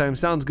you all next time.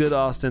 Sounds good,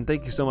 Austin.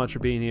 Thank you so much for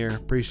being here.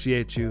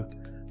 Appreciate you.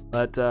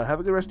 But have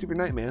a good rest of your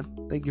night, man.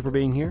 Thank you for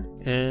being here,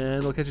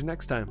 and we'll catch you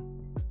next time.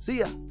 See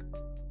ya.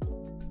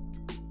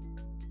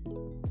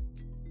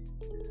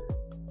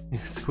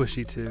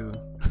 Squishy too.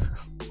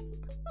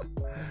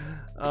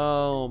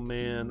 Oh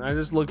man, I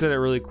just looked at it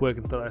really quick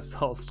and thought I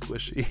saw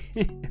squishy.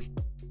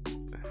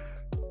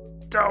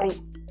 Don't.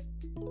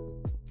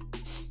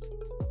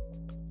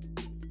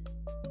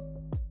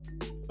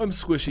 I'm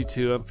squishy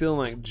too. I'm feeling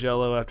like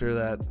Jello after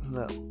that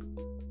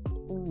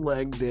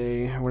leg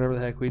day or whatever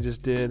the heck we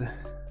just did.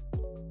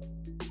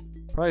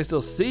 Probably still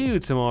see you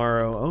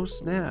tomorrow. Oh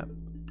snap!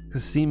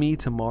 Cause see me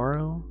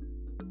tomorrow.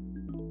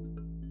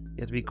 You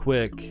have to be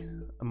quick.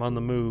 I'm on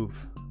the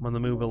move. I'm on the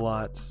move a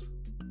lot.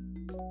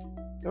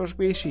 So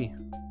squishy.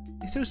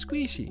 He's so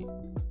squishy.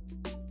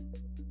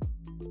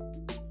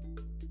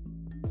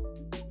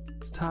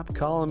 Stop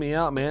calling me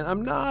out, man.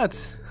 I'm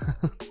not.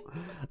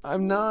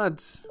 I'm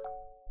not.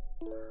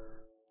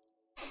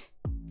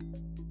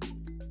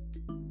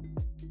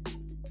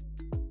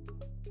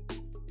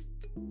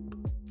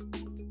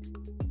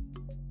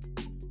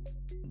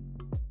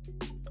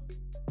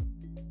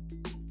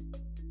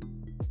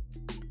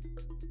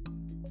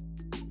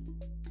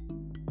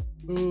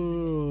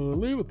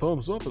 Leave a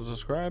thumbs up and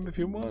subscribe if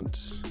you want.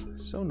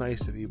 So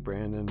nice of you,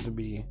 Brandon, to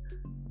be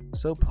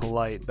so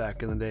polite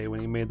back in the day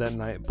when you made that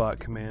Nightbot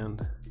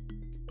command.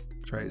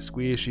 That's right,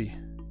 squishy.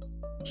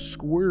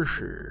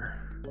 Squishy.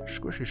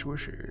 Squishy,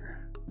 squishy.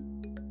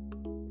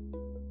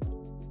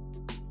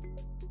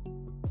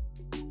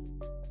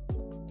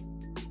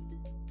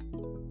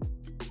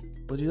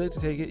 Would you like to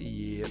take it?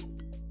 Yep.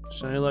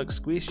 Shiny luck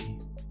squishy.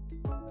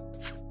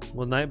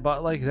 Well,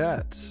 Nightbot like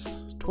that.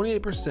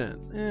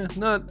 28%.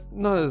 Not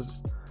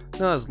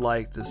as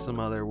liked as some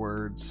other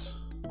words.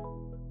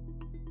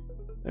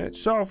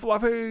 It's so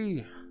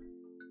fluffy.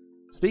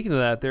 Speaking of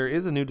that, there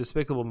is a new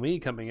Despicable Me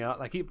coming out.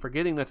 I keep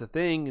forgetting that's a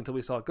thing until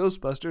we saw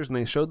Ghostbusters and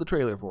they showed the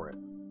trailer for it.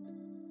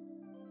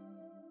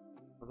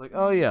 I was like,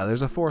 oh yeah,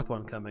 there's a fourth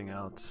one coming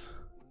out.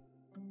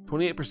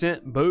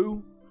 28%,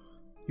 boo.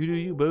 You do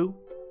you, boo.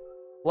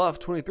 Fluff,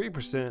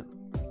 23%.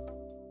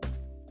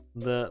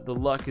 The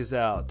luck is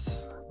out.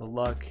 The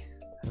luck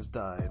has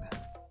died.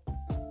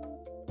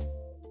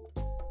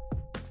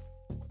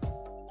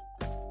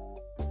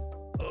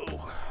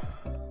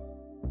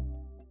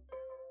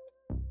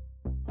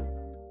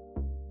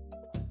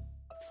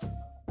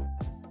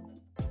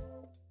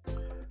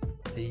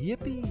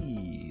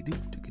 Yippee!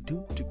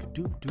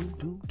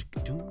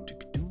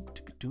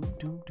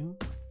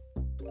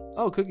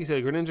 Oh, Cookie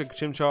said Greninja,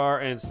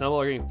 Chimchar, and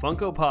Snubbull are getting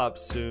Funko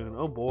Pops soon.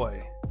 Oh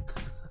boy.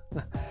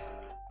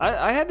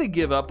 I had to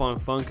give up on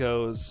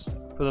Funkos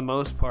for the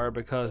most part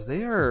because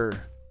they are...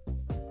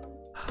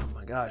 Oh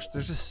my gosh,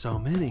 there's just so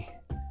many.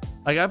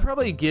 Like, I'd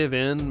probably give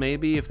in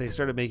maybe if they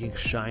started making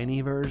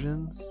shiny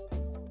versions.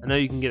 I know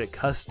you can get a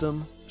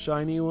custom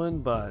shiny one,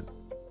 but...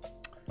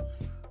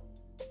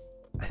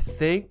 I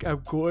think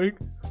I'm going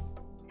to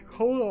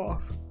hold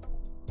off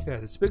Yeah,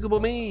 Despicable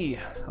Me.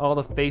 All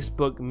the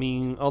Facebook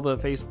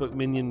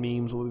minion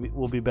memes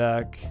will be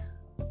back.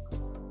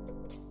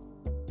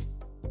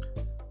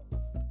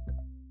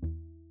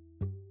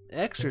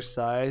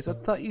 Exercise? I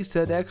thought you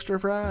said extra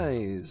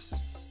fries.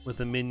 With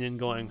the minion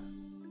going.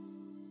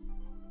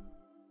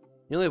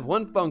 You only have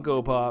one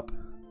Funko Pop.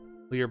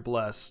 Well, you're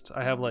blessed.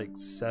 I have like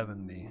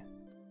 70.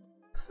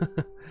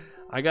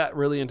 I got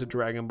really into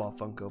Dragon Ball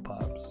Funko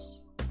Pops.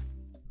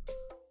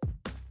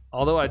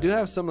 Although I do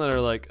have some that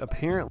are like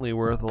apparently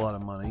worth a lot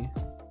of money.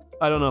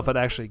 I don't know if I'd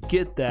actually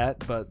get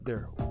that, but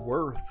they're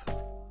worth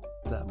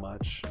that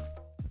much.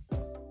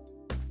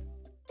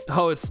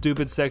 Oh, it's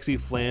Stupid Sexy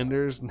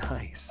Flanders.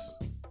 Nice.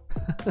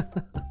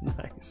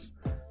 Nice.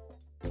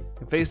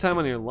 FaceTime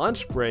on your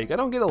lunch break. I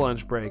don't get a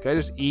lunch break. I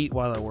just eat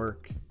while I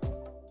work.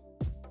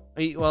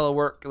 I eat while I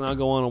work and I'll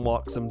go on a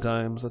walk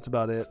sometimes. That's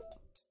about it.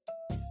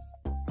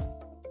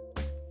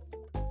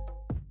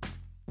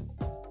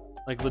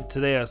 Like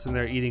today I was sitting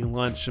there eating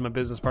lunch and my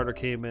business partner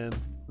came in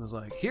and was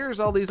like, here's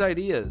all these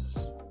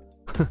ideas.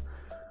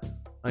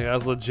 Like I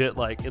was legit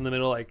like in the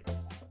middle like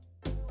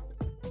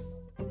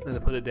and to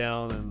put it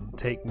down and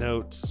take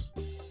notes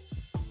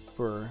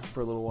for a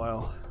little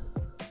while.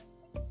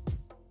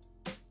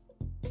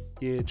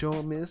 Get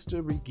your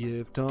mystery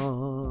gift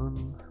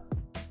on.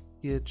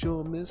 Get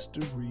your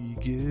mystery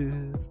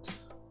gift.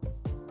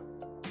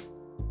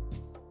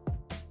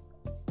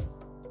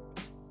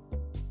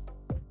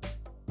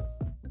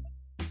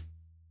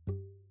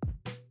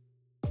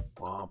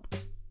 Womp.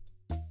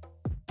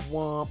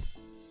 Womp.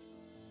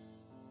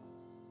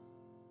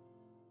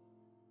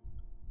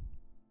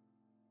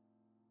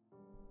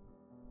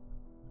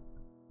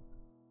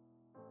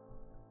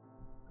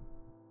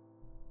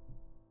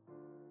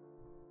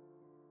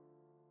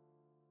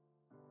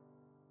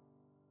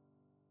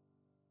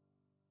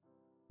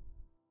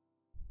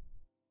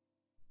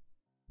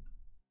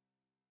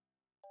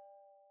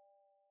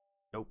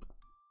 Nope.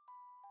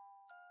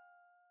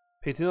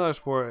 Pay $10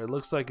 for it. It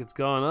looks like it's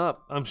gone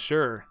up. I'm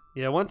sure.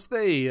 Yeah, once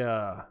they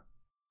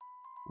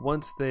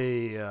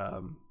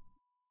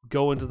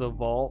go into the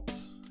vault,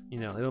 you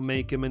know, they don't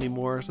make them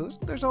anymore. So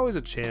there's always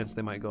a chance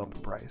they might go up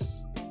in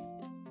price.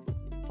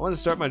 I want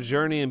to start my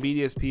journey in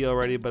BDSP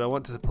already, but I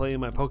want to play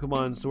my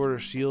Pokemon Sword or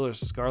Shield or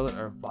Scarlet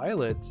or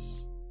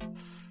Violets.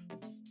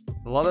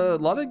 A lot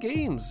of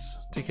games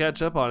to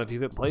catch up on if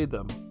you haven't played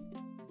them.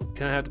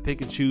 Kind of have to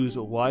pick and choose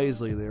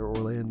wisely there,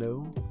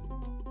 Orlando.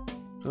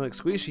 I'm like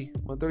Squishy,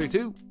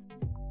 132.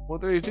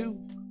 132.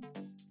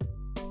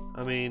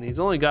 I mean, he's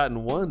only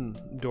gotten one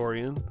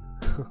Dorian.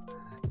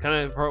 Kind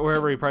of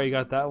wherever he probably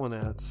got that one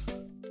at.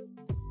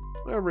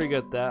 Wherever he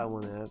got that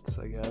one at,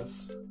 I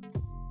guess.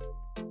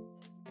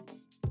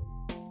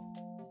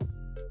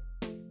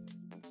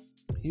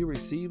 You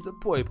received the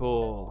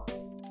Poipole.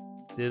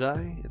 Did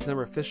I? It's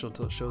never official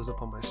until it shows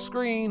up on my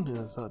screen and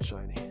it's not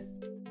shiny.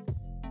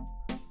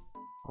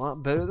 A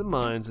lot better than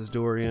mine, says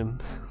Dorian.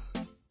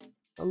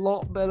 A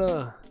lot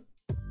better.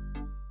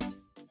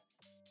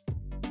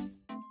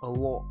 A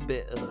lot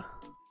better.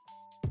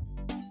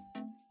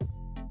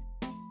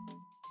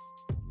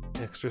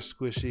 Extra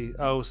squishy.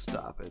 Oh,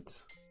 stop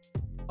it.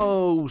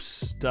 Oh,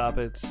 stop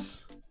it.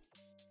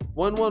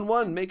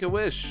 111, make a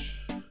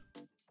wish.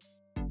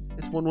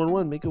 It's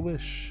 111, make a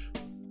wish.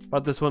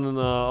 Bought this one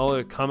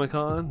in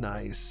Comic-Con.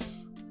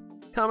 Nice.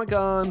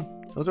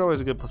 Comic-Con. Those are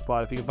always a good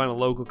spot if you can find a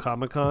local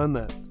Comic-Con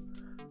that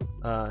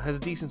has a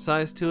decent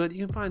size to it. You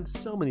can find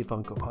so many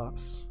Funko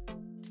Pops.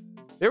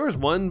 There was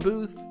one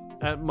booth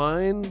at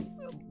mine,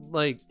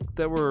 like,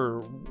 that were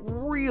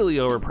really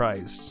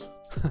overpriced.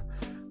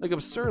 Like,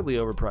 absurdly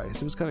overpriced.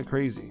 It was kind of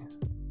crazy.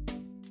 I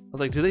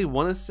was like, do they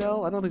want to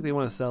sell? I don't think they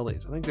want to sell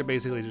these. I think they're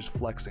basically just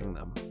flexing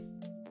them.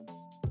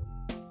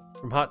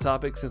 From Hot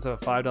Topic, since I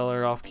have a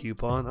 $5 off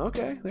coupon.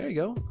 Okay, there you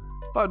go.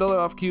 $5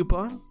 off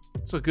coupon.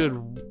 It's a good,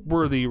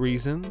 worthy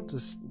reason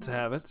to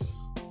have it.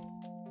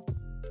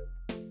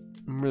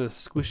 Remember the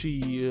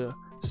squishy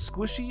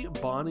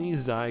Bonnie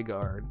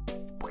Zygarde.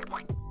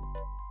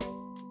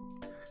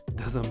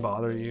 Doesn't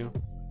bother you.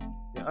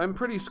 Yeah, I'm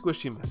pretty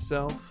squishy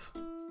myself,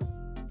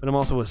 but I'm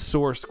also a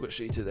sore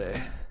squishy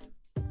today.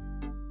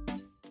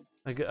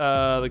 Like,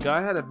 the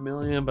guy had 1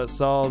 million, but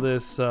saw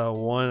this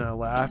one and I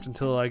laughed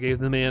until I gave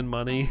the man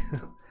money.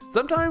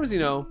 Sometimes, you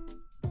know,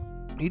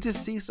 you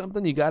just see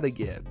something you gotta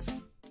get.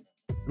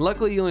 And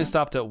luckily, you only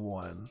stopped at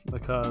 1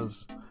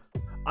 because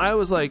I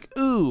was like,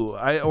 ooh,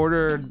 I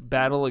ordered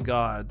Battle of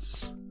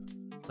Gods,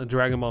 a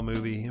Dragon Ball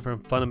movie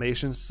from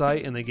Funimation's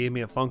site, and they gave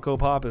me a Funko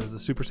Pop. It was the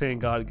Super Saiyan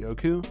God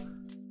Goku.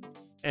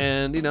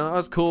 And, you know, I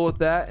was cool with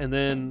that. And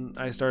then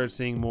I started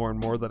seeing more and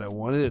more that I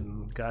wanted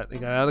and it got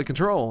out of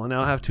control. And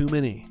now I have too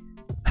many.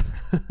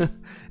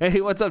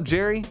 Hey, what's up,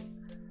 Jerry?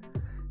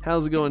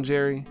 How's it going,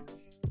 Jerry?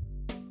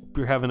 Hope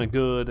you're having a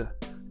good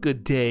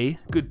day.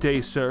 Good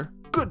day, sir.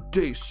 Good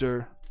day,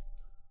 sir.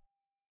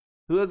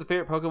 Who has a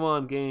favorite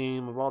Pokemon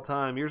game of all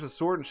time? Yours is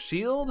Sword and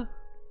Shield?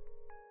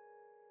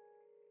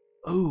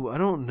 Oh, I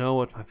don't know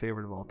what's my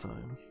favorite of all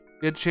time.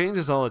 It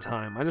changes all the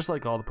time. I just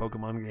like all the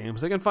Pokemon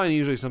games. I can find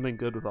usually something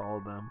good with all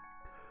of them.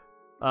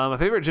 My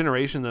favorite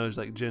generation though is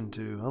like Gen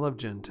 2. I love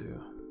Gen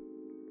 2.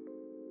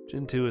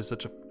 Gen 2 is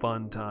such a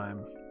fun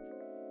time.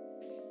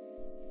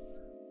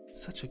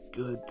 Such a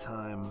good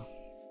time.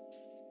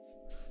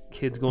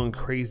 Kids going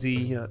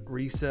crazy at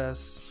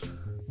recess.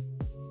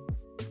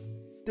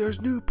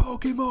 There's new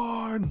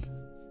Pokemon!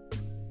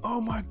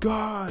 Oh my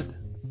god!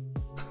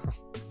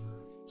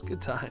 It's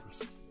good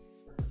times.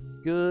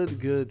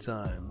 Good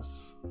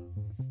times.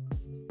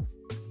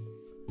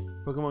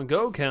 Pokemon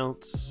Go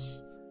counts.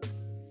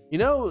 You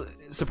know,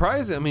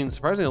 surprising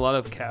a lot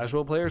of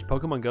casual players,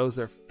 Pokemon Go is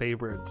their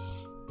favorite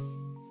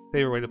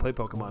way to play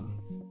Pokemon.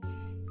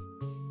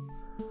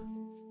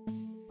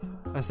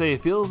 I say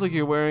it feels like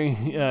you're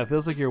wearing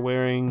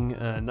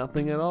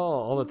nothing at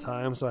all the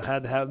time, so I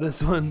had to have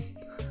this one.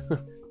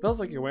 Feels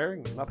like you're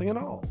wearing nothing at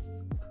all.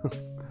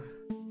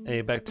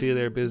 Hey, back to you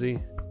there, Busy.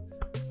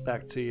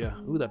 Back to you.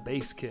 Ooh, that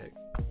bass kick.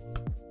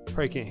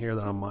 Probably can't hear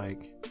that on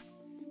mic.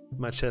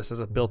 My chest has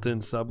a built-in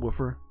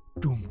subwoofer.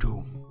 Doom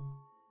doom.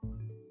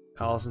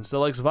 Allison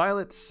still likes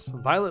Violet's.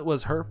 Violet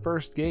was her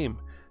first game.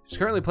 She's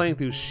currently playing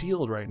through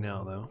Shield right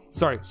now, though.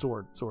 Sorry,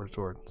 Sword. Sorry.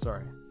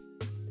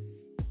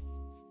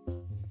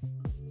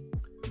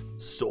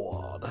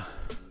 Sword. I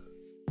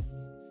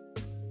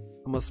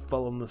must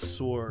follow the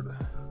sword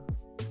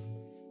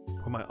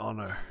for my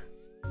honor.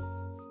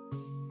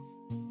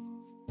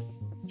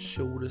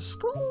 Shoulder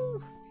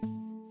squeeze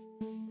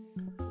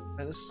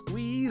and a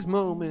squeeze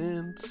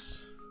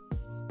moment.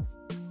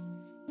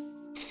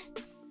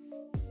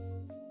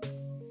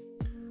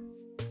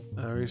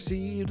 I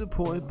received a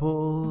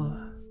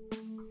Poipole.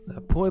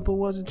 That Poipole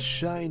wasn't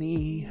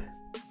shiny,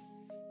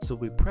 so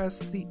we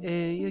pressed the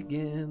A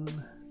again.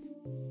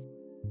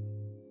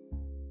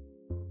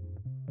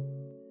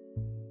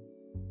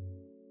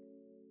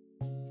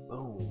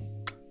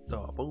 Boom,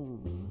 da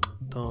boom,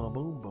 da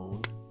boom,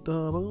 boom,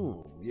 da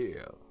boom,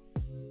 yeah.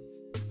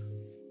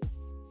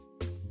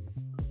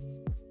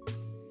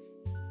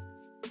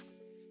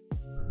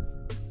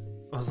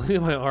 I was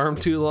leaving my arm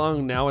too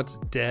long, now it's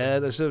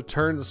dead. I should have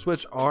turned to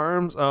switch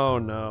arms. Oh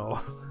no.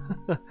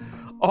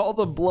 All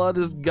the blood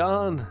is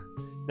gone.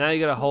 Now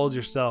you gotta hold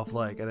yourself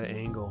like at an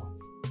angle.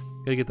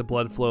 Gotta get the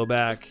blood flow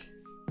back.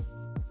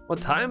 What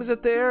time is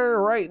it there?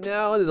 Right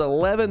now it is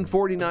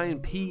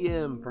 11:49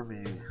 p.m. for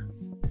me.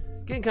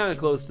 Getting kind of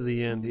close to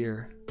the end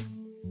here.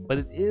 But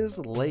it is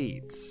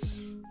late.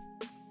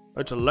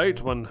 It's a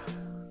late one.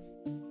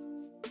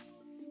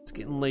 It's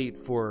getting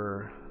late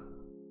for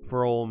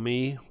old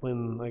me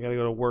when I gotta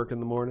go to work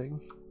in the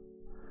morning.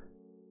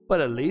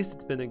 But at least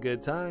it's been a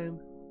good time.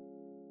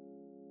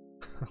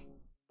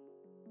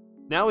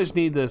 Now we just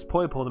need this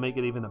Poipole to make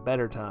it even a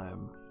better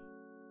time.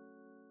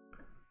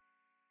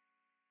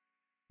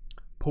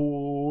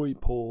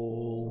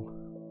 Poipole.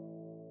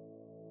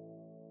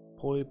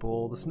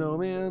 Poipole the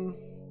snowman.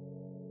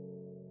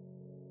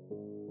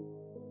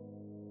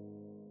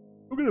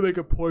 I'm gonna make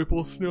a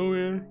Poipole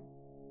snowman.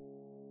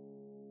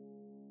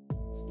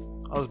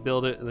 I'll just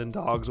build it and then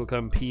dogs will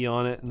come pee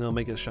on it and they'll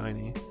make it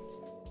shiny.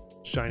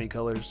 Shiny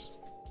colors.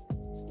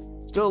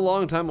 Still a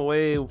long time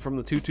away from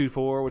the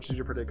 224, which is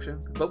your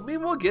prediction. But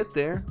we'll get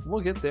there.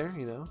 We'll get there,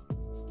 you know.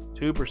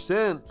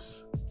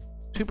 2%.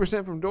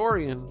 2% from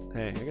Dorian.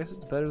 Hey, I guess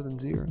it's better than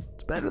 0.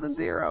 It's better than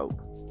 0.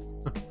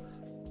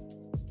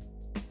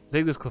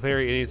 Take this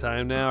Clefairy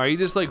anytime now. Are you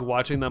just like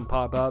watching them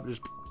pop up,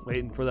 just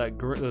waiting for that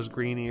those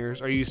green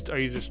ears? Are you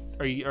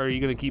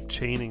gonna keep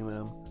chaining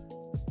them?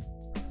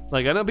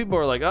 Like, I know people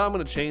are like, oh, I'm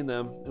gonna chain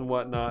them and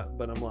whatnot,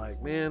 but I'm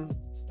like, man,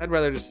 I'd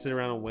rather just sit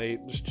around and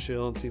wait, just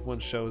chill and see if one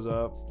shows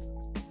up.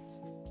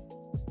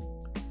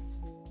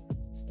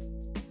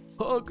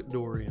 Hug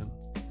Dorian.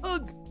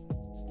 Hug.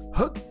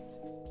 Hug.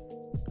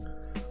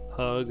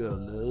 Hug a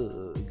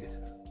lug.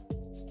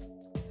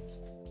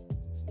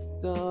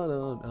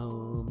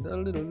 Oh,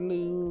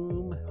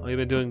 you've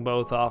been doing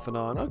both off and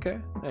on. Okay.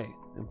 Hey,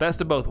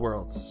 best of both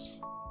worlds.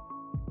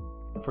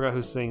 I forgot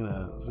who's singing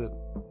that. Is it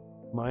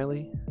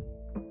Miley?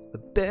 It's the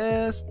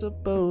best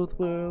of both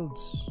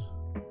worlds.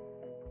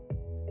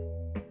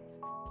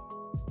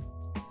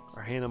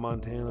 Or Hannah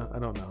Montana. I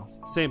don't know.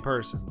 Same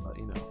person, but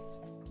you know.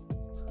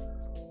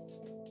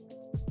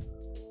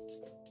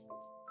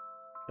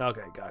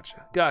 Okay,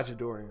 gotcha. Gotcha,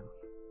 Dorian.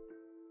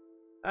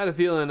 I had a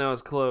feeling I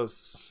was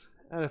close.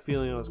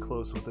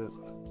 With it.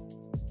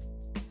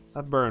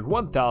 I've burned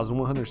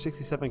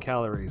 1,167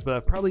 calories, but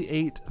I've probably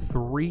ate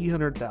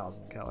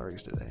 300,000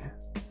 calories today.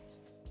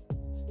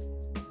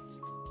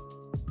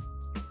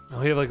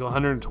 Oh, you have like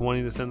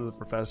 120 to send to the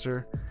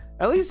professor.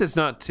 At least it's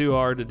not too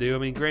hard to do. I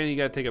mean, granted, you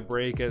gotta take a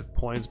break at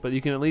points, but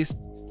you can at least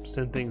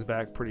send things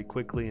back pretty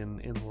quickly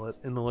in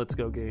the Let's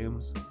Go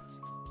games.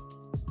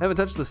 I haven't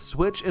touched the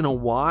Switch in a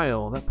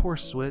while. That poor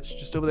Switch,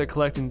 just over there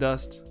collecting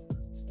dust.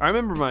 I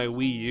remember my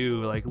Wii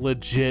U, like,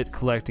 legit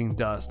collecting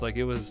dust. Like,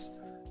 it was,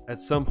 at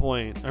some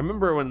point, I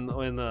remember when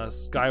Twilight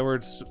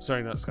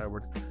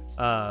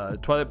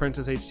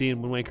Princess HD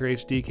and Wind Waker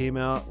HD came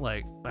out,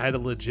 like, I had to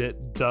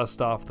legit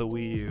dust off the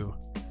Wii U.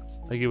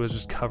 Like, it was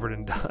just covered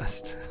in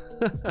dust.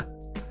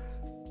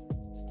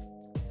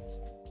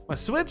 My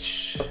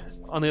Switch,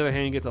 on the other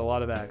hand, gets a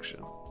lot of action.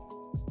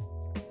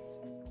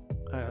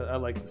 I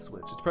like the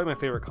Switch. It's probably my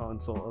favorite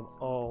console of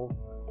all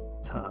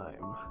time.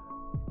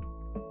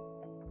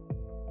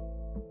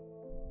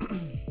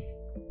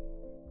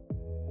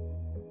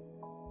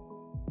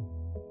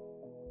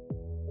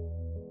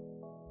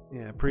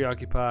 Yeah,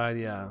 preoccupied,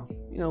 yeah.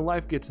 You know,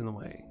 life gets in the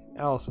way.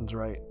 Allison's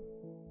right.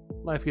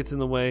 Life gets in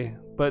the way,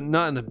 but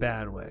not in a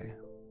bad way.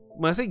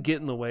 When I say get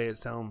in the way, it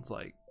sounds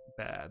like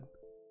bad.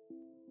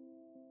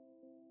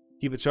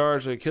 Keep it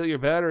charged or kill your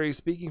battery.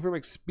 Speaking from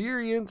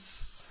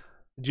experience.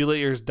 Did you let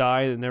yours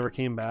die and it never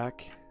came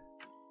back?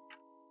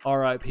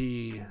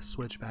 R.I.P.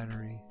 Switch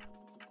battery.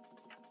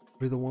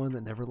 You're the one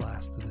that never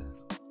lasted.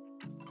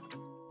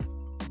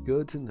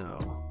 Good to know.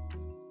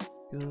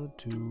 Good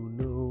to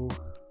know.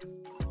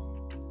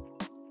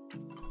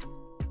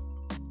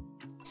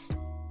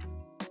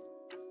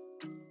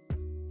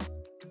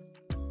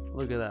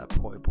 Look at that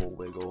Poipole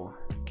wiggle.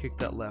 Kick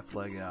that left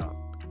leg out.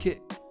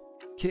 Kick.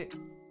 Kick.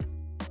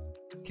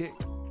 Kick.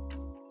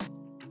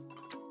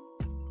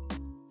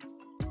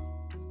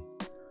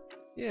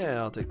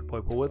 Yeah, I'll take the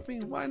Poipole with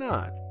me. Why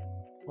not?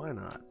 Why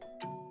not?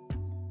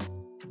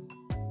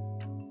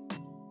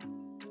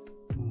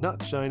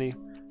 Not shiny.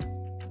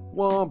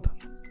 Womp.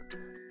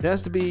 It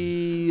has to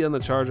be on the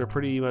charger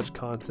pretty much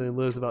constant. It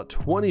lives about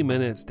 20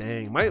 minutes.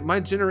 Dang. My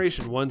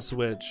Generation 1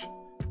 Switch,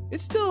 it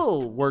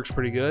still works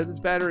pretty good. Its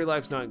battery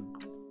life's not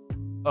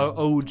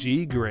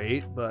OG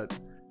great, but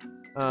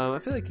I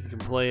feel like you can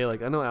play.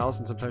 Like, I know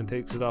Allison sometimes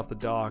takes it off the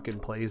dock and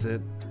plays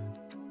it.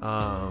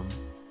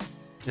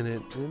 And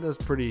it does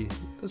pretty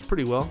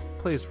well.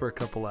 Plays for a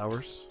couple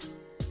hours.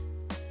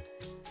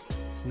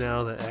 It's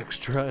now the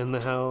extra in the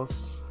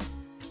house.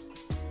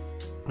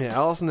 Yeah,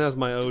 Allison has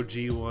my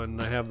OG one.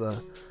 I have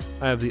the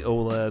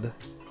OLED.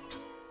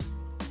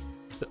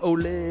 The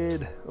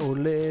OLED.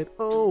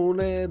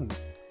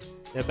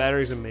 Yeah,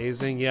 battery's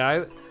amazing.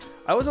 Yeah,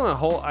 I was on a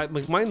whole.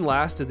 Like, mine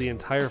lasted the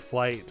entire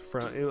flight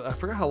from. I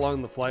forgot how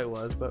long the flight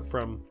was, but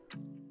from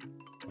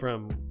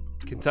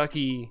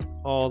Kentucky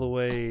all the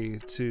way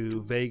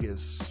to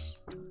Vegas.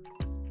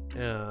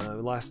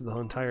 It lasted the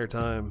entire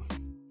time.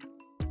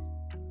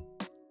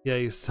 Yeah,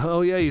 you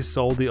sold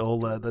the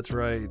OLED. That's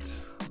right.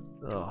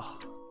 Oh,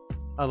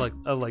 I like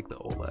the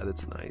OLED.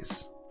 It's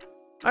nice.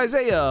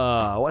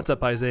 Isaiah, what's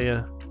up,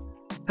 Isaiah?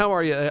 How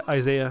are you,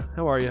 Isaiah?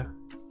 How are you?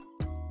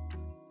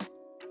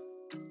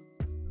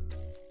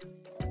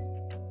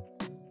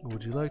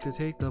 Would you like to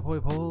take the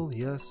Poipole?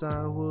 Yes,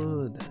 I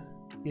would.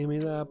 Give me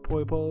that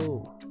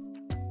Poipole.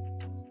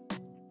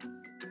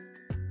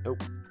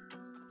 Nope.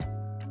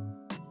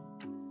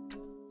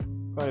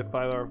 Probably a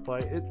 5-hour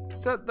flight.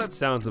 That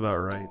sounds about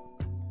right.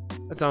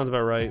 That sounds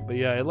about right. But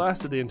yeah, it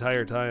lasted the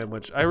entire time,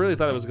 which I really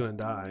thought it was gonna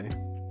die.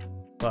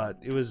 But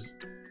it was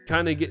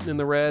kind of getting in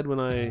the red when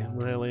I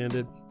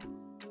landed.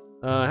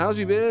 How's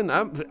you been?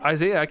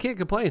 Isaiah. I can't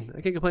complain.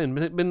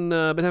 Been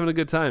having a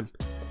good time.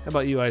 How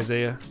about you,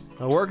 Isaiah?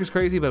 Work is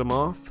crazy, but I'm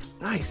off.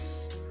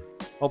 Nice.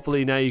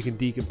 Hopefully now you can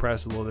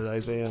decompress a little bit,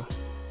 Isaiah.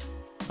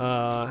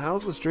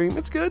 How's the stream?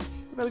 It's good.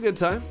 I've had a good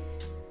time.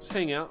 Just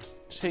hanging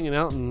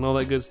out and all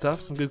that good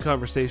stuff. Some good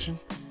conversation.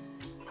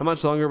 How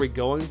much longer are we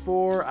going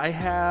for? I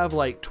have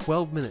like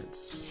 12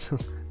 minutes.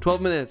 12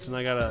 minutes and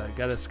I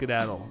gotta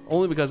skedaddle.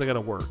 Only because I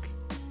gotta work.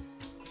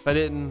 If I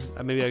didn't,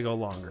 maybe I'd go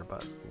longer,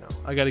 but you know,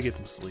 I gotta get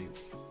some sleep.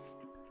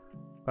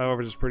 5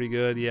 hours is pretty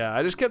good. Yeah,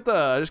 I just kept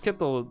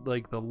the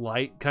like the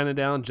light kind of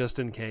down just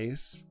in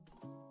case.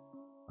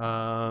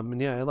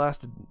 And yeah, it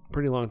lasted a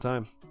pretty long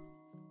time.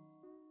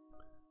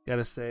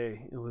 Gotta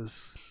say, it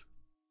was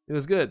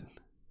good.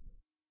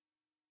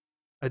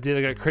 I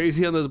got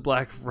crazy on those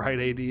Black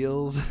Friday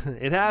deals.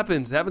 It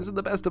happens. It happens to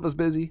the best of us,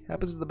 busy.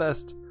 Happens to the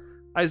best.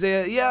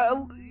 Isaiah, yeah,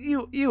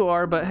 you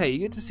are, but hey, you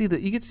get to see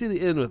the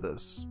end with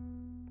us.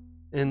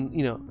 And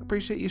you know,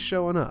 appreciate you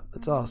showing up.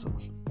 That's awesome.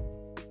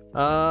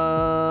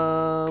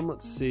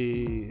 Let's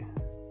see.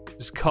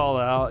 Just call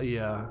out,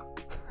 yeah.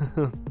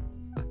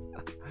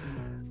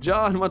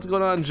 John, what's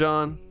going on,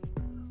 John?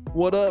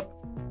 What up?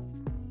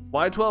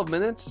 Why 12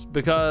 minutes?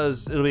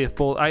 Because it'll be a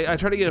full. I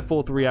try to get a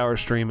full 3-hour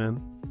stream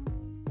in.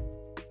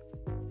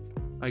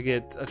 I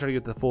try to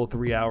get the full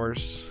 3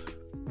 hours.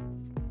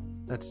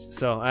 That's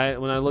so.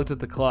 When I looked at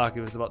the clock,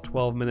 it was about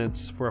 12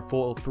 minutes for a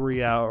full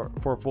 3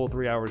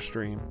 hour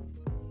stream.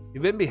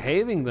 You've been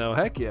behaving though.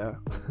 Heck yeah.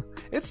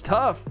 It's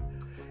tough.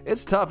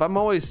 It's tough. I'm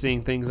always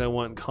seeing things I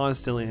want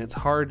constantly, and it's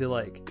hard to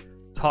like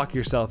talk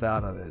yourself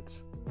out of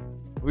it.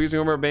 We're using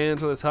rubber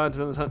bands for this hunt,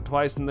 and this hunt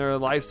twice, and they're a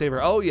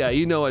lifesaver. Oh yeah,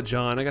 you know it,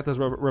 John. I got those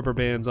rubber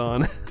bands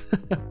on.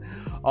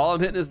 All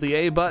I'm hitting is the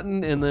A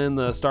button and then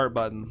the start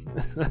button.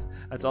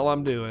 That's all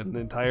I'm doing the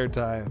entire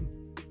time.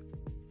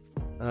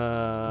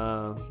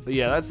 But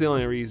yeah, that's the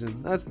only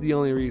reason. That's the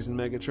only reason,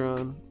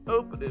 Megatron.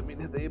 Oh, I didn't mean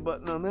to hit the A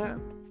button on that.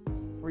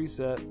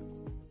 Reset.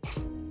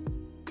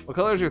 What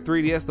color is your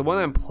 3DS? The one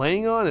I'm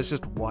playing on is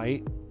just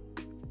white.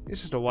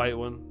 It's just a white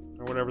one,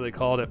 or whatever they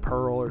called it,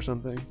 pearl or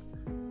something.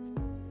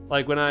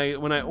 Like when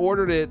I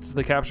ordered it,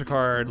 the capture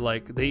card,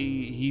 like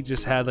he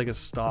just had like a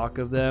stock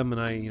of them,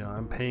 and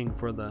I'm paying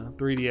for the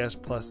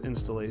 3DS Plus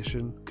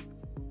installation.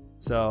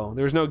 So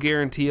there's no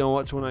guarantee on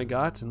which one I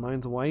got, and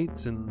mine's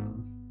white,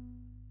 and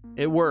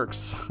it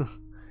works.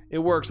 It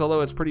works,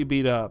 although it's pretty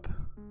beat up.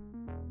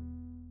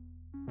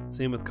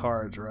 Same with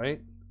cards,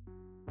 right?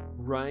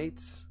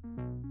 Right.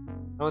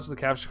 How much is the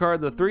capture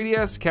card? The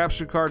 3DS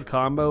capture card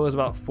combo is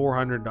about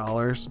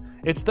 $400.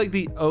 It's like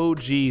the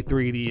OG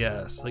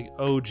 3DS, like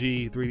OG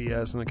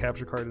 3DS, and the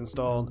capture card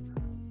installed.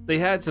 They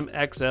had some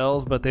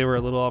XLs, but they were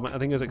a little, I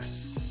think it was like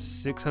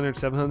 600,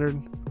 700.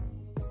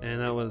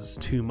 And that was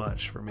too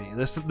much for me.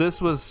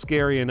 This was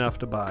scary enough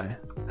to buy.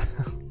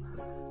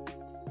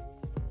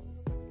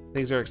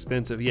 Things are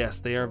expensive. Yes,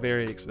 they are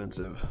very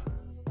expensive.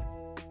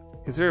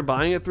 Consider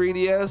buying a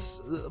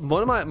 3DS.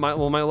 One of my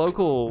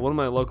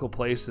local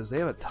places, they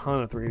have a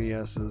ton of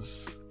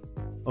 3DSs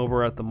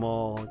over at the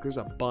mall. Like, there's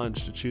a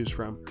bunch to choose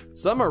from.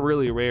 Some are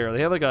really rare. They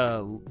have like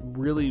a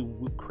really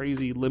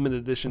crazy limited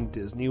edition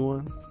Disney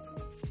one.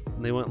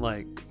 And they went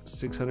like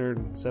 $600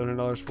 and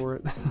 $700 for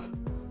it.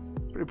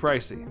 Pretty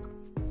pricey.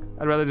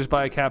 I'd rather just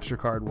buy a capture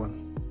card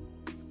one.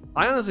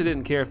 I honestly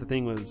didn't care if the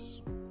thing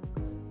was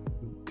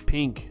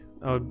pink.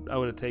 I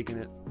would have taken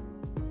it.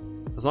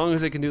 As long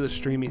as it can do the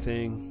streamy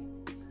thing.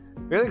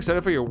 Really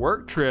excited for your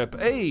work trip.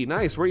 Hey,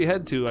 nice. Where you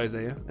head to,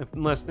 Isaiah?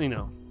 Unless you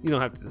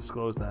don't have to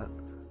disclose that.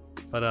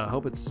 But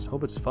hope it's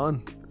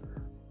fun.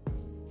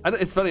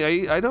 It's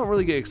funny. I don't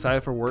really get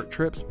excited for work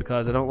trips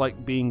because I don't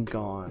like being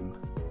gone.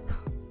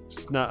 It's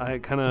just not. I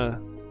kind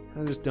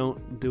of just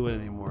don't do it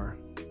anymore.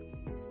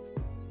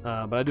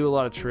 But I do a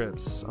lot of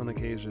trips on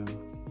occasion.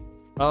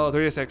 Oh,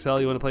 3DS XL,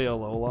 you want to play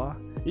Alola?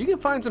 You can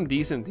find some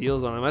decent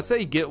deals on them. I'd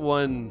say get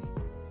one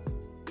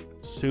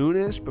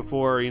soonish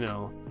before,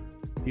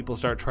 people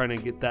start trying to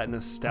get that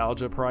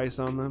nostalgia price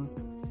on them.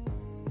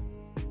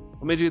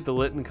 What made you get the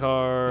Litten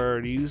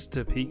card? Used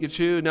to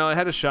Pikachu? No, it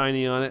had a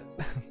shiny on it.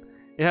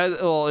 It had,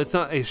 well, it's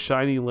not a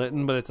shiny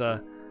Litten, but it's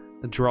a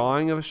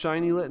drawing of a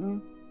shiny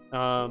Litten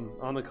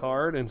on the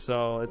card, and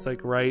so it's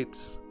like right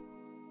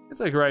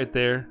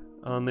there.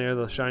 On there,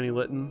 the shiny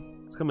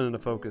Litten. It's coming into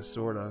focus,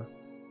 sorta.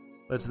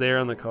 But it's there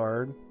on the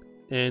card.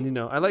 And,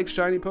 I like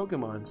shiny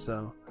Pokemon,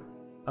 so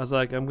I was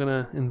like, I'm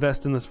gonna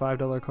invest in this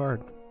 $5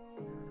 card.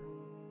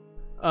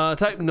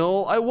 Type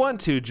null. I want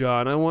to,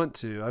 John. I want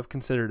to. I've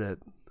considered it.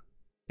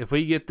 If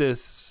we get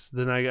this,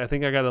 then I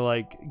think I gotta,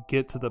 like,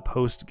 get to the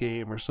post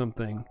game or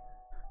something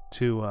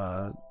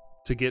to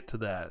get to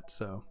that.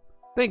 So,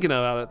 thinking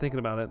about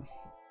it.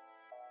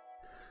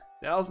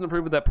 Did Allison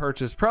approve of that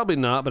purchase? Probably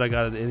not, but I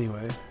got it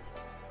anyway.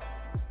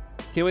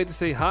 Can't wait to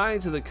say hi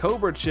to the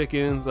Cobra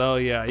chickens. Oh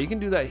yeah, you can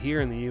do that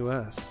here in the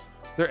US.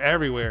 They're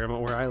everywhere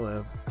where I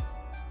live.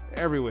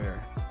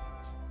 Everywhere.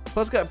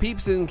 Plus got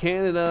peeps in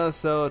Canada,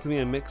 so it's gonna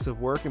be a mix of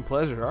work and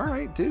pleasure. All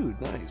right,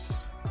 dude,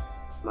 nice.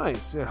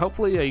 Nice. Yeah,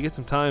 hopefully you get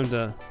some time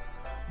to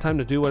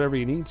do whatever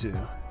you need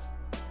to.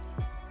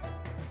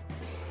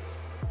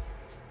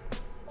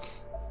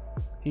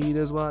 He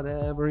does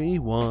whatever he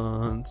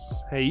wants.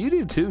 Hey, you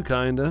do too,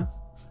 kinda.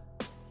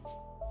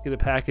 Get a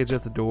package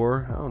at the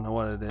door. I don't know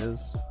what it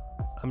is.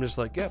 I'm just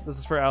like, yep, this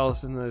is for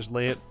Allison, and I just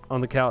lay it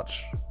on the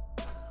couch.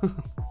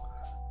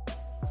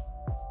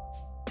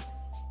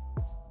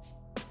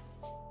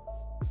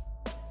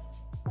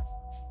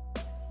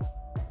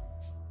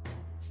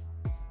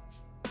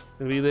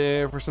 Gonna be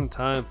there for some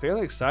time.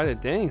 Fairly excited.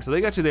 Dang, so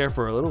they got you there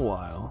for a little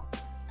while.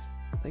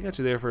 They got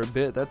you there for a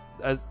bit.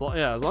 As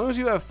long as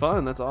you have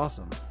fun, that's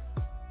awesome.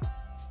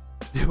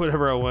 Do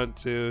whatever I want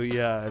to.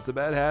 Yeah, it's a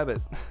bad habit.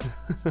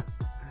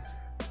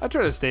 I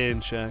try to stay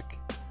in check.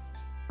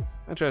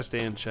 I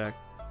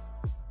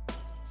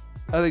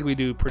think we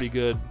do pretty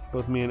good,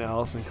 both me and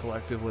Allison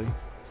collectively.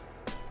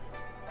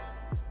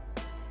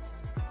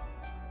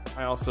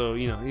 I also,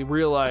 you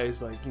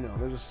realize, like,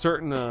 there's a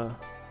certain amount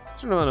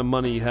of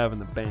money you have in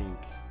the bank.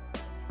 You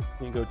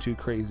can't go too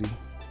crazy.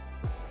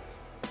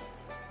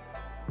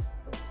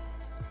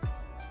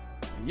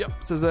 Yep,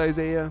 says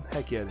Isaiah.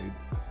 Heck yeah, dude.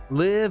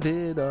 Live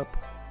it up.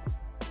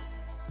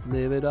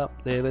 Live it up,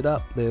 live it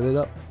up, live it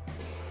up.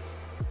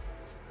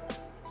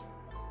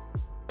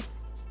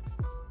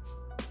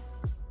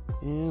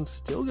 And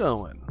still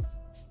going.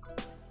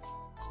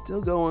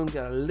 Still going.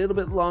 Got a little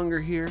bit longer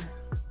here.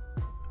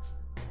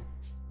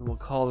 And we'll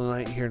call the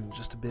night here in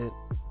just a bit.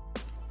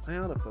 I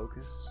ought to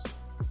focus.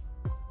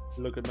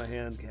 Look at my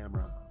hand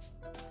camera.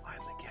 I'm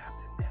the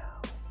captain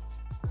now.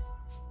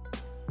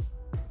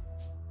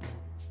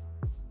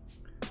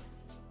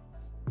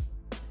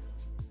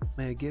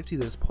 May I gift you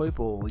this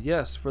Poipole?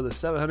 Yes, for the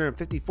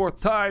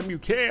 754th time you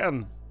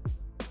can.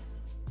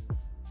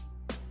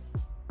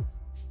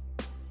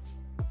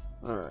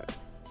 Alright.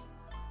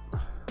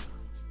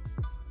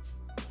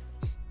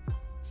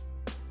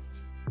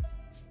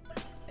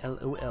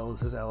 LOL,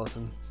 says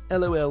Allison.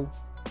 LOL.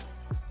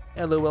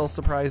 LOL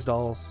surprise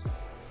dolls.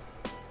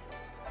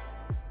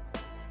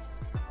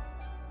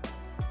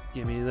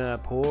 Give me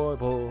that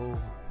Poipole.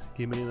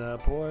 Give me that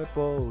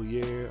Poipole,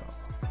 yeah.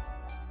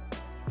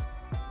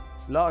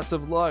 Lots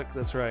of luck.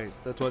 That's right.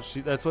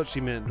 That's what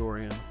she meant,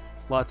 Dorian.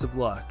 Lots of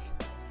luck.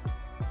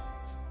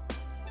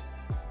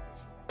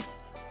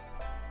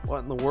 What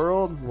in the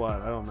world?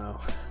 What? I don't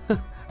know.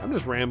 I'm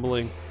just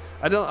rambling.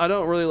 I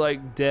don't really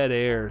like dead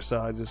air,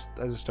 so I just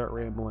start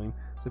rambling.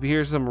 So if you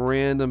hear some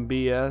random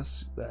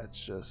BS,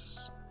 that's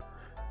just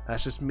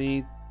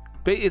me.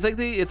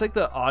 It's like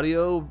the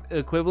audio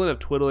equivalent of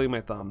twiddling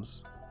my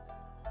thumbs.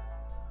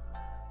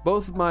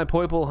 Both of my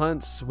Poipole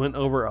hunts went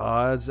over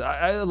odds.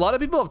 A lot of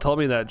people have told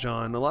me that,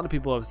 John. A lot of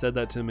people have said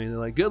that to me. They're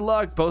like, good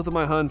luck, both of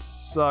my hunts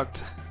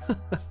sucked.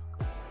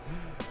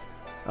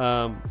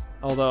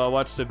 Although I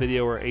watched a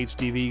video where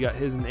HDV got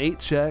his in 8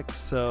 checks,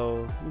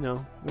 so, you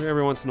know,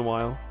 every once in a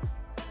while.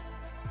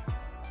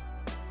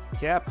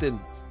 Captain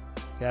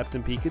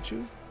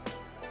Pikachu?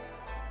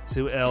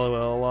 So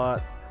LOL a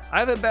lot. I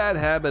have a bad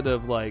habit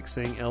of like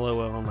saying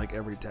LOL on like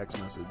every text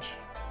message.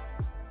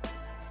 I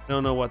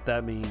don't know what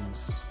that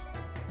means.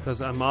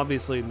 Because I'm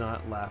obviously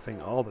not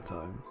laughing all the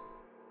time.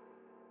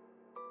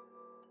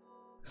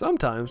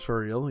 Sometimes, for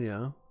real,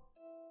 yeah.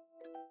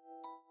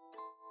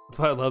 That's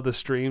why I love the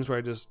streams where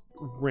I just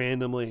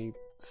randomly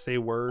say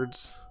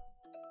words.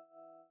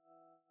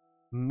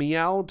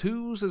 Meow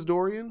too, says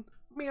Dorian.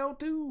 Meow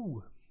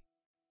too.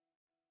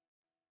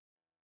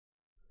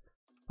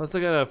 Plus,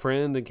 I got a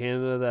friend in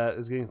Canada that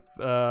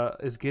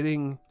is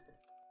getting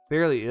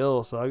fairly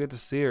ill, so I get to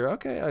see her.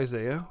 Okay,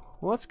 Isaiah.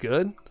 Well, that's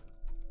good.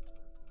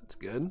 That's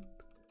good.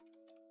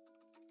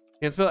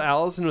 Can't spell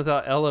Allison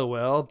without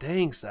LOL.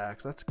 Dang,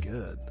 Sax, that's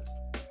good.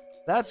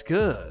 That's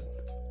good.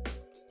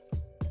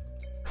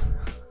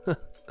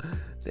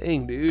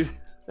 Dang, dude.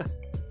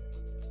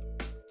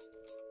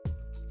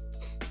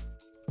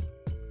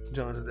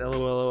 John says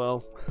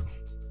LOL.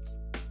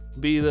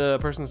 Be the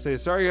person to say,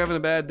 sorry you're having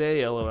a bad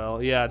day,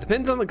 LOL. Yeah, it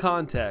depends on the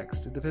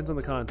context. It depends on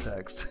the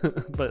context.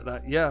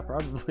 But yeah,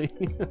 probably.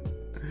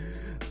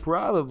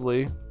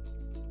 Probably.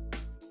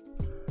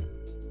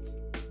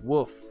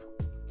 Woof.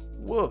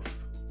 Woof.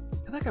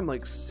 I feel like I'm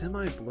like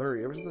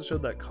semi-blurry ever since I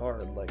showed that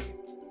card. Like,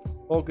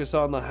 focus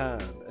on the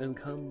hand and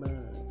come back.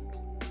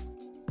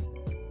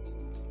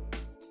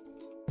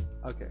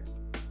 Okay.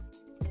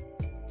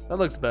 That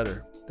looks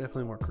better.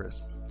 Definitely more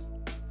crisp.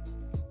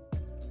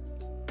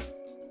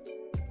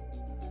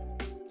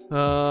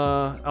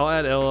 I'll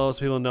add LL so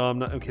people know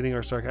I'm kidding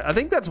or sarcastic. I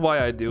think that's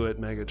why I do it,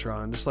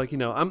 Megatron. Just like, you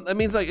know, it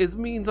means like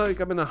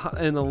I'm in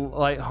a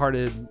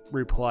lighthearted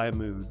reply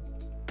mood.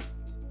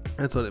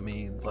 That's what it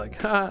means.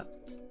 Like, ha.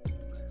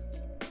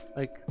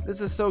 Like,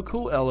 this is so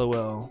cool,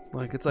 LOL.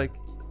 Like, it's like,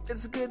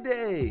 it's a good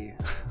day.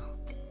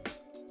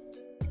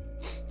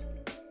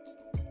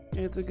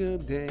 It's a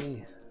good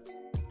day.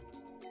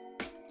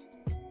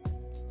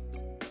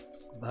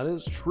 That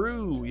is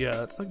true.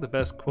 Yeah, it's like the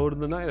best quote of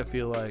the night, I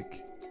feel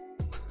like.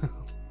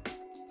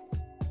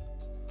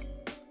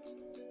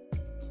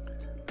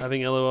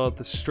 Having LOL with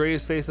the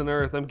straightest face on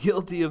earth. I'm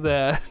guilty of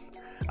that.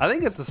 I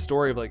think it's the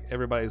story of like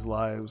everybody's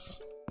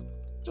lives.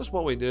 Just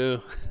what we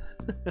do.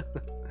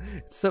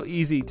 It's so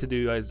easy to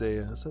do,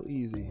 Isaiah. So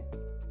easy.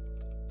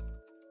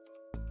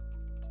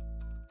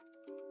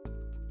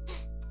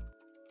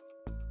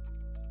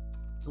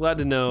 Glad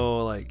to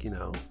know, like, you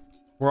know,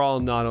 we're all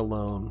not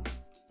alone.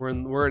 We're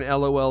an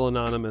LOL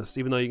anonymous,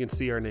 even though you can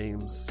see our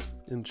names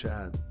in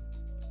chat.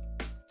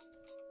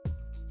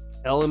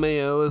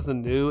 LMAO is the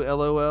new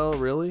LOL,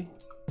 really?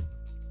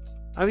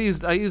 I use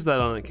that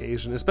on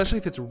occasion, especially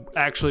if it's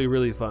actually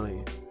really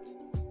funny.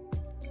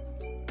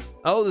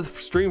 Oh, the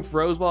stream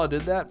froze while I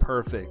did that?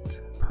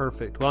 Perfect.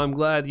 Perfect. Well, I'm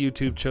glad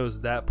YouTube chose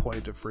that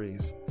point to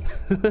freeze.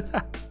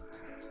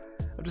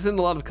 I've just sent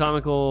a lot of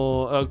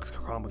critical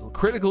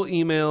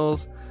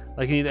emails,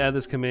 like you need to add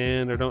this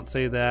command or don't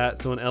say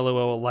that, so an LOL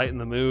will lighten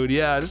the mood.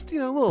 Yeah, just, you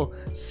know,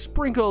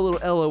 sprinkle a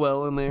little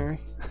LOL in there.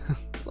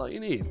 That's all you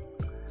need.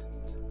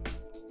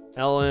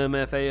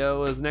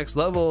 LMFAO is next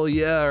level.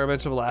 Yeah, or a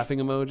bunch of laughing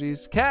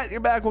emojis. Cat, you're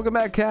back. Welcome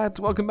back, Cat.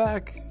 Welcome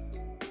back.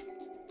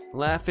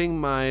 Laughing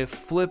my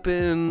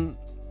flippin'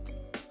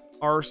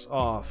 arse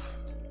off.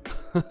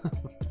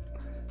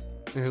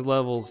 There's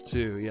levels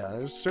too. Yeah,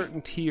 there's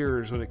certain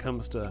tiers when it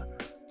comes to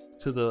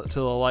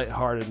the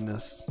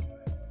lightheartedness.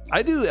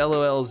 I do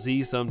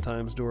LOLZ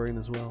sometimes, Dorian,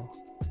 as well.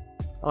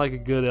 I like a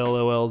good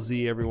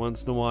LOLZ every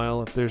once in a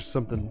while if there's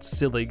something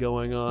silly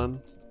going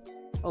on.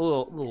 A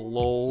little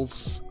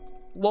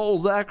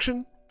LOLs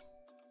action.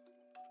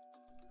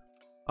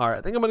 All right,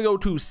 I think I'm gonna go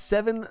to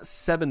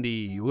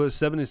 770. We'll go to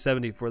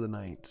 770 for the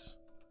night.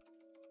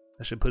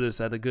 I should put us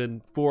at a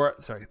good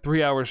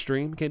 3-hour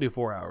stream. Can't do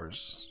 4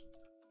 hours.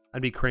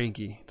 I'd be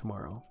cranky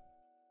tomorrow.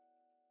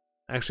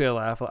 Actually, I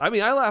laugh. I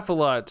mean, I laugh a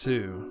lot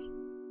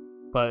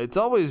too, but it's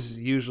always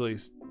usually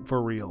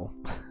for real.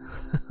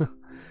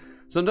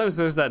 Sometimes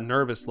there's that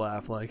nervous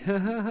laugh, like, ha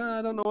ha ha,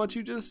 I don't know what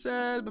you just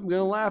said, but I'm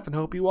gonna laugh and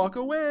hope you walk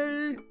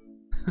away.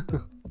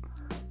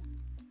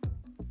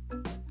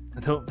 I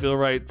don't feel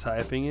right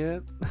typing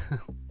it.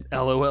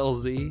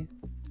 LOLZ.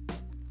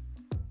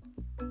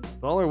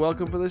 All are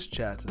welcome for this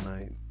chat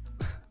tonight.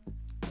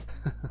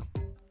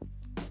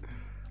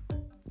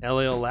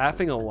 LOL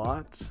laughing a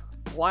lot.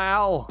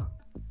 Wow.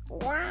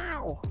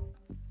 Wow.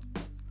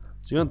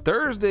 See you on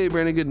Thursday,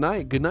 Brandon. Good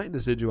night. Good night,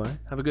 Decidui.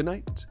 Have a good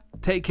night.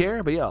 Take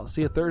care. But yeah, I'll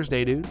see you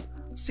Thursday, dude.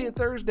 See you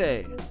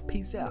Thursday.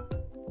 Peace out.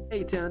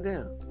 A-Town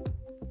down.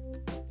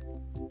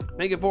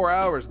 Make it 4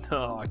 hours.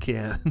 No, I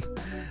can't.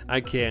 I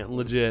can't.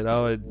 Legit.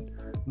 I would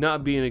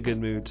not be in a good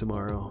mood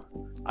tomorrow.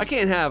 I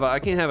can't have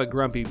a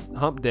grumpy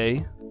hump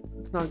day.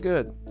 It's not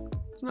good.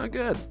 It's not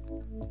good.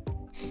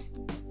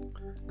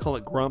 Call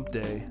it grump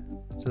day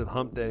instead of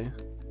hump day.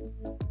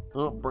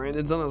 Oh,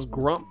 Brandon's on his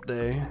grump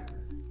day.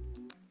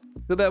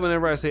 Feel bad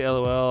whenever I say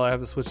LOL, I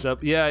have to switch it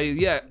up.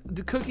 Yeah.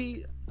 The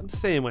Cookie,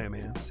 same way,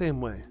 man. Same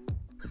way.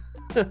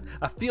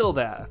 I feel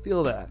that. I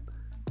feel that.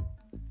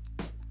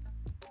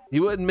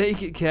 You wouldn't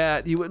make it,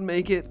 Cat. You wouldn't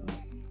make it.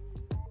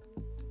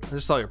 I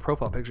just saw your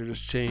profile picture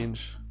just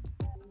change.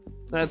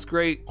 That's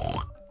great.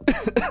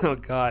 Oh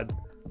God.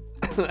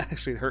 That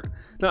actually hurt.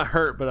 Not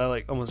hurt, but I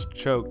like almost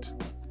choked.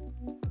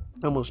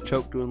 I almost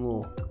choked doing a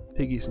little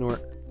piggy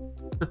snort.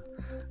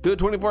 Do a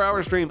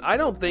 24-hour stream. I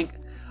don't think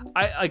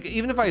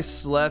even if I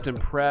slept and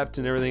prepped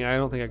and everything, I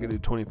don't think I could do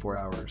 24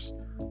 hours.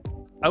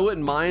 I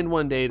wouldn't mind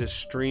one day to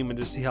stream and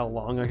just see how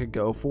long I could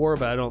go for,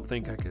 but I don't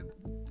think I could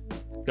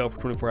go for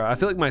 24 hours. I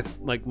feel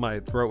like my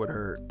throat would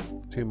hurt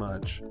too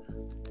much.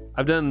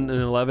 I've done an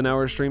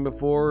 11-hour stream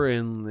before,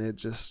 and it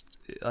just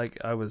like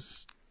I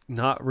was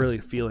not really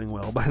feeling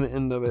well by the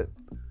end of it.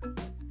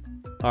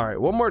 All right,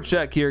 one more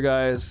check here,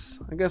 guys.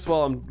 I guess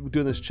while I'm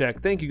doing this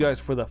check, thank you guys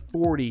for the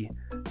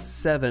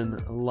 47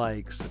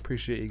 likes.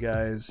 Appreciate you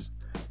guys.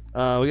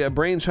 We got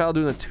Brainchild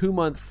doing a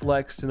 2-month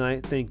flex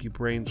tonight. Thank you,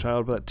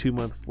 Brainchild, for that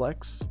 2-month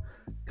flex.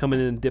 Coming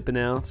in and dipping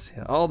out.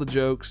 Yeah, all the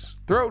jokes.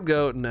 Throat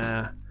goat,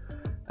 nah.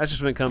 That's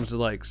just when it comes to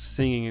like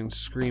singing and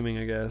screaming,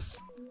 I guess.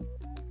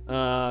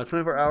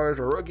 24 hours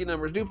or rookie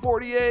numbers. Do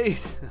 48.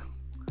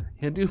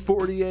 Yeah, do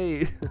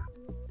 48.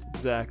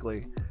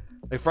 Exactly.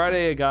 Like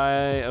Friday, a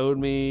guy owed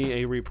me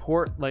a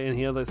report, like, and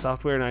he had the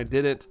software, and I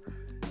did it.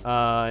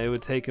 It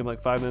would take him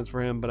like 5 minutes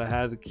for him, but I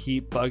had to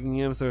keep bugging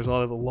him, so there's a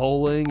lot of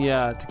lolling.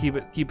 Yeah, to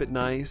keep it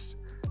nice.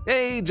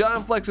 Hey,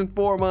 John flexing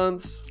 4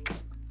 months.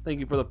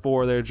 Thank you for the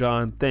 4 there,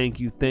 John. Thank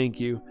you, thank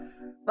you.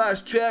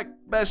 Last check,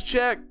 best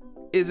check.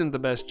 Isn't the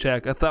best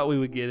check. I thought we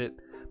would get it.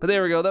 But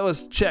there we go. That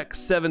was check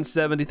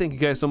 770. Thank you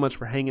guys so much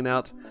for hanging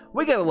out.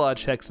 We got a lot of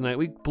checks tonight.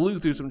 We blew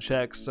through some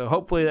checks, so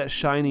hopefully that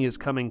shiny is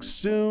coming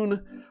soon.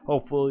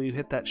 Hopefully you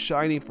hit that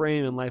shiny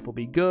frame and life will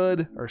be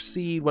good, or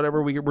seed,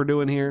 whatever we're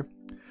doing here.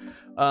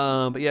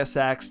 But yeah,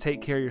 Sax,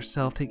 take care of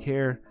yourself. Take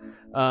care.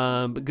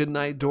 But good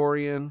night,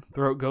 Dorian.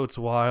 Throat goat's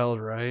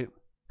wild, right?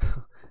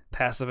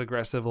 Passive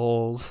aggressive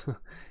holes.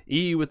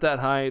 E with that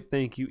hype.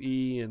 Thank you,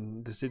 E,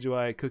 and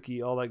Decidui,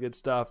 Cookie, all that good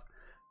stuff.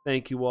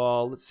 Thank you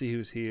all. Let's see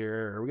who's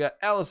here. We got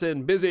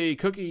Allison, Busy,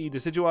 Cookie,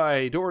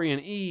 Decidui,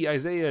 Dorian, E,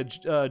 Isaiah,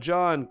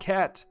 John,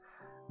 Kat,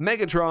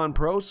 Megatron,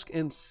 Prosk,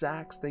 and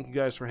Sax. Thank you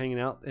guys for hanging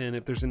out. And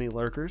if there's any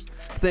lurkers,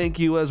 thank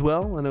you as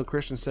well. I know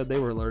Christian said they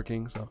were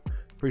lurking, so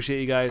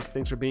appreciate you guys.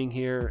 Thanks for being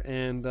here.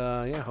 And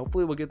yeah,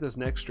 hopefully we'll get this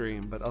next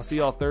stream. But I'll see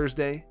y'all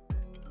Thursday.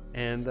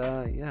 And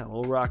yeah,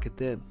 we'll rock it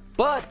then.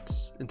 But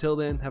until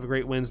then, have a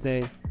great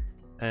Wednesday.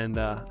 And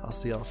I'll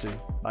see y'all soon.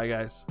 Bye,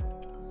 guys.